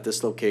it's not at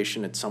this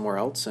location, it's somewhere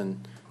else,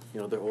 and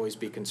there'll always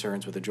be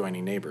concerns with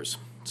adjoining neighbors.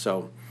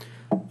 So,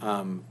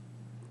 I'm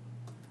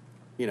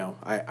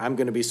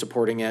going to be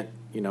supporting it.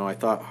 I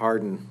thought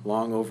hard and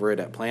long over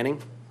it at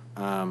planning,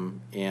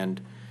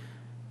 and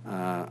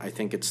I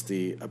think it's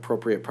the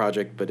appropriate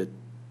project, but it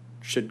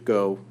should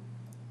go,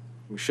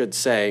 we should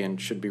say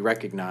and should be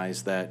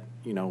recognized that,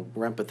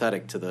 we're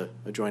empathetic to the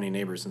adjoining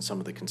neighbors and some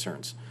of the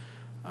concerns.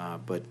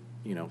 But,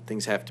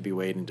 things have to be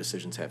weighed and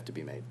decisions have to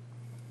be made.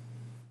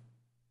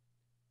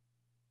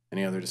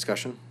 Any other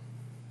discussion?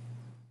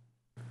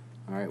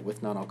 All right,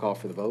 with none, I'll call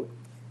for the vote.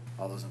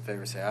 All those in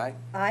favor say aye.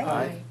 Aye.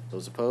 Aye.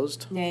 Those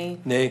opposed? Nay.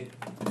 Nay.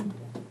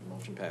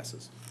 Motion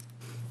passes.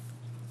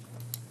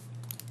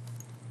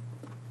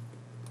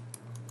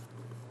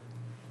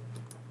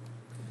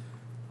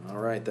 All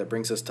right, that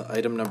brings us to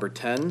item number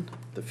 10,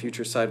 the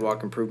Future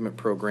Sidewalk Improvement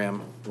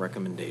Program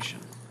recommendation.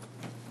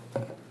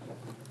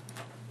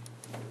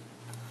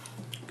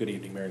 Good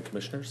evening, Mayor and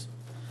Commissioners.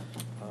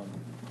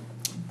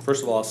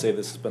 First of all, I'll say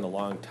this has been a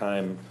long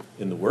time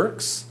in the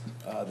works.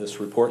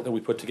 This report that we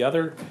put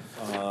together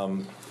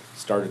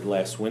started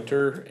last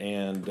winter,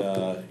 and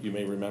you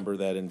may remember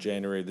that in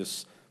January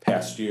this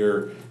past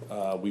year,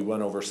 we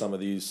went over some of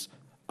these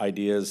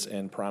ideas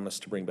and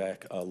promised to bring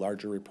back a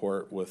larger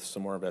report with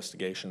some more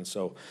investigation.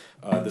 So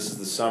this is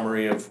the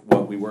summary of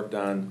what we worked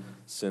on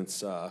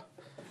since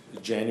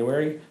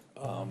January.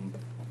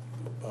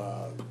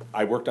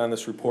 I worked on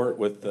this report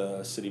with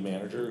the city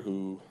manager,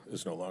 who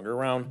is no longer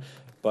around,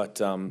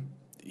 but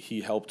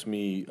he helped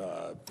me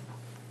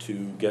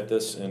to get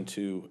this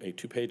into a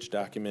two-page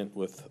document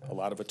with a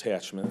lot of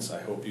attachments.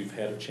 I hope you've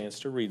had a chance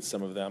to read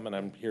some of them, and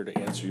I'm here to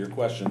answer your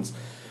questions.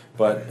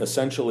 But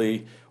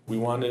essentially, we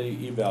want to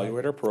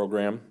evaluate our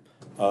program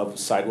of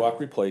sidewalk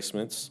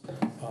replacements,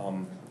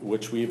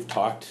 which we've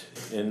talked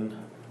in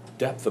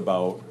depth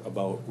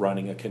about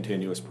running a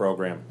continuous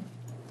program.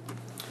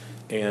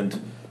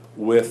 And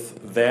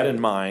with that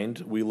in mind,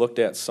 we looked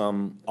at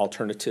some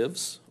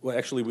alternatives. Well,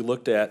 actually, we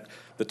looked at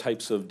the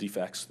types of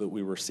defects that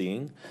we were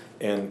seeing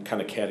and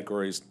kind of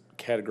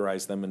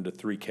categorized them into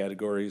three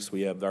categories.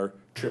 We have our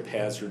trip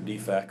hazard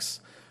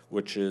defects,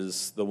 which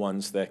is the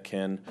ones that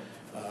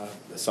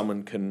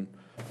someone can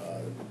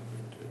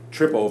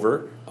trip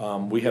over.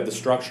 We have the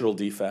structural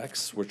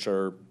defects, which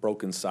are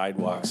broken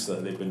sidewalks.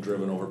 They've been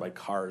driven over by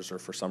cars, or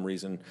for some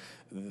reason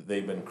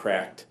they've been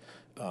cracked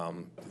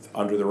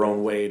under their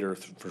own weight or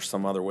for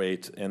some other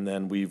weight. And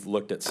then we've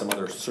looked at some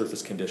other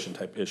surface condition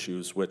type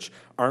issues, which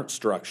aren't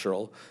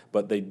structural,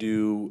 but they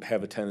do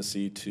have a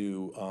tendency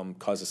to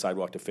cause the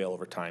sidewalk to fail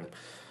over time.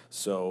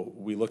 So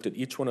we looked at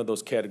each one of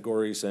those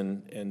categories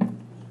and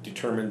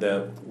determined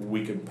that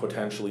we could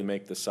potentially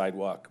make the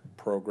sidewalk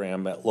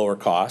program at lower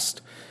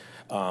cost.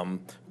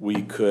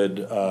 We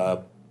could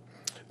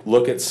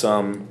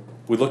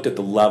we looked at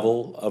the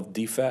level of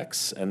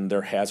defects and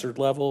their hazard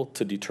level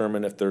to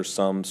determine if there's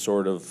some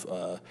sort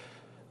of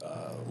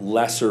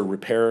lesser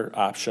repair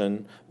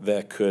option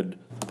that could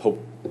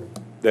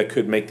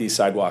make these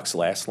sidewalks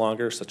last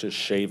longer, such as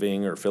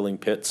shaving or filling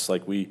pits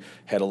like we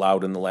had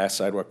allowed in the last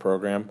sidewalk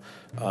program.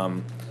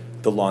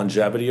 The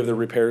longevity of the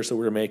repairs that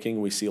we were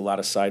making, we see a lot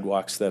of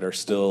sidewalks that are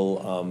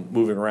still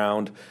moving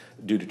around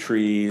due to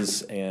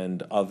trees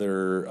and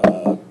other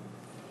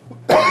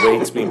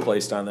rates being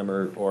placed on them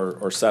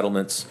or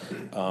settlements.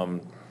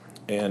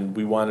 And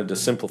we wanted to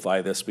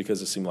simplify this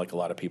because it seemed like a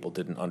lot of people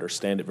didn't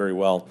understand it very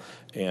well.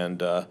 And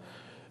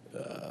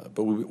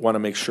but we want to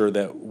make sure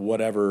that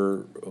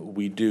whatever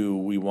we do,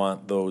 we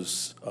want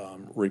those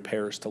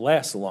repairs to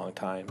last a long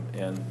time.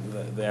 And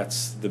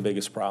that's the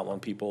biggest problem.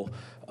 People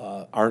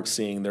aren't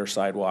seeing their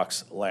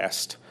sidewalks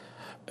last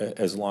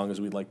as long as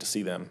we'd like to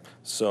see them.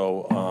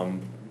 So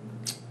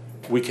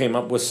we came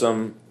up with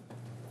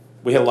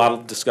we had a lot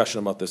of discussion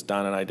about this,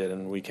 Don and I did,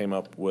 and we came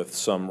up with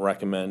some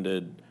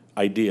recommended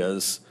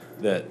ideas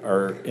that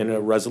are in a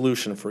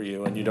resolution for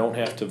you. And you don't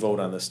have to vote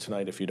on this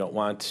tonight if you don't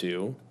want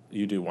to.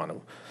 You do want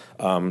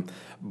to.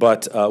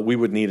 But we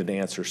would need an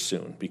answer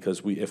soon,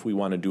 because if we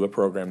want to do a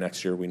program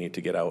next year, we need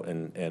to get out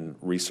and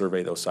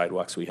resurvey those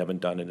sidewalks. We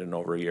haven't done it in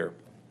over a year.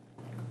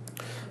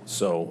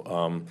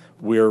 So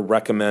we're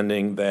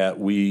recommending that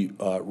we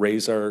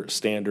raise our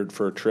standard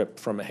for a trip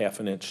from a half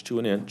an inch to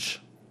an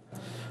inch.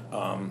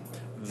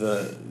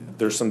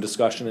 There's some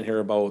discussion in here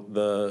about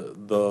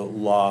the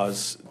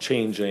laws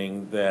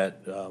changing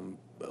that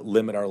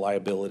limit our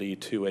liability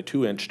to a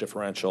 2-inch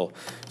differential.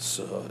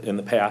 So in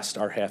the past,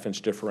 our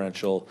half-inch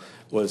differential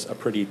was a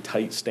pretty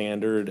tight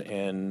standard,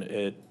 and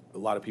a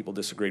lot of people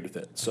disagreed with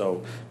it.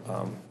 So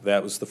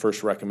that was the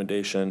first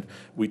recommendation.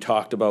 We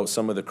talked about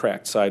some of the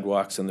cracked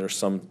sidewalks, and there's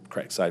some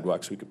cracked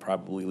sidewalks we could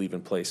probably leave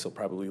in place. They'll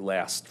probably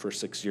last for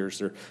 6 years.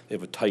 They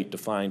have a tight,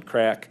 defined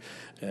crack,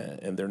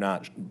 and they're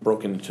not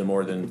broken into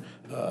more than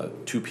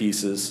 2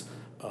 pieces.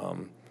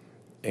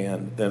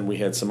 And then we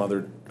had some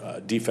other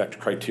defect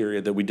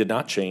criteria that we did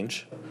not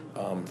change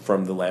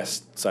from the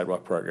last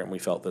sidewalk program. We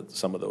felt that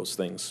some of those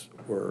things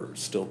were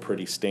still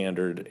pretty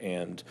standard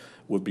and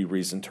would be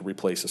reason to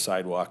replace a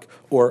sidewalk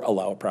or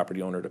allow a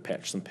property owner to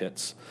patch some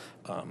pits.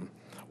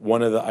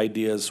 One of the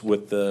ideas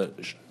with the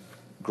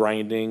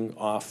grinding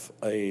off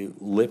a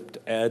lipped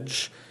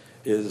edge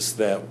is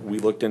that we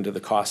looked into the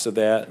cost of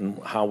that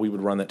and how we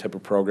would run that type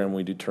of program.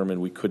 We determined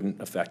we couldn't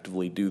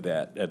effectively do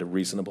that at a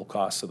reasonable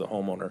cost to the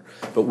homeowner.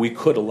 But we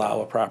could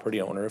allow a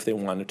property owner, if they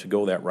wanted to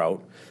go that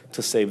route,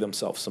 to save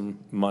themselves some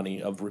money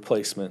of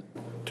replacement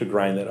to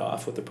grind that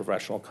off with a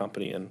professional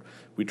company. And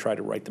we try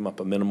to write them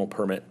up a minimal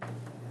permit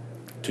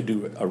to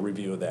do a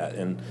review of that.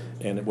 And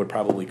it would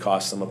probably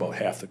cost them about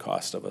half the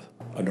cost of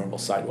a normal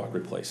sidewalk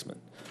replacement.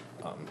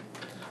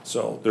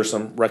 So there's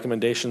some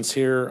recommendations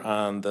here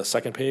on the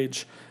second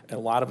page, and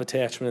a lot of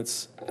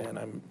attachments, and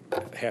I'm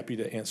happy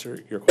to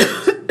answer your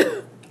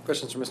questions.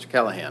 Questions for Mr.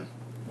 Callahan?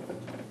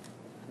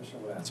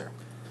 Commissioner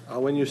Latzer.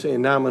 When you say a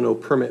nominal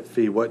permit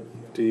fee,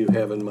 what do you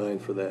have in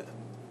mind for that?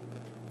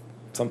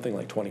 Something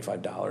like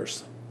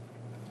 $25.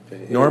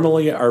 Okay.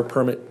 Normally, our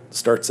permit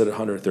starts at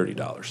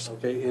 $130.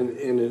 Okay, and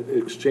in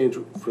exchange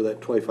for that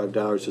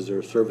 $25, is there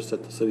a service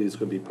that the city is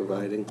going to be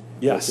providing?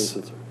 Yes.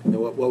 And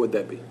what would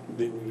that be?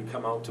 We would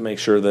come out to make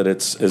sure that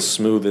it's as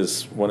smooth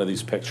as one of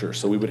these pictures.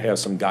 So we would have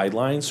some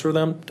guidelines for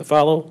them to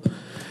follow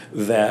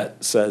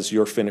that says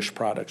your finished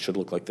product should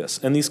look like this.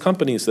 And these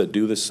companies that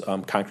do this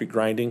concrete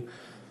grinding,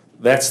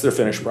 that's their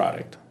finished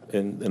product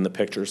in the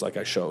pictures like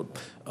I showed.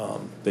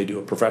 They do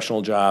a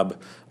professional job.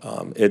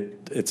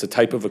 It's a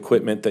type of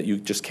equipment that you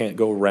just can't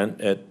go rent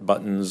at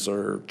Buttons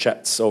or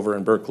Chet's over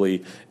in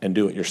Berkeley and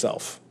do it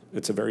yourself.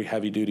 It's a very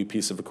heavy-duty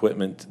piece of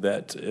equipment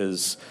that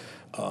is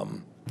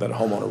that a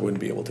homeowner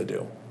wouldn't be able to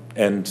do.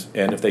 And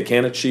if they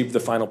can't achieve the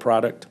final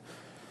product,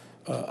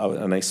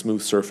 a nice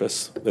smooth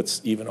surface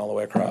that's even all the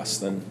way across,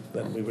 then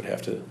we would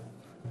have to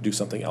do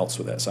something else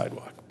with that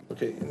sidewalk.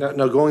 Okay,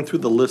 now going through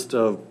the list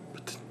of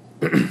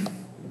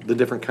the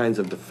different kinds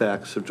of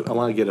defects, I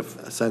want to get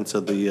a sense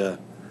of the,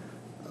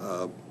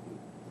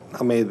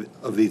 how many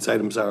of these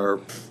items are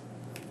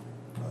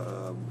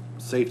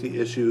safety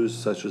issues,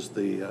 such as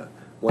the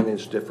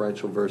 1-inch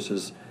differential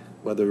versus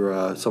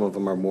whether some of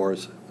them are more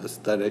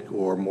aesthetic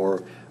or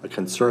more a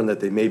concern that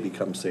they may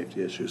become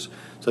safety issues.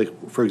 So,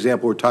 like, for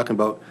example, we're talking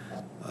about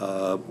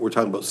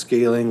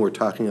scaling, we're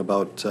talking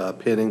about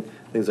pitting,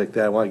 things like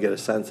that. I want to get a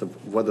sense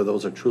of whether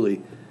those are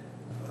truly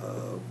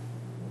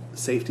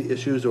safety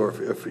issues, or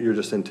if you're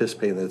just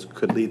anticipating that it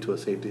could lead to a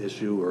safety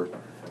issue, or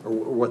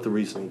what the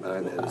reasoning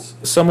behind that is.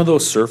 Some of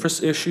those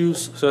surface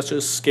issues, such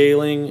as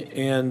scaling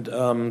and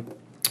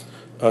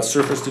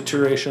surface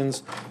deteriorations,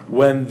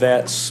 when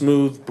that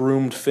smooth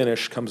broomed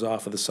finish comes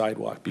off of the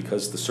sidewalk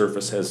because the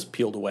surface has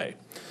peeled away.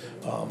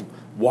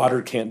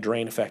 Water can't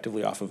drain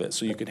effectively off of it,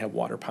 so you can have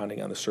water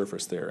ponding on the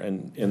surface there.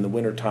 And in the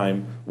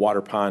wintertime,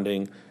 water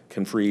ponding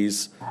can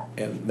freeze,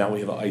 and now we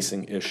have an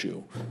icing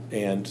issue.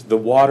 And the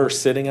water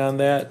sitting on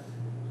that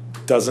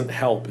doesn't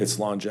help its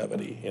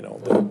longevity. You know,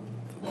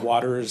 the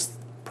water is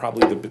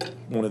probably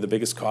one of the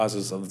biggest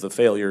causes of the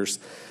failures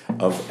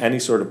of any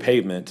sort of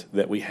pavement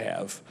that we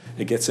have.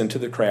 It gets into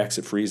the cracks,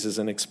 it freezes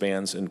and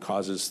expands and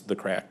causes the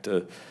crack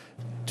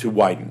to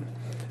widen.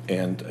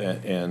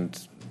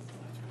 And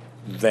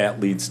that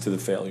leads to the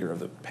failure of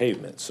the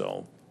pavement.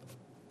 So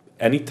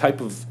any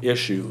type of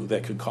issue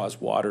that could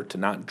cause water to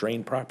not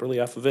drain properly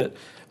off of it,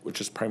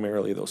 which is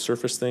primarily those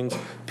surface things,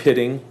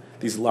 pitting,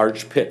 these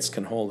large pits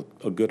can hold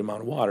a good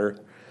amount of water,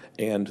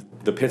 and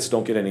the pits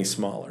don't get any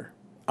smaller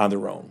on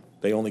their own.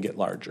 They only get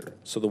larger.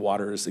 So the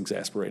water is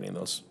exacerbating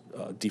those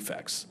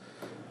defects.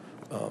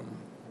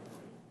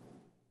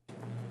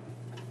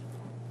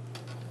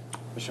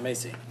 Mr.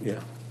 Macey. Yeah.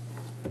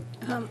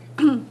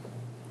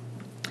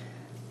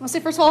 I'll say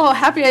first of all how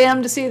happy I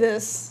am to see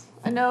this.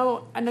 I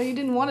know you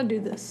didn't want to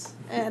do this,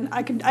 and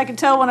I could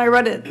tell when I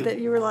read it that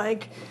you were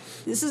like,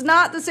 this is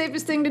not the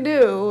safest thing to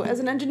do. As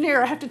an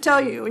engineer, I have to tell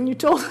you, and you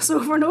told us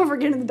over and over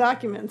again in the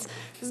documents,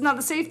 this is not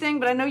the safe thing,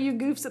 but I know you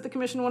goofs at the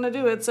commission want to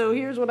do it, so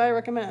here's what I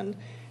recommend.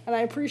 And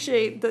I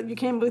appreciate that you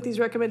came with these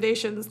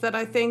recommendations that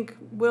I think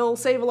will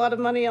save a lot of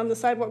money on the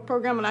sidewalk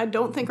program, and I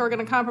don't think are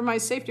going to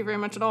compromise safety very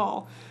much at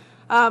all.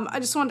 I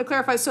just wanted to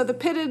clarify, so the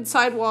pitted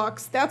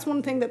sidewalks, that's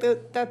one thing that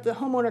the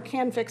homeowner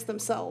can fix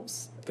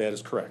themselves. That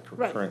is correct,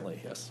 Right. currently,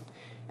 yes.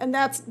 And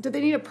do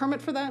they need a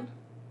permit for that?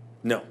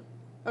 No,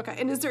 Okay,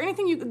 and is there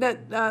anything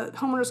that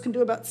homeowners can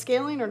do about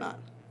scaling or not?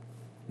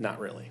 not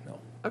really, no.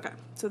 Okay,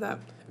 so that,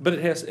 But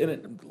it has,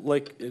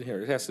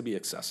 it has to be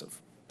excessive.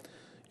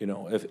 You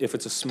know, if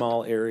it's a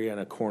small area in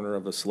a corner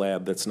of a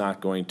slab, that's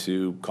not going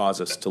to cause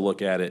us to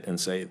look at it and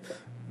say,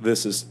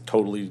 this is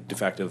totally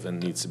defective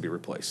and needs to be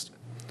replaced.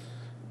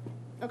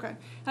 okay.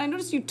 And I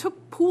noticed you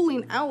took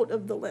pooling out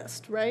of the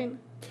list, right?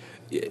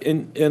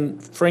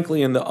 And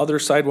frankly, in the other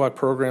sidewalk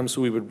programs,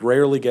 we would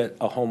rarely get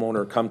a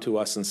homeowner come to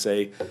us and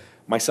say,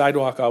 my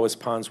sidewalk always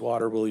ponds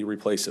water, will you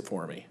replace it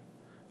for me?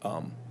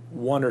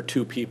 1 or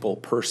 2 people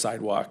per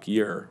sidewalk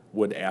year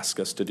would ask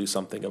us to do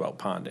something about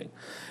ponding.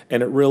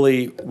 And it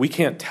really, we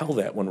can't tell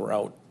that when we're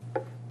out.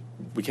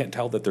 We can't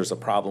tell that there's a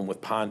problem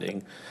with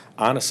ponding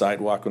on a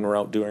sidewalk when we're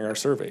out doing our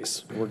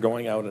surveys. We're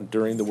going out and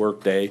during the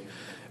workday,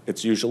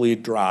 it's usually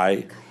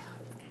dry,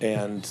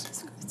 and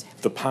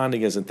the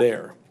ponding isn't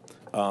there.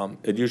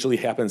 It usually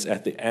happens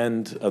at the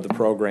end of the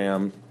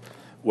program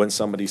when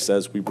somebody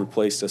says we've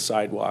replaced a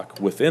sidewalk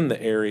within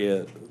the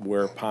area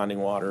where ponding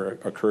water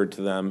occurred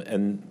to them,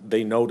 and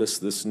they notice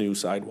this new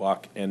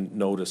sidewalk and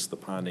notice the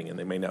ponding, and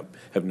they may not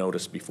have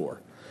noticed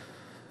before.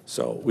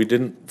 So we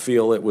didn't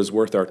feel it was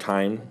worth our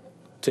time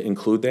to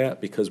include that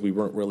because we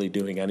weren't really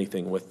doing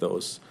anything with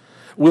those.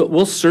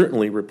 We'll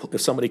certainly, if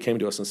somebody came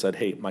to us and said,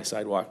 hey, my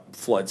sidewalk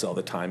floods all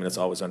the time and it's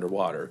always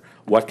underwater,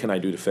 what can I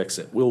do to fix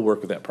it? We'll work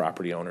with that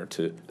property owner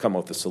to come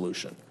up with a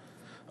solution.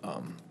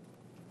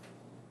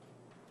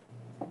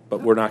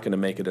 But we're not going to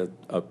make it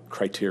a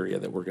criteria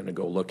that we're going to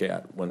go look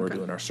at when we're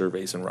doing our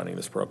surveys and running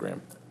this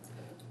program.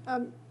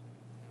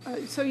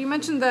 So you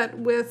mentioned that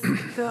with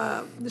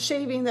the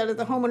shaving, that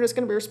the homeowner is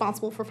going to be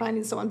responsible for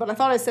finding someone, but I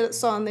thought I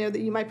saw in there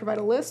that you might provide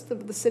a list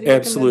of the city.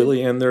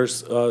 Absolutely, and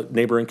there's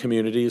neighboring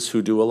communities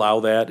who do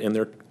allow that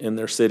in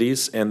their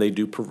cities, and they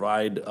do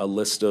provide a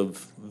list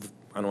of,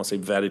 I don't want to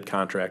say vetted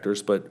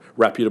contractors, but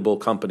reputable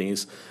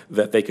companies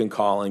that they can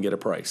call and get a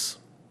price.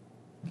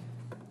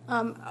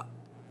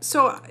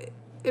 So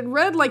it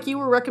read like you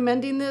were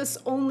recommending this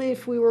only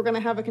if we were going to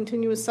have a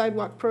continuous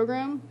sidewalk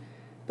program,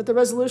 but the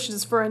resolution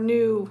is for a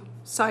new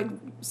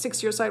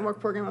 6-year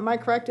sidewalk program. Am I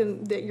correct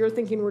in that you're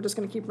thinking we're just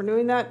going to keep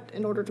renewing that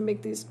in order to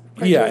make these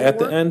criteria Yeah, at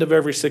work? the end of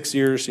every 6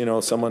 years,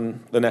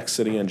 the next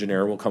city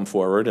engineer will come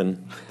forward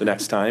and the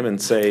next time and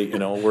say,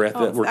 we're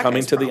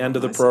coming to the end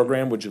of the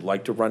program. Would you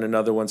like to run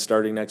another one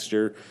starting next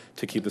year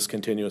to keep this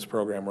continuous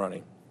program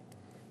running?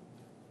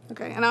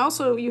 Okay, and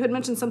you had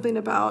mentioned something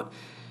about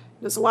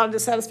there's a lot of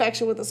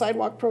dissatisfaction with the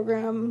sidewalk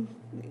program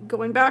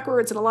going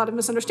backwards and a lot of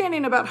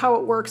misunderstanding about how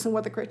it works and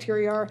what the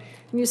criteria are.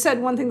 And you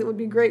said one thing that would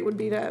be great would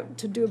be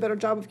to do a better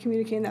job of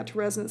communicating that to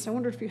residents. I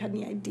wonder if you had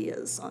any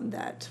ideas on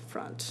that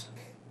front.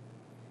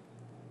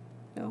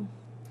 No,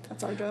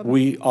 that's our job.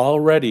 We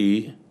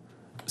already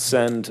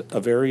send a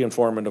very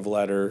informative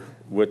letter,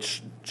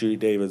 which Judy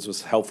Davids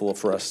was helpful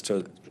for us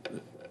to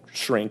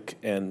shrink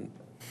and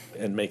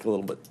make a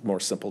little bit more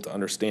simple to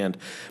understand.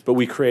 But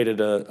we created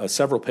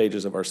several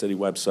pages of our city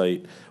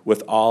website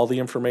with all the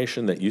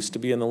information that used to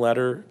be in the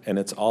letter, and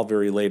it's all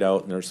very laid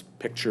out, and there's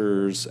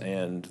pictures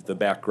and the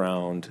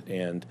background,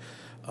 and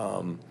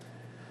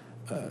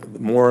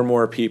more and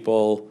more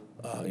people.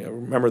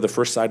 Remember the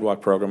first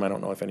sidewalk program, I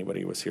don't know if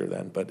anybody was here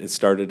then, but it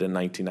started in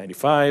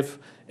 1995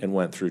 and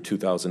went through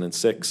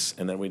 2006,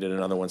 and then we did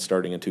another one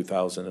starting in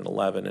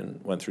 2011 and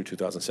went through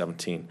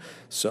 2017.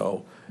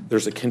 So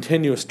there's a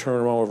continuous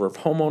turnover of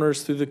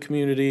homeowners through the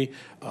community.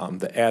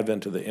 The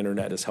advent of the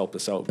internet has helped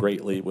us out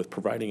greatly with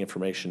providing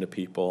information to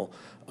people,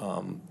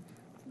 and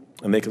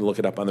they can look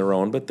it up on their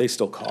own, but they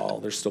still call.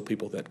 There's still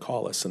people that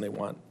call us and they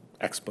want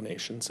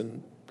explanations,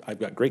 and I've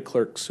got great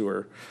clerks who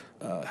are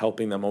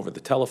helping them over the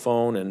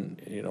telephone,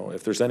 and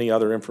if there's any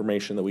other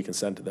information that we can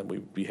send to them,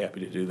 we'd be happy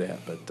to do that.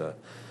 But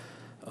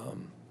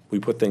we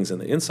put things in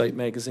the Insight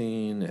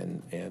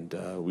magazine, and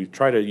we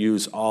try to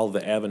use all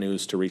the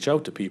avenues to reach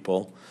out to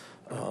people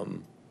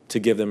to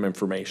give them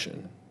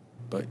information.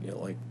 But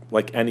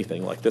like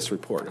anything, like this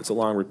report, it's a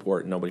long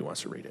report and nobody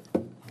wants to read it.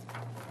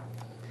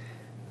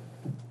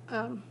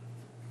 No,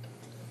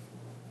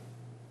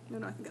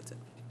 I think that's it.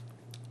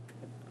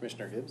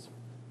 Commissioner Gibbs?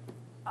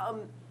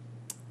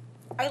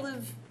 I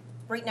live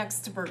right next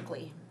to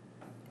Berkeley,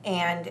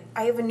 and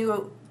I have a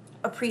new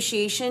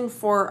appreciation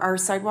for our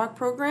sidewalk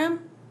program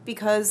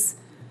because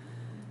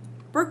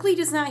Berkeley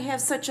does not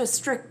have such a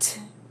strict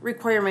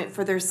requirement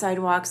for their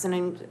sidewalks, and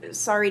I'm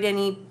sorry to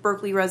any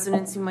Berkeley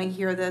residents who might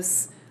hear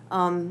this.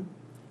 I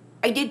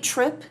did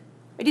trip.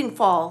 I didn't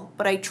fall,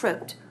 but I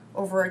tripped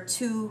over a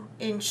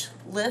 2-inch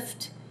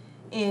lift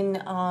in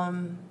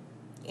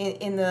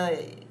the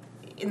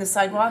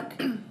sidewalk.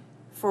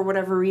 For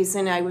whatever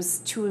reason, I was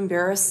too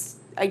embarrassed.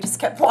 I just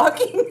kept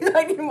walking.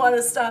 I didn't want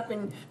to stop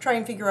and try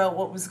and figure out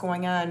what was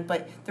going on,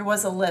 but there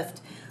was a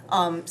lift.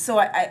 So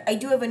I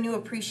do have a new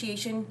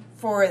appreciation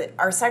for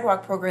our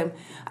sidewalk program.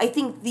 I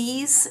think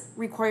these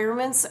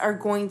requirements are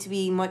going to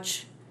be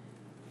much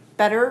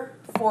better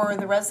for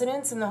the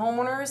residents and the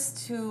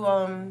homeowners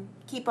to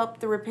keep up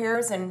the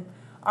repairs, and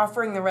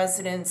offering the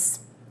residents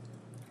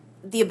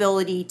the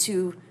ability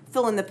to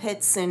fill in the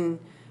pits and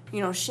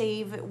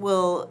shave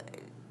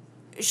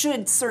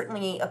should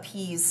certainly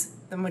appease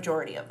the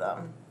majority of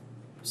them.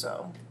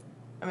 So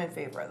I'm in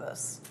favor of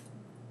this.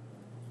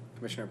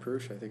 Commissioner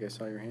Perush, I think I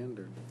saw your hand,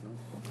 or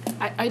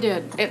no? I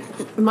did.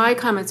 My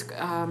comments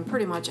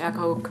pretty much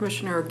echo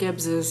Commissioner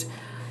Gibbs's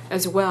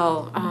as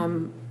well.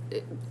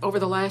 Over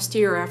the last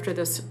year, after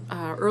this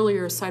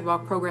earlier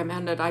sidewalk program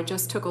ended, I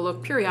just took a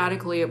look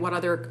periodically at what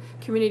other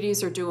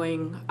communities are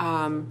doing,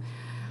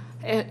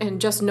 and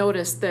just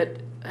noticed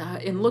that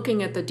in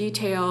looking at the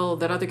detail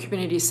that other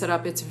communities set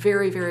up, it's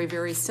very, very,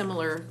 very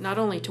similar, not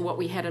only to what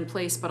we had in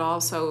place, but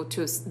also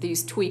to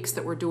these tweaks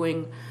that we're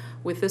doing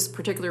with this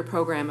particular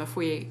program if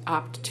we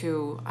opt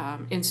to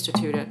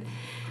institute it.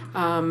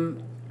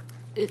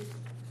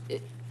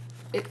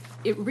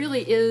 It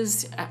really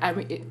is, I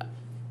mean,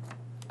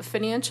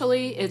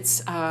 financially,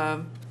 it's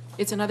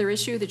another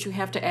issue that you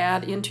have to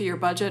add into your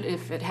budget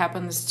if it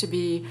happens to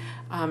be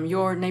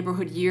your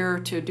neighborhood year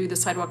to do the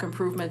sidewalk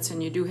improvements,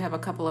 and you do have a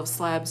couple of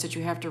slabs that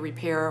you have to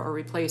repair or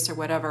replace or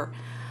whatever.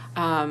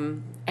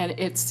 And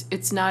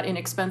it's not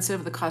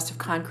inexpensive. The cost of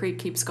concrete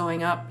keeps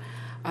going up.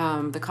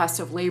 The cost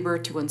of labor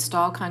to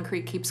install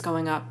concrete keeps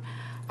going up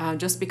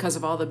just because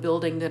of all the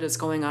building that is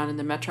going on in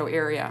the metro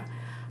area.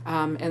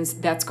 And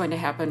that's going to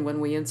happen when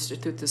we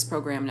institute this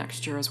program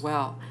next year as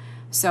well.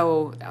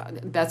 So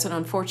that's an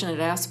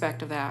unfortunate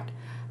aspect of that.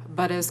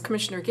 But as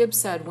Commissioner Gibbs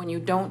said, when you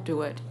don't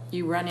do it,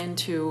 you run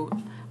into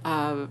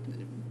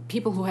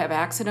people who have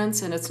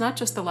accidents, and it's not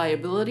just the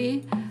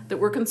liability that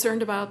we're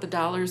concerned about, the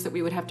dollars that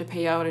we would have to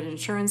pay out in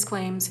insurance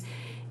claims.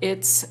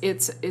 It's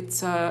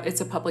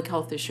a public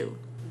health issue.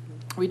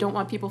 We don't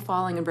want people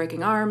falling and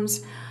breaking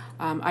arms.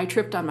 I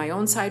tripped on my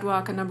own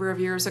sidewalk a number of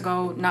years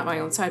ago, not my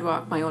own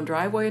sidewalk, my own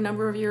driveway a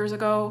number of years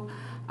ago.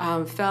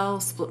 Fell,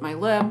 split my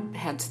lip,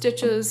 had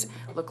stitches,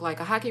 looked like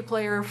a hockey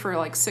player for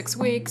like 6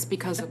 weeks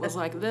because it was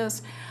like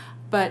this.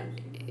 But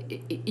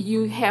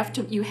you have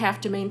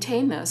to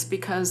maintain this,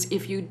 because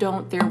if you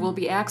don't, there will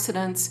be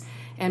accidents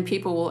and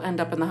people will end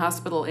up in the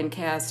hospital in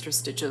casts or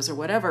stitches or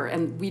whatever,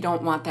 and we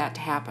don't want that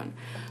to happen.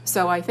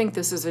 So I think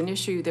this is an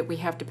issue that we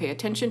have to pay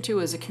attention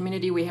to. As a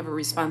community, we have a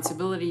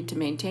responsibility to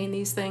maintain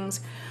these things.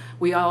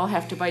 We all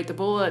have to bite the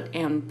bullet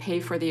and pay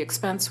for the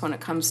expense when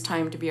it comes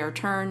time to be our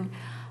turn.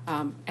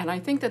 And I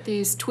think that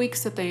these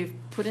tweaks that they've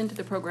put into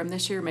the program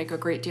this year make a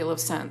great deal of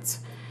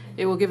sense.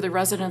 It will give the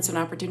residents an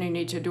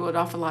opportunity to do an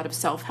awful lot of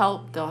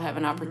self-help. They'll have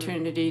an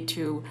opportunity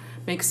to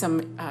make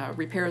some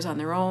repairs on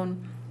their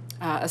own.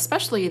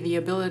 especially the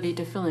ability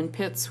to fill in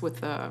pits with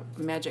the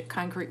magic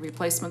concrete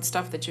replacement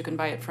stuff that you can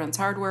buy at Friends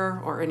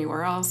Hardware or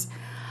anywhere else,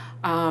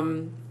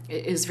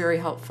 is very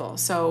helpful.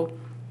 So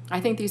I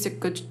think these are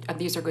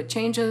good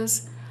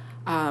changes.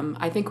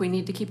 I think we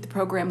need to keep the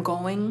program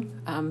going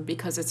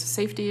because it's a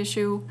safety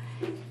issue,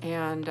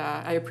 and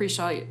I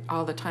appreciate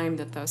all the time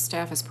that the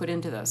staff has put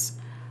into this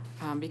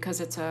because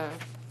it's a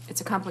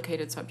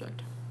complicated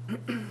subject.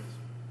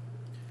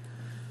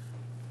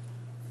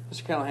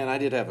 Mr. Callahan, I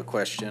did have a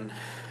question.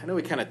 I know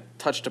we kind of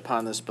touched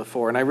upon this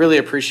before, and I really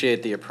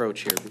appreciate the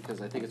approach here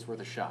because I think it's worth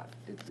a shot.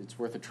 It's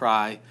worth a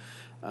try.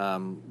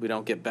 We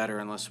don't get better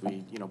unless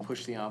we,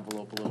 push the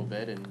envelope a little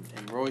bit, and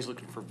we're always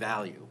looking for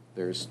value.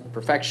 There's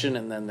perfection,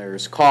 and then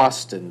there's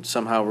cost, and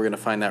somehow we're going to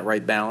find that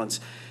right balance.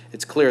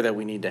 It's clear that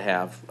we need to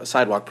have a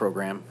sidewalk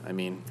program. I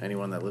mean,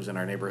 anyone that lives in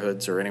our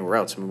neighborhoods or anywhere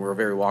else, we're a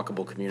very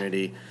walkable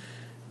community.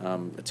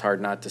 It's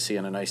hard not to see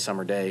on a nice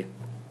summer day,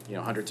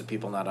 hundreds of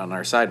people not on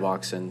our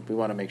sidewalks, and we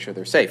want to make sure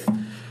they're safe,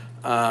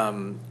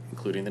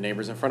 including the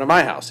neighbors in front of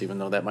my house, even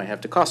though that might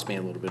have to cost me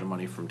a little bit of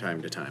money from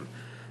time to time.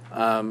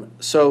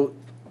 So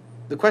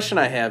the question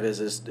I have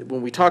is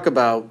when we talk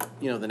about,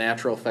 the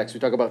natural effects, we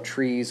talk about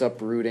trees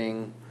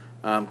uprooting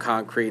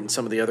concrete and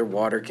some of the other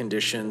water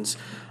conditions,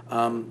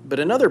 but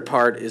another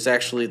part is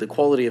actually the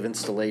quality of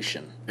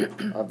installation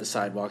of the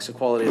sidewalks, the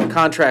quality of the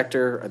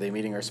contractor, are they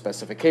meeting our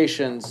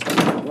specifications,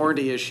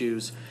 warranty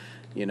issues,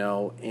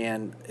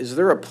 and is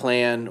there a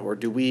plan, or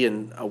do we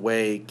in a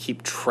way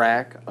keep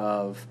track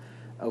of,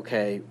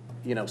 okay,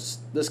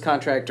 this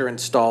contractor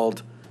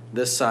installed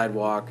this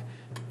sidewalk,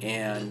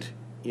 and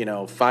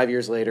 5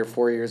 years later,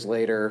 4 years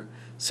later,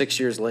 6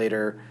 years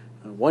later,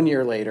 1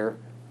 year later,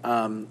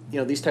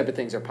 these type of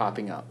things are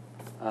popping up.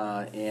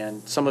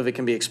 And some of it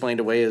can be explained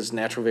away as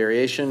natural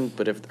variation,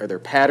 but are there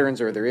patterns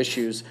or are there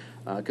issues?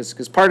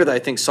 Because part of, I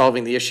think,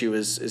 solving the issue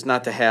is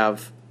not to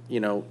have,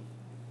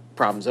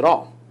 problems at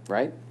all,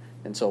 right?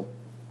 And so,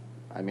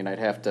 I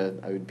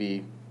would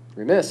be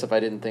remiss if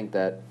I didn't think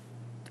that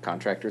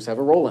contractors have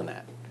a role in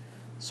that.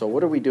 So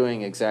what are we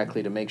doing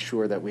exactly to make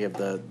sure that we have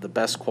the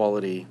best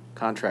quality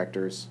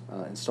contractors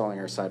installing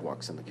our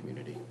sidewalks in the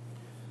community?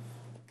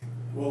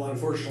 Well,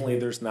 unfortunately,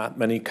 there's not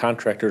many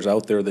contractors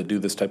out there that do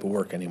this type of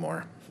work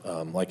anymore.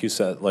 Like you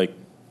said, like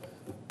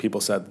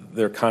people said,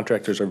 their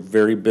contractors are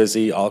very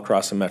busy all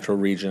across the metro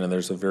region, and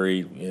there's a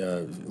very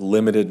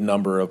limited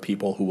number of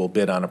people who will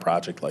bid on a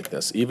project like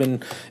this,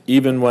 even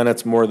when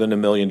it's more than $1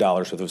 million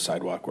worth of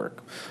sidewalk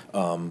work.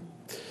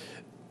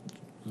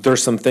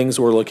 There's some things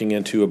we're looking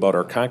into about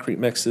our concrete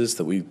mixes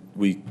that we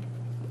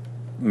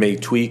may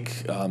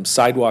tweak.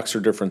 Sidewalks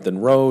are different than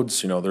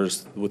roads.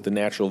 There's, with the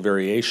natural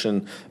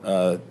variation,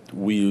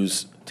 we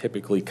use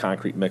typically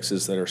concrete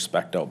mixes that are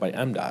spec'd out by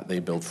MDOT. They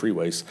build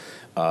freeways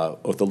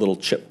with a little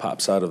chip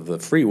pops out of the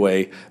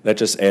freeway. That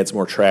just adds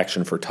more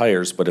traction for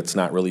tires, but it's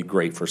not really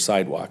great for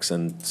sidewalks,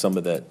 and some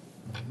of that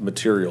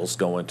materials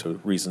go into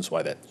reasons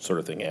why that sort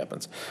of thing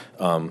happens.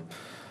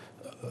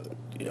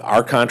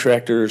 Our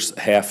contractors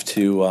have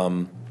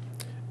to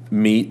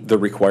meet the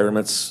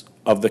requirements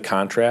of the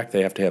contract.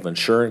 They have to have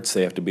insurance.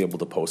 They have to be able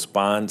to post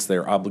bonds.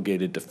 They're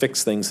obligated to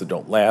fix things that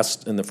don't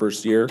last in the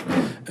first year.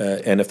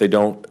 And if they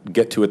don't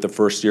get to it the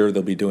first year,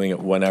 they'll be doing it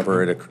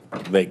whenever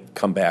they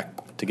come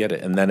back to get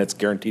it. And then it's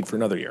guaranteed for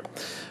another year.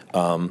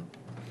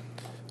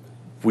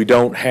 We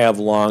don't have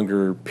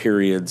longer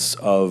periods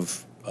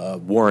of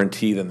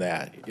warranty than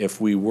that. If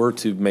we were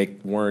to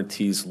make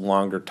warranties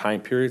longer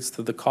time periods,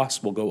 then the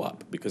cost will go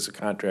up because the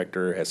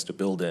contractor has to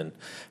build in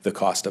the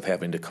cost of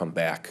having to come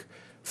back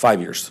 5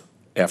 years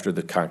after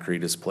the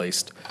concrete is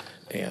placed,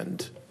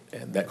 and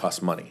that costs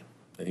money.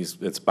 And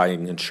it's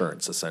buying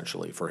insurance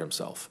essentially for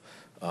himself.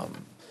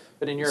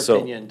 But in your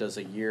opinion, does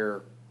a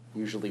year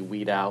usually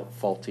weed out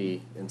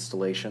faulty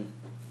installation?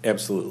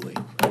 Absolutely.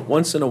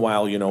 Once in a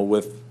while,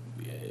 with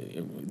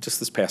just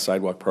this past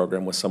sidewalk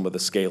program, with some of the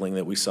scaling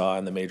that we saw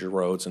on the major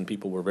roads, and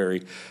people were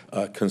very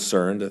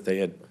concerned that they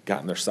had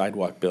gotten their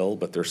sidewalk bill,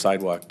 but their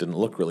sidewalk didn't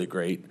look really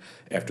great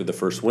after the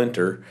first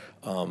winter.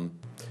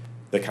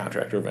 The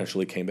contractor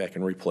eventually came back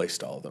and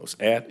replaced all of those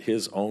at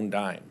his own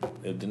dime.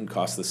 It didn't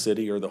cost the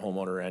city or the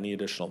homeowner any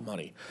additional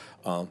money.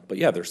 But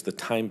yeah, there's the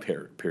time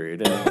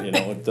period, and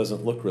it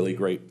doesn't look really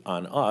great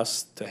on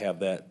us to have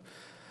that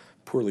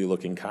poorly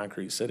looking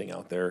concrete sitting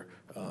out there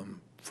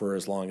for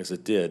as long as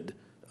it did.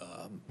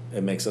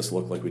 It makes us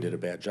look like we did a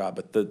bad job.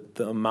 But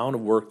the amount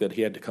of work that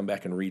he had to come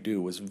back and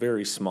redo was a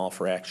very small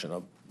fraction,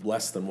 of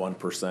less than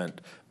 1%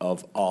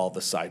 of all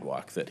the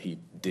sidewalk that he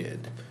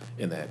did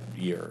in that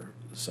year.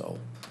 So.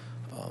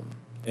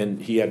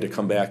 And he had to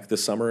come back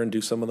this summer and do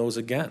some of those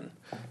again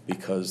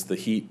because the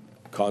heat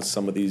caused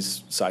some of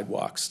these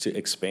sidewalks to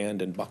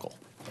expand and buckle.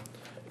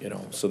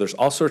 So there's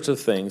all sorts of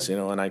things,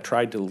 and I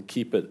tried to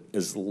keep it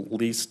as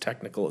least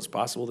technical as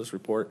possible, this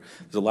report.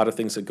 There's a lot of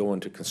things that go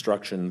into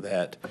construction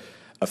that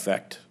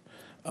affect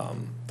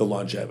the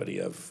longevity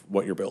of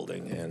what you're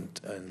building,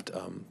 and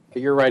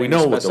But you're writing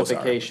the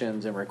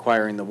specifications and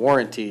requiring the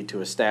warranty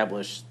to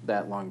establish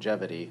that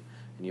longevity,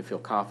 and you feel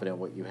confident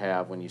what you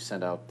have when you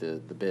send out the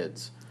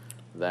bids,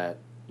 that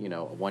you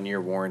know, a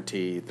 1-year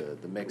warranty,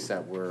 the mix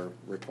that we're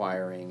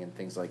requiring and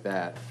things like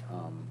that,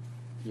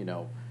 you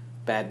know,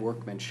 bad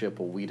workmanship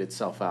will weed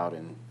itself out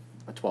in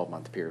a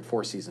 12-month period,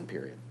 4-season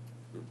period.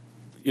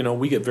 You know,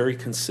 we get very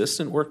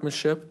consistent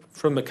workmanship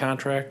from the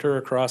contractor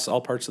across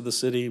all parts of the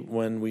city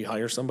when we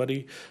hire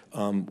somebody.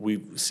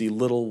 We see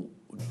little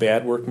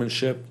bad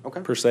workmanship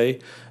per se.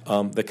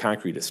 The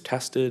concrete is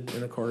tested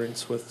in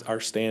accordance with our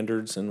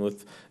standards and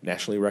with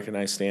nationally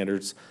recognized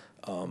standards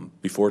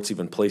before it's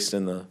even placed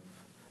in the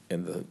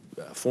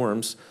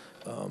forms.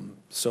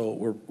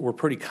 So we're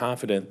pretty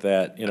confident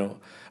that, you know,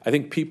 I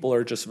think people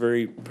are just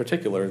very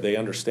particular. They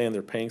understand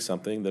they're paying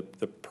something. The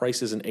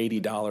price isn't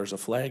 $80 a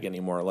flag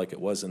anymore like it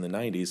was in the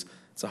 90s.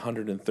 It's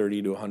 $130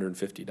 to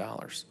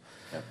 $150.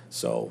 Yep.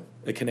 So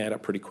it can add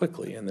up pretty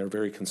quickly, and they're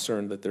very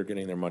concerned that they're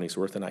getting their money's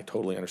worth, and I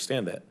totally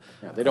understand that.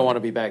 Yeah, they don't want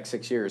to be back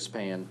 6 years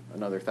paying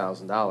another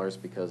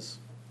 $1,000 because,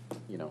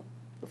 you know,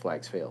 the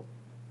flags failed.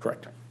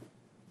 Correct.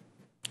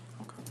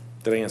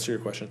 Did I answer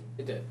your question?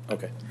 It did.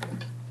 Okay.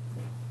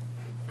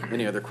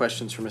 Any other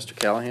questions for Mr.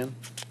 Callahan?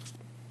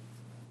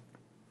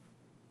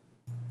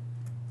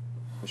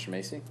 Mr.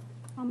 Macey?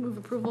 I'll move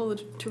approval of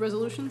the 2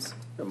 resolutions.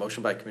 A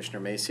motion by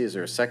Commissioner Macey. Is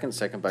there a second?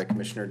 Second by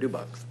Commissioner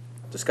Dubak.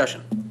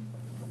 Discussion.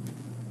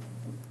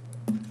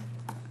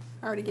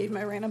 I already gave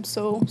my rant. I'm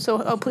so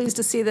pleased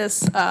to see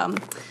this.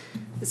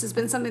 This has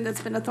been something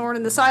that's been a thorn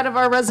in the side of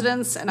our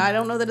residents, and I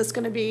don't know that it's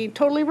going to be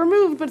totally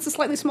removed, but it's a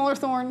slightly smaller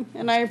thorn,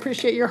 and I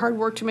appreciate your hard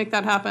work to make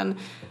that happen.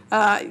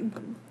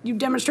 You've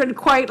demonstrated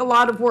quite a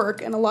lot of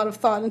work and a lot of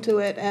thought into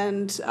it,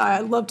 and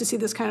I'd love to see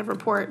this kind of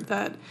report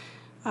that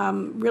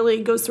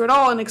really goes through it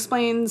all and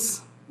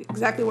explains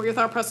exactly what your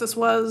thought process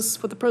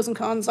was, what the pros and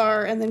cons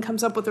are, and then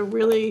comes up with a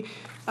really,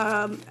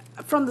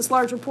 from this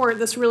large report,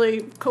 this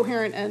really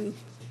coherent and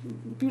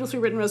beautifully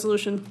written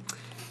resolution.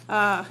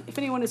 If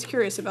anyone is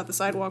curious about the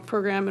Sidewalk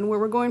program and where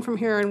we're going from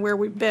here and where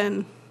we've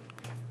been,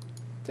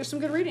 there's some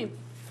good reading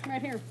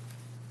right here.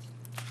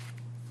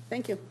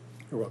 Thank you.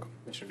 You're welcome.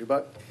 Commissioner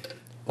Dubak?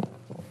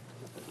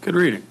 Good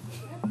reading.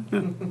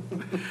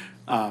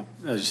 I'll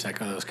just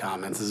echo those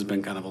comments. This has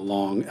been kind of a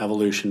long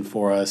evolution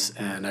for us,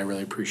 and I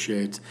really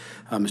appreciate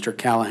Mr.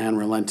 Callahan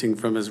relenting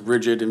from his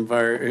rigid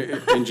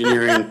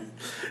engineering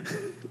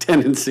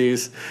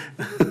tendencies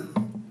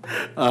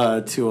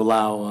to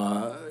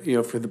allow, you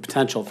know, for the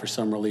potential for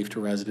some relief to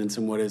residents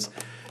in what is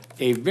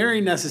a very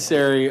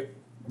necessary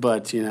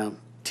but, you know,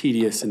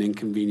 tedious and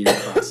inconvenient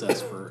process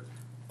for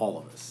all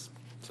of us.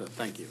 So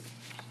thank you.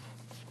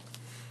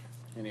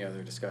 Any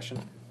other discussion?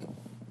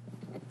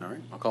 All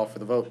right, I'll call for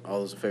the vote. All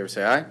those in favor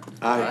say aye.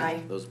 Aye.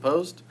 Aye. Those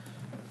opposed?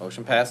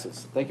 Motion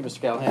passes. Thank you,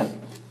 Mr.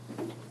 Callahan.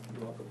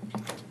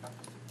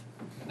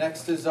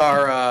 Next is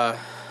our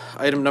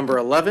item number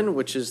 11,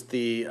 which is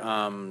the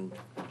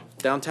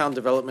Downtown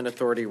Development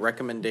Authority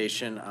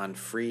recommendation on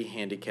free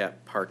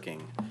handicap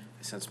parking. I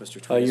sense Mr.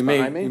 Twin is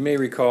behind me. You may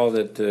recall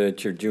that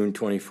at your June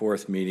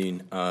 24th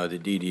meeting, the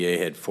DDA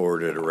had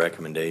forwarded a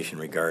recommendation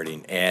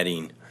regarding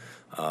adding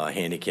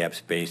handicap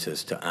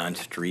spaces to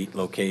on-street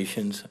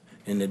locations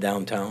in the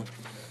downtown,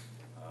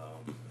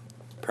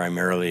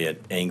 primarily at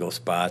angle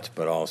spots,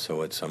 but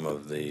also at some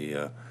of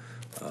the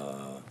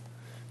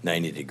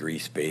 90-degree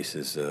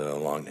spaces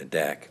along the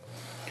deck.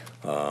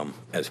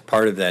 As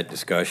part of that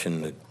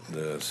discussion,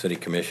 the City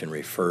Commission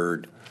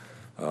referred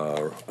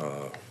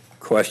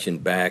question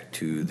back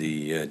to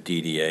the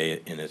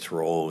DDA in its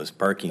role as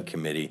parking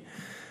committee,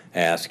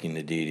 asking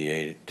the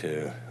DDA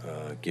to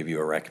give you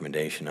a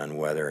recommendation on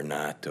whether or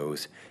not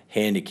those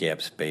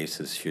handicap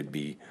spaces should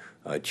be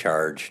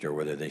charged or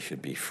whether they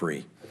should be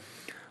free.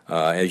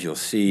 As you'll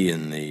see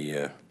in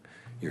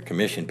your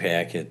commission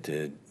packet,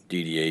 the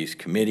DDA's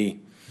committee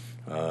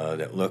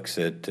that looks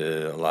at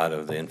a lot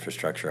of the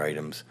infrastructure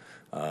items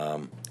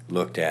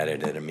looked at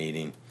it at a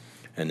meeting,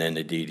 and then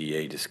the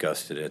DDA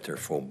discussed it at their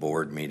full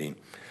board meeting.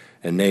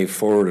 And they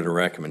forwarded a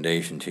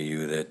recommendation to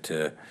you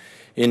that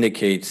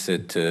indicates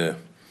that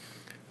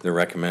they're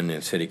recommending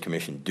the City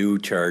Commission do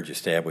charge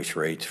established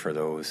rates for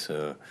those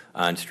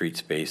on-street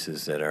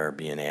spaces that are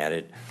being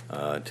added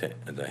to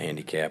the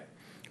handicap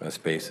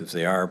spaces.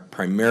 They are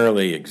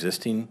primarily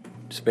existing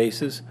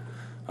spaces,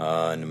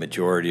 and the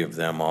majority of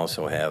them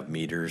also have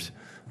meters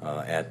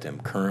at them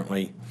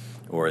currently,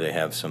 or they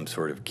have some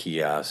sort of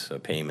kiosk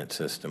payment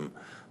system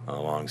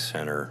along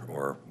center,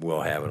 or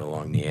will have it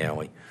along the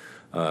alley.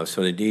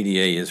 So the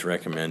DDA is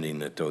recommending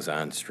that those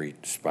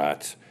on-street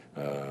spots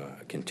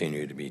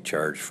continue to be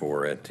charged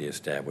for at the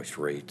established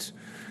rates.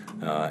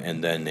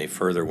 And then they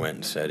further went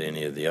and said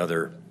any of the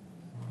other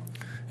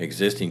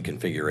existing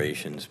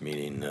configurations,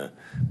 meaning the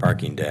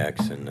parking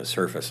decks and the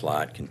surface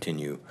lot,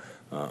 continue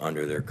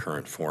under their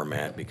current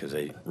format because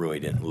they really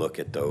didn't look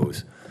at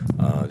those.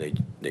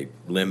 They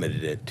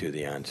limited it to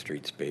the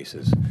on-street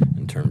spaces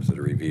in terms of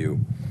the review.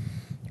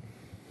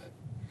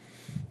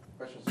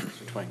 Questions,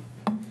 Mr. Twain?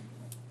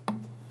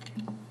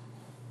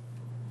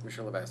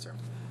 Commissioner Lavasser.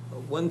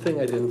 One thing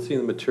I didn't see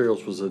in the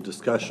materials was a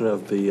discussion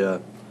of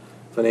the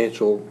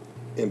financial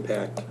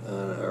impact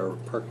on our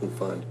parking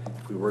fund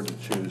if we were to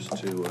choose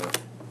to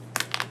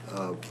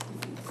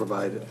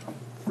provide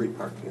free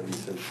parking in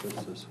these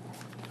instances.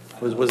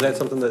 Was that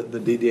something that the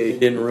DDA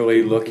Didn't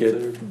really look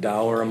at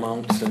dollar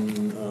amounts,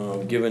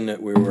 and given that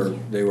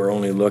they were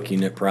only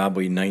looking at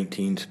probably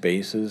 19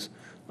 spaces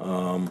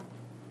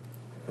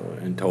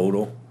in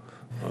total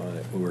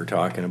that we were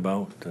talking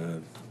about,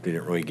 they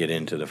didn't really get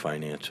into the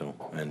financial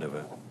end of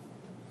it.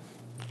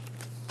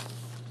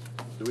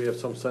 Do we have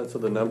some sense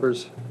of the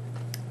numbers?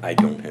 I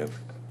don't have.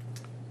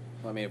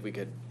 I mean, if we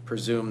could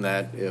presume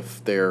that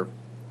if they're,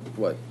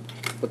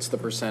 what's the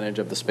percentage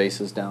of the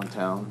spaces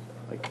downtown?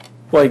 Like,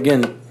 Well,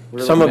 again,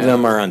 we're some of looking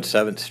them at- are on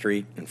 7th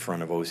Street in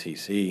front of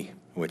OCC,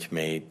 which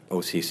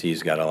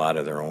OCC's got a lot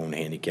of their own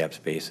handicap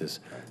spaces,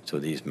 so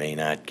these may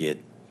not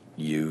get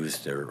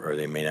used, or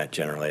they may not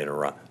generate a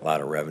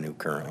lot of revenue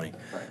currently.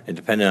 And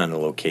depending on the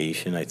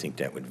location, I think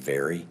that would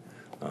vary.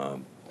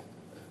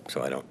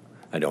 So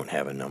I don't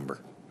have a number.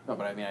 No,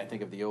 but I mean, I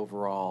think of the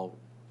overall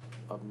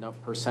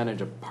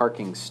percentage of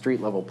parking,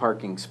 street-level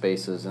parking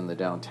spaces in the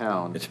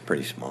downtown. It's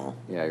pretty small.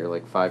 Yeah, you're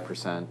like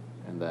 5%,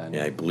 and then.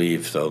 Yeah, I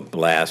believe so. The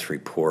last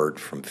report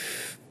from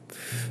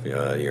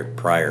your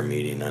prior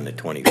meeting on the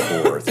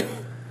 24th,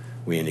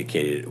 we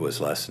indicated it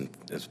was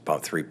it's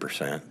about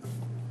 3%.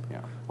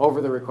 Yeah,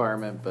 over the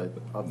requirement, but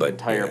of the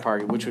entire yeah.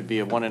 parking, which would be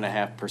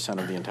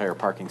 1.5% of the entire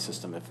parking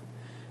system if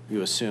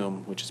you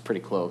assume, which is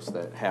pretty close,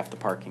 that half the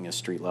parking is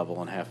street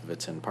level and half of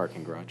it's in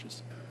parking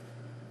garages.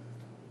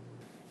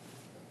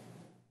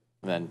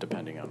 Then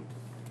depending on,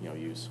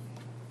 use.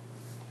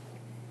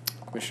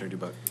 Commissioner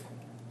Dubak.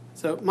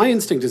 So my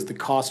instinct is the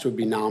cost would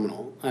be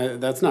nominal.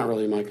 That's not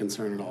really my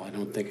concern at all. I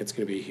don't think it's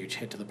going to be a huge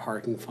hit to the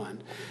parking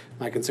fund.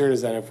 My concern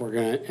is that if we're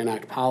going to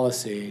enact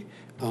policy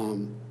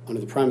under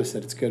the premise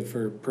that it's good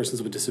for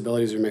persons with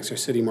disabilities or makes our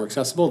city more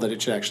accessible, that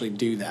it should actually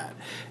do that.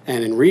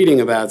 And in reading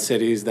about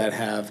cities that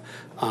have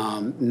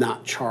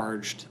not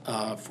charged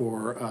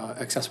for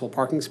accessible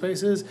parking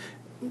spaces,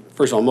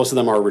 first of all, most of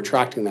them are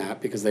retracting that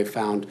because they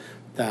found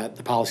that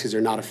the policies are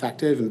not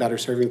effective in better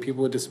serving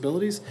people with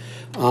disabilities.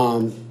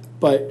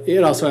 But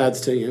it also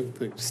adds to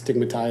like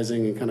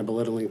stigmatizing and kind of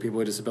belittling people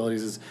with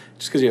disabilities. Is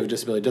just because you have a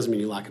disability doesn't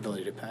mean you lack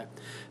ability to pay.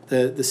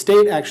 The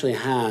state actually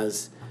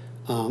has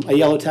a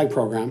yellow tag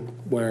program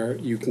where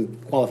you can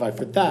qualify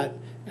for that,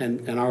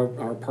 and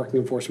our parking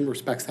enforcement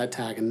respects that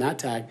tag. And that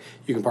tag,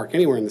 you can park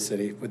anywhere in the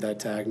city with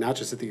that tag, not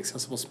just at the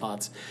accessible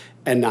spots,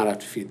 and not have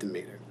to feed the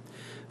meter.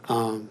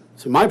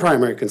 So my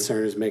primary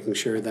concern is making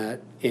sure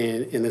that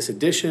in this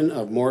addition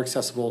of more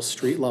accessible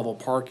street-level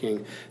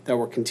parking, that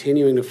we're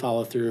continuing to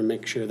follow through and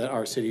make sure that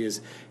our city is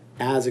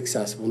as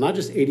accessible, not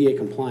just ADA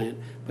compliant,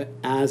 but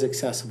as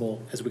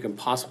accessible as we can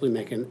possibly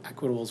make it,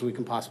 equitable as we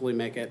can possibly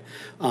make it,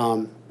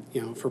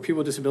 for people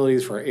with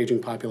disabilities, for our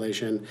aging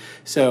population.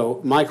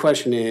 So my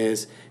question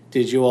is,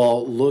 did you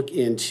all look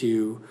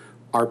into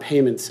our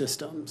payment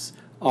systems?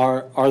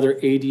 Are there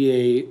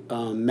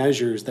ADA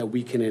measures that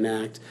we can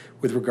enact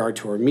with regard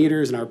to our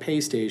meters and our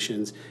pay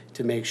stations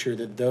to make sure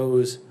that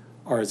those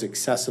are as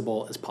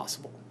accessible as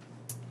possible?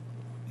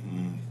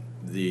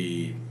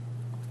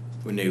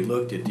 When they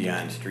looked at the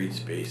on-street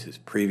spaces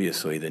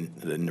previously,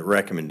 the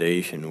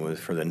recommendation was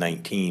for the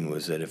 19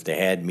 was that if they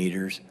had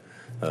meters,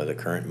 the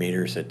current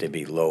meters, that they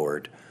be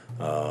lowered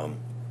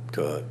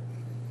to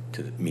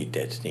meet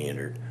that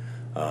standard.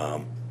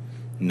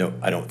 No,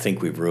 I don't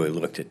think we've really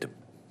looked at the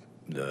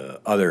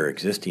other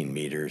existing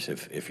meters,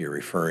 if you're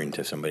referring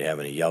to somebody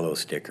having a yellow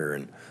sticker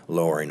and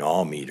lowering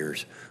all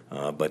meters,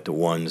 but the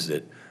ones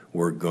that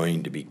were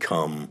going to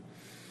become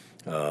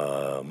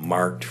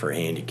marked for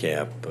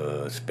handicap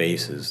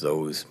spaces,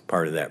 those,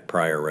 part of that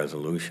prior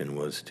resolution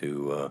was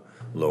to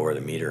lower the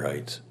meter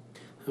heights.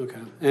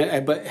 Okay,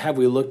 but have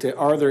we looked at,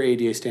 are there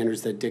ADA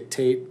standards that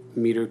dictate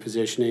meter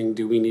positioning?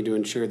 Do we need to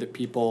ensure that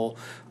people,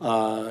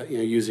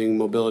 using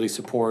mobility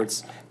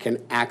supports can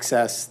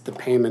access the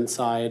payment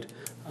side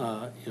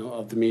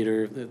of the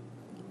meter,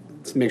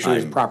 to make sure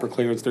there's proper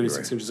clearance,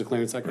 36 inches of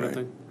clearance, that kind of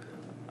thing?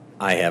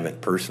 I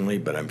haven't personally,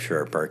 but I'm sure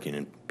our parking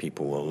and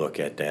people will look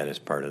at that as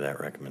part of that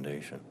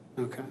recommendation.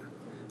 Okay.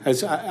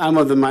 I'm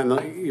of the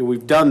mind,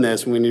 we've done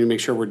this, and we need to make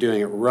sure we're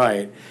doing it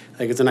right.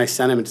 Like, it's a nice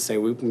sentiment to say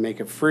we can make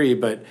it free,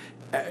 but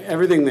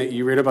everything that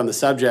you read up on the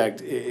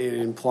subject, it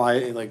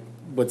implies, like,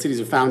 what cities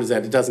have found is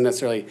that it doesn't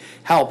necessarily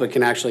help. It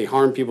can actually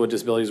harm people with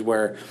disabilities,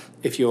 where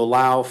if you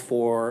allow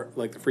for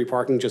like the free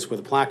parking just with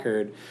a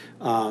placard,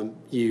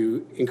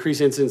 you increase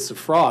incidence of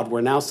fraud,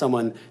 where now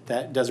someone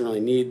that doesn't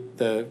really need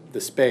the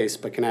space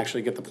but can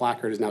actually get the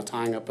placard is now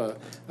tying up a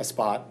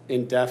spot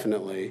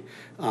indefinitely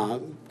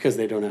because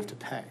they don't have to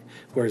pay,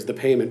 whereas the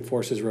payment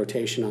forces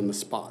rotation on the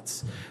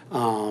spots.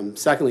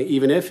 Secondly,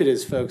 even if it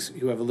is folks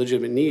who have a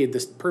legitimate need,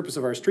 the purpose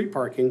of our street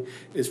parking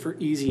is for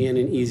easy in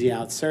and easy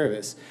out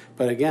service.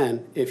 But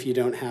again, if you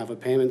don't have a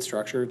payment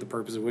structure, the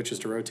purpose of which is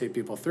to rotate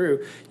people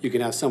through, you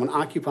can have someone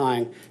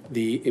occupying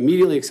the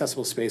immediately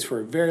accessible space for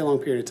a very long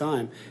period of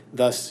time,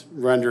 thus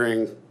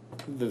rendering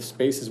the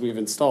spaces we've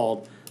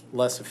installed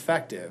less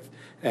effective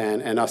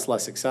and us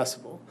less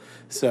accessible.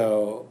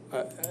 So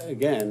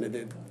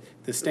again,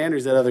 the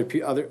standards that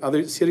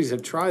other cities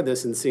have tried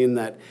this and seen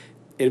that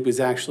it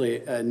was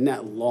actually a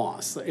net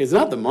loss. It's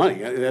not the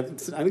money. I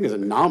think it's a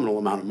nominal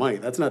amount of money.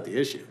 That's not the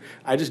issue.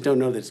 I just don't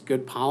know that it's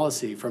good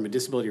policy from a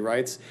disability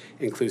rights,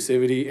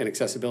 inclusivity, and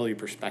accessibility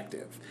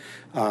perspective.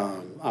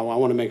 I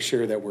want to make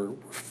sure that we're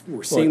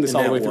seeing this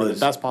all the way through the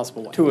best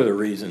possible way. Two of the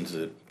reasons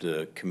that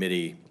the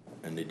committee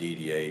and the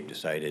DDA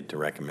decided to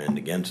recommend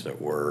against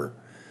it were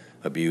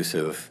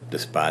abusive, the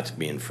spots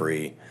being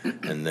free,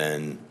 and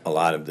then a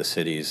lot of the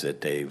cities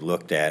that they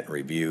looked at and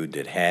reviewed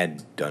that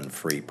had done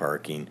free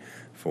parking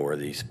for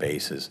these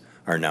spaces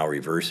are now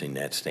reversing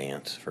that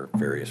stance for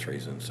various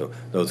reasons. So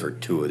those are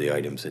two of the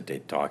items that they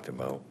talked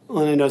about. Well,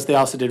 and I noticed they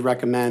also did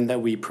recommend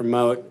that we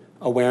promote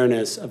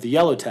awareness of the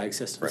yellow tag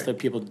system, so Right. that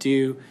people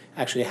do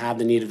actually have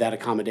the need of that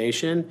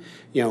accommodation.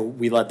 You know,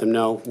 we let them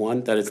know,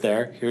 one, that it's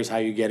there, here's how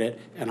you get it,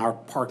 and our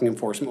parking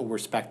enforcement will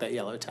respect that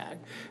yellow tag.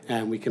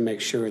 And we can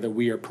make sure that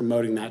we are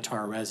promoting that to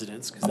our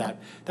residents, because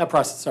that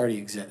process already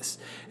exists.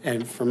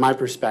 And from my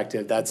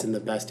perspective, that's in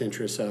the best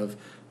interest of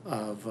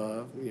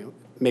you know,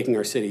 making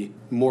our city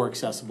more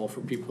accessible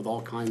for people with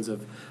all kinds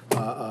of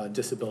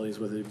disabilities,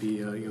 whether it be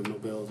you know,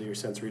 mobility or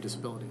sensory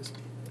disabilities.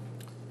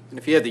 And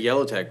if you had the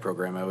yellow tag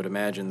program, I would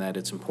imagine that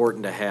it's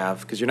important to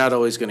have, because you're not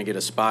always going to get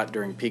a spot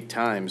during peak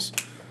times,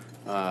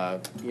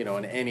 you know,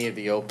 in any of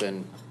the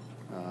open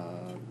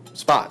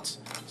spots.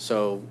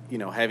 So, you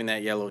know, having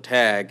that yellow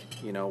tag,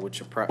 you know,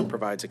 which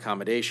provides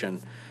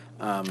accommodation,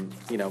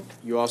 you know,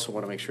 you also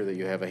want to make sure that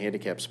you have a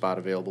handicap spot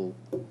available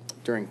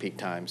during peak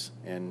times.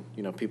 And,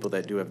 you know, people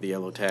that do have the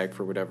yellow tag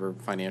for whatever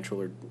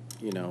financial or,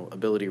 you know,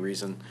 ability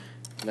reason,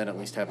 then at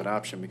least have an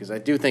option. Because I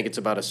do think it's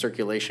about a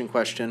circulation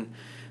question.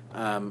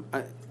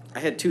 I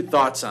had two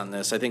thoughts on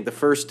this. I think the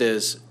first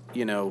is,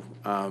 you know,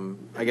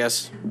 I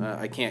guess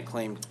I can't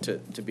claim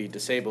to be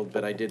disabled,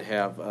 but I did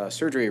have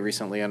surgery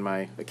recently on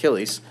my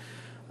Achilles.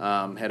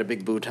 Had a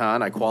big boot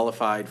on. I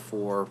qualified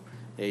for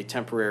a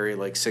temporary,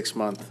 like,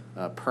 6-month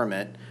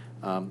permit.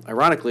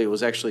 Ironically, it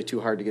was actually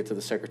too hard to get to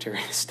the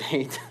Secretary of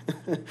State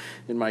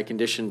in my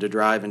condition to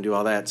drive and do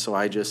all that, so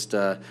I just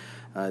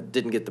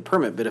didn't get the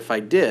permit. But if I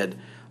did,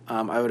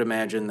 I would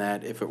imagine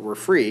that if it were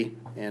free,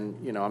 and,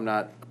 you know, I'm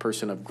not a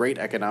person of great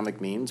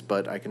economic means,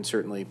 but I can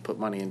certainly put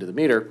money into the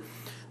meter,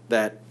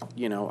 that,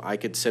 you know, I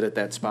could sit at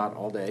that spot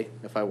all day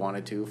if I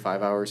wanted to,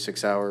 5 hours,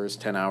 6 hours,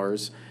 10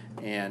 hours,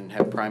 and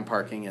have prime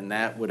parking, and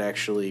that would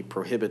actually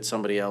prohibit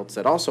somebody else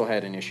that also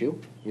had an issue,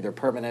 either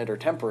permanent or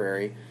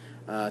temporary,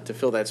 to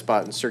fill that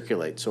spot and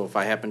circulate. So if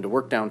I happened to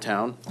work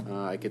downtown,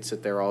 I could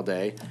sit there all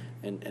day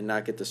and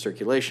not get the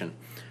circulation.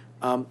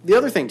 The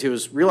other thing, too,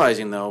 is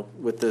realizing, though,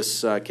 with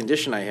this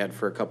condition I had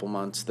for a couple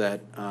months, that,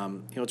 you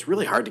know, it's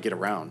really hard to get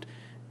around.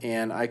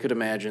 And I could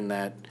imagine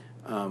that,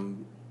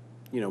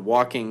 you know,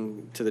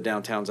 walking to the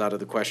downtown's out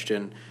of the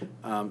question,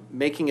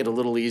 making it a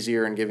little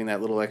easier and giving that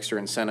little extra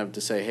incentive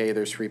to say, hey,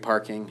 there's free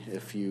parking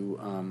if you,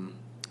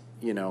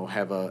 you know,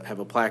 have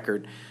a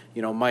placard,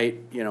 you know, might,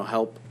 you know,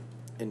 help,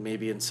 and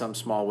maybe in some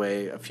small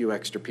way, a few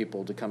extra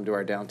people to come to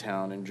our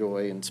downtown,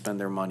 enjoy and spend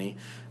their money,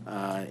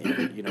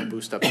 and, you know,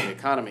 boost up the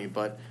economy.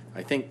 But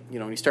I think, you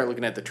know, when you start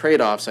looking at the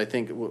trade-offs, I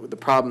think the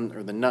problem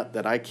or the nut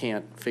that I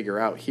can't figure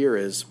out here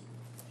is,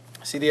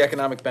 I see the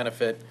economic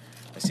benefit,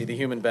 I see the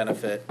human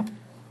benefit.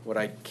 What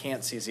I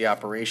can't see is the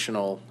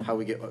operational, how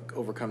we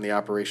overcome the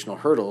operational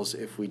hurdles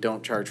if we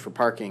don't charge for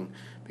parking,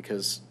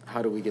 because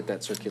how do we get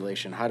that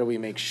circulation? How do we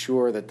make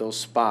sure that those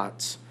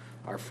spots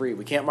are free?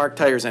 We can't mark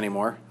tires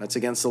anymore. That's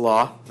against the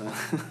law.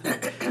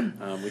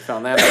 We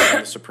found that out in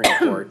the Supreme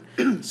Court.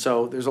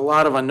 So there's a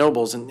lot of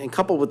unknowables, and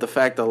coupled with the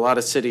fact that a lot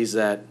of cities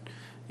that,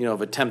 you know,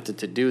 have attempted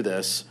to do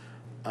this,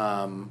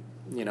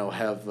 you know,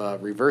 have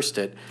reversed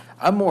it.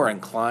 I'm more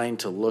inclined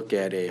to look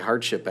at a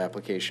hardship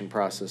application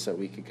process that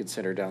we could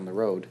consider down the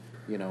road.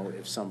 You know,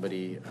 if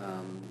somebody,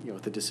 you know,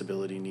 with a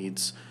disability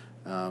needs,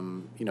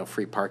 you know,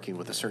 free parking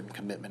with a certain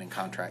commitment and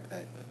contract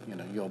that, you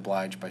know, you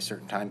oblige by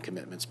certain time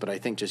commitments. But I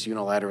think just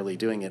unilaterally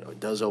doing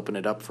it does open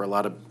it up for a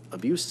lot of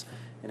abuse,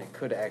 and it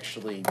could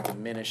actually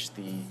diminish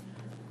the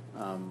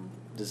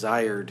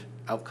desired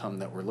outcome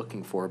that we're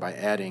looking for by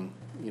adding,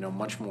 you know,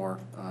 much more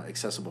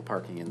accessible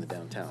parking in the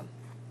downtown.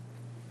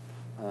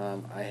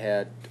 I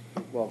had,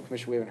 well,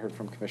 Commissioner, we haven't heard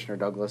from Commissioner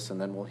Douglas, and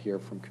then we'll hear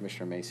from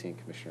Commissioner Macey and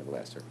Commissioner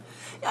Lasser.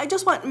 I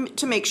just want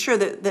to make sure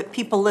that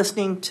people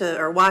listening to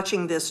or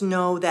watching this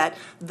know that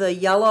the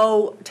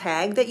yellow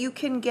tag that you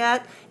can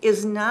get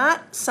is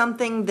not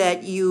something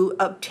that you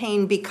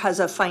obtain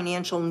because of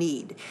financial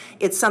need.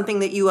 It's something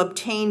that you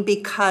obtain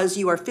because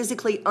you are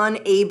physically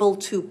unable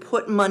to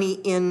put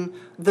money in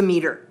the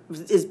meter,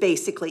 is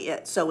basically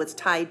it. So it's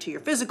tied to your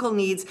physical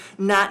needs,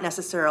 not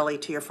necessarily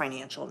to your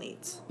financial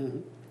needs. Mm-hmm.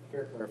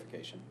 Fair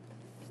clarification.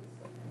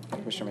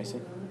 Commissioner Macey?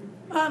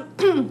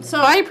 So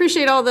I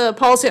appreciate all the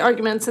policy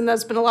arguments, and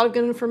there's been a lot of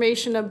good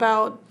information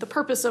about the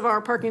purpose of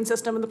our parking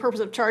system and the purpose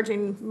of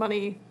charging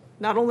money,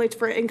 not only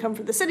for income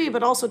for the city,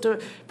 but also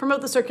to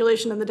promote the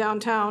circulation in the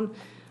downtown.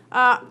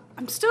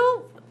 I'm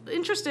still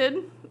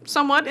interested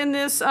somewhat in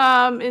this,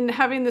 in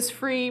having this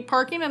free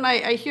parking, and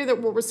I hear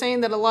that what we're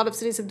saying that a lot of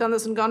cities have done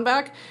this and gone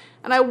back,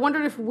 and I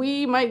wondered if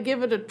we might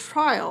give it a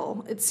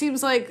trial. It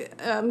seems like,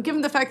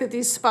 given the fact that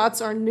these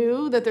spots are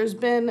new, that there's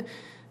been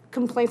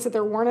complaints that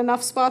there weren't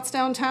enough spots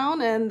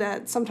downtown and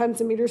that sometimes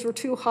the meters were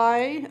too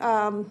high.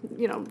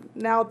 You know,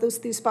 now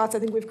these spots, I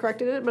think we've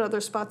corrected it, but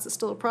other spots it's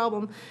still a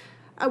problem.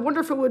 I wonder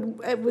if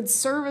it would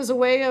serve as a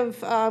way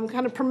of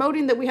kind of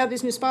promoting that we have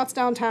these new spots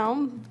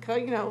downtown.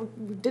 You know,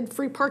 we did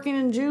free parking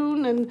in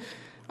June, and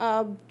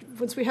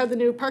once we had the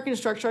new parking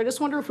structure, I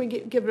just wonder if we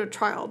give it a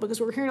trial,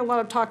 because we're hearing a lot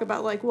of talk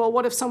about, like, well,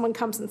 what if someone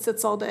comes and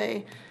sits all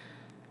day?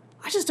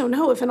 I just don't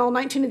know if in all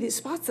 19 of these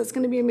spots that's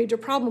going to be a major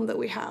problem that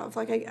we have.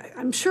 Like,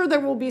 I'm sure there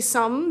will be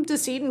some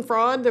deceit and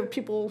fraud. There are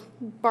people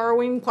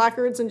borrowing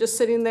placards and just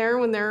sitting there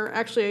when they're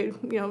actually,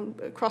 you know,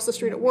 across the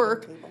street at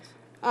work.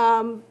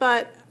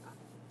 But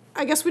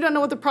I guess we don't know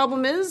what the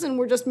problem is, and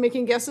we're just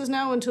making guesses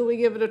now until we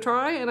give it a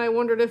try, and I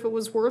wondered if it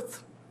was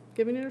worth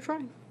giving it a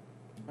try.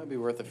 Might be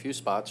worth a few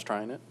spots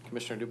trying it.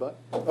 Commissioner Dubut?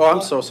 Oh,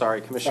 I'm so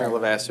sorry. Commissioner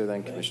Lavasser,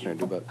 then Commissioner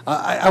Dubut.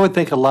 I would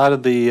think a lot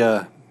of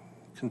the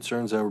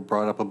concerns that were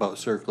brought up about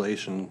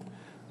circulation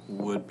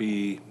would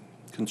be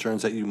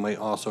concerns that you might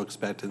also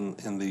expect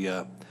in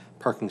the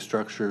parking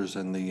structures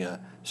and the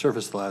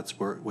surface lots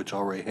which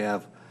already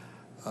have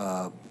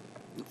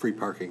free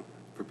parking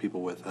for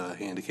people with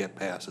handicap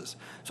passes.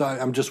 So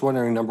I'm just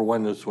wondering, number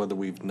one, is whether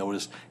we've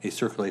noticed a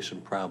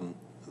circulation problem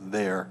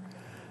there.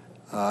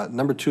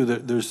 Number two,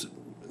 there's,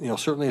 you know,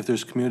 certainly if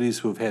there's communities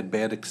who have had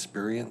bad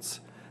experience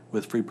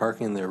with free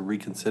parking and they're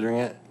reconsidering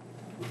it,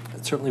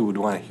 I certainly would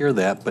want to hear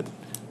that, but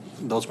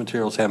those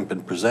materials haven't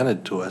been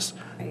presented to us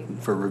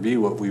for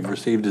review. What we've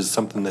received is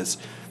something that's,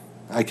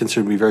 I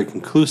consider to be very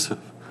conclusive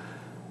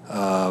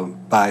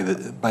by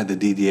the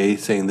DDA,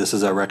 saying this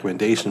is our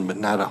recommendation, but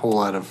not a whole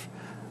lot of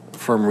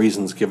firm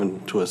reasons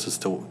given to us as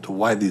to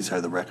why these are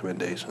the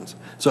recommendations.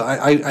 So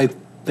I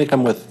think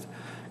I'm with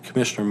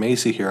Commissioner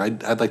Macey here.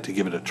 I'd like to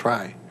give it a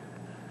try.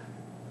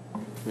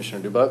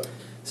 Commissioner Dubut?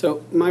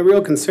 So my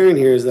real concern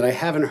here is that I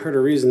haven't heard a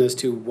reason as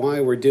to why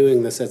we're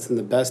doing this that's in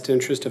the best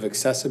interest of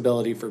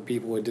accessibility for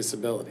people with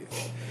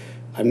disabilities.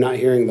 I'm not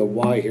hearing the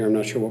why here. I'm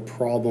not sure what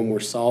problem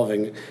we're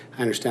solving.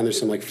 I understand there's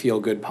some like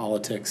feel-good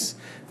politics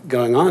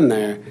going on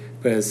there,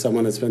 but as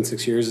someone that's spent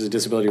 6 years as a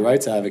disability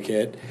rights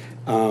advocate,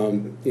 you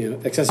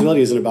know,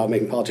 accessibility isn't about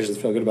making politicians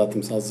feel good about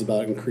themselves. It's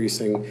about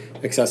increasing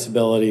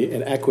accessibility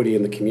and equity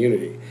in the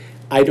community.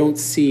 I don't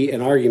see an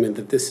argument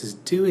that this is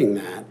doing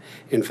that.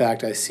 In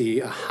fact, I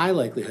see a high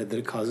likelihood that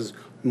it causes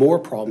more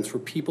problems for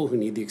people who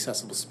need the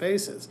accessible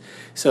spaces.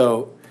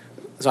 So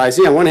I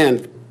see on one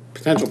hand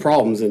potential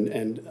problems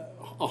and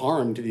a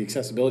harm to the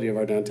accessibility of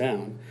our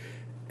downtown,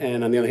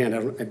 and on the other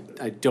hand,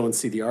 I don't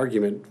see the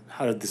argument.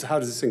 How does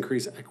this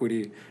increase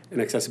equity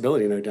and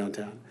accessibility in our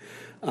downtown?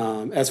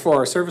 As for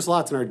our service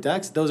lots and our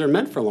decks, those are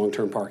meant for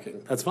long-term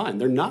parking. That's fine.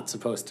 They're not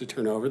supposed to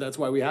turn over. That's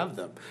why we have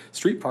them.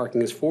 Street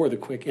parking is for the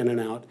quick in and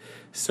out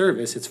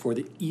service. It's for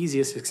the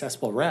easiest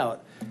accessible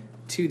route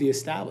to the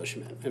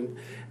establishment. And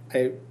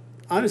I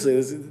honestly,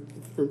 this is,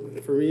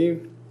 for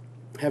me,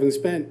 having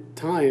spent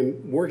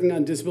time working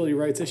on disability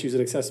rights issues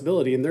and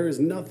accessibility, and there is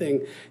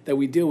nothing that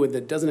we deal with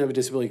that doesn't have a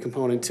disability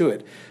component to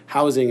it.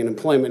 Housing and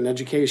employment and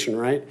education,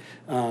 right?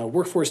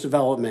 Workforce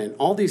development,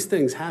 all these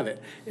things have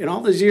it. In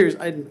all those years,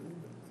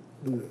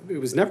 it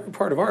was never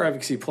part of our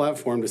advocacy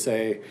platform to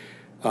say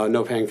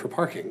no paying for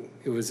parking.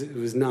 It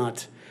was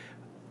not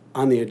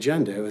on the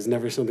agenda. It was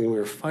never something we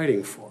were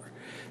fighting for.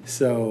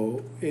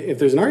 So if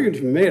there's an argument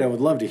to be made, I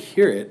would love to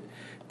hear it,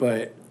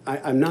 but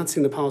I'm not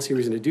seeing the policy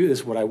reason to do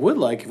this. What I would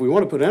like, if we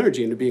want to put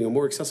energy into being a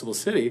more accessible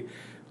city,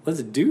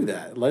 let's do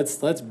that.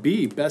 Let's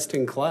be best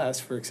in class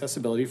for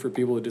accessibility for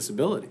people with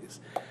disabilities.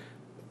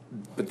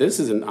 But this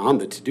isn't on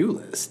the to-do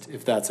list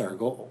if that's our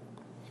goal.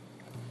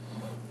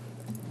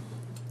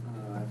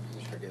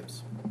 Commissioner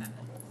Gibbs.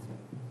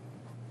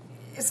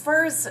 As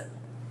far as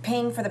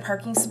paying for the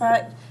parking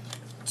spot,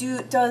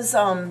 does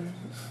I'm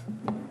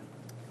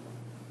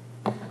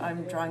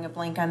drawing a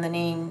blank on the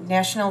name,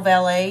 National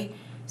Valet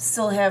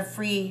still have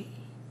free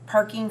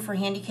parking for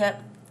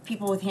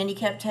people with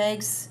handicap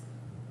tags?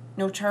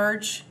 No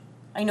charge?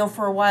 I know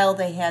for a while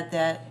they had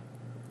that.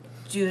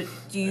 Do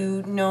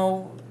you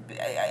know?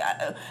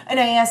 And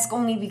I ask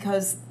only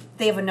because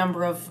they have a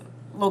number of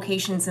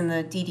locations in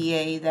the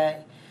DDA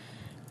that.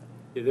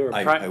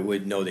 I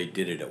would know they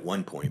did it at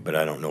one point, but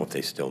I don't know if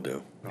they still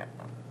do.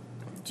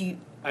 Do you?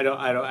 I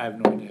have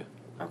no idea.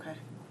 Okay.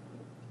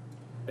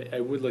 I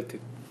would like to,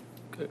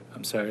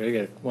 I'm sorry,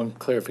 I got one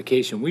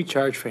clarification. We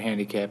charge for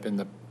handicap in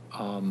the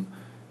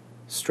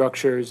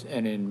structures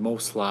and in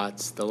most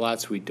lots. The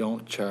lots we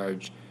don't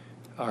charge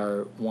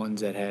are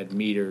ones that had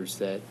meters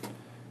that,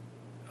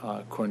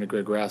 according to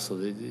Greg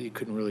Rassel, you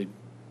couldn't really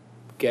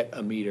get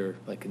a meter,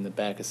 like in the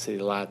back of city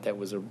lot. That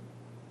was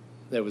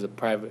a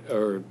private,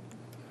 or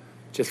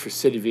just for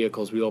city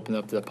vehicles, we opened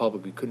up to the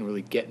public. We couldn't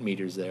really get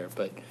meters there,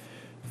 but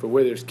for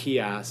where there's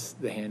kiosks,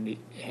 the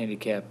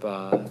handicap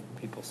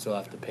people still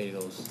have to pay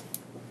those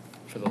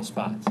for those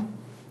spots.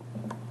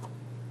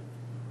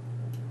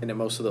 And in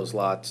most of those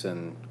lots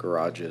and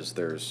garages,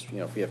 there's, you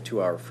know, if you have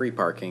 2-hour free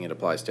parking, it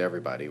applies to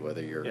everybody,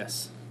 whether you're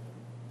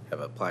have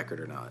a placard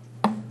or not.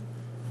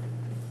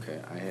 Okay,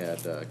 I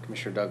had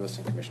Commissioner Douglas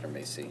and Commissioner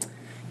Macey.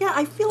 Yeah,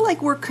 I feel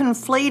like we're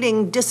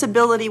conflating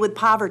disability with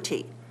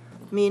poverty.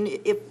 I mean,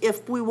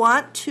 if we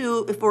want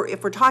to, if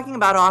we're talking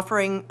about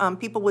offering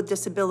people with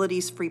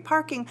disabilities free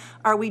parking,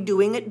 are we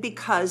doing it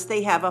because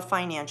they have a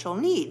financial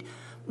need?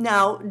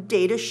 Now,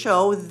 data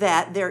show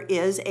that there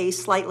is a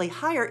slightly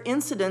higher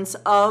incidence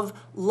of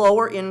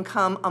lower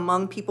income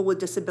among people with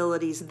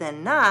disabilities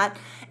than not.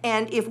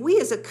 And if we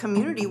as a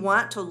community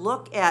want to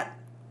look at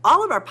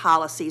all of our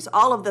policies,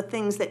 all of the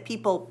things that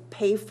people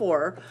pay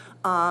for,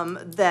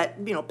 that,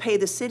 you know, pay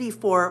the city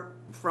for,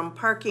 from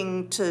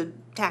parking to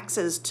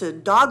taxes to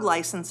dog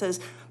licenses,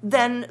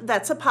 then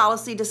that's a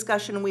policy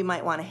discussion we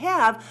might want to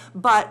have.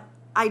 But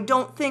I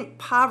don't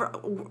think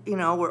you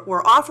know,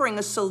 we're offering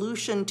a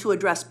solution to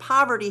address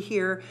poverty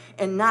here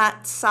and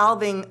not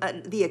solving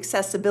the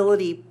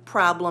accessibility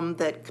problem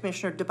that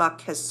Commissioner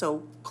DeBuck has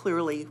so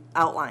clearly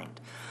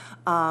outlined.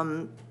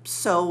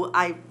 So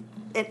I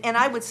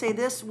would say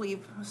this,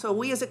 we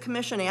as a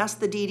commission asked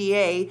the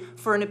DDA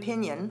for an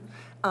opinion,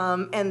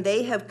 and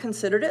they have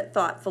considered it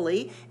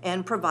thoughtfully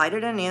and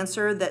provided an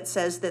answer that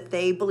says that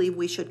they believe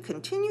we should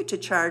continue to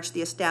charge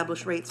the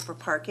established rates for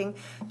parking.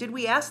 Did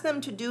we ask them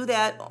to do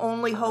that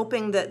only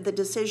hoping that the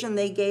decision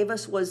they gave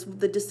us was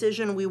the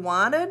decision we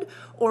wanted,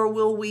 or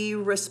will we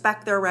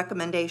respect their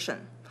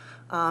recommendation?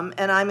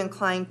 And I'm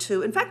inclined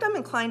to, in fact, I'm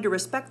inclined to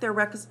respect their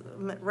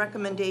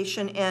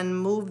recommendation and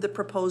move the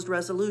proposed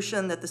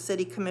resolution that the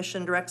City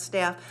Commission directs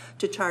staff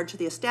to charge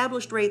the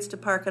established rates to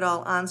park at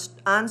all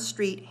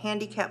on-street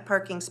handicap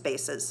parking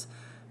spaces,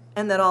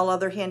 and that all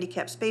other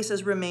handicap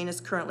spaces remain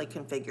as currently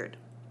configured.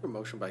 A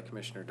motion by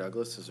Commissioner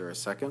Douglas. Is there a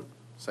second?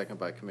 Second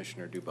by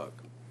Commissioner DeBuck.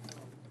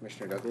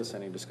 Commissioner Douglas,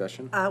 any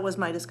discussion? Was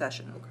my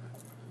discussion. Okay.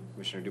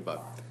 Commissioner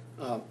DeBuck.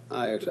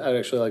 I'd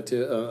actually like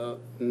to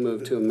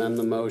move to amend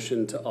the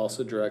motion to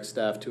also direct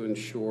staff to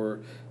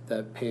ensure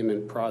that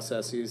payment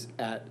processes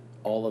at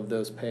all of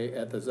those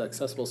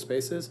accessible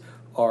spaces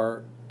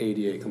are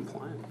ADA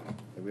compliant.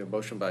 We have a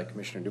motion by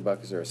Commissioner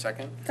DeBuck. Is there a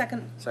second?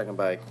 Second. Second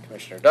by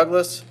Commissioner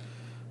Douglas.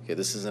 Okay,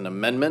 this is an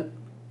amendment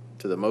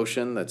to the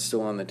motion that's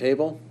still on the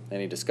table.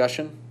 Any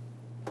discussion?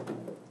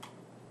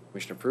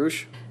 Commissioner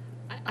Perush?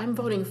 I'm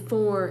voting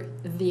for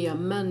the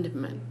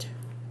amendment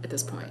at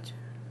this point.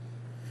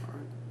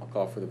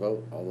 Call for the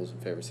vote. All those in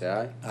favor say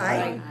aye.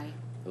 Aye.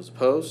 Those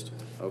opposed?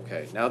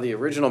 Okay, now the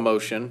original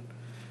motion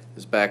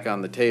is back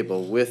on the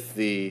table with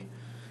the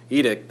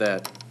edict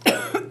that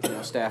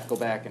staff go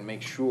back and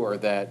make sure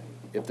that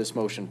if this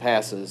motion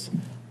passes,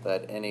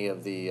 that any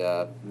of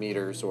the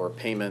meters or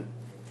payment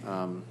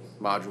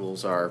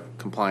modules are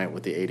compliant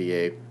with the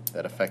ADA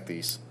that affect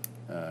these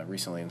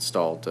recently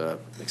installed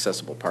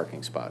accessible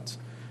parking spots.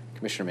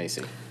 Commissioner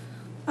Macey.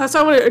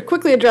 So I want to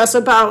quickly address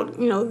about,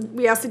 you know,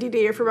 we asked the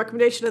DDA for a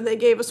recommendation and they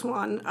gave us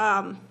one.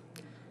 I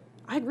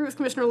agree with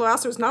Commissioner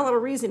Lavasser, there's not a lot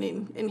of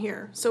reasoning in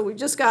here. So we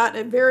just got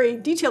a very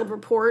detailed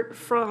report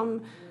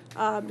from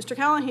Mr.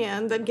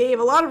 Callahan that gave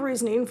a lot of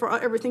reasoning for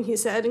everything he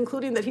said,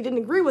 including that he didn't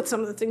agree with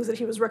some of the things that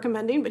he was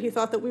recommending, but he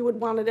thought that we would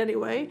want it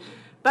anyway.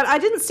 But I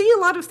didn't see a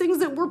lot of things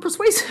that were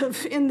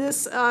persuasive in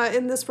this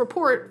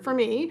report for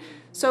me.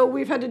 So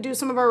we've had to do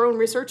some of our own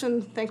research,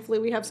 and thankfully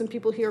we have some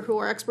people here who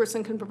are experts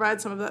and can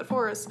provide some of that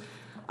for us.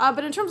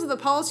 But in terms of the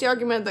policy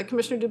argument that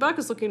Commissioner DeBuck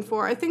is looking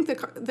for, I think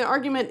the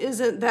argument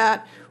isn't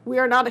that we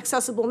are not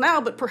accessible now,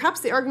 but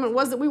perhaps the argument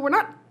was that we were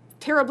not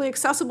terribly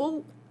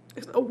accessible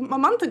a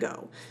month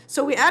ago.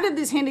 So we added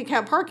these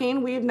handicap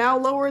parking. We've now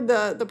lowered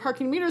the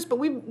parking meters, but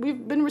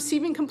we've been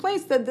receiving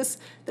complaints that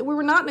we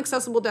were not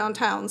accessible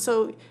downtown.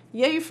 So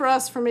yay for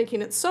us for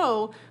making it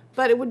so,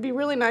 but it would be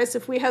really nice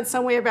if we had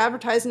some way of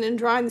advertising and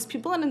drawing these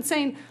people in and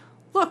saying,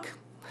 look,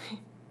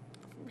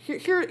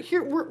 here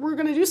we're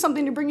going to do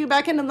something to bring you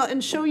back in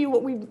and show you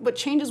what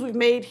changes we've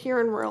made here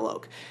in Royal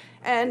Oak.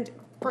 And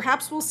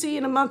perhaps we'll see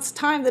in a month's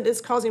time that it's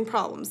causing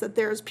problems, that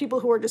there's people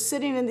who are just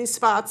sitting in these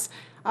spots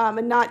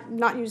and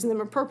not using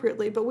them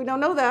appropriately. But we don't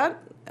know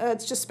that.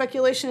 It's just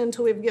speculation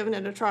until we've given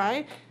it a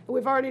try.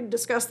 We've already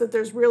discussed that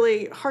there's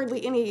really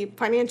hardly any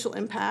financial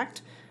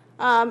impact.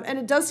 And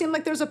it does seem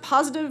like there's a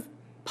positive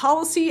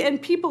policy and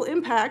people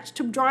impact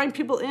to drawing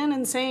people in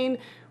and saying,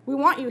 we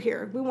want you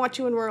here. We want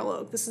you in Royal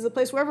Oak. This is a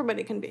place where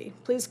everybody can be.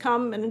 Please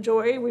come and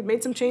enjoy. We've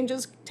made some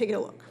changes. Take a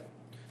look.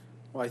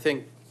 Well, I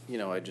think,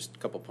 just a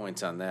couple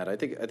points on that. I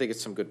think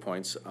it's some good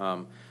points.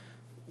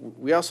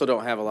 We also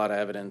don't have a lot of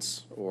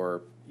evidence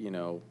or,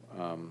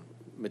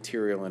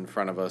 material in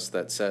front of us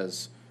that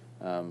says,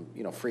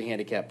 free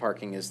handicap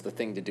parking is the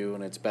thing to do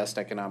and it's best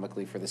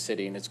economically for the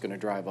city and it's going to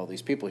drive all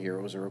these people here.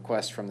 It was a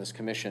request from this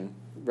commission,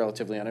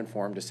 relatively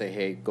uninformed, to say,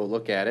 hey, go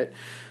look at it.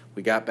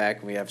 We got back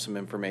and we have some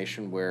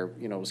information where,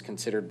 it was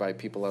considered by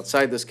people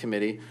outside this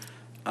committee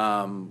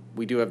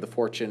we do have the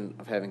fortune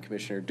of having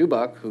Commissioner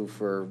Dubak, who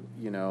for,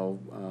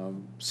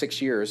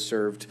 6 years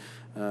served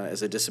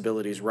as a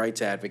disabilities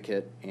rights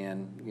advocate,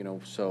 and,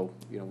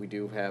 we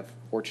do have,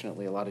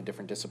 fortunately, a lot of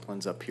different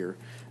disciplines up here.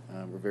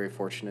 We're very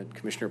fortunate.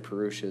 Commissioner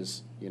Perush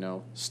is,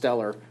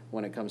 stellar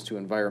when it comes to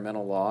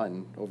environmental law,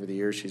 and over the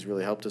years, she's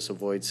really helped us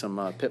avoid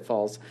some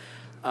pitfalls.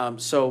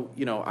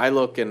 I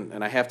look,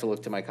 and I have to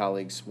look to my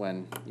colleagues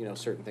when,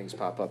 certain things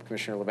pop up.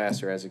 Commissioner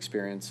Lavasser has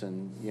experience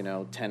in,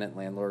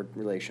 tenant-landlord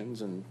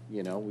relations, and,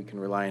 we can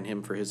rely on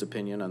him for his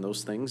opinion on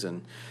those things.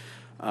 And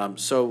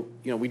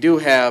we do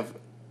have,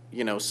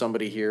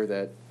 somebody here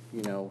that,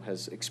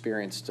 has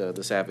experienced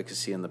this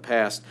advocacy in the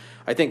past.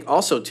 I think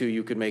also, too,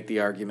 you could make the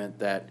argument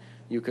that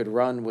you could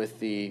run with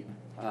the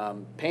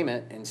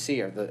payment and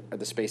see, are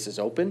the spaces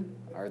open?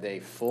 Are they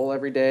full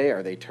every day?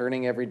 Are they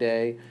turning every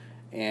day?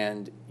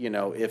 And,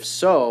 if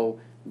so,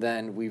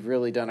 then we've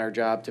really done our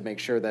job to make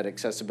sure that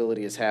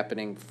accessibility is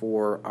happening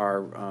for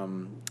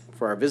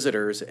our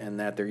visitors, and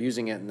that they're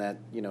using it, and that,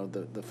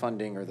 the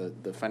funding or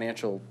the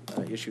financial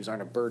issues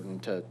aren't a burden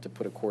to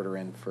put a quarter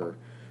in for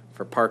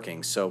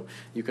parking. So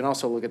you can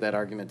also look at that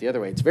argument the other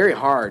way. It's very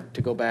hard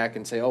to go back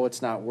and say, oh,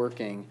 it's not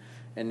working,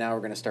 and now we're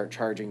going to start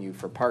charging you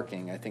for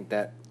parking. I think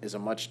that is a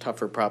much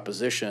tougher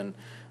proposition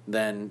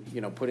than,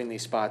 putting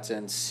these spots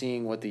in,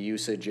 seeing what the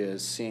usage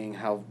is, seeing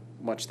how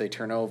much they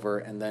turn over,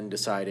 and then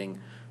deciding,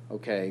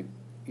 okay,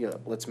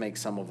 let's make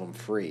some of them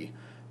free.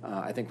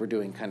 I think we're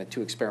doing kind of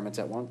two experiments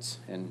at once,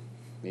 and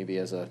maybe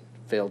as a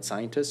failed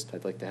scientist,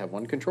 I'd like to have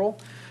one control.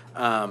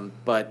 So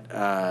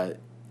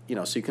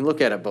you can look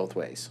at it both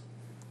ways.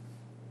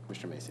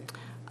 Mr. Macey.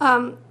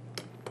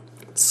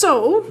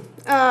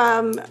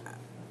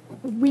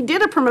 We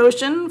did a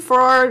promotion for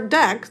our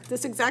deck,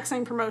 this exact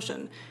same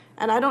promotion.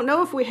 And I don't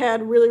know if we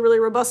had really, really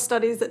robust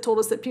studies that told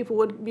us that people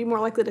would be more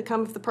likely to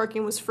come if the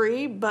parking was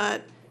free,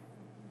 but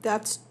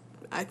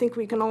I think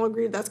we can all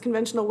agree that's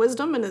conventional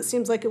wisdom, and it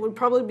seems like it would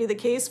probably be the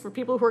case for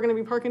people who are going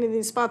to be parking in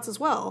these spots as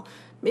well.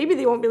 Maybe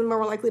they won't be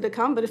more likely to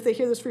come, but if they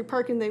hear there's free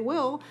parking, they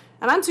will.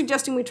 And I'm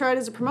suggesting we try it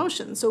as a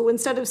promotion. So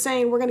instead of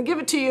saying, we're going to give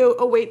it to you,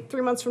 oh wait,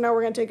 3 months from now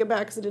we're going to take it back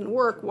because it didn't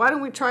work, why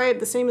don't we try it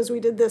the same as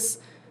we did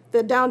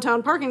the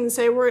downtown parking, and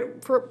say,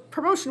 for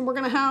promotion, we're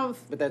going to have...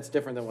 But that's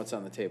different than what's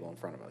on the table in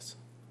front of us.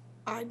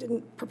 I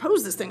didn't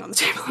propose this thing on the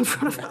table in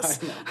front of us.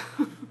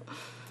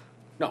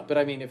 No, but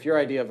I mean, if your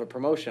idea of a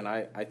promotion,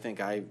 I think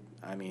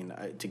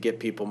to get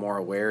people more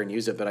aware and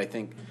use it, but I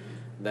think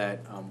that,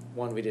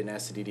 one, we didn't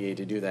ask the DDA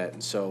to do that,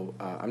 and so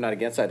I'm not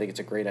against it. I think it's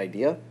a great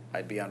idea.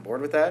 I'd be on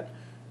board with that,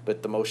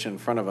 but the motion in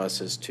front of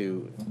us is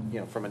to,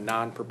 from a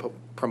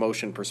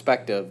non-promotion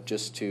perspective,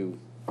 just to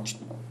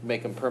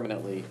make them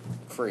permanently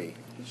free.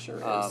 It sure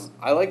is.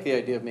 I like the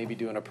idea of maybe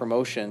doing a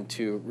promotion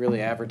to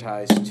really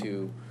advertise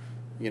to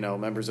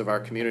members of our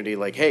community,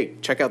 like, hey,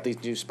 check out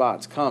these new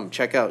spots, come,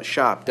 check out,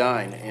 shop,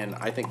 dine, and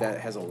I think that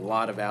has a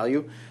lot of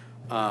value,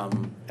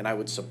 and I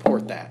would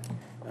support that.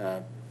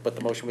 But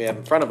the motion we have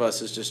in front of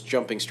us is just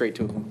jumping straight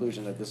to a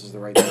conclusion that this is the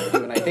right thing to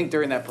do, and I think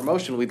during that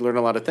promotion, we'd learn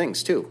a lot of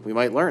things, too. We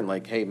might learn,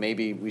 like, hey,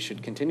 maybe we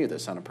should continue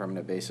this on a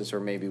permanent basis, or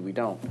maybe we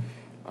don't.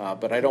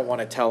 But I don't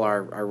want to tell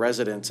our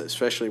residents,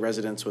 especially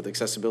residents with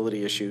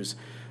accessibility issues,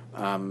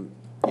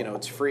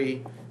 it's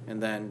free,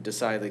 and then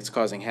decide that it's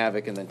causing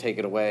havoc, and then take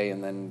it away,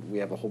 and then we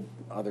have a whole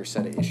other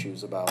set of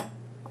issues about,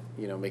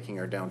 making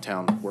our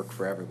downtown work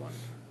for everyone.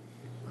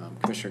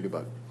 Commissioner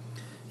Dubak.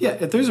 Yeah,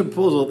 if there's a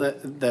proposal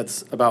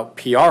that's about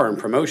PR and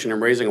promotion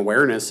and raising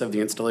awareness of the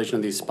installation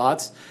of these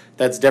spots,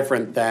 that's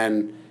different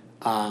than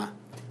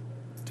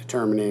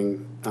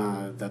determining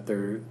that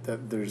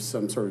there's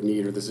some sort of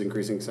need or this is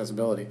increasing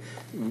accessibility.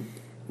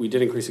 We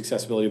did increase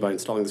accessibility by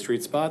installing the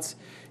street spots.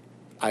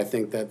 I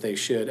think that they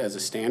should, as a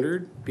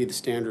standard, be the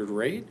standard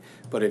rate.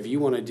 But if you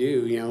want to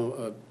do,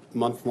 a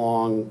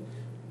month-long,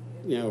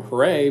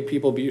 hooray,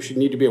 people should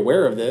need to be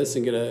aware of this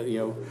and get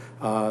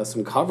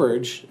some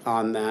coverage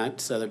on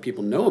that so that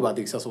people know about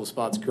the accessible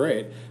spots.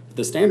 Great. But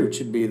the standard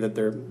should be that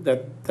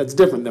that's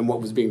different than what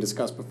was being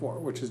discussed before,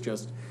 which is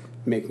just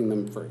making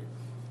them free.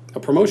 A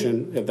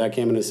promotion, if that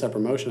came in as a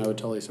separate motion, I would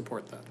totally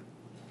support that.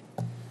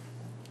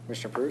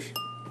 Commissioner Perush?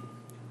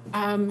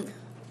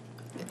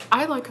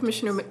 I like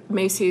Commissioner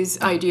Macey's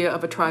idea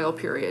of a trial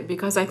period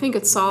because I think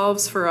it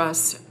solves for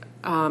us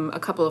a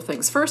couple of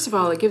things. First of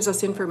all, it gives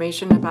us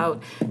information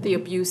about the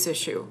abuse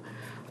issue.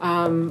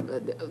 I've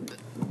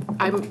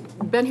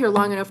been here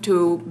long enough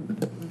to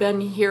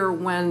been here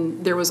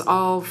when there was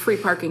all free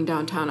parking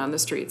downtown on the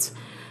streets.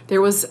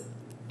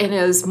 And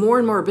as more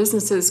and more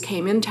businesses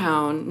came in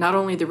town, not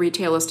only the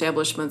retail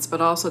establishments, but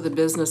also the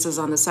businesses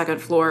on the second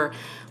floor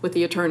with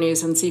the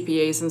attorneys and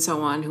CPAs and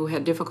so on who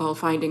had difficult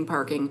finding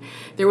parking,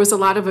 there was a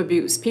lot of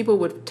abuse. People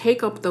would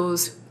take up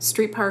those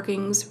street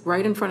parkings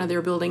right in front of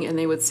their building and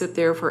they would sit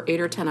there for 8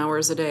 or 10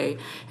 hours a day.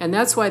 And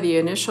that's why the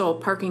initial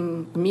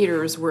parking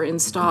meters were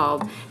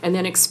installed and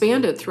then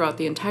expanded throughout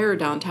the entire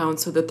downtown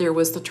so that there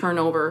was the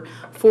turnover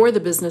for the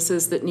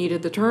businesses that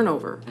needed the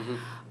turnover. Mm-hmm.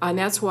 And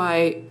that's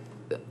why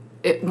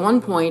at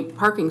one point,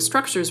 parking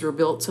structures were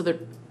built so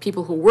that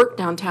people who work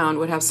downtown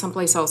would have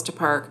someplace else to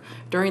park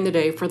during the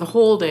day for the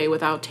whole day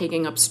without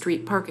taking up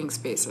street parking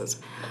spaces.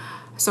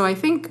 So I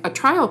think a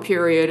trial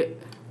period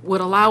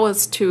would allow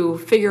us to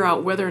figure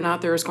out whether or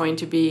not there is going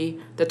to be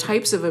the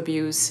types of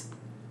abuse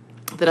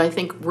that I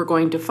think we're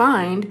going to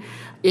find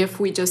if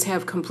we just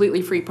have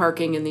completely free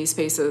parking in these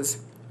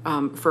spaces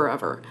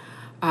forever.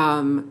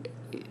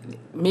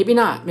 Maybe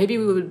not. Maybe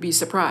we would be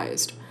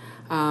surprised.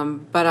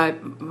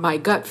 But my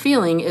gut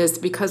feeling is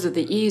because of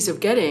the ease of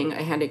getting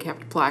a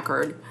handicapped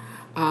placard,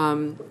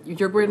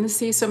 you're going to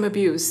see some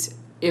abuse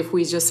if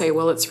we just say,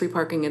 well, it's free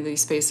parking in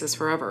these spaces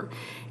forever.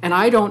 And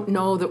I don't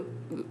know that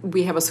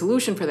we have a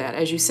solution for that.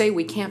 As you say,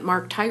 we can't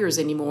mark tires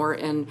anymore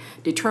and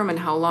determine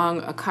how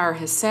long a car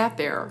has sat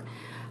there.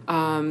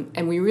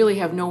 And we really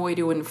have no way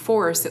to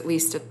enforce, at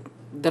least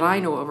that I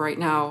know of right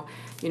now,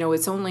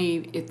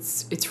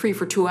 it's free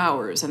for 2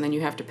 hours and then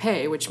you have to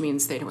pay, which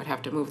means they would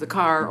have to move the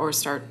car or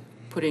start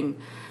putting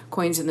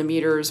coins in the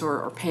meters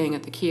or paying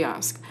at the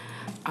kiosk.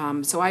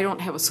 So I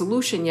don't have a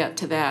solution yet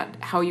to that,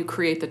 how you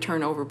create the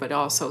turnover, but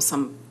also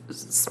some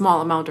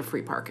small amount of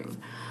free parking.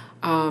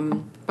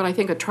 But I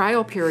think a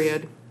trial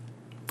period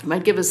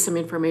might give us some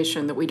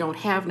information that we don't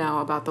have now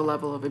about the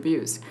level of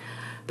abuse.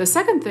 The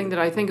second thing that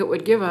I think it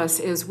would give us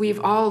is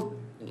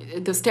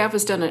the staff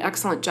has done an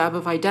excellent job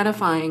of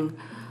identifying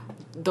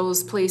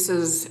those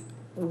places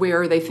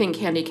where they think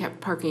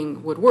handicapped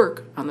parking would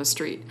work on the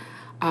street.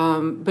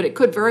 But it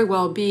could very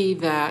well be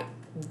that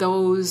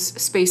those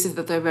spaces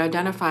that they've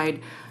identified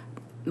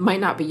might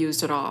not be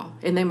used at all,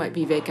 and they might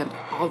be vacant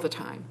all the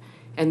time.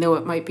 And though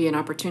it might be an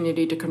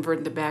opportunity to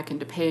convert them back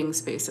into paying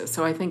spaces.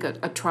 So I think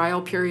a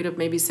trial period of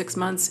maybe 6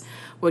 months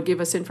would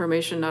give us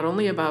information not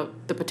only about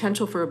the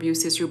potential for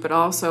abuse issue, but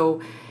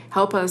also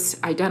help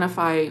us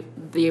identify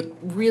the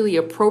really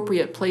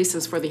appropriate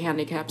places for the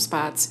handicap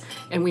spots,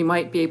 and we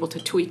might be able to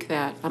tweak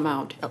that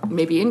amount.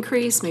 Maybe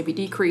increase, maybe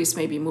decrease,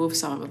 maybe move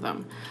some of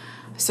them.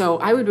 So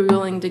I would be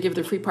willing to give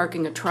the free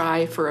parking a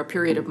try for a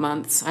period of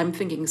months. I'm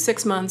thinking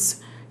 6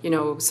 months,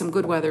 some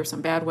good weather,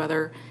 some bad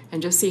weather,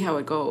 and just see how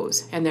it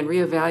goes. And then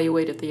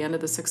reevaluate at the end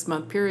of the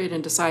 6-month period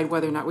and decide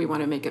whether or not we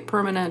want to make it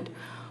permanent,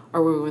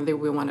 or whether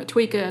we want to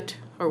tweak it,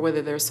 or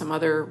whether there's some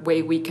other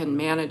way we can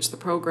manage the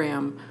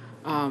program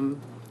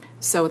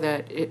so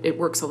that it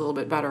works a little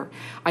bit better.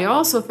 I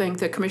also think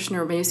that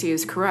Commissioner Macey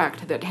is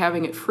correct that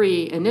having it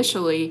free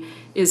initially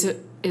is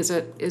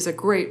a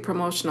great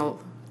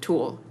promotional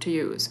tool to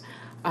use.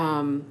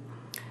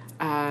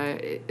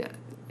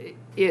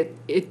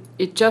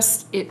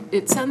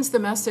 It sends the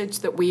message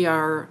that we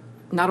are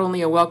not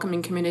only a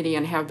welcoming community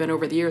and have been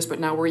over the years, but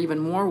now we're even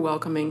more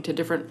welcoming to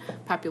different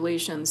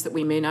populations that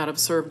we may not have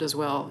served as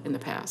well in the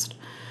past.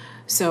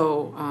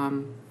 So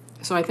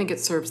I think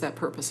it serves that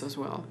purpose as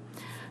well.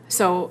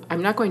 So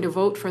I'm not going to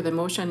vote for the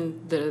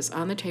motion that is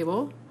on the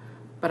table,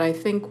 but I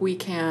think we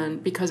can,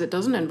 because it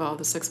doesn't involve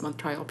the 6-month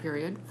trial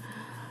period.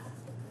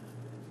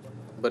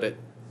 But it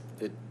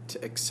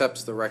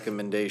accepts the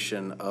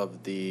recommendation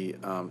of the,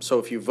 so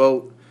if you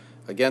vote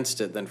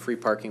against it, then free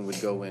parking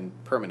would go in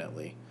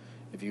permanently.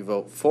 If you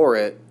vote for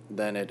it,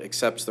 then it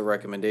accepts the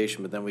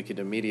recommendation, but then we could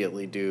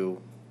immediately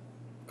do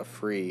a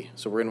free.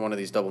 So we're in one of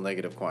these double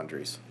negative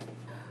quandaries,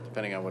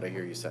 depending on what I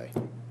hear you say.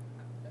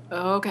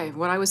 Okay,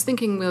 what I was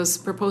thinking was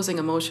proposing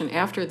a motion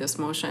after this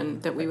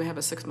motion that we would have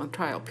a 6-month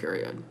trial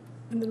period.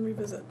 And then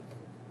revisit.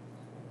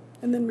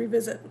 And then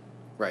revisit.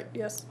 Right.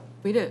 Yes.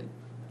 We did.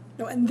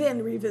 No, and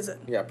then revisit.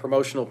 Yeah,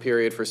 promotional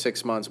period for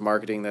 6 months,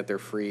 marketing that they're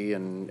free,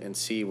 and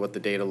see what the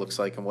data looks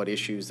like and what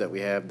issues that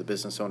we have, the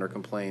business owner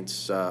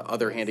complaints,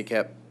 other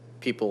handicapped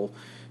people,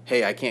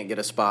 hey, I can't get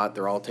a spot,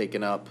 they're all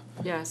taken up.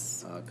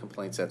 Yes.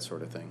 Complaints, that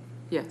sort of thing.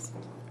 Yes.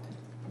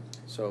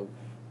 So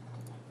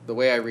the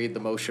way I read the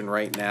motion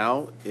right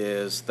now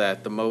is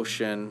that the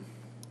motion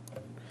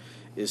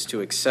is to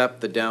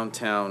accept the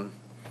Downtown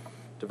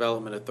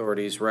Development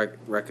Authority's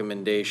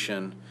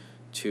recommendation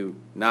to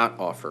not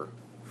offer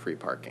free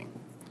parking.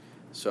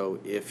 So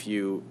if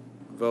you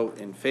vote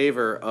in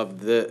favor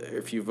of this,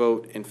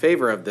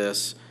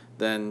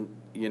 then,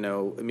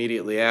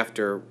 immediately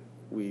after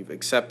we've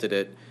accepted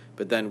it,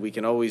 but then we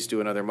can always do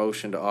another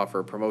motion to offer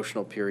a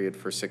promotional period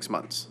for 6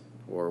 months,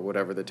 or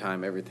whatever the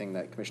time, everything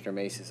that Commissioner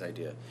Macey's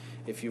idea.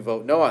 If you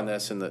vote no on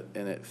this and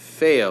it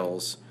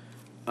fails,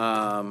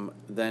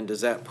 then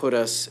does that put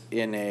us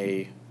in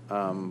a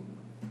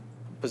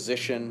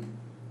position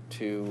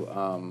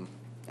to,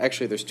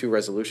 actually there's 2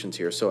 resolutions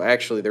here, so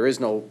actually there is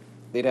no,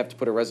 they'd have to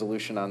put a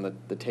resolution on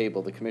the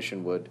table, the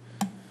commission would,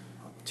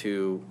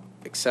 to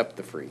accept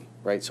the free,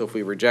 right? So if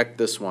we reject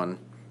this one,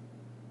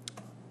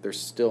 there's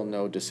still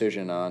no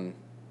decision on.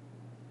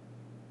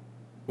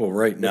 Well,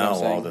 right You know now, what I'm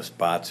saying? all the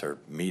spots are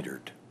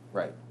metered.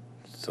 Right.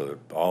 So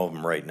all of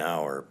them right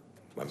now are,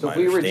 So my if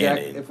we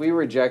understanding. if we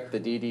reject the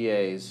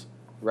DDA's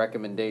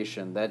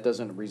recommendation, that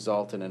doesn't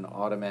result in an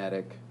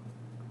automatic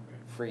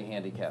free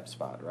handicap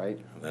spot, right?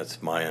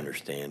 That's my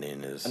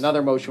understanding is.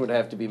 Another motion would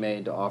have to be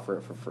made to offer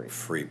it for free.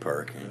 Free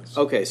parking.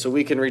 Okay, so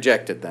we can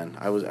reject it then.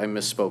 I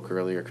misspoke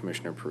earlier,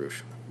 Commissioner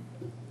Perush.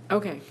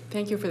 Okay,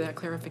 thank you for that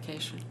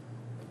clarification.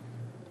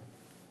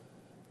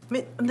 I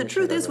mean, the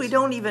truth is, we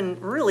don't even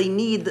really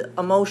need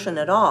a motion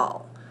at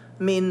all.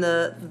 I mean,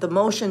 the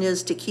motion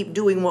is to keep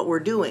doing what we're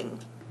doing.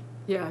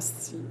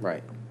 Yes,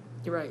 Right,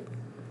 you're right.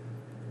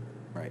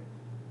 right.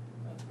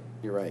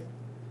 You're right.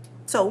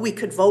 So we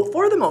could vote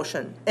for the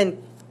motion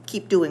and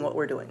keep doing what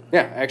we're doing.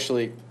 Yeah,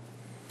 actually,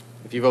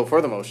 if you vote for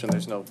the motion,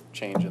 there's no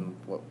change in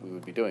what we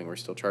would be doing. We're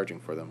still charging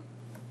for them.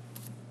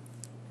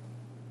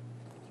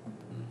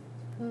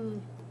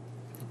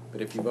 But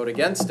if you vote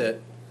against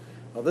it,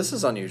 well, this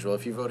is unusual.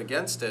 If you vote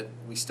against it,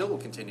 we still will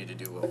continue to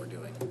do what we're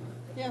doing.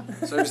 Yeah.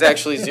 So there's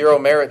actually zero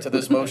merit to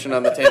this motion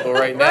on the table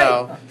right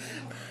now,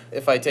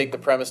 if I take the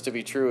premise to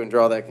be true and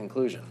draw that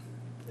conclusion.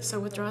 So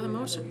withdraw the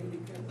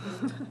motion.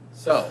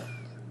 So,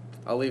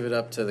 I'll leave it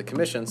up to the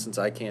commission, since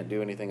I can't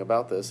do anything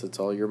about this. It's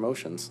all your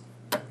motions,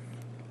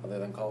 other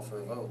than call for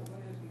a vote.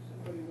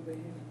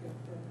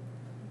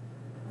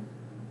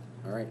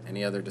 All right,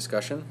 any other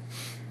discussion?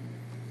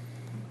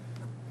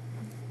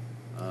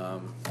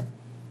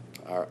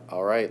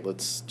 All right,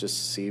 let's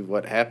just see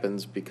what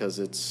happens, because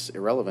it's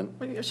irrelevant.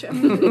 There should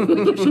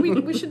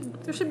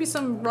be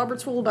some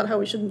Robert's rule about how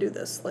we shouldn't do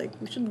this. Like,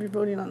 we shouldn't be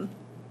voting on,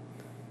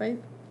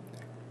 right?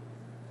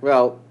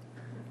 Well,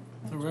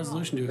 The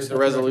resolution to There's accept a the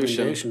resolution.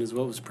 recommendation is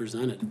what was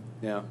presented.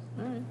 yeah, All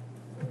right.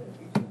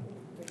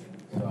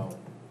 so,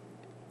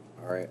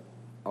 all right,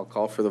 I'll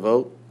call for the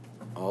vote.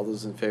 All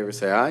those in favor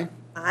say aye.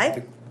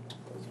 Aye?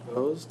 Those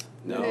opposed?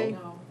 No. Nay.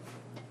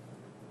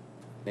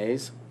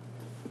 Nays?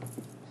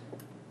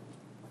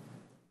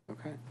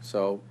 Okay,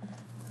 so,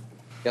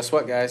 guess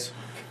what, guys?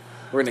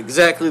 We're in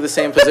exactly the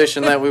same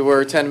position that we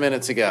were 10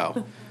 minutes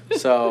ago.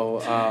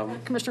 So,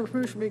 Commissioner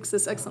Perush makes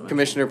this excellent.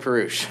 Commissioner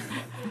Perush.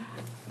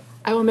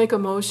 I will make a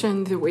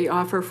motion that we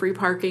offer free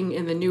parking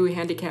in the new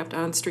handicapped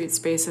on-street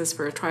spaces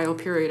for a trial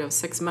period of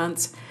 6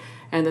 months,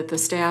 and that the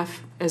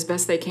staff, as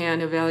best they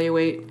can,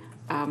 evaluate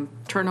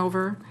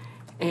turnover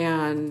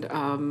and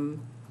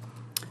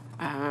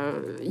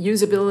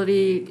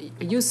usability,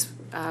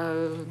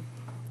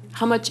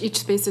 how much each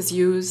space is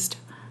used,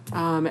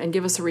 and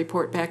give us a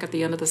report back at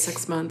the end of the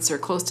 6 months or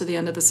close to the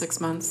end of the 6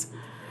 months.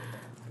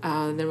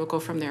 Then we'll go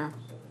from there.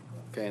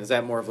 Okay, and is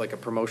that more of like a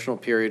promotional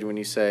period when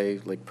you say,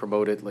 like,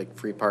 promote it, like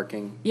free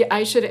parking? Yeah,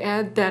 I should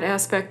add that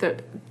aspect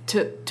that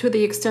to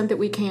the extent that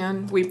we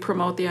can, we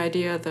promote the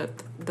idea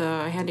that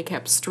the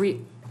handicapped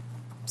street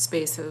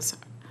spaces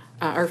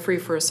are free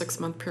for a 6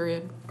 month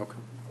period. Okay.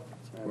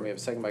 We have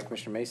a second by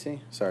Commissioner Macey.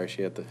 Sorry,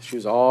 she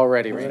was all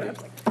ready, Randy.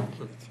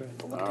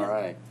 All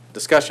right,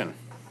 discussion.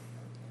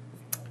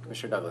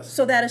 Commissioner Douglas.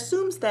 So that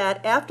assumes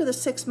that after the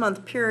 6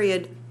 month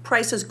period,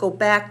 prices go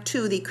back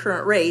to the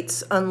current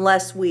rates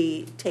unless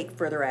we take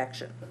further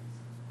action.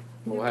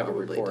 We'll have a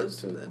report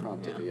to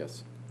prompt it,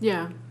 yes.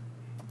 Yeah,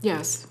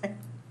 yes.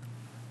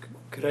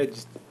 Could I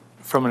just,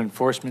 from an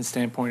enforcement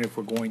standpoint, if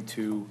we're going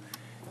to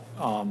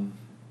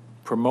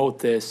promote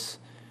this,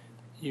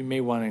 you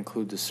may want to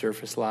include the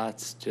surface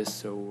lots, just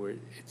so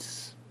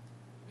it's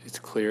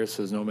clear,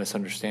 so there's no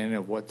misunderstanding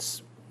of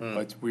what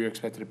we're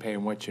expected to pay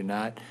and what you're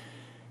not.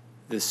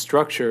 The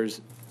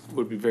structures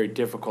would be very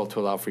difficult to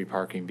allow free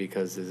parking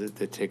because of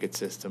the ticket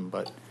system,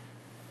 but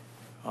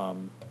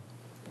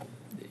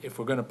if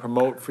we're gonna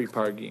promote free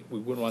parking, we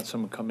wouldn't want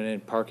someone coming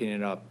in, parking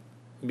in a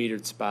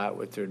metered spot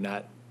where they're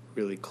not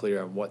really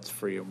clear on what's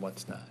free and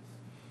what's not.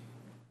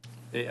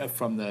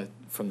 From the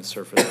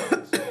surface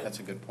levels. That's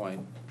a good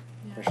point.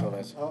 Commissioner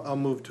Levesque. I'll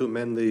move to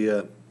amend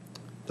the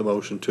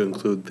motion to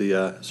include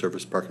the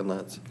surface parking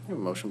lots. We have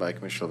a motion by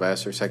Commissioner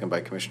Lavasser, second by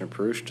Commissioner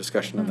Perush.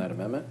 Discussion on that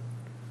amendment?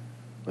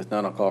 With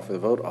none, I'll call for the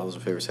vote. All those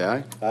in favor say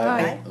aye.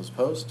 Aye. Those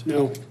opposed?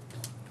 No.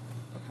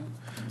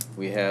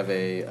 We have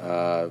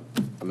a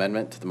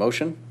amendment to the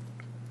motion.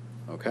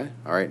 Okay,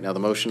 all right. Now, the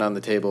motion on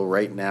the table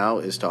right now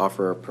is to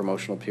offer a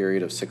promotional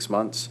period of 6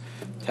 months,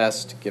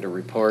 test, get a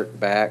report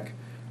back.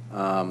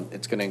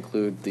 It's going to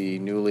include the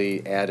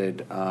newly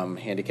added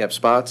handicap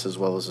spots as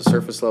well as the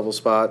surface level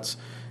spots.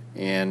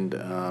 And,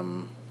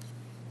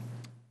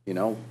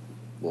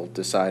 we'll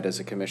decide as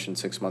a commission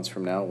 6 months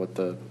from now what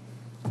the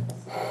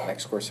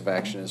next course of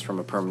action is from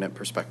a permanent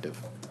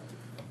perspective.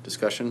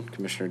 Discussion,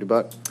 Commissioner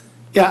Dubuck?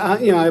 Yeah,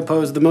 I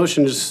oppose the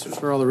motion just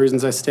for all the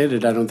reasons I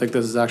stated. I don't think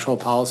this is actual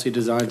policy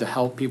designed to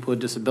help people with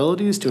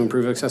disabilities, to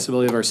improve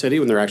accessibility of our city,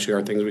 when there actually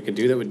are things we could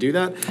do that would do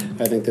that.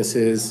 I think this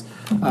is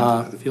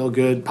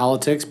feel-good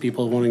politics,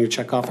 people wanting to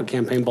check off a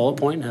campaign bullet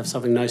point and have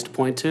something nice to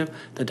point to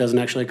that doesn't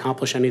actually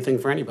accomplish anything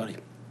for anybody.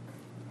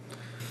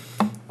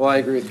 Well, I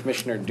agree with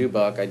Commissioner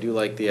Dubuck. I do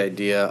like the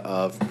idea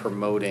of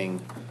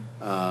promoting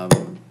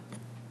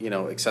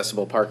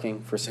accessible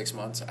parking for 6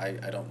 months.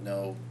 I don't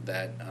know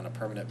that on a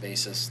permanent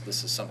basis,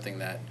 this is something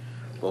that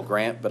we'll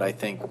grant, but I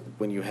think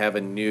when you have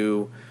a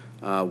new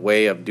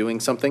way of doing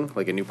something,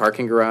 like a new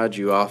parking garage,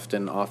 you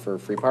often offer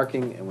free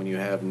parking, and when you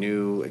have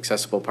new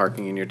accessible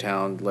parking in your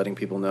town, letting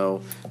people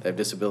know that have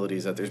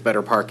disabilities that there's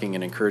better parking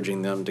and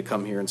encouraging them to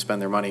come here and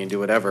spend their money and do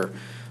whatever,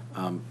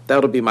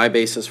 that'll be my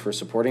basis for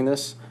supporting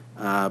this.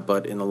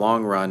 But in the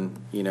long run,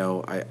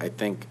 I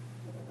think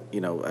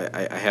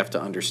I have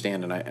to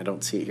understand, and I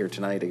don't see it here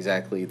tonight,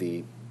 exactly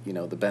the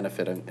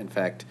benefit. In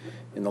fact,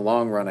 in the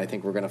long run, I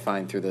think we're going to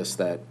find through this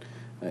that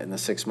in the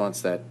 6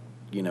 months that,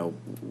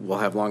 we'll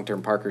have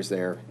long-term parkers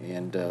there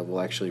and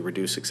we'll actually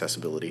reduce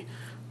accessibility.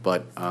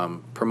 But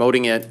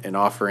promoting it and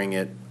offering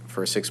it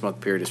for a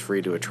 6-month period is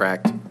free to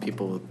attract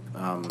people with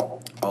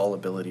all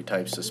ability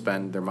types to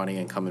spend their money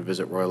and come and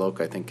visit Royal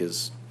Oak, I think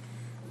is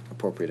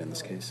appropriate in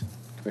this case.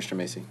 Commissioner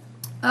Macey.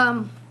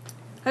 I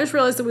just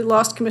realized that we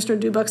lost Commissioner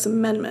Dubak's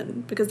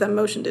amendment because that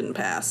motion didn't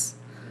pass.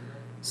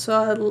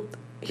 So What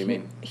do you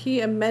mean?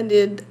 he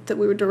amended that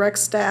we would direct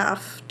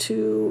staff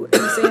to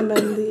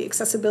examine the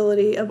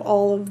accessibility of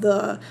all of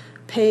the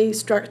pay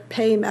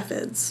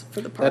methods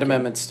for the parking. That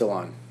amendment's still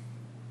on.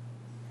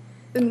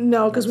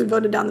 No, because we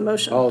voted down the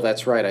motion. Oh,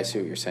 that's right. I see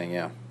what you're saying.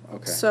 Yeah.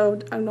 Okay. So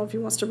I don't know if he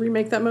wants to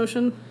remake that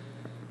motion.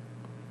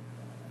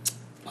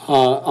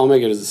 I'll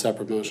make it as a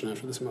separate motion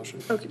after this motion.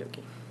 Okie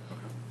dokie.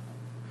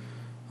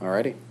 All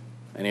righty.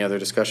 Any other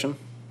discussion?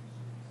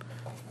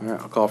 All right,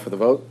 I'll call for the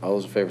vote. All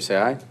those in favor say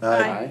aye.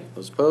 Aye.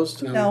 Those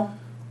opposed? No.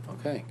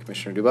 Okay.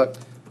 Commissioner Dubak.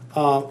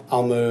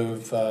 I'll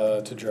move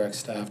to direct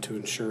staff to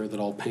ensure that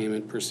all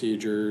payment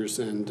procedures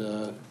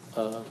and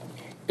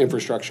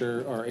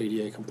infrastructure are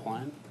ADA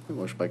compliant.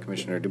 Motion by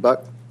Commissioner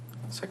Dubak,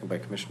 second by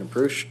Commissioner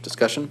Perush.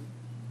 Discussion?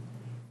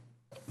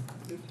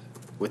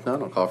 With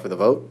none, I'll call for the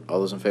vote.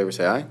 All those in favor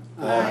say aye.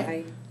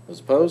 Aye.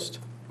 Those opposed?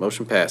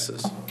 Motion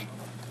passes.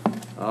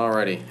 All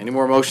righty. Any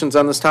more motions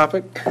on this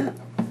topic?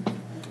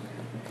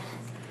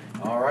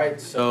 All right,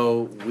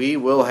 so we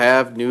will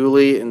have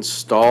newly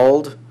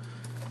installed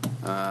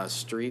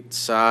street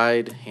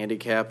side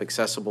handicap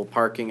accessible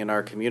parking in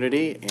our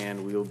community,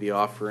 and we will be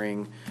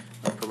offering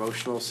a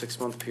promotional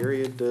 6-month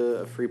period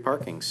of free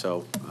parking.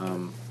 So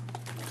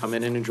come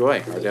in and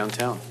enjoy our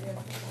downtown.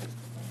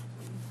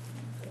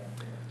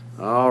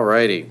 All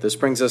righty, this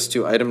brings us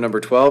to item number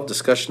 12,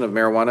 discussion of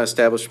marijuana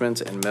establishments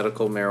and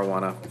medical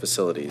marijuana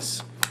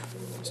facilities.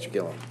 Mr.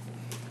 Gillum.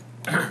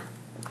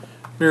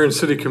 Mayor and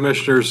City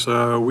Commissioners,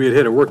 we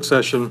had a work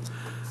session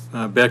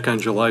back on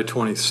July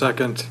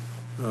 22nd.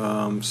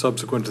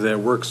 Subsequent to that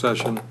work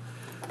session,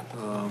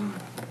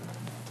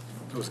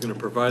 I was going to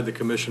provide the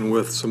commission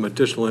with some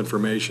additional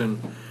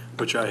information,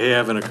 which I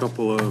have in a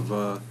couple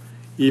of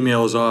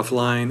emails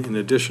offline. In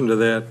addition to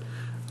that,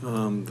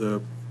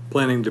 the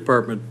planning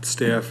department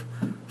staff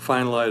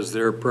finalized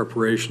their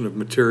preparation of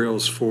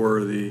materials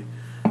for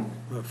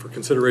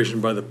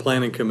consideration by the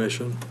planning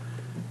commission.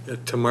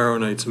 At tomorrow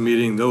night's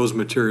meeting, those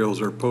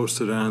materials are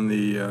posted on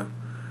the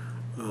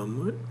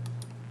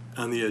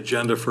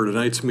agenda for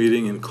tonight's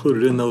meeting.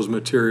 Included in those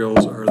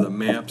materials are the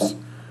maps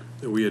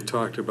that we had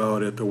talked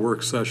about at the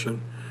work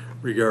session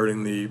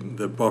regarding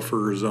the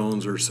buffer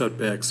zones or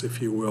setbacks,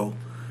 if you will,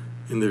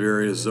 in the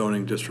various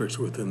zoning districts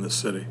within the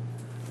city.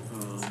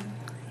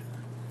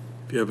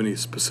 If you have any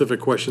specific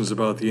questions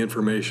about the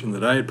information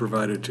that I had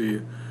provided to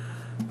you,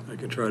 I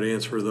can try to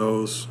answer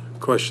those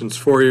questions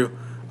for you.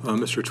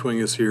 Mr.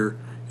 Twing is here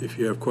if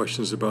you have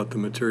questions about the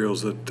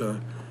materials that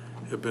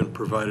have been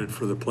provided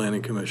for the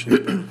Planning Commission's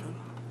benefit.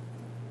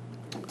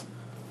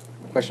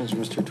 Questions for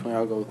Mr. Twing?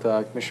 I'll go with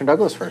Commissioner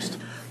Douglas first.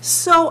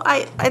 So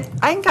I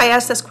think I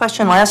asked this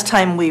question last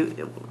time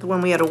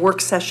when we had a work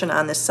session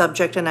on this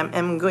subject, and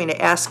I'm going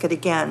to ask it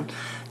again.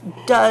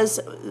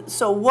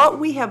 So what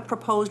we have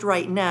proposed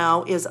right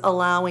now is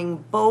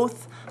allowing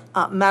both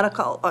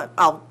medical,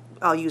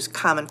 I'll use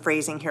common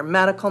phrasing here,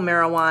 medical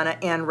marijuana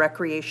and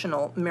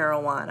recreational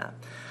marijuana.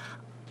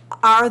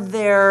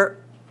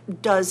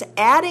 Does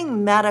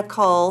adding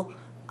medical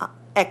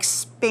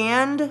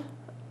expand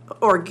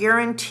or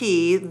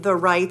guarantee the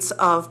rights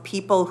of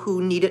people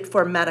who need it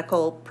for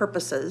medical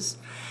purposes?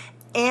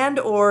 And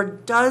or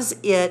does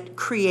it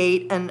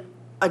create an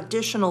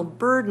additional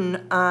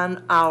burden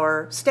on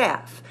our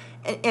staff?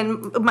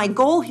 And my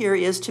goal here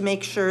is to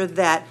make sure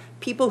that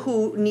people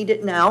who need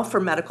it now for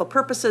medical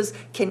purposes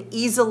can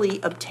easily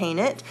obtain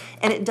it.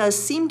 And it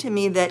does seem to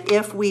me that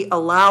if we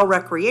allow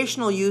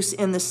recreational use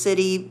in the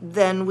city,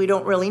 then we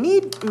don't really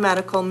need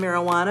medical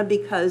marijuana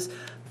because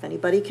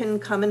anybody can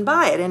come and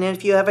buy it. And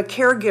if you have a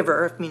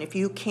caregiver, if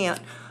you can't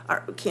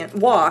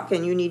walk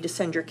and you need to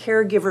send your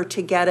caregiver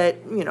to get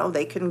it,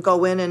 they can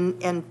go in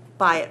and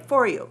buy it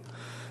for you.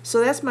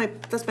 So that's my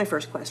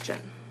first question.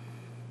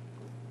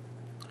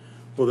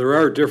 Well, there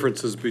are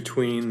differences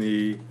between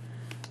the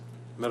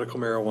medical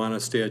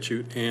marijuana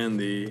statute and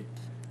the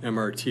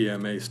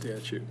MRTMA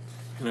statute.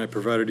 And I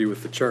provided you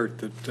with the chart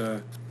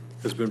that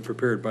has been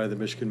prepared by the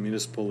Michigan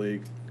Municipal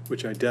League,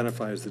 which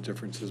identifies the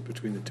differences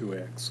between the two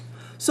acts.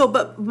 So,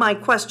 but my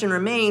question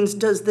remains,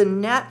 does the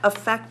net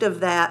effect of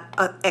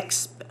that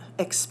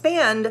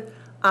expand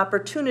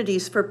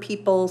opportunities for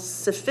people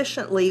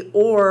sufficiently,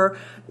 or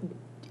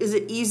is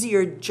it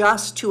easier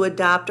just to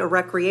adopt a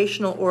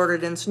recreational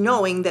ordinance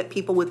knowing that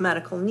people with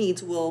medical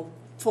needs will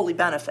fully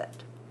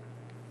benefit?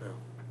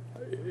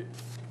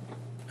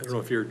 I don't know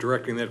if you're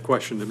directing that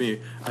question to me.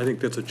 I think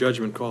that's a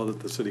judgment call that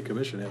the City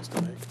Commission has to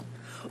make.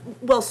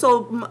 Well,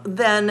 so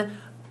then,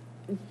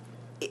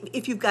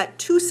 if you've got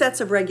two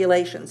sets of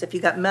regulations, if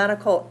you've got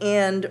medical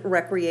and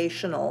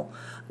recreational,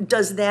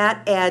 does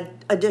that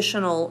add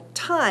additional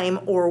time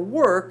or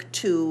work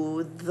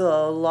to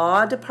the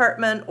law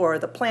department or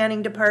the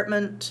planning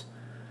department?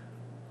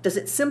 Does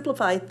it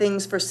simplify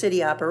things for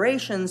city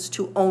operations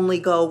to only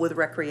go with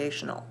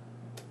recreational?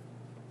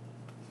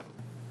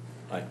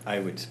 I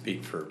would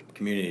speak for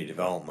community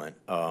development.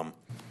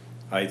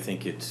 I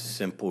think it's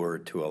simpler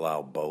to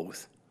allow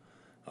both.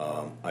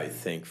 I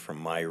think from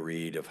my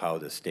read of how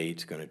the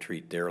state's going to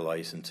treat their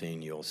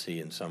licensing, you'll see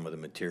in some of the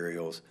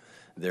materials,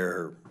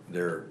 they're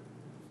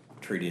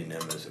treating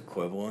them as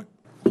equivalent,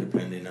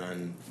 depending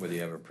on whether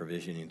you have a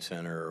provisioning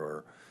center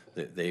or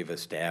that they've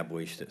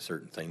established that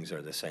certain things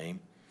are the same.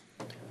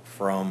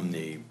 From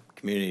the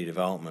community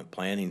development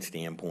planning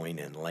standpoint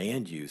and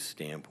land use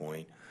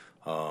standpoint,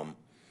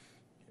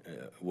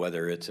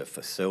 whether it's a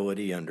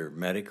facility under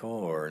medical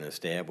or an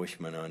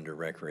establishment under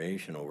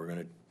recreational, we're going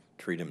to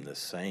treat them the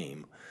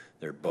same.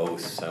 They're both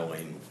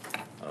selling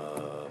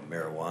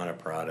marijuana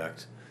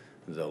products.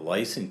 The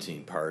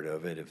licensing part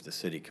of it, if the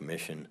city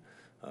commission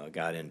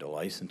got into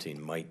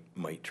licensing,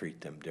 might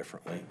treat them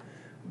differently.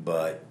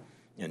 But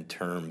in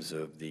terms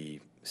of the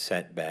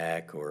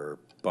setback or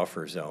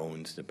buffer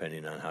zones,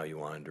 depending on how you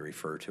wanted to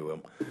refer to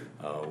them,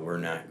 we're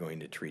not going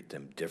to treat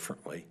them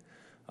differently.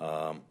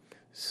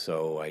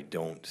 So I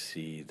don't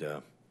see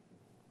the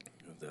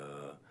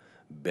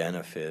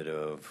benefit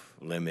of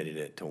limiting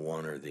it to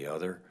one or the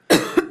other.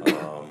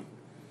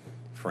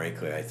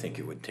 Frankly, I think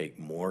it would take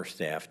more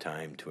staff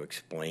time to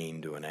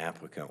explain to an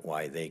applicant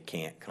why they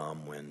can't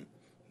come when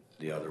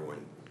the other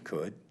one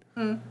could.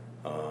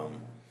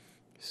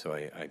 So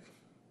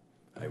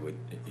I would,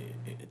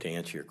 to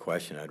answer your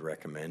question, I'd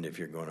recommend if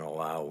you're going to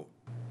allow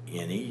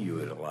any, you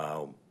would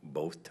allow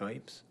both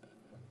types.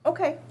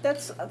 Okay,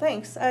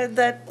 thanks.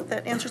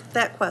 That answers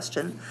that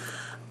question.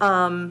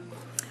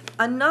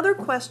 Another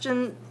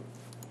question,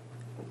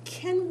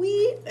 can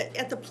we,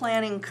 at the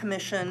Planning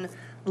Commission,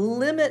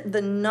 limit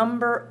the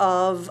number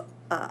of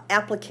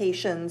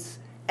applications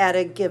at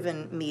a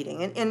given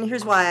meeting? And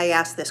here's why I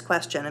ask this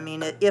question. I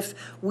mean, if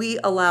we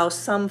allow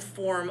some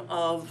form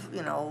of,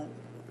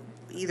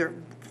 either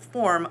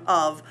form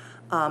of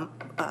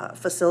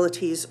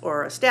facilities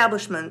or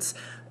establishments,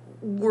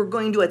 we're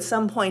going to at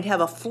some point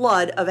have a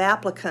flood of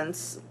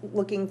applicants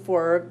looking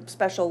for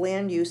special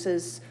land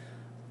uses.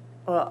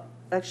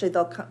 Actually,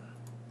 they'll come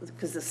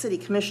because the city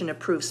commission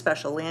approves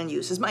special land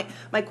uses.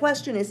 My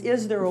question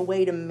is there a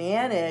way to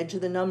manage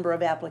the number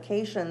of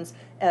applications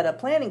at a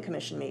planning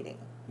commission meeting?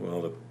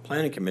 Well, the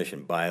planning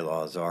commission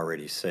bylaws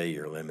already say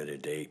you're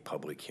limited to 8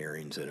 public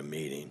hearings at a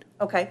meeting.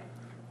 Okay.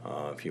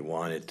 If you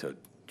wanted to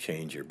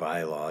change your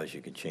bylaws,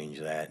 you could change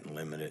that and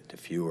limit it to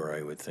fewer,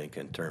 I would think,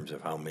 in terms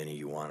of how many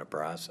you want to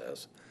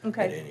process at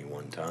any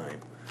one time.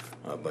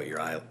 But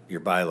your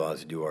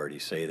bylaws do already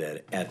say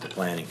that at the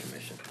planning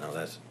commission. Now,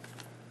 that's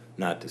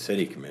not the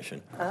city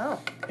commission. Oh.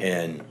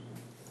 And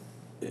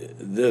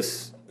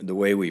the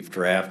way we've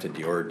drafted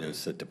the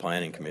ordinance that the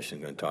planning commission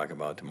is going to talk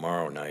about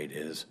tomorrow night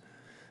is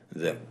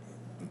that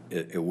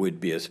it would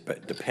be,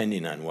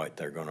 depending on what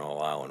they're going to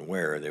allow and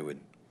where, they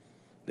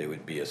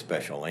would be a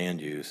special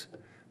land use,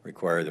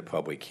 require the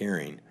public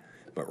hearing,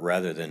 but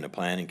rather than the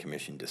planning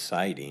commission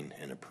deciding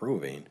and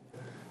approving,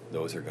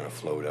 those are going to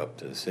float up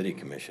to the city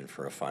commission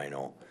for a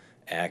final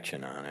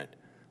action on it,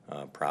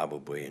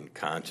 probably in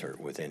concert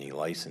with any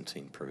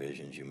licensing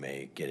provisions you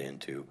may get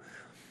into.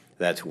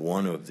 That's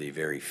one of the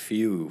very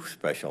few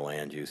special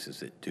land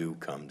uses that do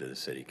come to the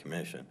city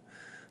commission.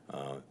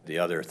 The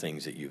other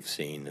things that you've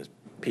seen is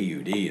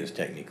PUD is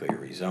technically a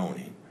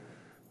rezoning.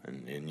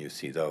 And you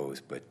see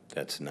those, but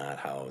that's not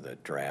how the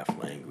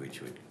draft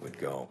language would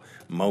go.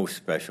 Most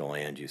special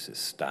land uses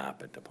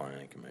stop at the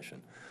planning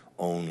commission.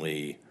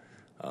 Only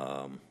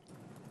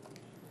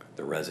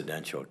the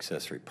residential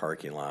accessory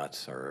parking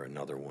lots are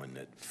another one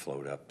that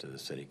float up to the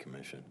city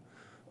commission.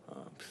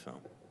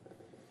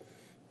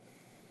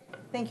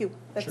 Thank you.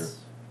 That's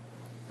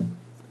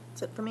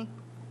it for me.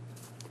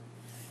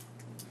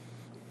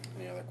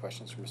 Any other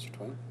questions for Mr.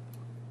 Twin?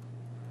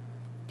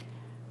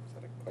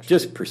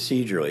 Just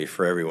procedurally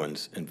for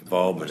everyone's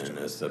involvement in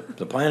this,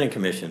 the planning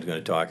commission is going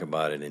to talk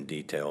about it in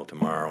detail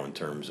tomorrow in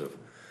terms of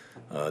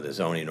the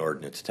zoning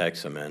ordinance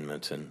text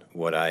amendments, and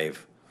what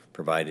I've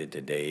provided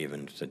to Dave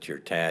and that you're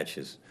attached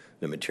is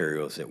the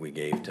materials that we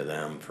gave to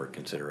them for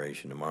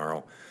consideration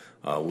tomorrow.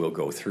 We'll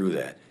go through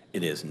that.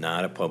 It is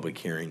not a public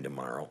hearing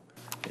tomorrow.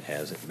 It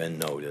hasn't been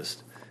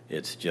noticed.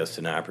 It's just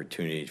an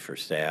opportunity for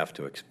staff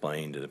to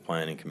explain to the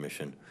planning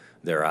commission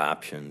their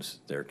options,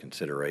 their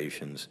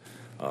considerations,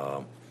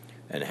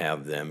 and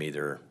have them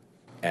either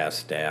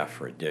ask staff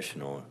for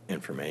additional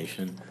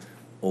information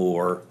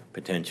or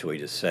potentially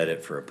to set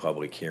it for a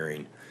public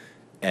hearing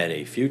at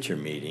a future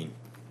meeting,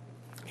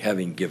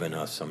 having given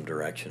us some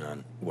direction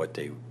on what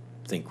they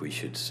think we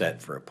should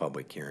set for a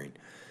public hearing.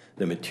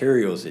 The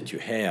materials that you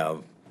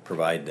have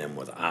provide them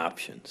with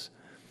options.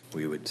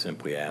 We would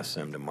simply ask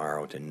them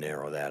tomorrow to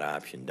narrow that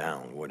option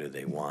down. What do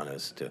they want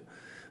us to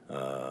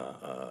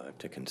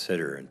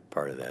consider in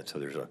part of that? So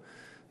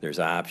there's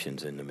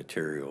options in the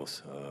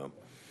materials.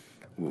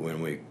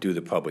 When we do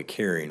the public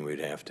hearing, we'd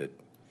have to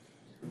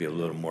be a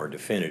little more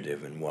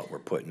definitive in what we're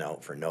putting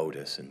out for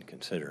notice and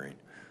considering.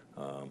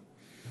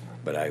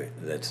 But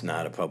that's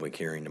not a public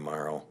hearing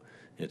tomorrow.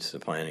 It's the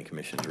Planning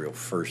Commission's real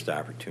first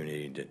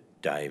opportunity to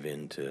dive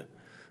into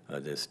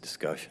this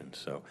discussion.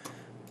 So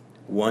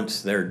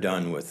once they're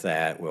done with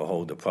that, we'll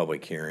hold the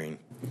public hearing.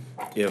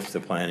 If the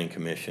Planning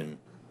Commission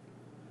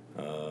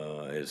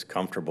is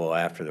comfortable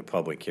after the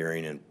public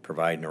hearing and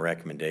providing a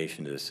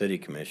recommendation to the City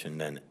Commission,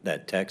 then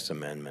that text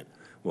amendment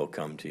will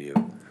come to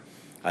you.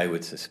 I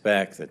would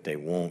suspect that they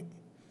won't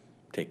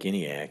take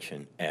any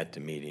action at the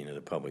meeting of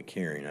the public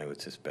hearing. I would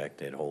suspect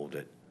they'd hold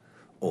it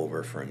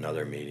over for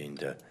another meeting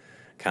to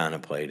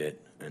contemplate it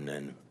and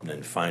then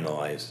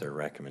finalize their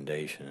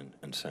recommendation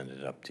and send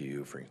it up to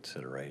you for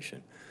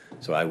consideration.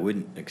 So I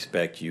wouldn't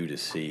expect you to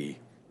see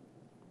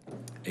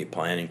a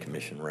Planning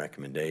Commission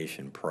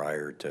recommendation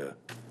prior to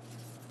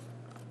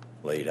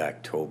late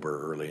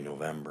October, early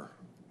November,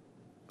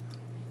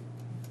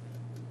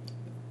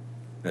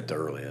 at the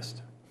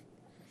earliest.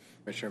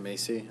 Commissioner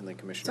Macey and then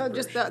Commissioner So Birch.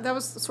 just, that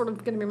was sort of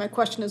going to be my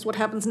question, is what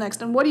happens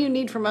next? And what do you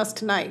need from us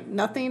tonight?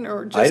 Nothing,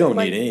 or just I don't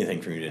like- need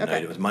anything from you tonight.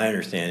 Okay. It was my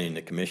understanding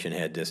the commission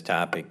had this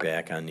topic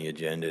back on the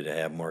agenda to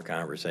have more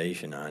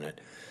conversation on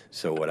it.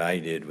 So what I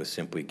did was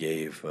simply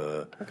gave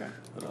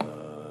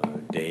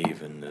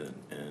Dave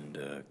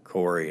and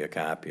Corey a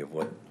copy of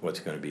what's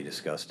going to be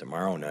discussed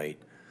tomorrow night.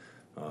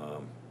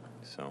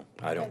 So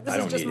I don't This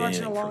is just need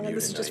marching anything along, from you and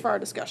this is just tonight. for our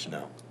discussion.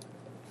 No.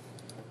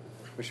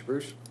 Commissioner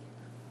Bruce?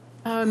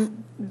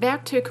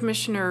 Back to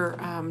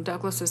Commissioner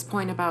Douglas's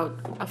point about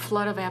a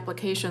flood of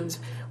applications.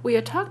 We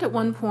had talked at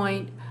one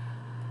point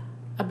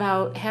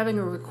about having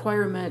a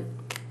requirement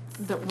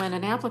that when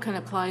an applicant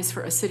applies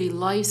for a city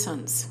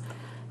license,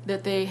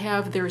 that they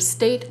have their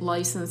state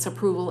license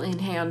approval in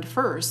hand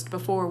first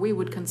before we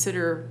would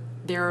consider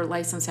their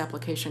license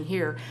application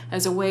here,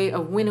 as a way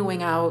of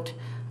winnowing out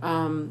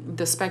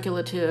the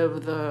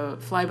speculative, the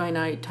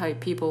fly-by-night type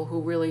people who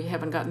really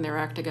haven't gotten their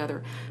act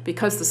together,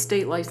 because the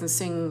state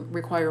licensing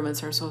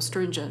requirements are so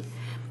stringent.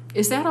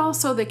 Is that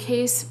also the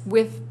case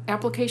with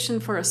application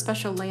for a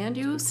special land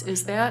use?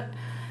 Is that?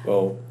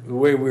 Well, the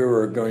way we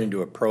were going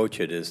to approach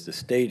it is the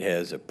state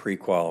has a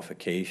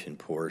pre-qualification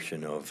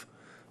portion of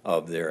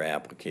their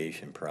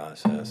application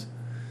process.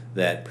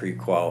 That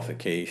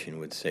pre-qualification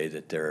would say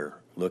that they're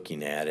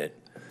looking at it,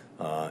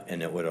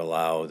 and it would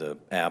allow the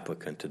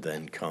applicant to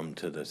then come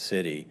to the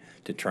city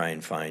to try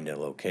and find a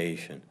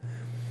location.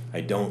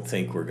 I don't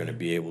think we're going to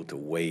be able to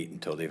wait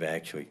until they've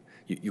actually,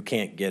 you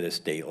can't get a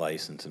state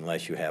license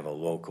unless you have a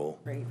local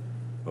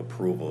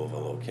approval of a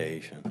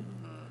location.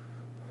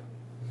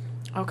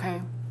 Okay.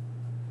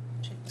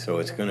 So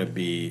it's going to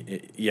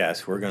be,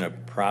 yes, we're going to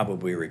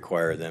probably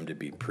require them to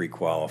be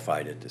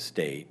pre-qualified at the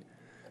state,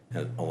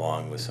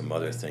 along with some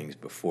other things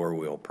before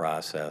we'll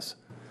process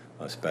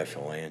a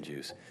special land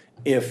use.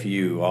 If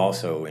you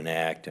also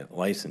enact a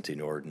licensing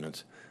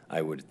ordinance,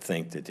 I would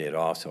think that they'd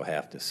also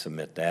have to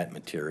submit that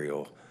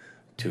material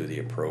to the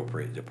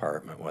appropriate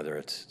department, whether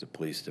it's the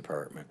police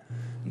department,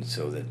 and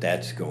so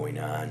that's going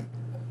on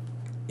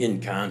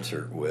in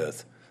concert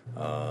with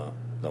the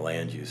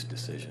land use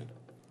decision.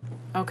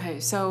 Okay,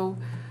 so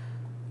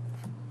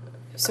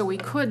we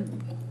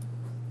could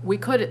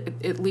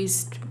at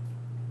least,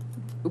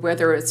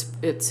 whether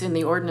it's in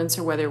the ordinance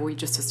or whether we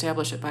just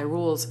establish it by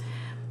rules,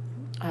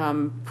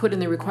 put in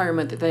the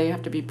requirement that they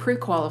have to be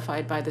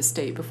pre-qualified by the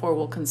state before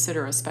we'll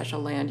consider a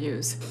special land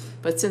use.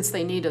 But since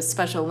they need a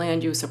special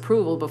land use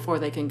approval before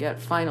they can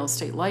get final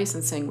state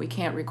licensing, we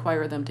can't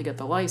require them to get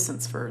the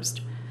license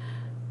first.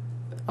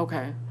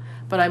 Okay,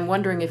 but I'm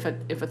wondering if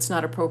it's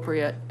not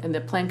appropriate, and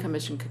the Plan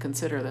Commission could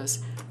consider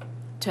this,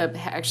 to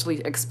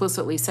actually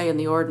explicitly say in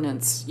the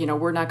ordinance,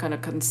 we're not going to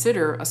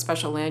consider a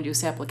special land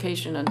use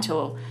application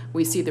until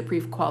we see the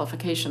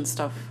pre-qualification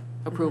stuff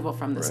approval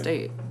from the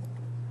state.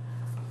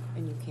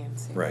 And you can't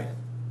say Right.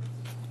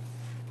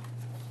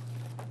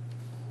 that.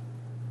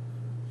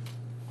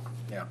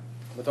 Yeah,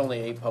 with only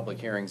 8 public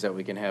hearings that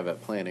we can have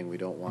at planning, we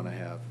don't want to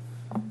have,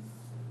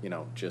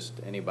 just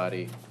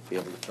anybody be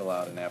able to fill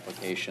out an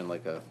application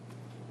like a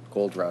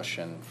gold rush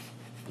and,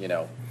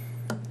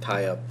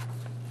 tie up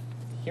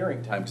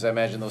hearing time, because I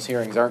imagine those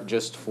hearings aren't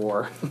just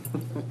for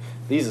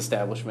these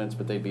establishments,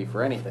 but they'd be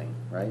for anything,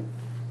 right?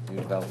 New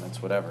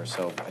developments, whatever.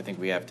 So I think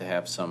we have to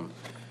have some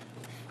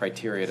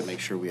criteria to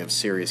make sure we have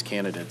serious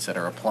candidates that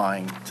are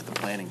applying to the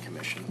Planning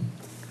Commission.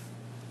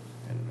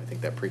 And I think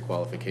that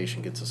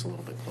pre-qualification gets us a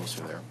little bit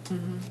closer there.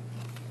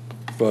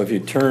 Well, if you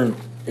turn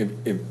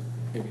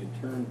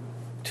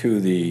to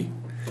the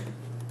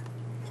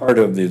part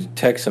of the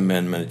text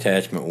amendment,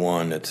 attachment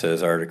 1, that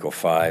says Article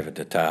 5 at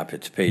the top,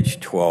 it's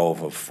page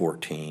 12 of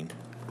 14.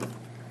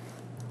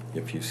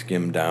 If you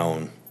skim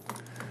down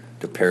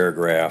to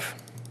paragraph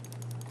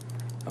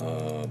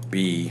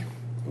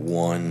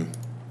B1,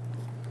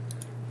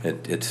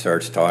 it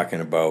starts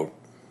talking about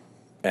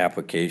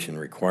application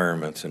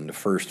requirements, and the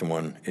first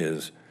one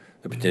is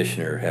the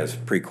petitioner has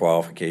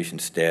pre-qualification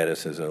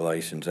status as a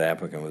licensed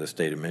applicant with the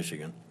state of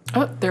Michigan.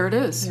 Oh, there it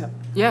is.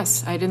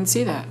 Yes, I didn't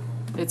see that.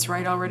 It's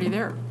right already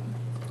there.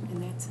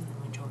 And that's in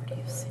the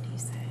majority of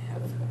cities that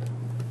have.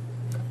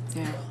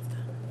 Yeah.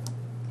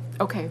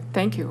 Okay,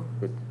 thank you.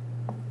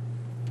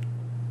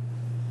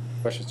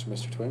 Questions for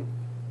Mr. Twing?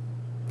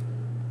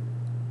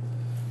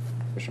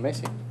 Commissioner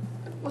Macey?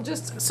 Well,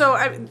 just, so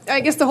I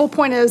guess the whole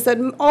point is that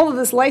all of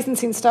this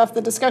licensing stuff,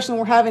 the discussion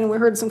we're having, we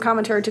heard some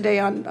commentary today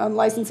on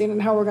licensing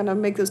and how we're gonna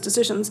make those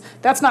decisions.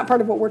 That's not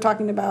part of what we're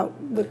talking about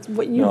with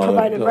what you No,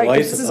 provided, the right?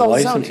 'Cause this is all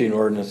licensing zoning.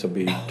 ordinance will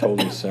be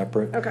totally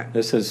separate. Okay.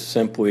 This is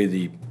simply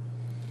the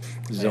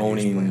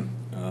zoning,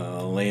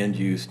 land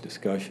use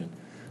discussion.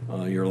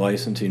 Your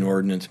licensing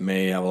ordinance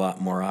may have a lot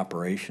more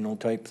operational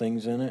type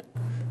things in it.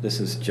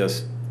 This is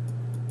just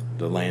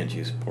the land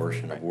use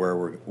portion of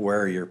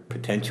where you're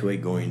potentially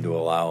going to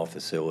allow a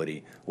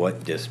facility,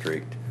 what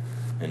district,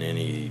 and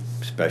any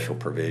special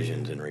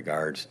provisions in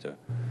regards to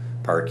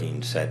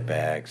parking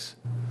setbacks,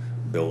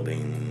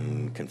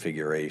 building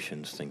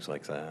configurations, things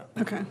like that.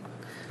 Okay.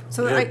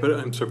 So Yeah, but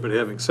I'm sorry, but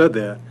having said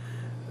that,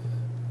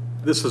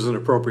 this is an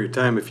appropriate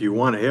time if you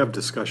want to have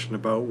discussion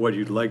about what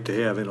you'd like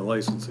to have in a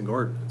licensing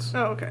ordinance.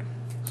 Oh, okay.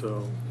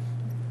 So,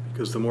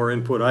 because the more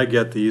input I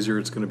get, the easier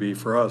it's going to be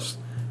for us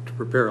to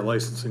prepare a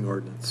licensing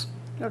ordinance.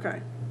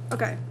 Okay,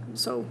 okay,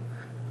 so,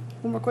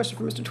 one more question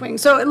for Mr. Twing.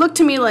 So it looked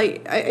to me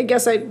like, I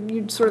guess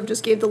you sort of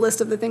just gave the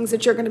list of the things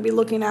that you're gonna be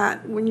looking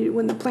at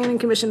when the planning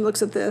commission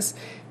looks at this.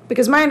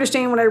 Because my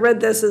understanding when I read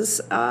this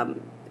is,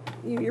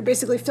 you're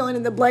basically filling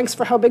in the blanks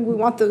for how big we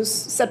want those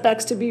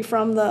setbacks to be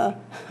from the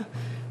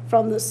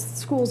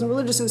schools and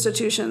religious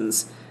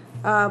institutions.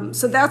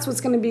 So that's what's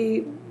gonna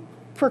be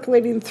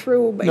percolating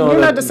through, but No, you're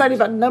not that- deciding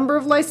about number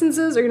of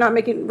licenses, or you're not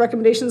making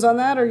recommendations on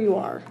that, or you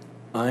are?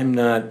 I'm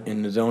not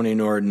in the zoning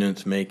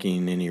ordinance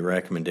making any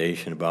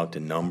recommendation about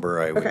the number.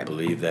 I Okay. would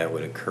believe that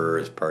would occur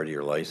as part of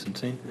your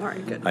licensing. All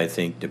right, good. I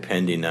think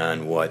depending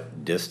on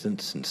what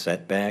distance and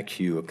setbacks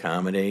you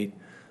accommodate,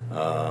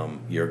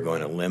 you're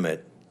going to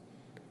limit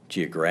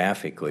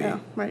geographically Yeah,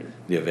 right.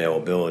 the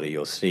availability.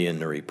 You'll see in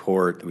the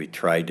report, we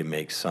tried to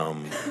make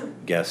some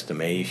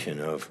guesstimation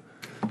of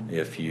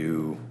if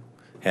you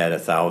had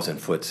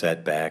 1,000-foot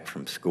setback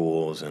from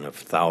schools and a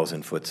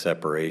 1,000-foot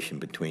separation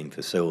between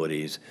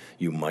facilities,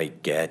 you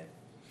might get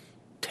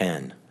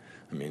 10.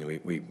 I mean,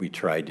 we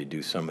tried to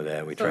do some of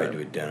that. We tried to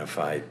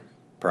identify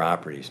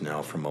properties.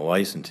 Now, from a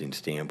licensing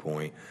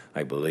standpoint,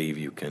 I believe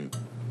you can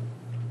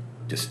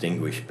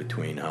distinguish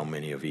between how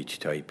many of each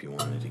type you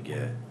wanted to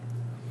get.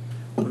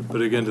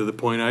 But again, to the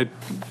point I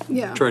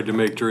Yeah. tried to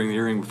make during the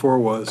hearing before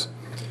was,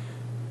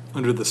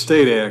 under the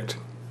State Act,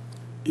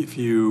 if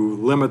you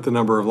limit the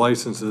number of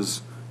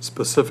licenses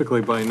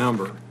specifically by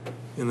number,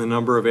 and the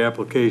number of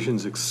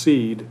applications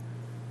exceed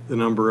the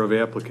number of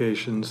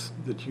applications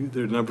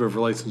the number of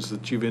licenses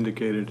that you've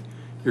indicated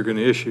you're going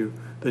to issue,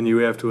 then you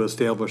have to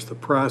establish the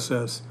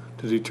process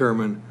to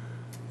determine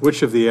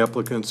which of the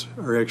applicants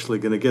are actually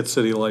going to get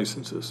city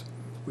licenses,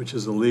 which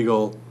is a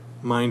legal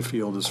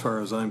minefield as far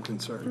as I'm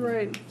concerned.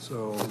 Right.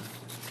 So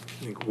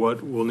I think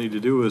what we'll need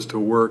to do is to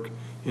work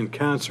in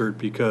concert,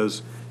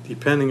 because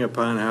depending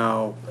upon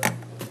how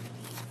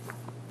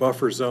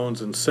buffer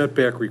zones and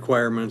setback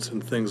requirements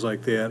and things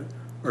like that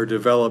are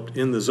developed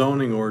in the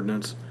zoning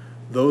ordinance,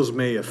 those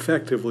may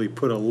effectively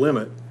put a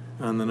limit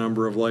on the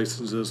number of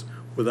licenses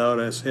without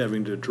us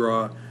having to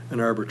draw an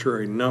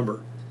arbitrary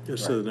number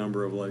as to the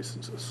number of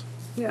licenses.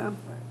 Yeah.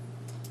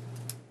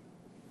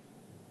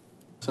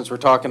 Since we're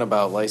talking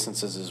about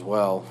licenses as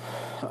well,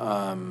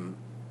 some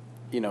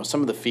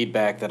of the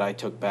feedback that I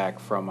took back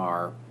from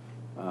our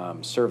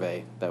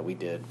survey that we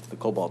did, the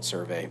Cobalt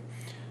survey,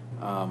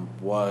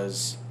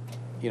 was,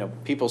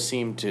 people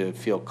seem to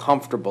feel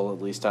comfortable,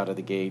 at least out of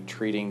the gate,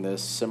 treating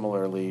this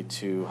similarly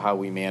to how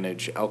we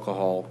manage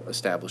alcohol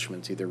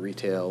establishments, either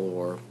retail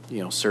or,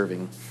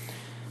 serving.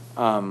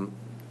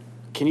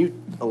 Can you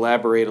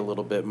elaborate a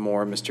little bit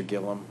more, Mr.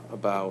 Gillum,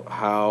 about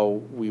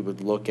how we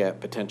would look at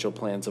potential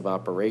plans of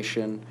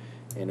operation?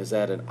 And is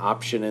that an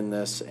option in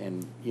this?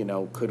 And,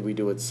 could we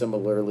do it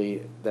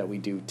similarly that we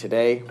do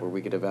today, where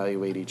we could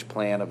evaluate each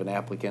plan of an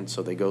applicant,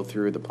 so they go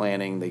through the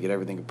planning, they get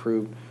everything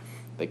approved,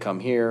 they come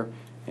here,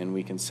 and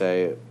we can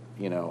say,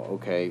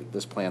 okay,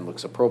 this plan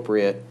looks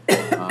appropriate,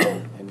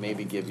 and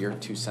maybe give your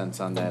 2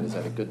 cents on that. Is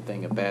that a good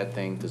thing, a bad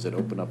thing? Does it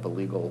open up a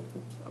legal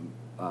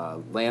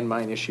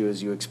landmine issue,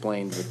 as you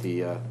explained, with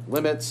the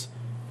limits?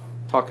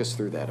 Talk us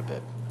through that a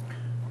bit.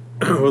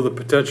 Well, the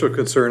potential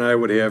concern I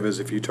would have is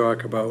if you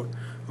talk about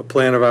a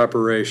plan of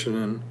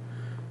operation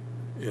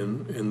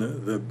and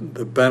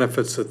the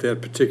benefits that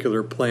that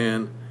particular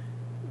plan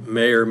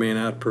may or may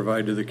not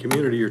provide to the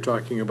community, you're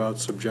talking about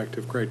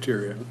subjective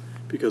criteria.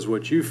 Because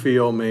what you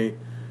feel may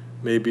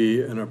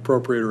be an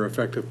appropriate or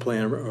effective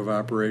plan of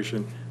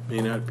operation may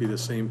not be the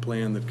same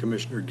plan that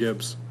Commissioner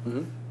Gibbs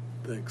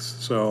thinks.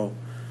 So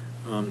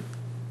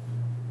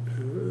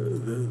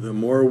the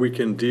more we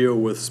can deal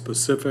with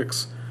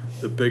specifics,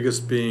 the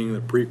biggest being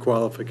the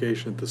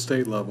pre-qualification at the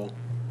state level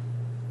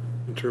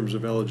in terms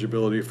of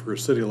eligibility for a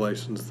city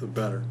license, the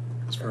better.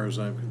 as far as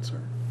I'm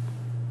concerned.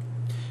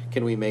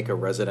 Can we make a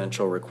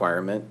residential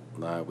requirement?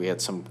 We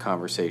had some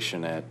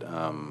conversation at,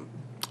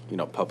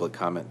 public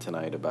comment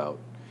tonight about,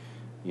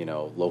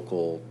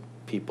 local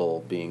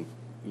people being,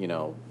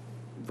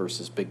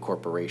 versus big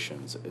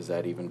corporations. Is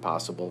that even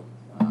possible?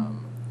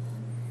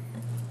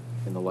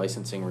 In the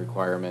licensing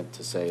requirement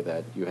to say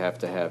that you have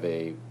to have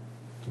a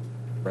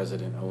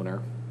resident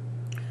owner?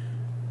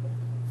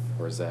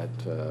 Or is that?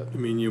 I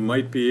mean, you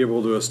might be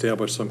able to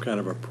establish some kind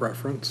of a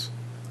preference,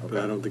 but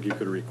Okay. I don't think you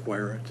could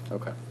require it.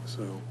 Okay.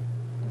 So.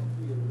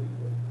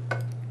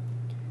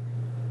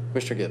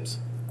 Mr. Gibbs.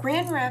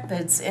 Grand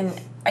Rapids, and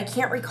I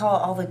can't recall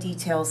all the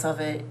details of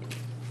it,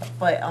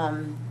 but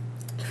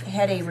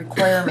had a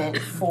requirement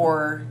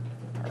for,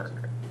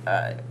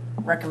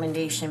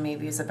 recommendation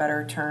maybe is a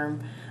better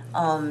term,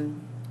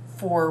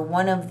 for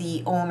one of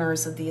the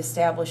owners of the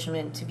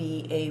establishment to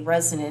be a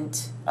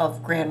resident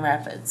of Grand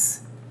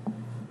Rapids.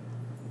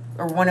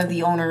 Or one of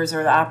the owners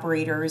or the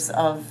operators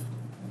of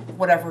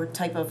whatever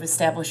type of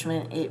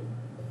establishment it,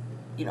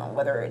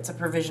 whether it's a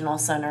provisional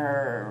center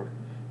or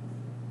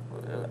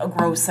a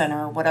grow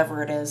center,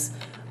 whatever it is,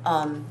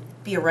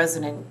 be a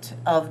resident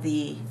of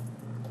the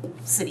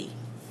city.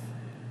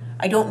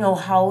 I don't know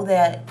how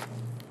that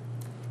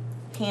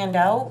panned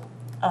out,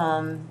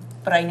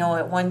 but I know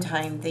at one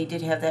time they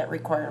did have that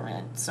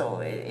requirement, so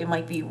it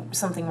might be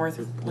something worth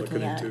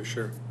looking at. Into,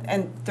 sure.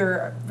 And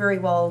there very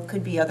well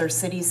could be other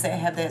cities that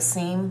have that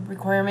same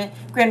requirement.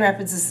 Grand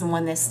Rapids is the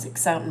one that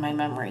sticks out in my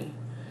memory.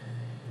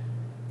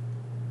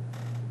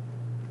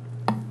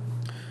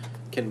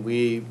 Can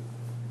we,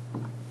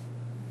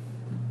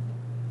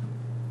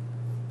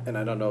 and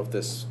I don't know if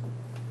this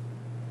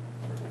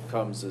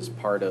comes as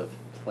part of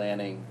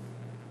planning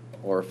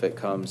or if it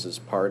comes as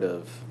part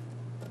of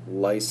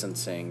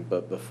licensing,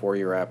 but before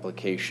your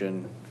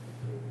application,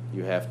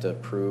 you have to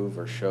prove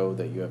or show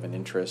that you have an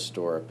interest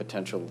or a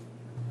potential,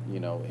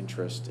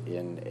 interest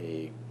in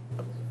a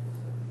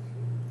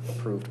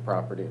approved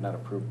property, not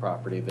approved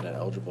property, but an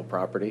eligible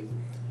property.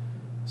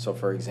 So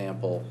for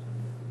example,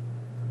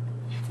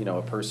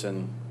 a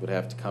person would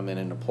have to come in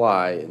and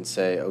apply and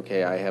say,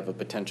 okay, I have a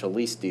potential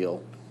lease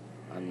deal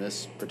on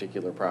this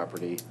particular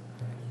property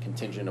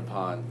contingent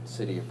upon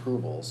city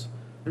approvals.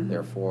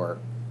 Therefore,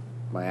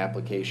 my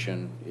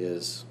application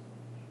is,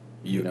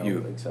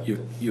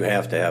 accepted. You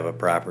have to have a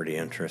property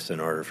interest in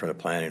order for the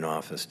planning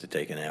office to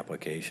take an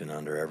application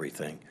under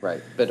everything.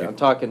 Right, but I'm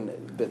talking,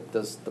 but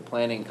does the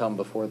planning come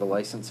before the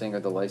licensing or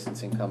the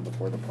licensing come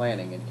before the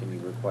planning, and can you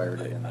require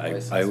it in the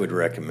licensing? I would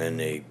recommend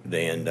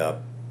they end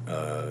up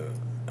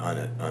on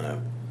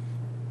a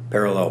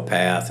parallel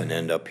path and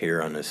end up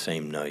here on the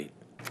same night,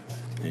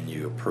 and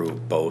you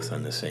approve both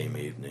on the same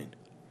evening.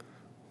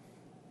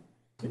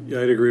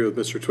 Yeah, I'd agree with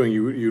Mr. Twing.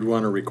 You'd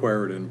want to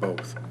require it in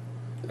both.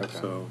 Okay.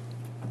 So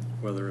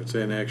whether it's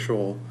an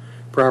actual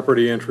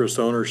property interest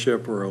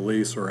ownership or a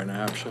lease or an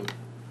option,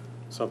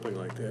 something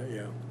like that,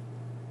 yeah.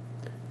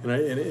 And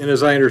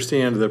as I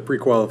understand the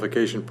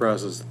pre-qualification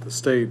process at the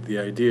state, the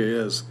idea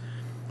is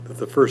that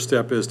the first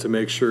step is to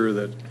make sure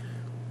that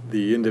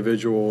the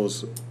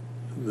individuals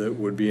that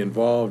would be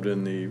involved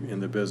in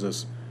the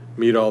business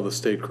meet all the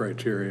state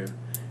criteria.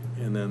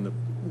 And then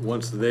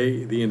once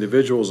the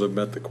individuals have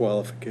met the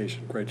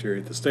qualification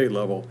criteria at the state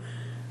level,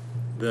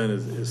 then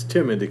as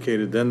Tim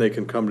indicated, then they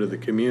can come to the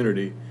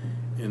community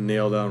and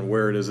nail down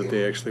where it is that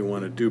they actually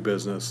want to do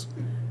business,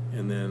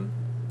 and then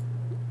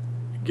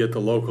get the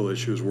local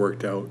issues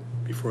worked out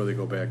before they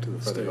go back to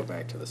the state. Before they go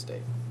back to the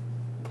state.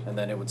 And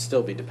then it would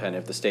still be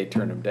dependent, if the state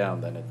turned them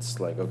down, then it's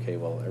like, okay,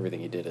 well, everything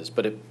you did is,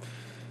 but it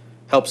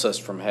helps us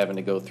from having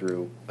to go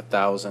through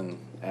 1,000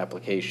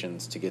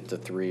 applications to get to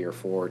 3 or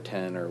 4 or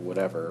 10 or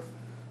whatever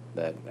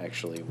that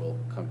actually will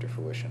come to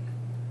fruition.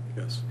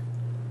 Yes.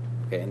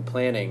 Okay, and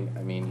planning,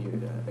 I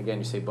mean, again,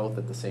 you say both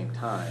at the same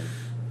time,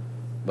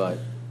 but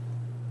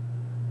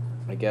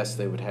I guess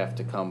they would have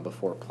to come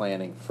before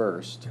planning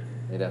first.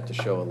 They'd have to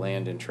show a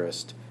land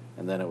interest,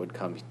 and then it would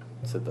come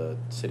to the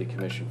city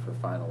commission for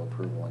final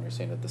approval, and you're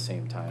saying at the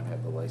same time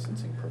have the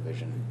licensing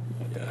provision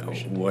at the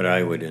commission. What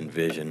I would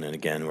envision, and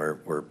again,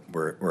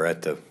 we're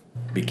at the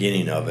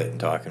beginning of it and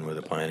talking with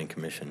the planning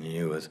commission and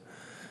you, is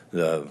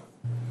the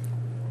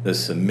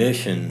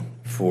submission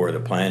for the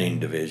planning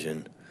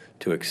division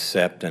to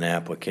accept an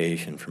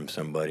application from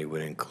somebody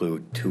would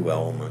include 2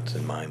 elements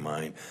in my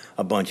mind,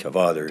 a bunch of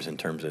others in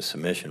terms of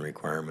submission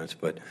requirements,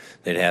 but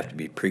they'd have to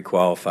be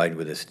pre-qualified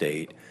with the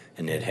state,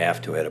 and they'd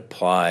have to have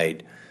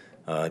applied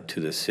to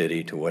the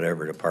city, to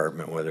whatever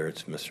department, whether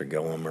it's Mr.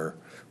 Delemere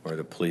or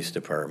the police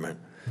department,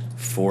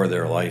 for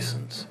their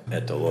license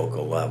at the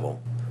local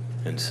level,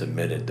 and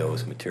submitted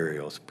those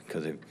materials.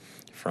 Because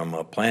from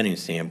a planning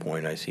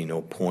standpoint, I see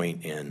no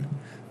point in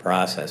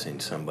processing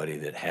somebody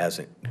that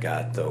hasn't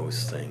got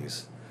those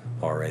things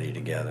already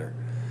together.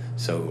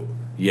 So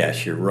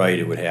yes, you're right,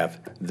 it would have,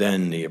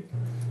 then the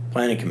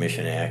planning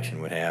commission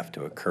action would have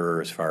to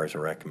occur as far as a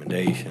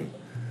recommendation,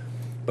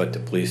 but the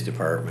police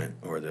department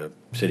or the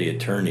city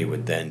attorney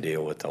would then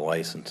deal with the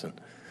licensing.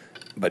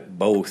 But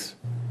both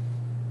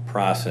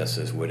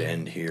processes would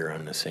end here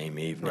on the same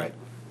evening. Right.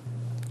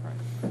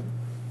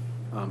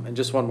 And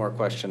just one more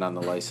question on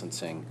the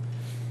licensing.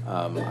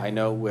 I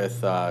know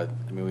with, I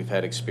mean, we've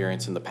had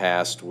experience in the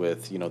past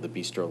with, you know, the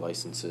bistro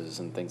licenses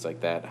and things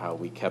like that, how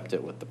we kept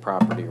it with the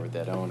property or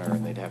that owner,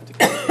 and they'd have to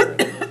come here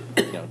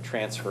and, you know,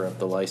 transfer of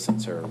the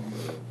license or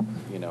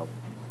you know.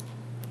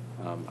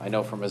 I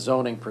know from a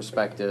zoning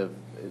perspective,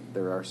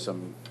 there are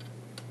some,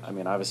 I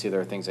mean, obviously there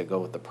are things that go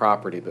with the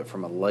property, but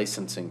from a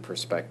licensing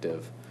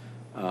perspective,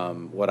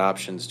 what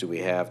options do we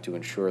have to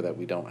ensure that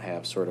we don't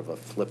have sort of a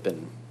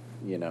flippin',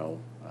 you know,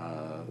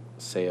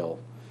 sale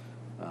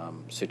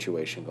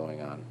situation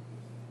going on?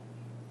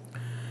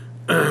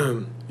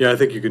 Yeah, I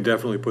think you can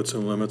definitely put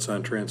some limits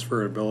on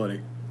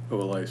transferability of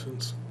a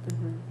license.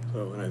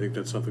 So, and I think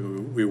that's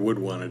something we would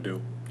want to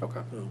do.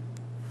 Okay. So.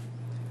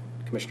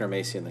 Commissioner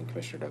Macey and then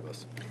Commissioner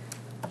Douglas.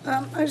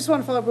 I just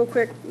want to follow up real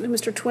quick,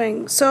 Mr.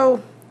 Twing.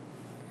 So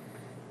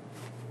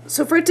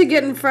for it to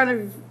get in front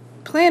of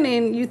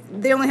planning,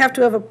 they only have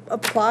to have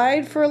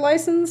applied for a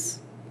license,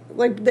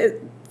 like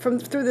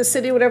through the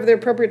city, whatever the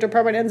appropriate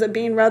department ends up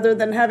being, rather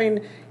than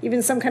having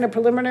even some kind of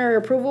preliminary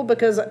approval,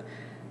 because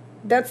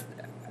that's,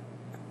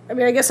 I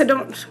mean, I guess I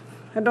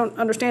don't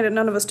understand it.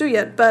 None of us do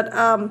yet, but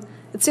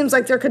it seems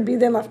like there could be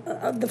then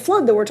the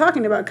flood that we're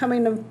talking about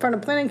coming in front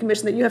of Planning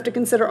Commission, that you have to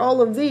consider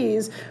all of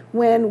these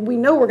when we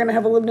know we're going to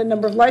have a limited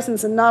number of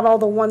licenses and not all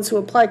the ones who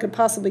apply could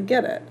possibly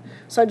get it.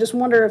 So I just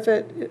wonder if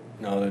it.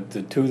 No,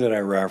 the two that I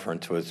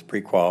referenced was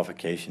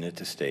pre-qualification at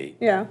the state.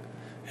 Yeah.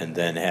 And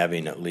then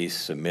having at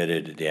least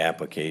submitted the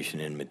application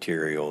and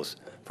materials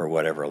for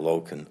whatever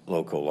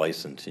local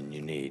licensing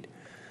you need.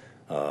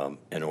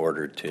 In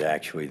order to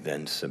actually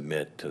then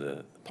submit to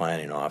the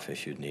planning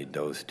office, you'd need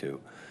those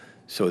two.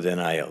 So then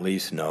I at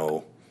least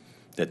know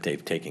that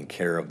they've taken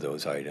care of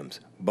those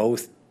items.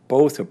 Both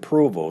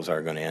approvals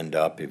are going to end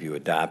up, if you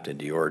adopted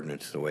the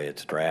ordinance the way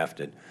it's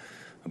drafted,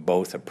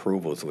 both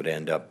approvals would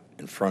end up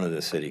in front of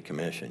the city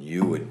commission.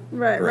 You would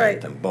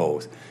grant them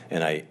both.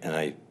 And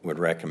I would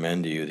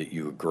recommend to you that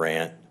you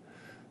grant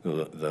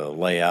the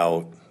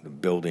layout, the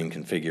building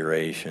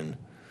configuration,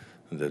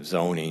 the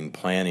zoning,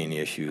 planning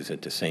issues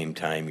at the same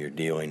time you're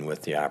dealing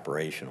with the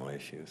operational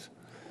issues.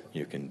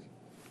 You can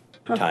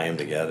tie them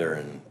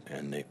together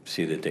and they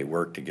see that they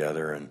work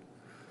together,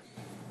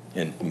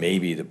 and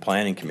maybe the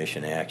planning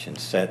commission action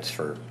sets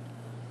for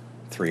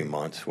 3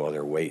 months while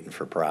they're waiting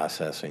for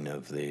processing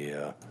of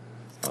the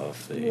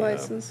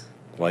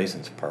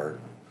license part.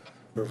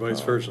 Or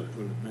vice versa.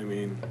 I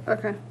mean.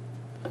 Okay.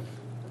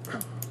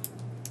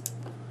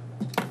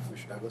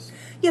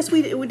 Yes,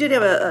 we did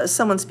have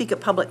someone speak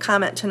at public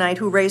comment tonight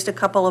who raised a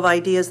couple of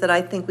ideas that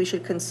I think we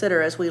should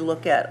consider as we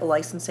look at a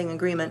licensing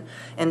agreement.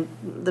 And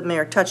the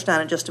mayor touched on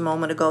it just a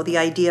moment ago, the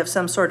idea of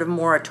some sort of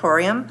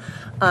moratorium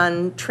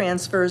on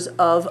transfers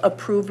of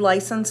approved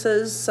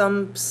licenses,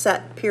 some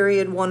set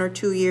period, 1 or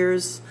 2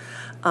 years.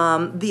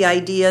 The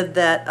idea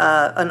that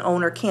an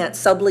owner can't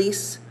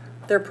sublease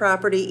their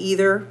property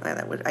either,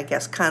 that would, I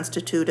guess,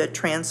 constitute a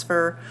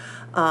transfer.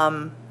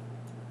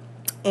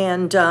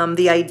 And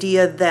the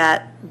idea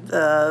that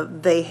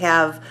they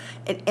have,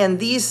 and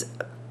these,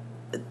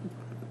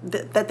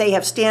 that they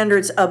have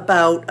standards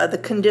about the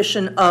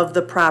condition of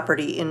the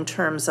property in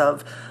terms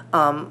of,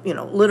 you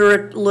know,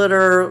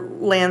 litter,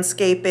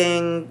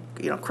 landscaping,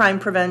 you know, crime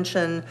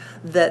prevention,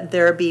 that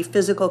there be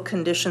physical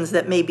conditions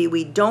that maybe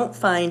we don't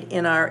find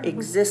in our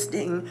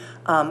existing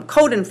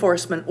code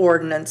enforcement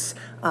ordinance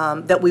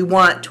that we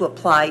want to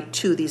apply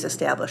to these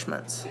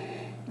establishments.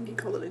 You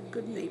call it a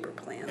good neighbor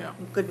plan. Yeah.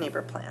 Good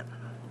neighbor plan.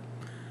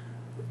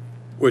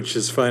 Which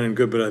is fine and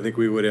good, but I think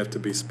we would have to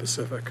be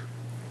specific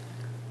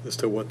as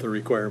to what the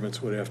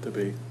requirements would have to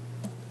be,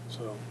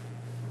 so.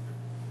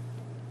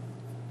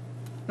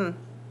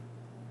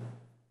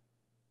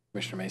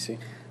 Commissioner Macey?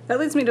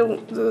 That leads me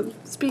to,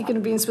 speaking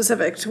of being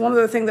specific, to one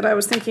other thing that I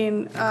was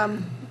thinking,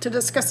 to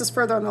discuss this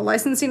further on the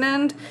licensing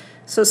end.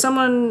 So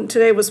someone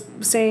today was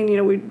saying, you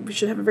know, we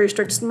should have a very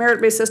strict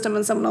merit-based system,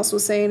 and someone else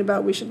was saying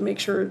about we should make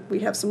sure we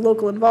have some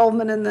local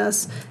involvement in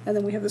this, and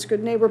then we have this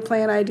good neighbor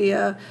plan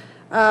idea.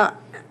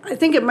 I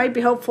think it might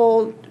be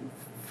helpful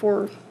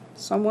for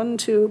someone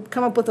to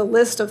come up with a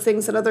list of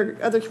things that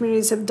other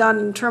communities have done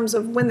in terms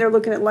of when they're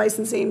looking at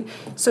licensing.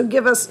 So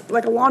give us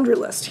like a laundry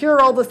list. Here are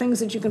all the things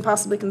that you can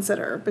possibly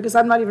consider, because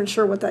I'm not even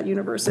sure what that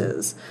universe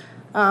is,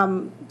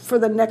 for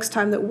the next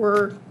time that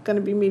we're going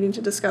to be meeting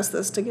to discuss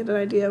this, to get an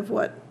idea of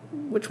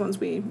which ones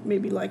we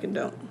maybe like and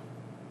don't.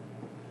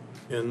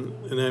 And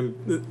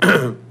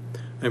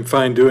I'm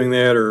fine doing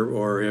that,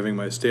 or having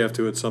my staff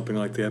do it, something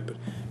like that, but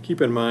keep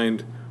in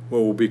mind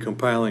we'll be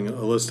compiling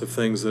a list of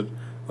things that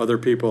other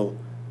people,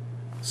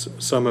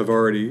 some have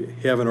already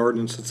have an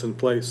ordinance that's in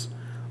place.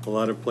 A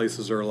lot of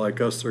places are like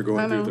us, they're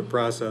going through the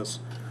process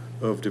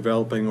of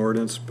developing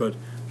ordinance, but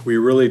we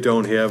really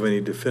don't have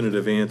any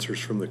definitive answers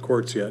from the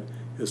courts yet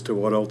as to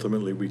what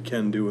ultimately we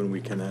can do and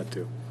we cannot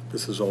do.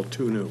 This is all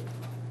too new,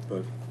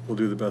 but we'll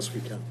do the best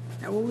we can.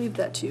 Yeah, we'll leave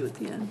that to you at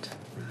the end.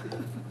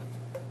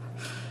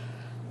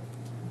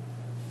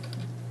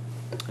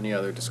 Any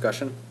other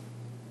discussion?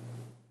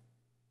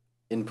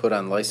 Input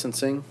on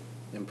licensing,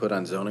 input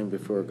on zoning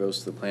before it goes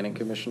to the planning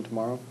commission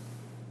tomorrow?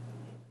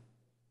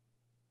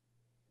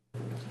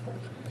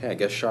 Okay, I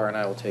guess Shar and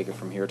I will take it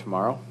from here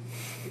tomorrow.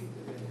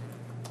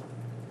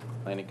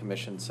 Planning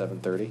Commission,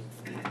 7:30.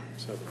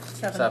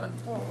 7.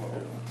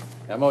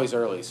 I'm always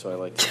early, so I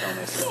like to tell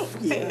myself.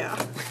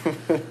 Yeah.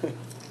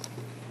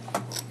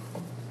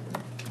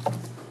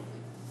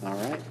 All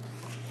right.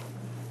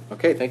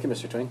 Okay, thank you,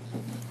 Mr. Twing.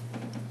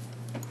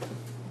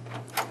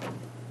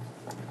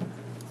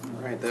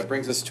 All right, that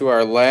brings us to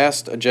our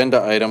last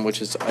agenda item, which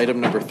is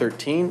item number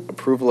 13,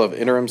 approval of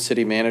interim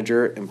city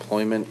manager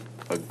employment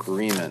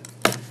agreement.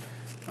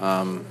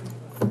 Mr.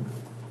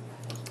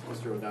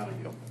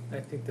 O'Donoghue. I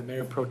think the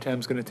Mayor Pro Tem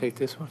is going to take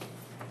this one.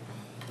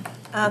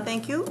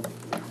 Thank you,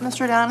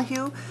 Mr.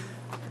 Donahue.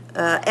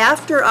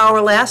 After our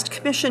last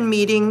commission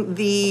meeting,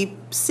 the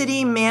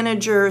city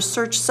manager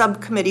search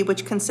subcommittee,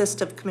 which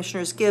consists of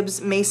Commissioners Gibbs,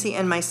 Macey,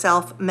 and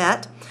myself,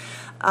 met.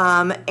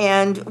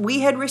 And we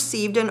had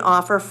received an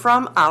offer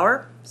from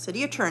our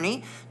city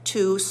attorney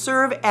to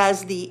serve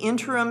as the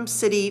interim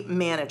city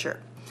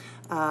manager.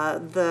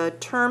 The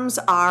terms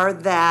are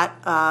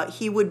that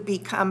he would be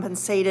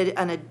compensated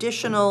an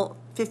additional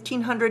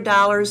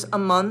 $1,500 a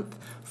month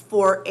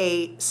for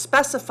a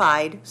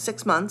specified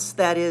 6 months,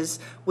 that is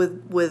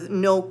with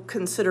no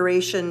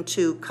consideration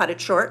to cut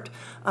it short.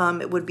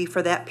 It would be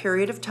for that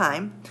period of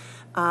time.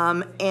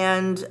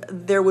 And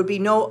there would be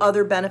no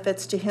other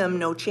benefits to him,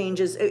 no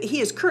changes.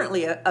 He is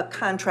currently a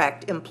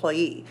contract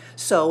employee,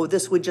 so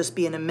this would just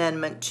be an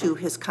amendment to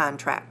his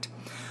contract.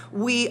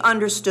 We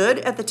understood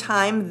at the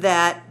time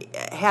that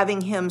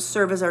having him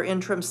serve as our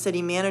interim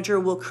city manager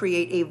will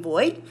create a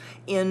void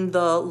in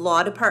the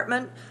law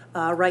department.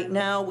 Right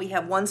now, we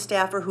have one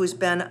staffer who's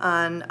been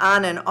on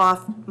and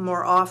off,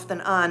 more on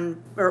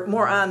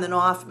than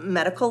off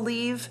medical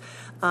leave.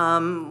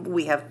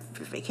 We have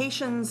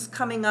vacations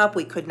coming up.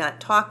 We could not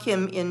talk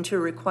him into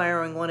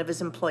requiring one of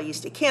his employees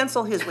to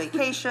cancel his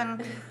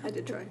vacation. I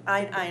did try.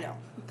 I know.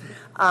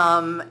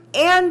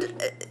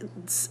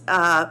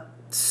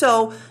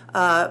 So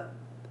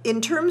in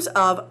terms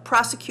of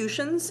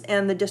prosecutions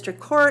and the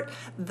district court,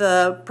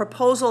 the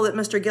proposal that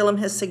Mr. Gillum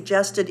has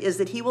suggested is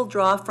that he will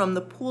draw from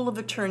the pool of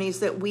attorneys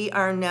that we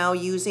are now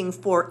using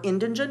for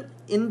indigent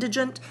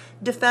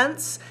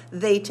defense.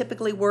 They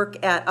typically work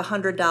at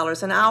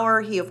 $100 an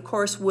hour. He, of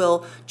course,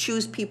 will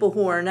choose people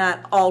who are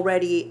not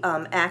already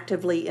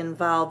actively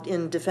involved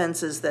in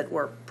defenses that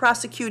we're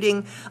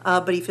prosecuting,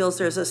 but he feels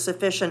there's a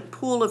sufficient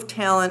pool of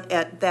talent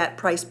at that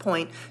price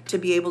point to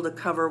be able to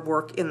cover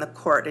work in the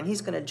court. And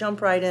he's going to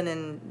jump right in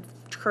and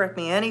correct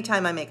me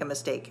anytime I make a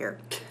mistake here.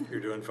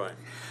 You're doing fine.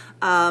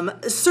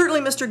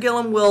 Certainly, Mr.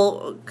 Gillum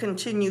will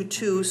continue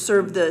to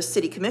serve the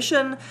city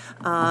commission.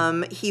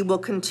 He will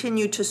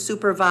continue to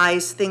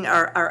supervise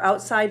our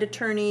outside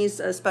attorneys,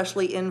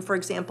 especially in, for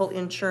example,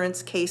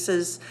 insurance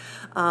cases.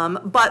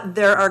 But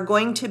there are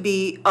going to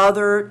be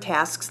other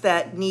tasks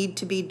that need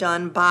to be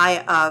done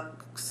by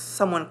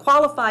someone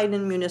qualified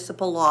in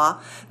municipal law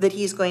that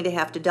he's going to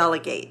have to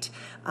delegate.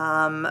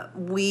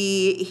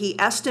 He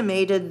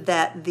estimated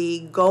that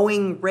the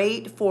going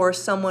rate for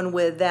someone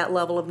with that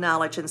level of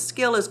knowledge and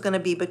skill is going to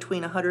be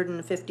between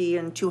 $150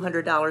 and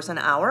 $200 an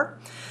hour.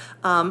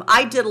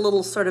 I did a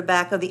little sort of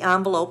back of the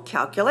envelope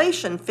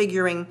calculation,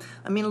 figuring,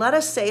 let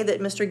us say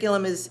that Mr.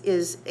 Gillum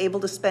is able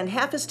to spend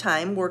half his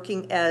time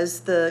working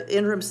as the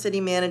interim city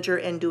manager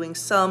and doing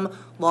some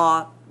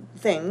law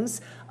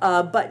things,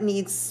 but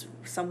needs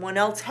someone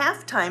else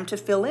half-time to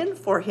fill in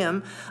for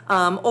him.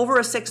 Over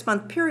a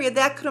 6-month period,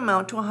 that could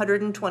amount to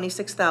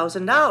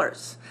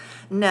 $126,000.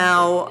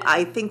 Now,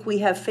 I think we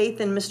have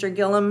faith in Mr.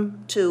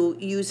 Gillum to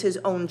use his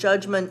own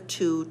judgment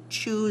to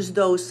choose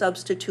those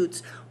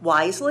substitutes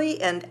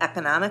wisely and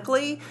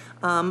economically,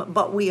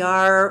 but we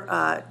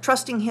are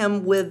trusting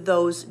him with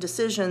those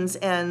decisions,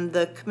 and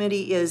the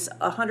committee is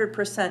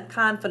 100%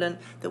 confident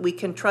that we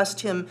can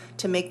trust him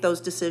to make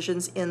those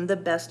decisions in the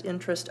best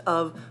interest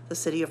of the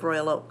city of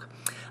Royal Oak.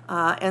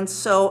 And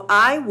so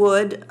I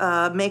would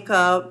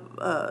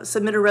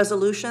submit a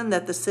resolution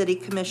that the City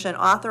Commission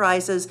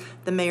authorizes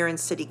the mayor and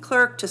city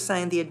clerk to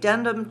sign the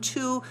addendum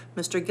to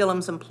Mr.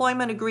 Gillum's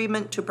employment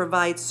agreement to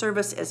provide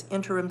service as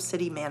interim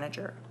city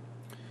manager.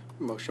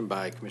 Motion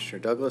by Commissioner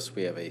Douglas.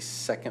 We have a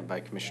second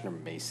by Commissioner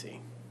Macey.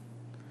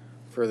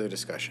 Further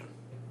discussion.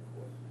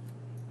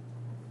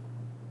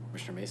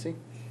 Commissioner Macey?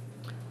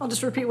 I'll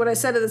just repeat what I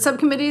said at the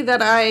subcommittee,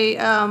 that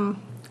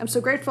I'm so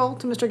grateful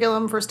to Mr.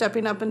 Gillum for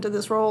stepping up into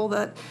this role,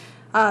 that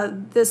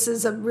this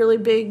is a really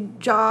big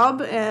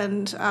job,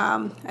 and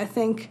I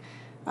think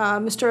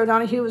Mr.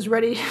 O'Donoghue was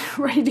ready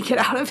to get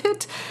out of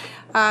it.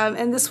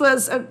 And this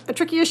was a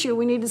tricky issue.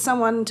 We needed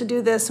someone to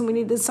do this, and we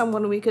needed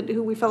someone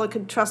who we felt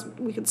could trust.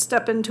 We could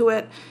step into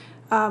it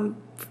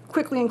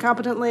quickly and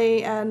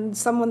competently, and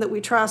someone that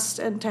we trust.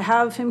 And to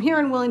have him here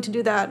and willing to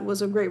do that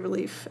was a great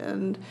relief.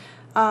 And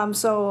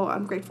so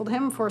I'm grateful to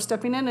him for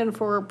stepping in and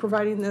for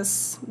providing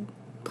this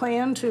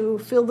plan to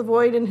fill the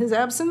void in his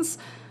absence,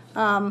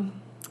 so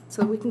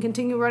that we can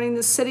continue running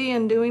this city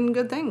and doing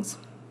good things.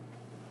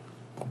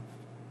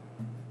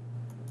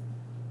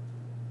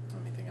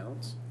 Anything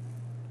else?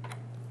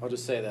 I'll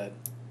just say that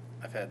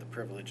I've had the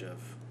privilege of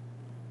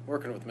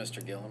working with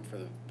Mr. Gillum for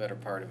the better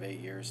part of 8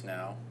 years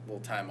now, a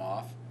little time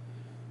off.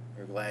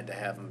 We're glad to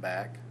have him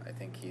back. I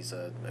think he's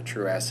a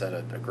true asset,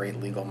 a great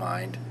legal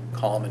mind,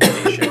 calm and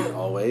patient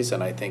always,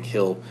 and I think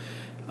he'll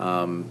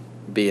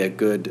be a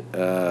good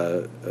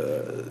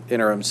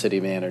interim city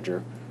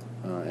manager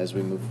as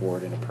we move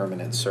forward in a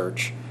permanent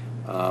search.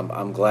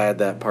 I'm glad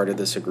that part of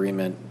this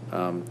agreement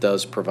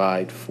does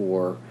provide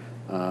for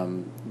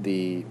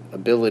the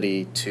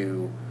ability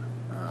to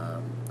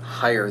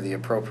hire the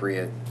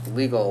appropriate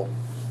legal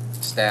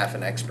staff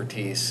and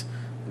expertise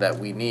that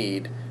we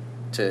need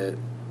to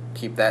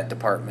keep that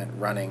department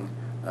running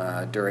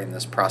during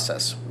this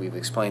process. We've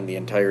explained the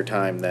entire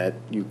time that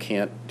you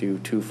can't do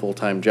 2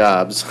 full-time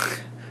jobs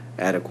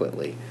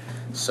adequately.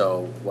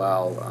 So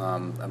while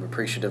I'm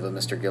appreciative of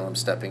Mr. Gillum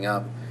stepping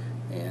up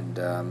and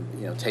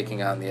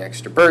taking on the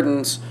extra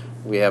burdens,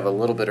 we have a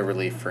little bit of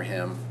relief for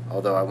him,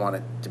 although I want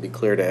it to be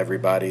clear to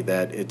everybody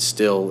that it's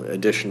still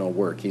additional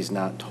work. He's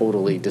not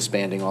totally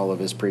disbanding all of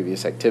his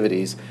previous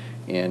activities,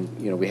 and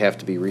we have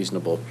to be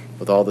reasonable.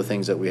 With all the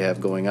things that we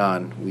have going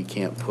on, we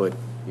can't put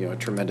a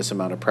tremendous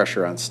amount of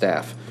pressure on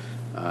staff.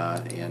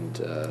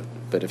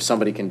 But if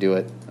somebody can do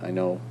it, I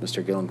know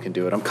Mr. Gillum can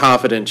do it. I'm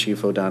confident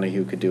Chief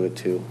O'Donoghue could do it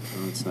too.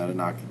 It's not a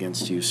knock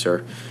against you,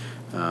 sir.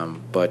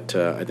 But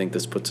I think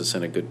this puts us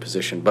in a good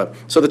position. But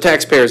so the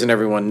taxpayers and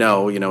everyone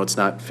know, it's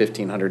not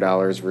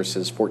 $1,500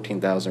 versus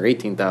 $14,000 or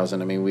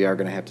 $18,000. I mean, we are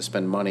going to have to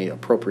spend money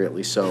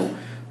appropriately so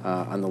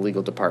on the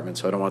legal department.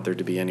 So I don't want there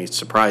to be any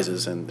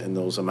surprises in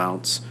those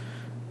amounts.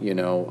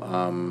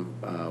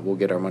 We'll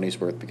get our money's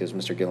worth because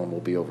Mr. Gillum will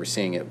be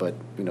overseeing it. But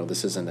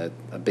this isn't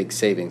a big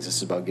savings. This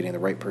is about getting the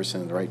right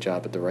person in the right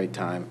job at the right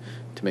time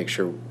to make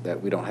sure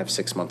that we don't have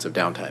 6 months of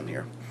downtime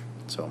here.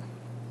 So.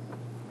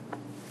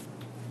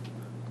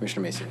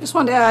 Commissioner Macey. Just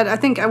wanted to add,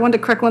 I wanted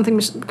to correct one thing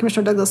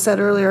Commissioner Douglas said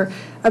earlier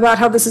about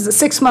how this is a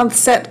 6-month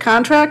set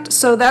contract.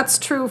 So that's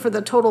true for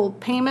the total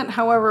payment.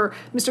 However,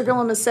 Mr.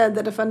 Gillum has said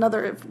that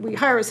if we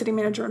hire a city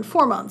manager in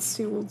 4 months,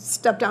 he will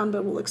step down,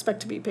 but will expect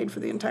to be paid for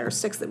the entire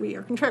 6 that we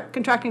are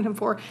contracting him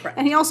for. Right.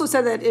 And he also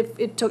said that if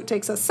it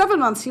takes us 7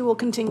 months, he will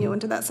continue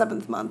into that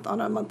 7th month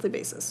on a monthly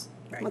basis,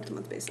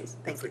 month-to-month basis.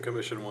 If the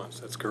commission wants,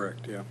 that's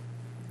correct, yeah.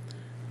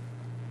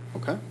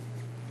 Okay.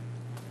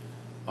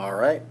 All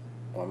right.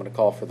 Well, I'm going to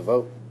call for the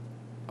vote.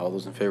 All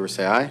those in favor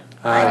say aye.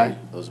 Aye.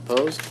 Those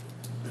opposed?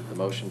 The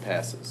motion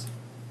passes.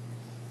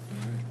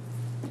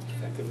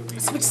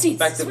 Switch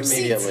seats. Effective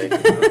immediately.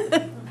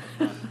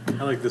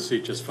 I like this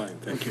seat just fine,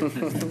 thank you.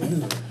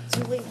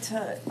 Too late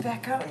to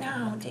back out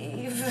now,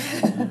 Dave.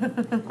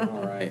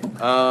 All right.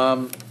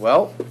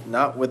 Well,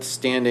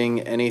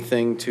 notwithstanding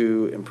anything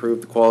to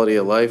improve the quality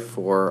of life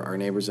for our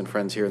neighbors and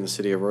friends here in the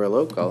city of Royal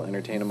Oak, I'll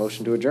entertain a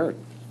motion to adjourn.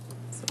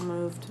 So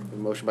moved. A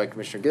motion by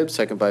Commissioner Gibbs,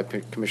 second by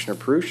Commissioner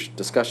Perush.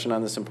 Discussion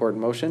on this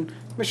important motion.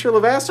 Commissioner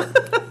Lavasser.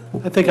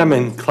 I think I'm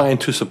inclined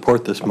to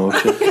support this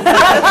motion.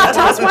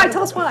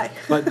 Tell us why.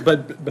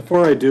 But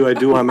before I do want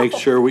to make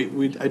sure,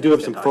 I do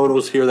have some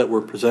photos here that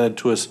were presented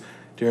to us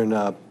during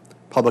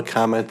public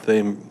comment. They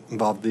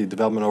involve the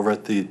development over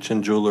at the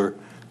Chin Jeweler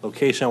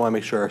location. I want to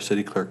make sure our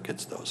city clerk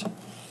gets those.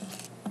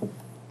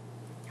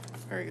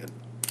 Very good.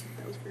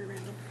 That was very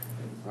random.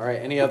 All right,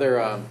 any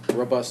other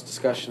robust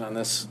discussion on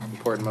this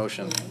important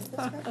motion?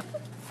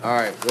 All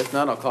right, with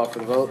none, I'll call for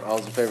the vote. All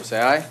those in favor say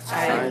aye.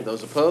 Aye.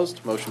 Those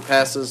opposed, motion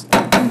passes.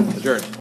 Adjourned.